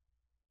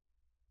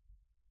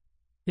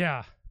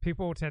 Yeah,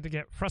 people tend to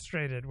get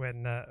frustrated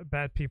when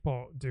bad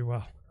people do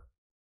well.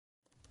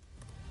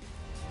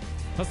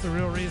 That's the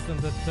real reason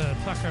that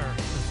Tucker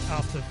is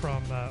ousted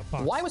from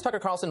Fox. Why was Tucker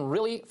Carlson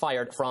really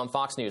fired from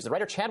Fox News? The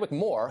writer Chadwick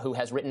Moore, who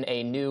has written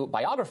a new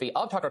biography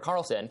of Tucker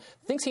Carlson,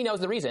 thinks he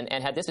knows the reason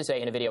and had this to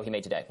say in a video he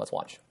made today. Let's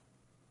watch.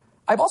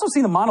 I've also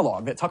seen a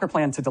monologue that Tucker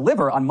planned to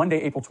deliver on Monday,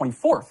 April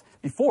 24th,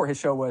 before his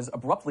show was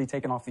abruptly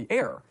taken off the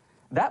air.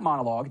 That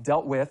monologue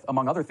dealt with,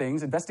 among other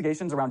things,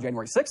 investigations around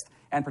January 6th,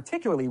 and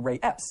particularly Ray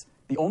Epps,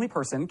 the only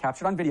person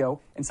captured on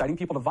video inciting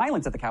people to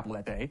violence at the Capitol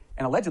that day,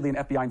 and allegedly an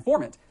FBI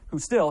informant, who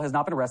still has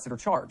not been arrested or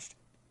charged.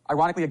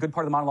 Ironically, a good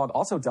part of the monologue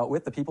also dealt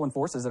with the people and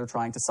forces that are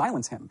trying to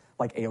silence him,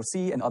 like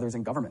AOC and others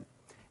in government.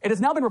 It has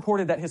now been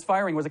reported that his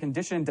firing was a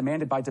condition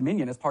demanded by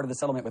Dominion as part of the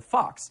settlement with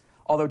Fox.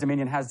 Although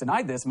Dominion has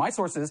denied this, my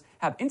sources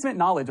have intimate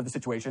knowledge of the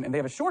situation, and they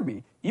have assured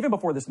me, even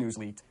before this news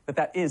leaked, that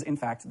that is, in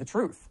fact, the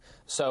truth.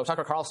 So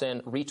Tucker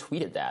Carlson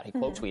retweeted that. He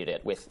quote tweeted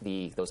it with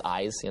those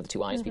eyes, the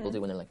two eyes people do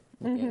when they're like,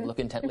 look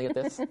intently at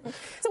this. So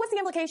what's the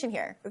implication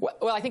here? Well,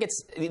 I think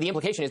the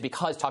implication is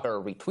because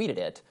Tucker retweeted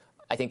it,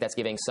 I think that's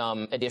giving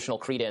some additional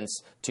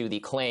credence to the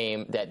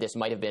claim that this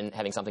might have been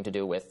having something to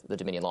do with the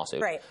Dominion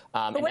lawsuit. Right.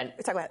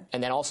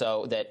 And then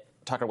also that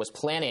Tucker was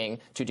planning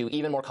to do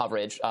even more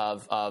coverage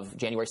of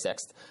January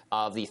 6th,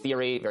 of the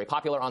theory, very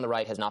popular on the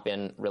right, has not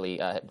been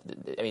really,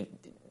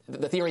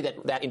 the theory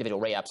that that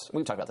individual, Ray Epps,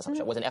 we've talked about this on the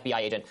show, was an FBI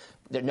agent.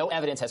 No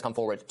evidence has come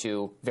forward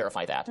to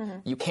verify that.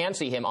 You can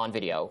see him on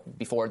video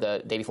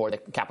day before the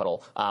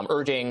Capitol,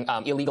 urging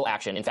illegal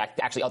action. In fact,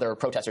 actually other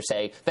protesters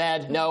say,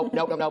 Fed, no,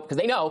 because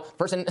they know the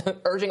person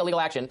urging illegal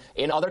action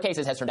in other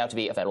cases has turned out to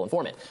be a federal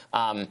informant.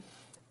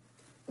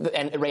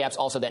 And Ray Epps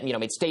also then,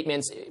 made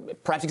statements,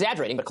 perhaps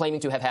exaggerating, but claiming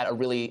to have had a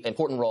really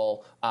important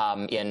role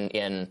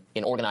in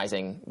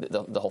organizing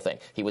the whole thing.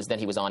 He was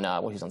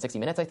on 60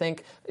 Minutes, I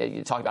think,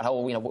 talking about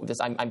how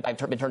I've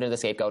been turned into the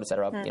scapegoat, et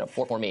cetera.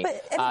 For me.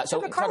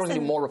 So Tucker was going to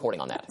do more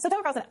reporting on that. So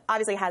Tucker Carlson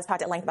obviously has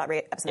talked at length about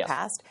Ray Epps in the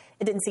past.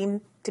 It didn't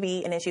seem to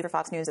be an issue for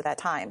Fox News at that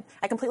time.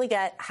 I completely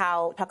get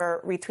how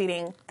Tucker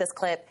retweeting this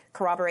clip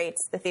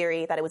corroborates the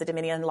theory that it was a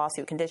Dominion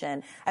lawsuit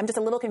condition. I'm just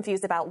a little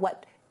confused about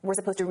what we're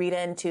supposed to read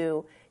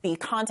into the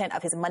content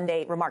of his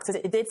Monday remarks,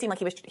 because it did seem like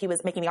he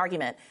was making the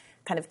argument,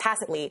 kind of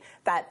tacitly,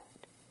 that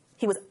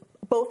he was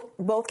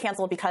both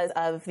canceled because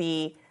of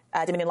the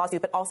Dominion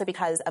lawsuit, but also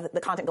because of the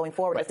content going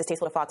forward was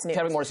distasteful to Fox News.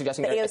 Chadwick Moore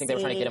suggesting that I think they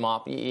were trying to get him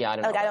off. Yeah, I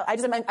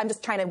don't know. I'm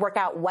just trying to work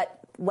out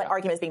what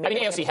argument is being made. I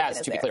mean, AOC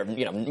has, to be clear,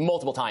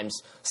 multiple times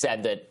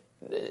said that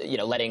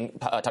letting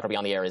Tucker be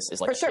on the air is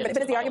like... For sure, but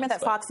is the argument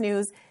that Fox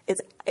News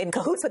is in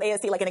cahoots with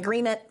AOC, like an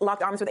agreement,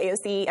 locked arms with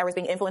AOC, or was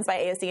being influenced by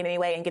AOC in any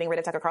way and getting rid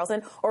of Tucker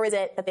Carlson? Or is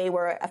it that they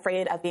were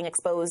afraid of being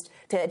exposed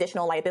to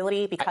additional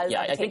liability because...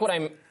 I think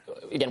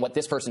what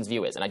this person's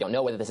view is, and I don't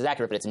know whether this is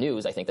accurate, but it's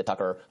news, I think that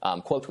Tucker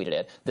quote tweeted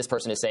it. This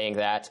person is saying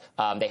that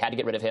they had to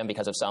get rid of him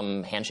because of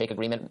some handshake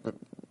agreement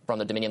from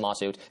the Dominion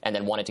lawsuit, and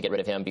then wanted to get rid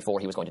of him before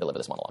he was going to deliver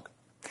this monologue.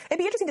 It'd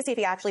be interesting to see if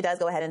he actually does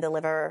go ahead and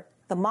deliver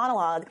the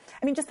monologue.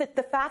 I mean, just the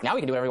fact... Now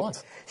he can do whatever he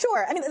wants.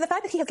 Sure. I mean, the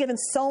fact that he has given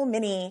so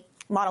many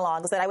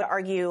monologues that I would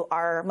argue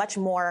are much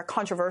more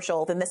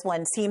controversial than this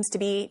one seems to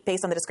be,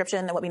 based on the description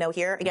and what we know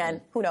here.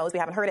 Again, who knows? We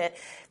haven't heard it.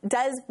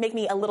 Does make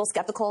me a little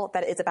skeptical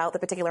that it's about the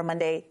particular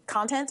Monday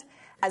content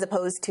as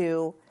opposed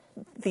to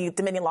the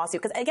Dominion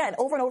lawsuit. Because, again,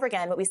 over and over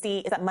again, what we see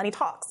is that money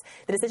talks.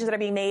 The decisions that are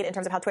being made in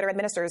terms of how Twitter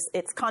administers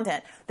its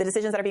content, the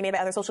decisions that are being made by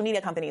other social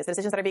media companies, the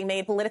decisions that are being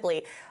made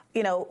politically,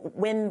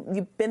 when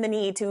you bend the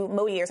knee to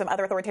Modi or some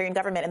other authoritarian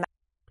government. And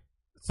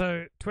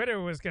so Twitter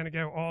was going to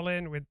go all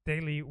in with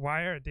Daily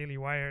Wire. Daily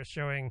Wire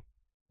showing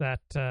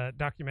that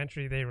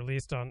documentary they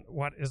released on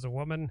What is a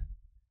Woman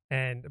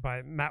and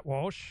by Matt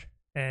Walsh.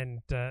 And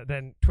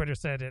then Twitter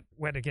said it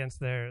went against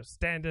their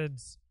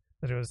standards,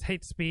 that it was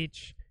hate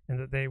speech, and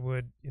that they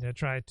would,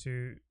 try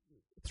to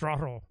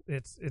throttle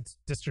its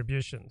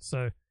distribution.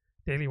 So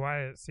Daily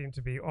Wire seemed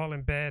to be all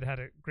in bed, had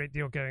a great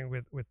deal going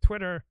with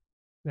Twitter.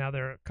 Now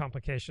there are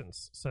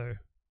complications. So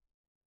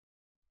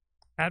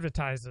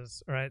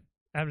advertisers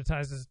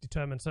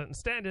determine certain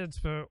standards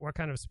for what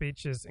kind of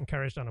speech is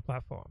encouraged on a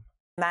platform.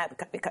 that,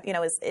 you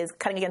know, is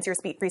cutting against your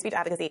free speech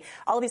advocacy.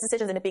 All of these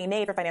decisions end up being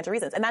made for financial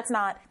reasons. And that's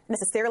not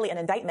necessarily an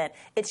indictment.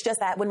 It's just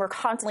that when we're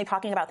constantly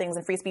talking about things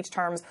in free speech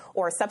terms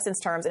or substance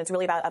terms, and it's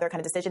really about other kind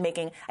of decision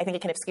making, I think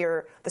it can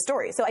obscure the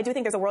story. So I do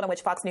think there's a world in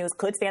which Fox News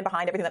could stand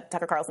behind everything that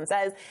Tucker Carlson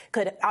says,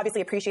 could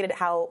obviously appreciate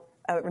how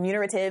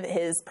remunerative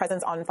his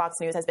presence on Fox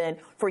News has been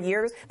for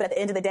years. But at the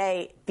end of the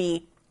day,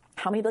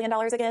 how many $1 billion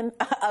again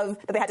that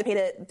they had to pay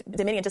to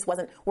Dominion just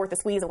wasn't worth the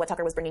squeeze of what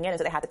Tucker was bringing in, and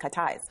so they had to cut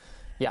ties.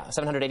 Yeah,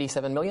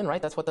 $787 million,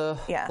 right? That's what the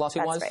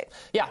lawsuit was? Right.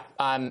 Yeah.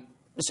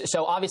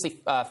 So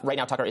obviously, right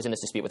now, Tucker is in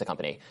this dispute with the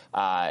company.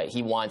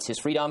 He wants his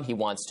freedom. He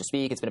wants to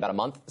speak. It's been about a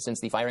month since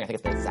the firing. I think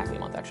it's been exactly a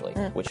month, actually,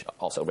 which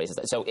also raises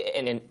that. So,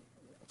 and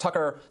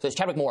Tucker, so it's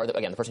Chadwick Moore,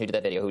 again, the person who did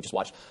that video, who we just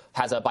watched,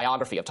 has a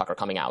biography of Tucker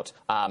coming out.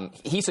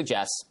 He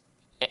suggests,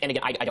 and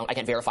again, I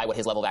can't verify what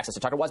his level of access to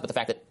Tucker was, but the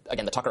fact that,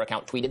 again, the Tucker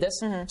account tweeted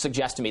this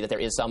suggests to me that there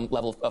is some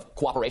level of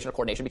cooperation or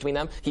coordination between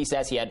them. He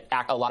says he had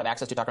a lot of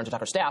access to Tucker and to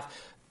Tucker's staff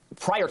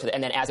prior to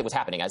and then as it was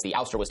happening, as the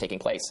ouster was taking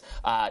place.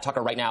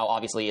 Tucker right now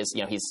obviously is,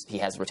 you know, he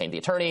has retained the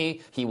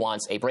attorney. He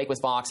wants a break with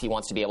Fox. He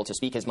wants to be able to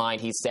speak his mind.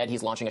 He said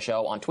he's launching a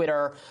show on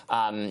Twitter.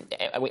 And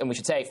we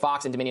should say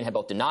Fox and Dominion have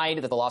both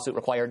denied that the lawsuit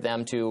required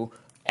them to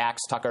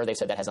axe Tucker. They've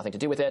said that has nothing to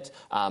do with it.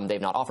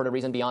 They've not offered a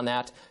reason beyond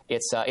that.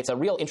 It's a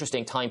real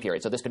interesting time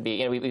period. So this could be,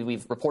 you know,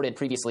 we've reported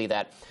previously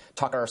that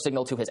Tucker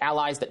signaled to his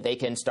allies that they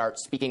can start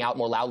speaking out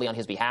more loudly on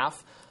his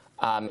behalf.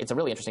 It's a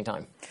really interesting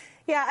time.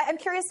 Yeah, I'm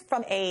curious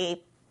from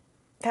a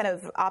kind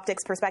of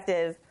optics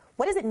perspective,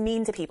 what does it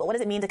mean to people? What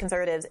does it mean to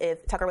conservatives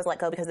if Tucker was let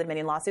go because of the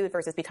Dominion lawsuit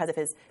versus because of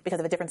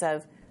a difference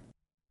of?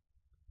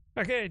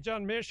 Okay,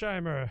 John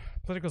Mearsheimer,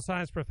 political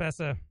science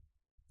professor,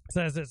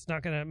 says it's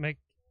not going to make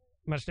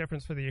much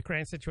difference for the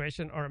Ukraine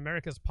situation or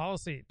America's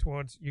policy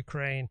towards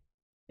Ukraine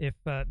if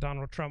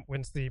Donald Trump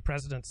wins the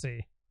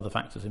presidency. The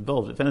factors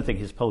involved. If anything,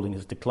 his polling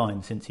has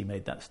declined since he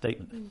made that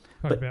statement.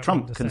 Probably But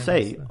Trump can DeSantis,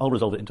 say, I'll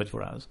resolve it in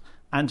 24 hours.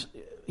 And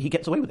he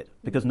gets away with it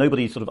because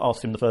nobody sort of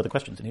asked him the further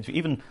questions. And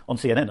even on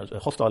CNN, a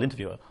hostile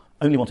interviewer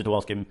only wanted to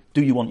ask him,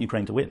 do you want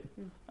Ukraine to win?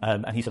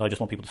 And he said, I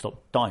just want people to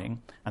stop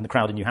dying. And the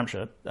crowd in New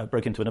Hampshire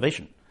broke into an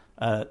ovation.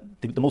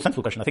 The more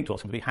sensible question, I think, to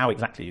ask him would be, how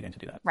exactly are you going to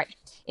do that? Right.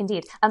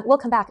 Indeed. We'll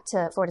come back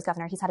to Florida's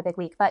governor. He's had a big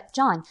week. But,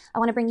 John, I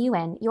want to bring you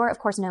in. You're, of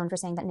course, known for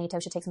saying that NATO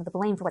should take some of the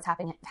blame for what's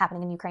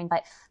happening in Ukraine.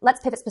 But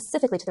let's pivot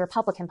specifically to the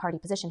Republican Party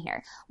position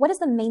here. What is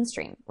the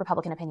mainstream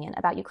Republican opinion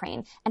about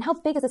Ukraine? And how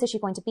big is this issue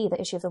going to be, the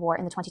issue of the war,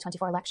 in the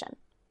 2024 election?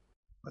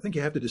 I think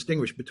you have to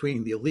distinguish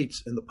between the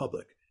elites and the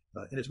public.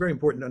 And it's very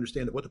important to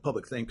understand that what the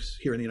public thinks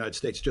here in the United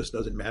States just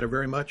doesn't matter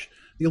very much.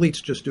 The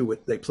elites just do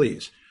what they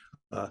please.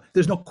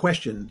 There's no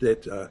question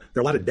that there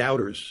are a lot of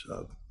doubters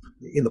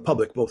in the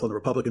public, both on the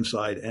Republican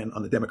side and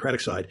on the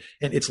Democratic side,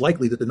 and it's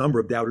likely that the number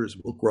of doubters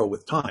will grow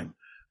with time.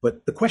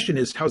 But the question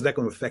is, how is that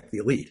going to affect the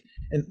elite?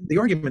 And the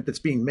argument that's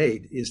being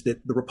made is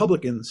that the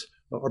Republicans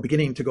are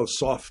beginning to go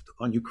soft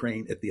on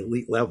Ukraine at the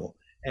elite level,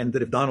 and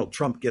that if Donald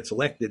Trump gets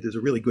elected, there's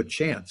a really good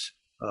chance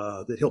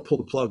that he'll pull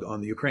the plug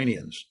on the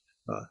Ukrainians.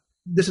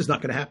 This is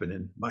not going to happen,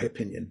 in my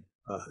opinion.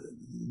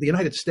 The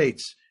United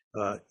States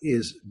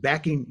is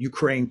backing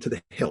Ukraine to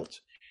the hilt.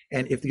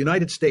 And if the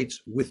United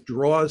States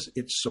withdraws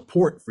its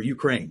support for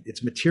Ukraine,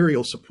 its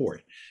material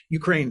support,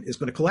 Ukraine is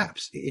going to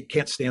collapse. It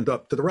can't stand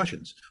up to the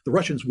Russians. The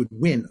Russians would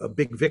win a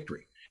big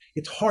victory.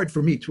 It's hard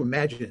for me to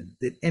imagine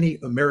that any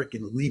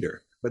American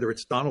leader, whether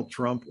it's Donald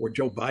Trump or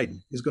Joe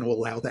Biden, is going to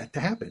allow that to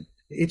happen.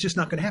 It's just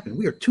not going to happen.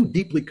 We are too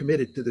deeply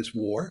committed to this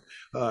war.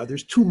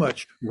 There's too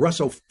much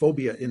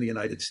Russophobia in the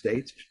United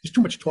States. There's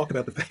too much talk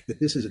about the fact that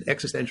this is an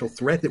existential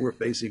threat that we're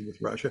facing with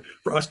Russia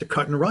for us to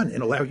cut and run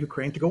and allow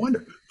Ukraine to go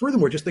under.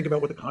 Furthermore, just think about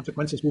what the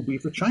consequences will be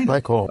for China.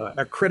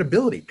 Our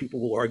credibility,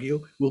 people will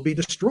argue, will be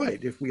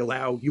destroyed if we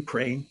allow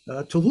Ukraine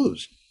to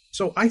lose.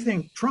 So I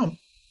think Trump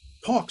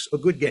talks a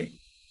good game.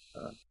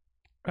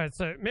 Right.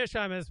 So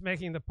Mearsheimer is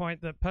making the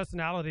point that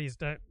personalities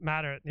don't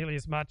matter nearly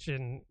as much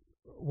in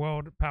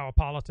world power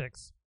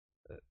politics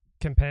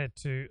compared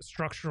to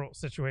structural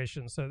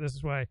situations. So this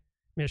is why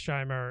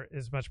Mearsheimer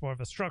is much more of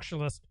a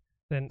structuralist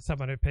than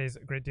someone who pays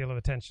a great deal of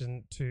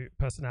attention to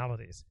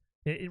personalities.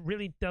 It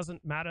really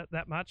doesn't matter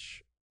that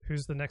much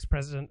who's the next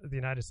president of the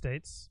United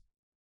States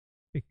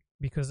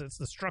because it's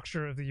the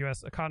structure of the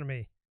U.S.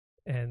 economy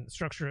and the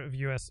structure of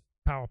U.S.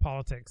 power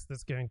politics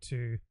that's going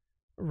to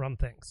run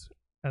things,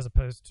 as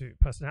opposed to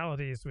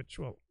personalities, which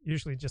will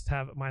usually just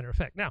have a minor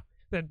effect. Now,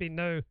 there'd be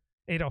no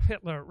Adolf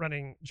Hitler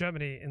running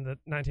Germany in the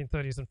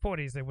 1930s and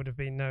 40s, there would have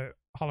been no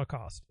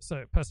Holocaust.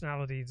 So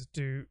personalities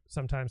do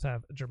sometimes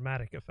have a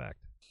dramatic effect.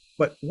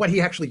 But what he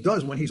actually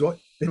does when he's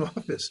in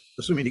office,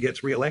 assuming he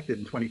gets reelected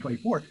in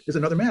 2024, is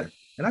another matter.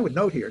 And I would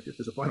note here, just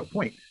as a final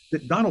point,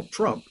 that Donald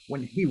Trump,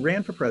 when he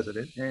ran for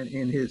president and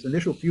in his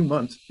initial few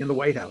months in the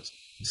White House,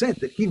 said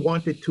that he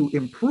wanted to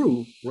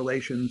improve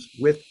relations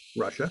with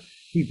Russia.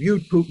 He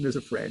viewed Putin as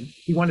a friend.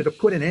 He wanted to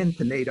put an end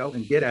to NATO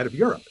and get out of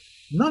Europe.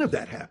 None of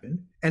that happened.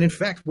 And in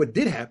fact, what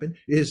did happen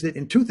is that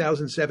in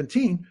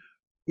 2017,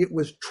 it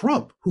was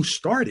Trump who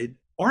started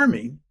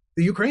arming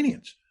the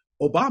Ukrainians.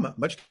 Obama,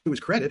 much to his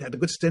credit, had the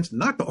good sense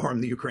not to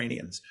arm the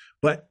Ukrainians.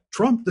 But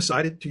Trump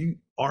decided to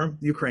arm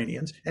the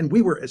Ukrainians, and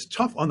we were as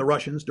tough on the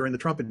Russians during the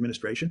Trump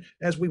administration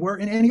as we were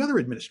in any other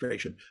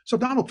administration. So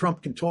Donald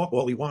Trump can talk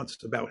all he wants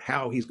about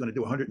how he's going to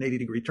do a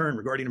 180-degree turn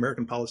regarding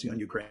American policy on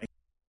Ukraine.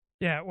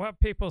 Yeah, what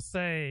people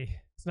say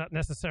is not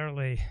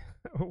necessarily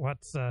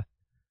what's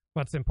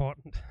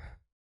important.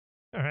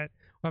 All right,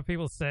 what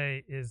people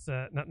say is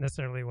not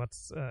necessarily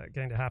what's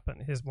going to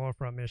happen. Here's more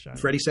from Misha.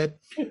 Freddie said,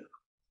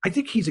 I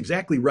think he's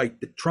exactly right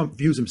that Trump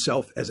views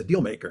himself as a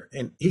deal maker,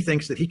 and he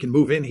thinks that he can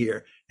move in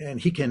here and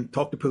he can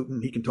talk to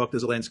Putin, he can talk to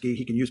Zelensky,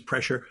 he can use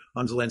pressure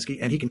on Zelensky,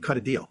 and he can cut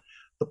a deal.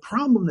 The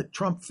problem that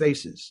Trump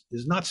faces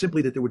is not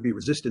simply that there would be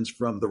resistance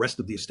from the rest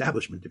of the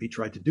establishment if he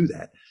tried to do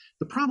that.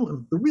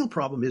 The real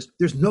problem is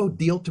there's no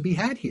deal to be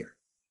had here,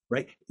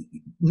 right?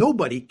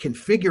 Nobody can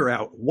figure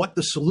out what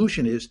the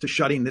solution is to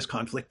shutting this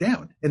conflict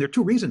down. And there are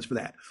two reasons for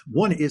that.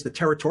 One is the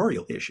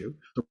territorial issue.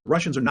 The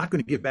Russians are not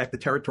going to give back the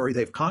territory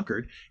they've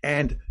conquered,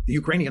 and the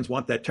Ukrainians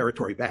want that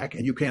territory back,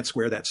 and you can't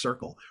square that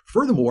circle.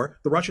 Furthermore,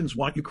 the Russians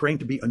want Ukraine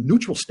to be a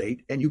neutral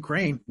state, and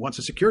Ukraine wants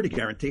a security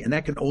guarantee, and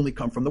that can only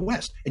come from the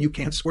West, and you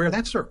can't square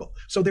that circle.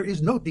 So there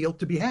is no deal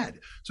to be had.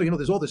 So,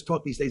 there's all this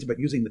talk these days about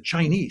using the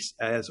Chinese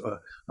as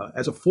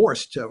a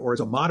force or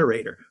as a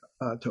moderator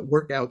to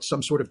work out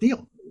some sort of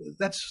deal.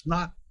 That's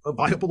not a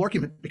viable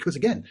argument because,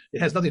 again,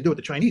 it has nothing to do with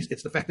the Chinese.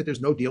 It's the fact that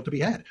there's no deal to be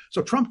had.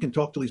 So Trump can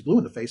talk till he's blue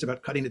in the face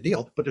about cutting a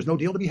deal, but there's no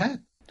deal to be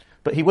had.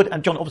 But he would,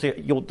 and John,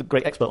 obviously you're the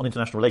great expert on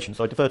international relations,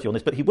 so I defer to you on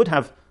this, but he would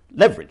have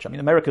leverage. I mean,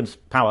 Americans'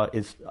 power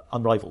is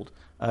unrivaled.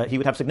 He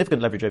would have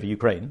significant leverage over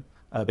Ukraine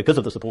because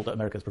of the support that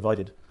America has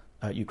provided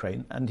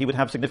Ukraine, and he would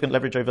have significant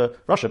leverage over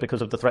Russia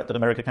because of the threat that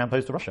America can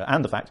pose to Russia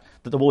and the fact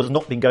that the war has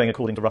not been going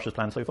according to Russia's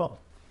plan so far.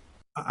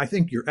 I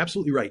think you're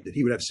absolutely right that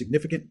he would have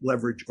significant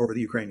leverage over the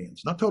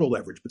Ukrainians. Not total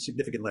leverage, but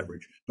significant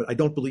leverage. But I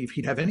don't believe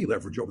he'd have any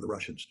leverage over the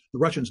Russians. The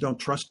Russians don't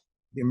trust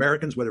the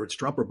Americans, whether it's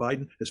Trump or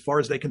Biden, as far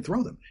as they can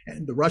throw them.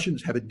 And the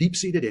Russians have a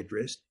deep-seated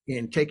interest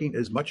in taking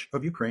as much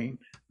of Ukraine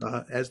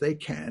as they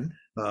can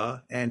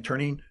and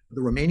turning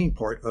the remaining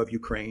part of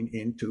Ukraine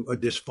into a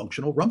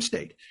dysfunctional rump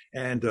state.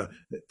 And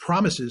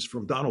promises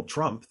from Donald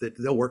Trump that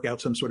they'll work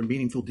out some sort of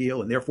meaningful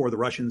deal and therefore the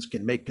Russians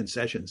can make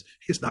concessions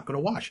is not going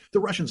to wash.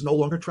 The Russians no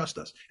longer trust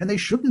us, and they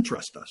shouldn't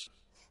trust us.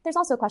 There's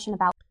also a question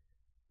about...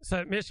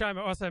 So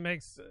Mearsheimer also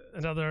makes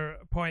another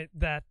point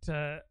that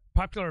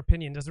popular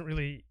opinion doesn't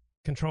really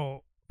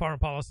control foreign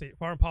policy.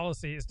 Foreign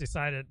policy is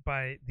decided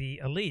by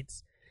the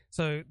elites.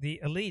 So the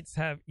elites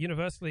have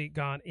universally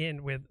gone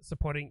in with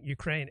supporting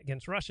Ukraine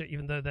against Russia,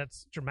 even though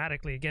that's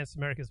dramatically against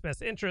America's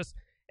best interests,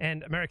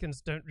 and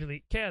Americans don't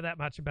really care that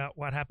much about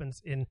what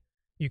happens in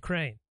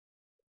Ukraine.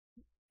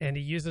 And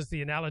he uses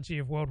the analogy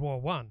of World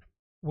War I,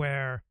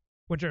 where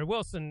Woodrow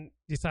Wilson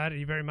decided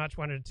he very much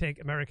wanted to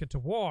take America to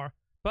war,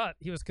 but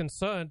he was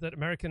concerned that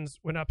Americans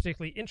were not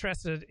particularly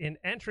interested in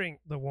entering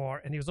the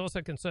war, and he was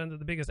also concerned that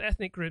the biggest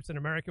ethnic groups in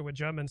America were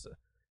Germans,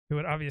 who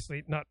would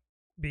obviously not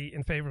be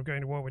in favor of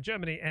going to war with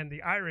Germany, and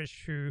the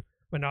Irish, who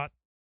were not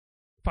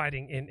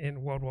fighting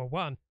in World War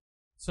I.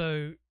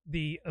 So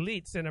the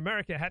elites in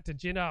America had to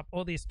gin up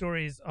all these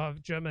stories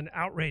of German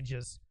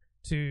outrages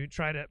to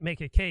try to make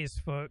a case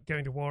for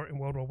going to war in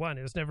World War I.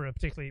 It was never a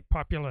particularly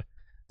popular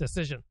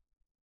decision.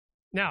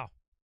 Now,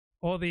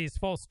 all these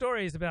false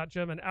stories about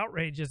German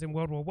outrages in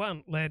World War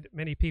I led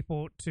many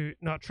people to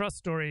not trust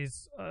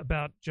stories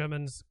about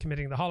Germans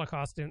committing the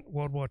Holocaust in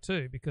World War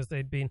II because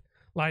they'd been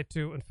lied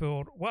to and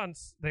fooled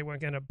once. They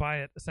weren't going to buy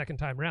it a second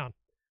time round.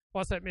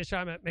 Also,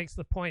 Mearsheimer makes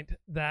the point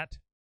that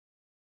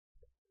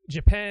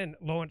Japan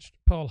launched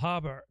Pearl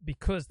Harbor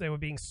because they were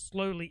being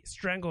slowly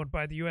strangled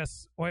by the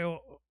U.S. oil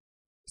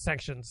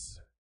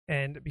sanctions.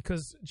 And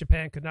because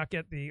Japan could not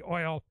get the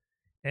oil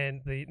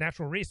and the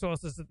natural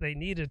resources that they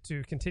needed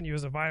to continue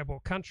as a viable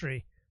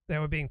country, they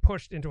were being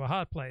pushed into a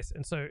hard place.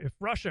 And so if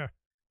Russia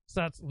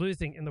starts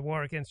losing in the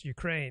war against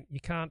Ukraine, you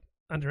can't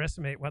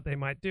underestimate what they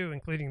might do,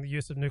 including the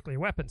use of nuclear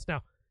weapons.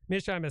 Now,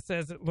 Mearsheimer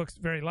says it looks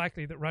very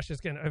likely that Russia is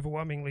going to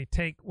overwhelmingly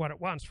take what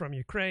it wants from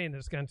Ukraine.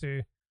 It's going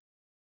to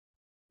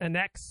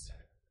annex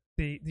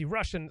the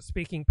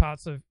Russian-speaking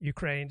parts of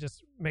Ukraine,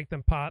 just make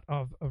them part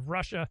of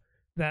Russia,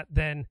 that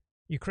then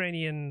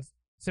Ukrainians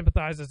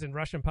sympathizers in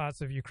Russian parts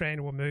of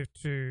Ukraine will move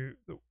to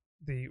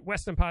the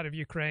western part of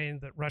Ukraine,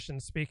 that Russian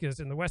speakers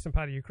in the western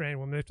part of Ukraine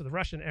will move to the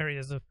Russian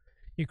areas of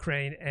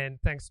Ukraine, and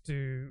thanks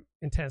to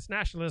intense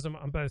nationalism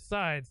on both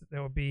sides,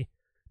 there will be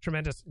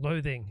tremendous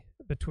loathing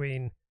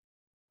between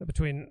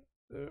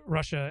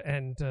Russia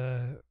and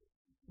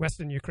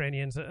Western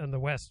Ukrainians and the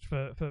West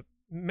for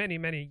many,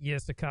 many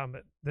years to come.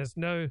 There's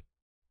no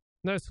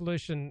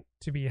solution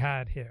to be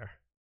had here.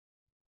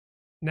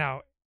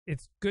 Now,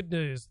 it's good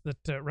news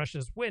that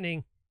Russia's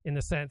winning in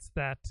the sense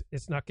that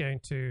it's not going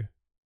to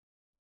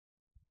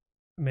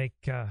make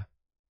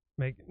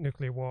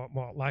nuclear war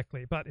more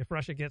likely. But if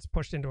Russia gets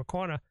pushed into a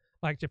corner,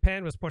 like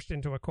Japan was pushed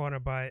into a corner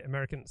by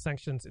American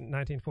sanctions in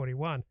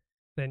 1941,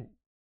 then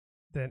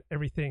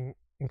everything,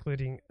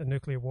 including a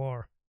nuclear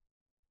war,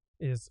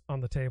 is on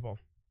the table.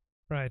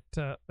 Right.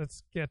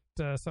 Let's get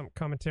some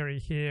commentary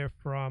here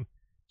from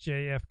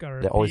JF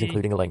got They're always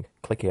including a link.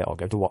 Click here, or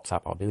go to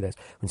WhatsApp, or do this.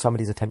 When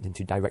somebody's attempting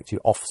to direct you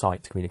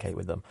off-site to communicate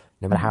with them,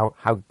 no matter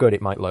how good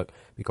it might look,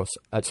 because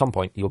at some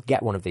point you'll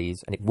get one of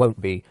these, and it won't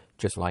be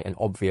just like an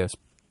obvious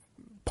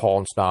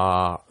porn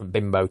star,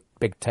 bimbo,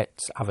 big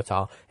tits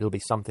avatar. It'll be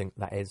something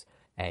that is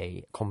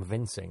a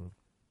convincing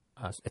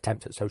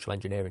attempt at social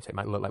engineering. So it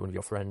might look like one of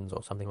your friends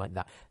or something like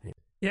that.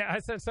 Yeah, I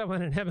sent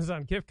someone an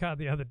Amazon gift card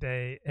the other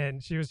day,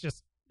 and she was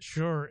just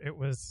sure it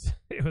was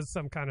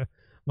some kind of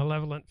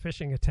malevolent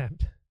phishing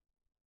attempt.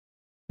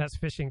 That's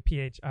phishing,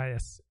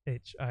 phishing.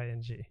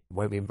 It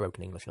won't be in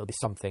broken English. It'll be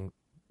something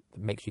that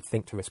makes you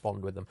think to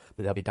respond with them,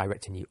 but they'll be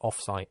directing you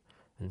off-site,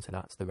 and so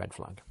that's the red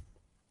flag.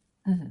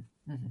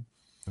 Mm-hmm. Mm-hmm.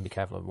 And be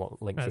careful of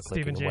what links you're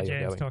Stephen clicking, J. where you're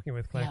James going. talking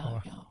with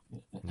Claypool.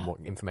 And what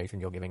information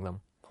you're giving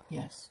them.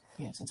 Yes,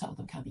 and some of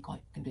them can be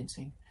quite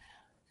convincing.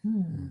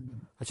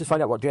 Let's just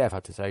find out what JF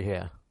had to say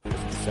here. Just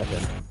a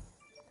second.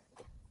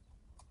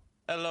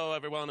 Hello,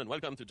 everyone, and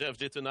welcome to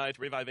JFG Tonight.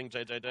 Reviving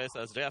JJJ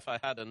says, JF, I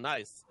had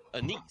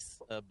a niece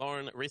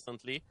born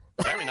recently.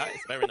 Very nice,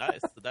 very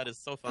nice. That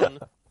is so fun.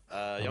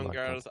 Young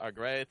girls are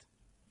great.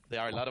 They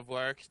are a lot of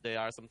work. They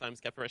are sometimes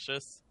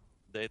capricious.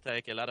 They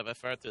take a lot of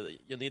effort.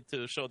 You need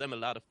to show them a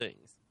lot of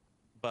things.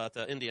 But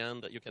in the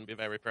end, you can be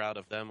very proud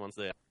of them once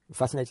they... The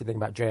fascinating thing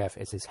about JF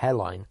is his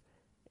hairline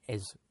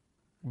is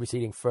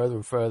receding further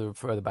and further and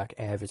further back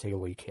every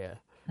single week here.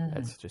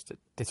 It's just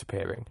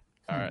disappearing.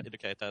 Are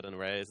educated and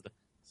raised.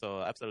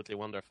 So absolutely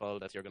wonderful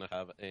that you're going to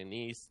have a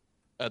niece,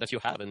 that you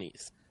have a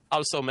niece.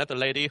 Also met a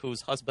lady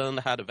whose husband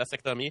had a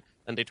vasectomy,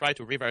 and they tried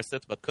to reverse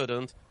it but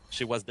couldn't.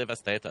 She was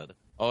devastated.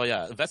 Oh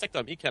yeah,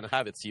 vasectomy can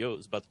have its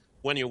use, but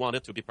when you want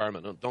it to be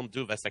permanent, don't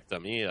do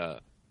vasectomy.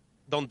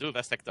 Don't do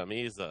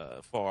vasectomies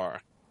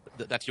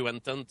that you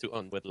intend to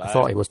end with life. I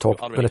thought he was going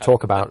to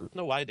talk about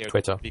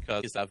Twitter.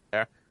 Because it's out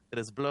there. It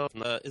is blue.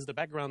 Is the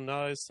background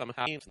noise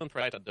somehow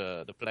right at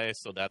the place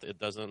so that it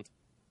doesn't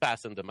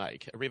pass in the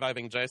mic?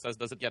 Reviving Jay says,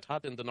 does it get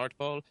hot in the North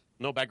Pole?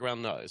 No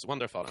background noise.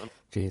 Wonderful.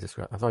 Jesus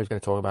Christ. I thought he was going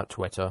to talk about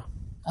Twitter.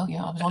 Oh,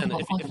 yeah. I was wondering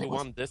if you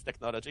want this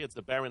technology, it's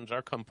the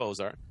Behringer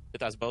Composer.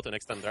 It has both an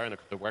extender and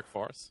the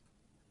workforce.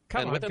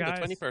 Within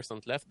the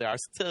 20% left, there are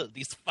still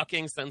these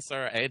fucking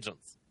censor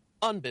agents.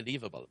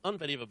 Unbelievable.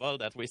 Unbelievable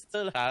that we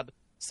still had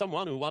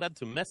someone who wanted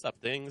to mess up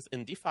things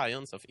in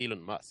defiance of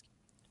Elon Musk.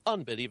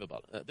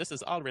 Unbelievable. This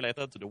is all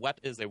related to the What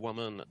is a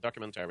Woman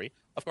documentary.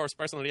 Of course,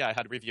 personally, I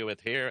had reviewed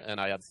it here, and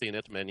I had seen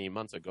it many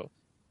months ago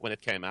when it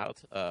came out.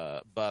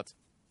 But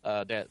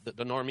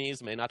the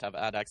normies may not have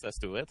had access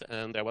to it,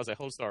 and there was a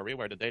whole story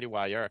where the Daily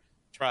Wire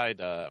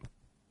tried,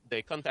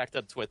 they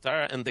contacted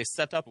Twitter, and they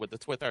set up with the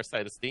Twitter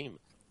sales team,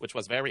 which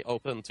was very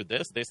open to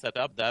this. They set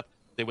up that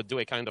they would do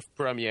a kind of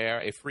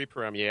premiere, a free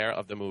premiere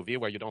of the movie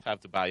where you don't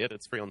have to buy it.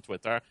 It's free on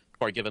Twitter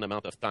for a given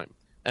amount of time.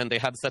 And they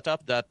had set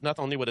up that not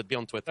only would it be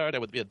on Twitter,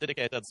 there would be a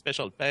dedicated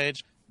special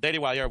page. Daily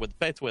Wire would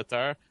pay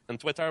Twitter, and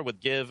Twitter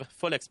would give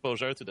full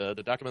exposure to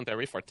the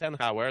documentary for 10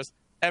 hours.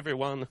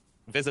 Everyone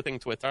visiting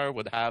Twitter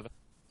would have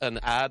an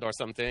ad or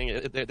something.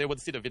 They would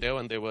see the video,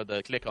 and they would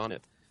click on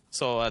it.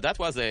 So that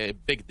was a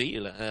big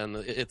deal. And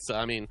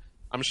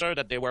I'm sure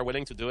that they were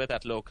willing to do it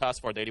at low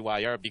cost for Daily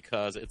Wire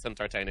because it's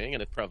entertaining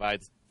and it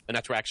provides an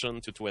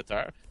attraction to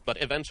Twitter.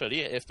 But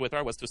eventually, if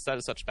Twitter was to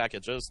sell such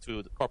packages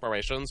to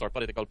corporations or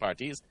political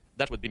parties,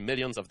 that would be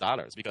millions of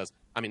dollars. Because,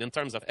 in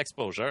terms of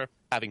exposure,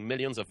 having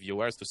millions of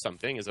viewers to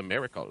something is a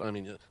miracle.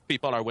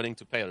 People are willing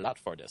to pay a lot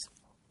for this.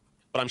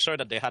 But I'm sure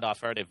that they had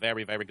offered a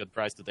very, very good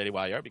price to Daily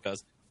Wire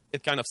because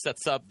it kind of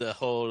sets up the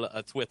whole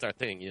Twitter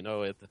thing.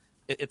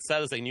 It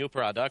sells a new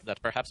product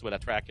that perhaps will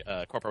attract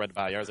corporate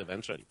buyers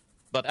eventually.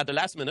 But at the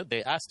last minute,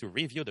 they asked to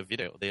review the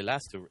video. They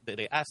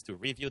asked to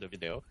review the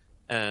video.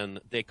 And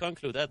they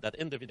concluded that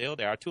in the video,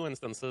 there are 2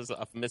 instances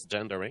of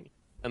misgendering.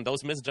 And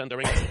those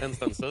misgendering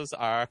instances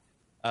are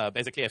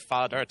basically a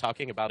father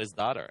talking about his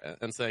daughter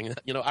and saying,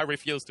 I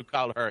refuse to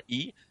call her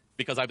E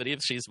because I believe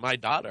she's my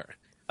daughter.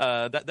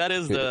 That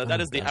is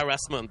the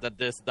harassment that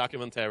this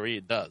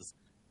documentary does.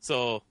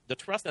 So the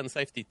trust and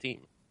safety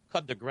team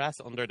cut the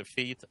grass under the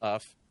feet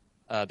of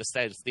the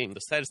sales team. The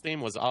sales team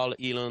was all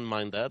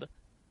Elon-minded,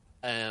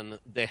 and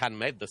they had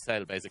made the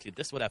sale, basically.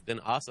 This would have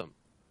been awesome.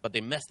 But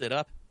they messed it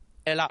up.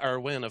 Ella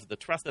Irwin of the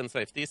Trust and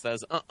Safety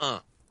says,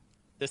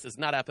 this is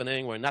not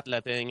happening. We're not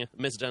letting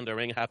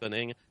misgendering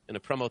happening in a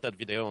promoted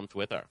video on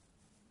Twitter.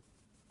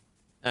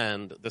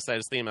 And the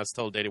sales team has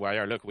told Daily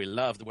Wire, look, we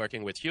loved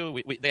working with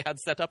you. They had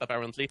set up,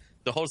 apparently,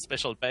 the whole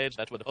special page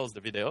that would host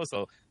the video,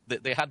 so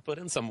they had put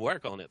in some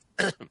work on it.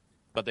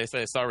 But they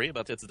say, sorry,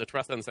 but it's the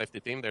Trust and Safety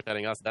team. They're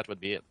telling us that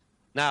would be it.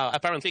 Now,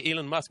 apparently,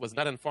 Elon Musk was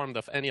not informed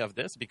of any of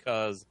this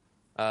because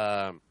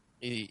they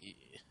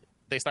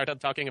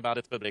started talking about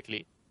it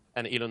publicly.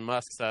 And Elon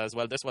Musk says,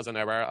 well, this was an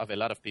error of a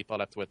lot of people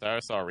at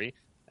Twitter, sorry.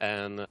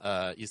 And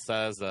he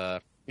says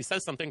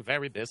something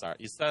very bizarre.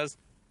 He says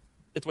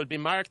it will be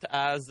marked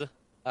as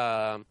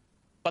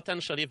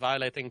potentially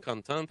violating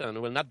content and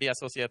will not be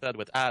associated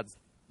with ads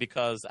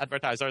because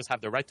advertisers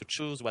have the right to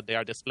choose what they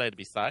are displayed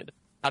beside.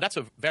 Now, that's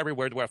a very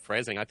weird way of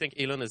phrasing. I think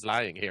Elon is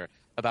lying here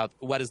about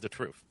what is the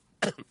truth.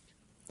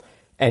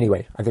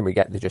 Anyway, I think we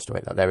get the gist of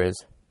it, that there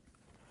is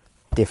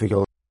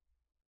difficult.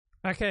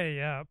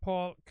 Okay,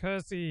 Paul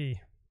Kersey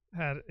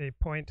had a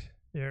point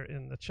here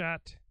in the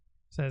chat.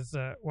 Says,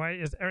 why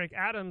is Eric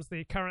Adams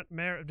the current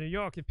mayor of New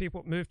York if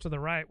people move to the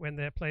right when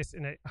they're placed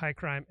in a high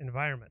crime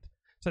environment?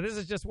 So this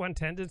is just one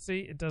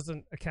tendency. It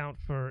doesn't account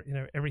for,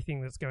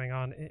 everything that's going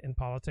on in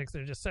politics.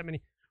 There are just so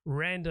many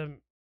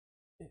random,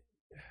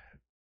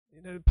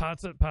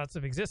 parts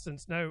of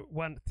existence. No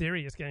one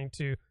theory is going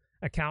to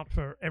account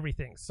for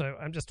everything. So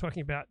I'm just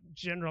talking about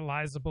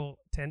generalizable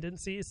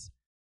tendencies,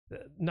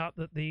 not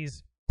that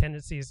these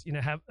tendencies,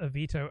 have a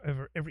veto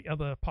over every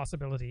other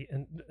possibility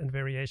and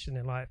variation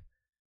in life.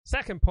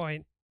 Second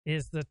point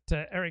is that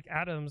Eric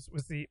Adams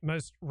was the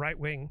most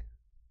right-wing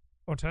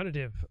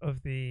alternative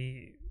of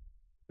the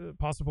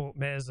possible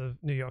mayors of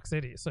New York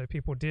City. So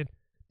people did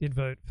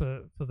vote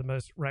for the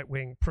most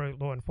right-wing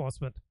pro-law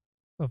enforcement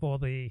of all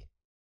the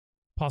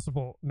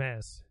possible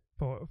mayors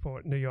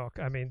for New York.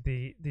 I mean,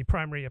 the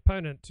primary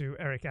opponent to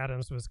Eric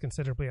Adams was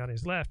considerably on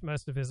his left.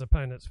 Most of his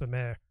opponents for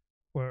mayor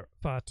were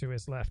far to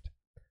his left.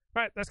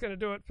 All right, that's going to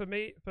do it for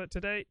me for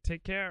today.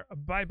 Take care.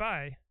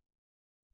 Bye-bye.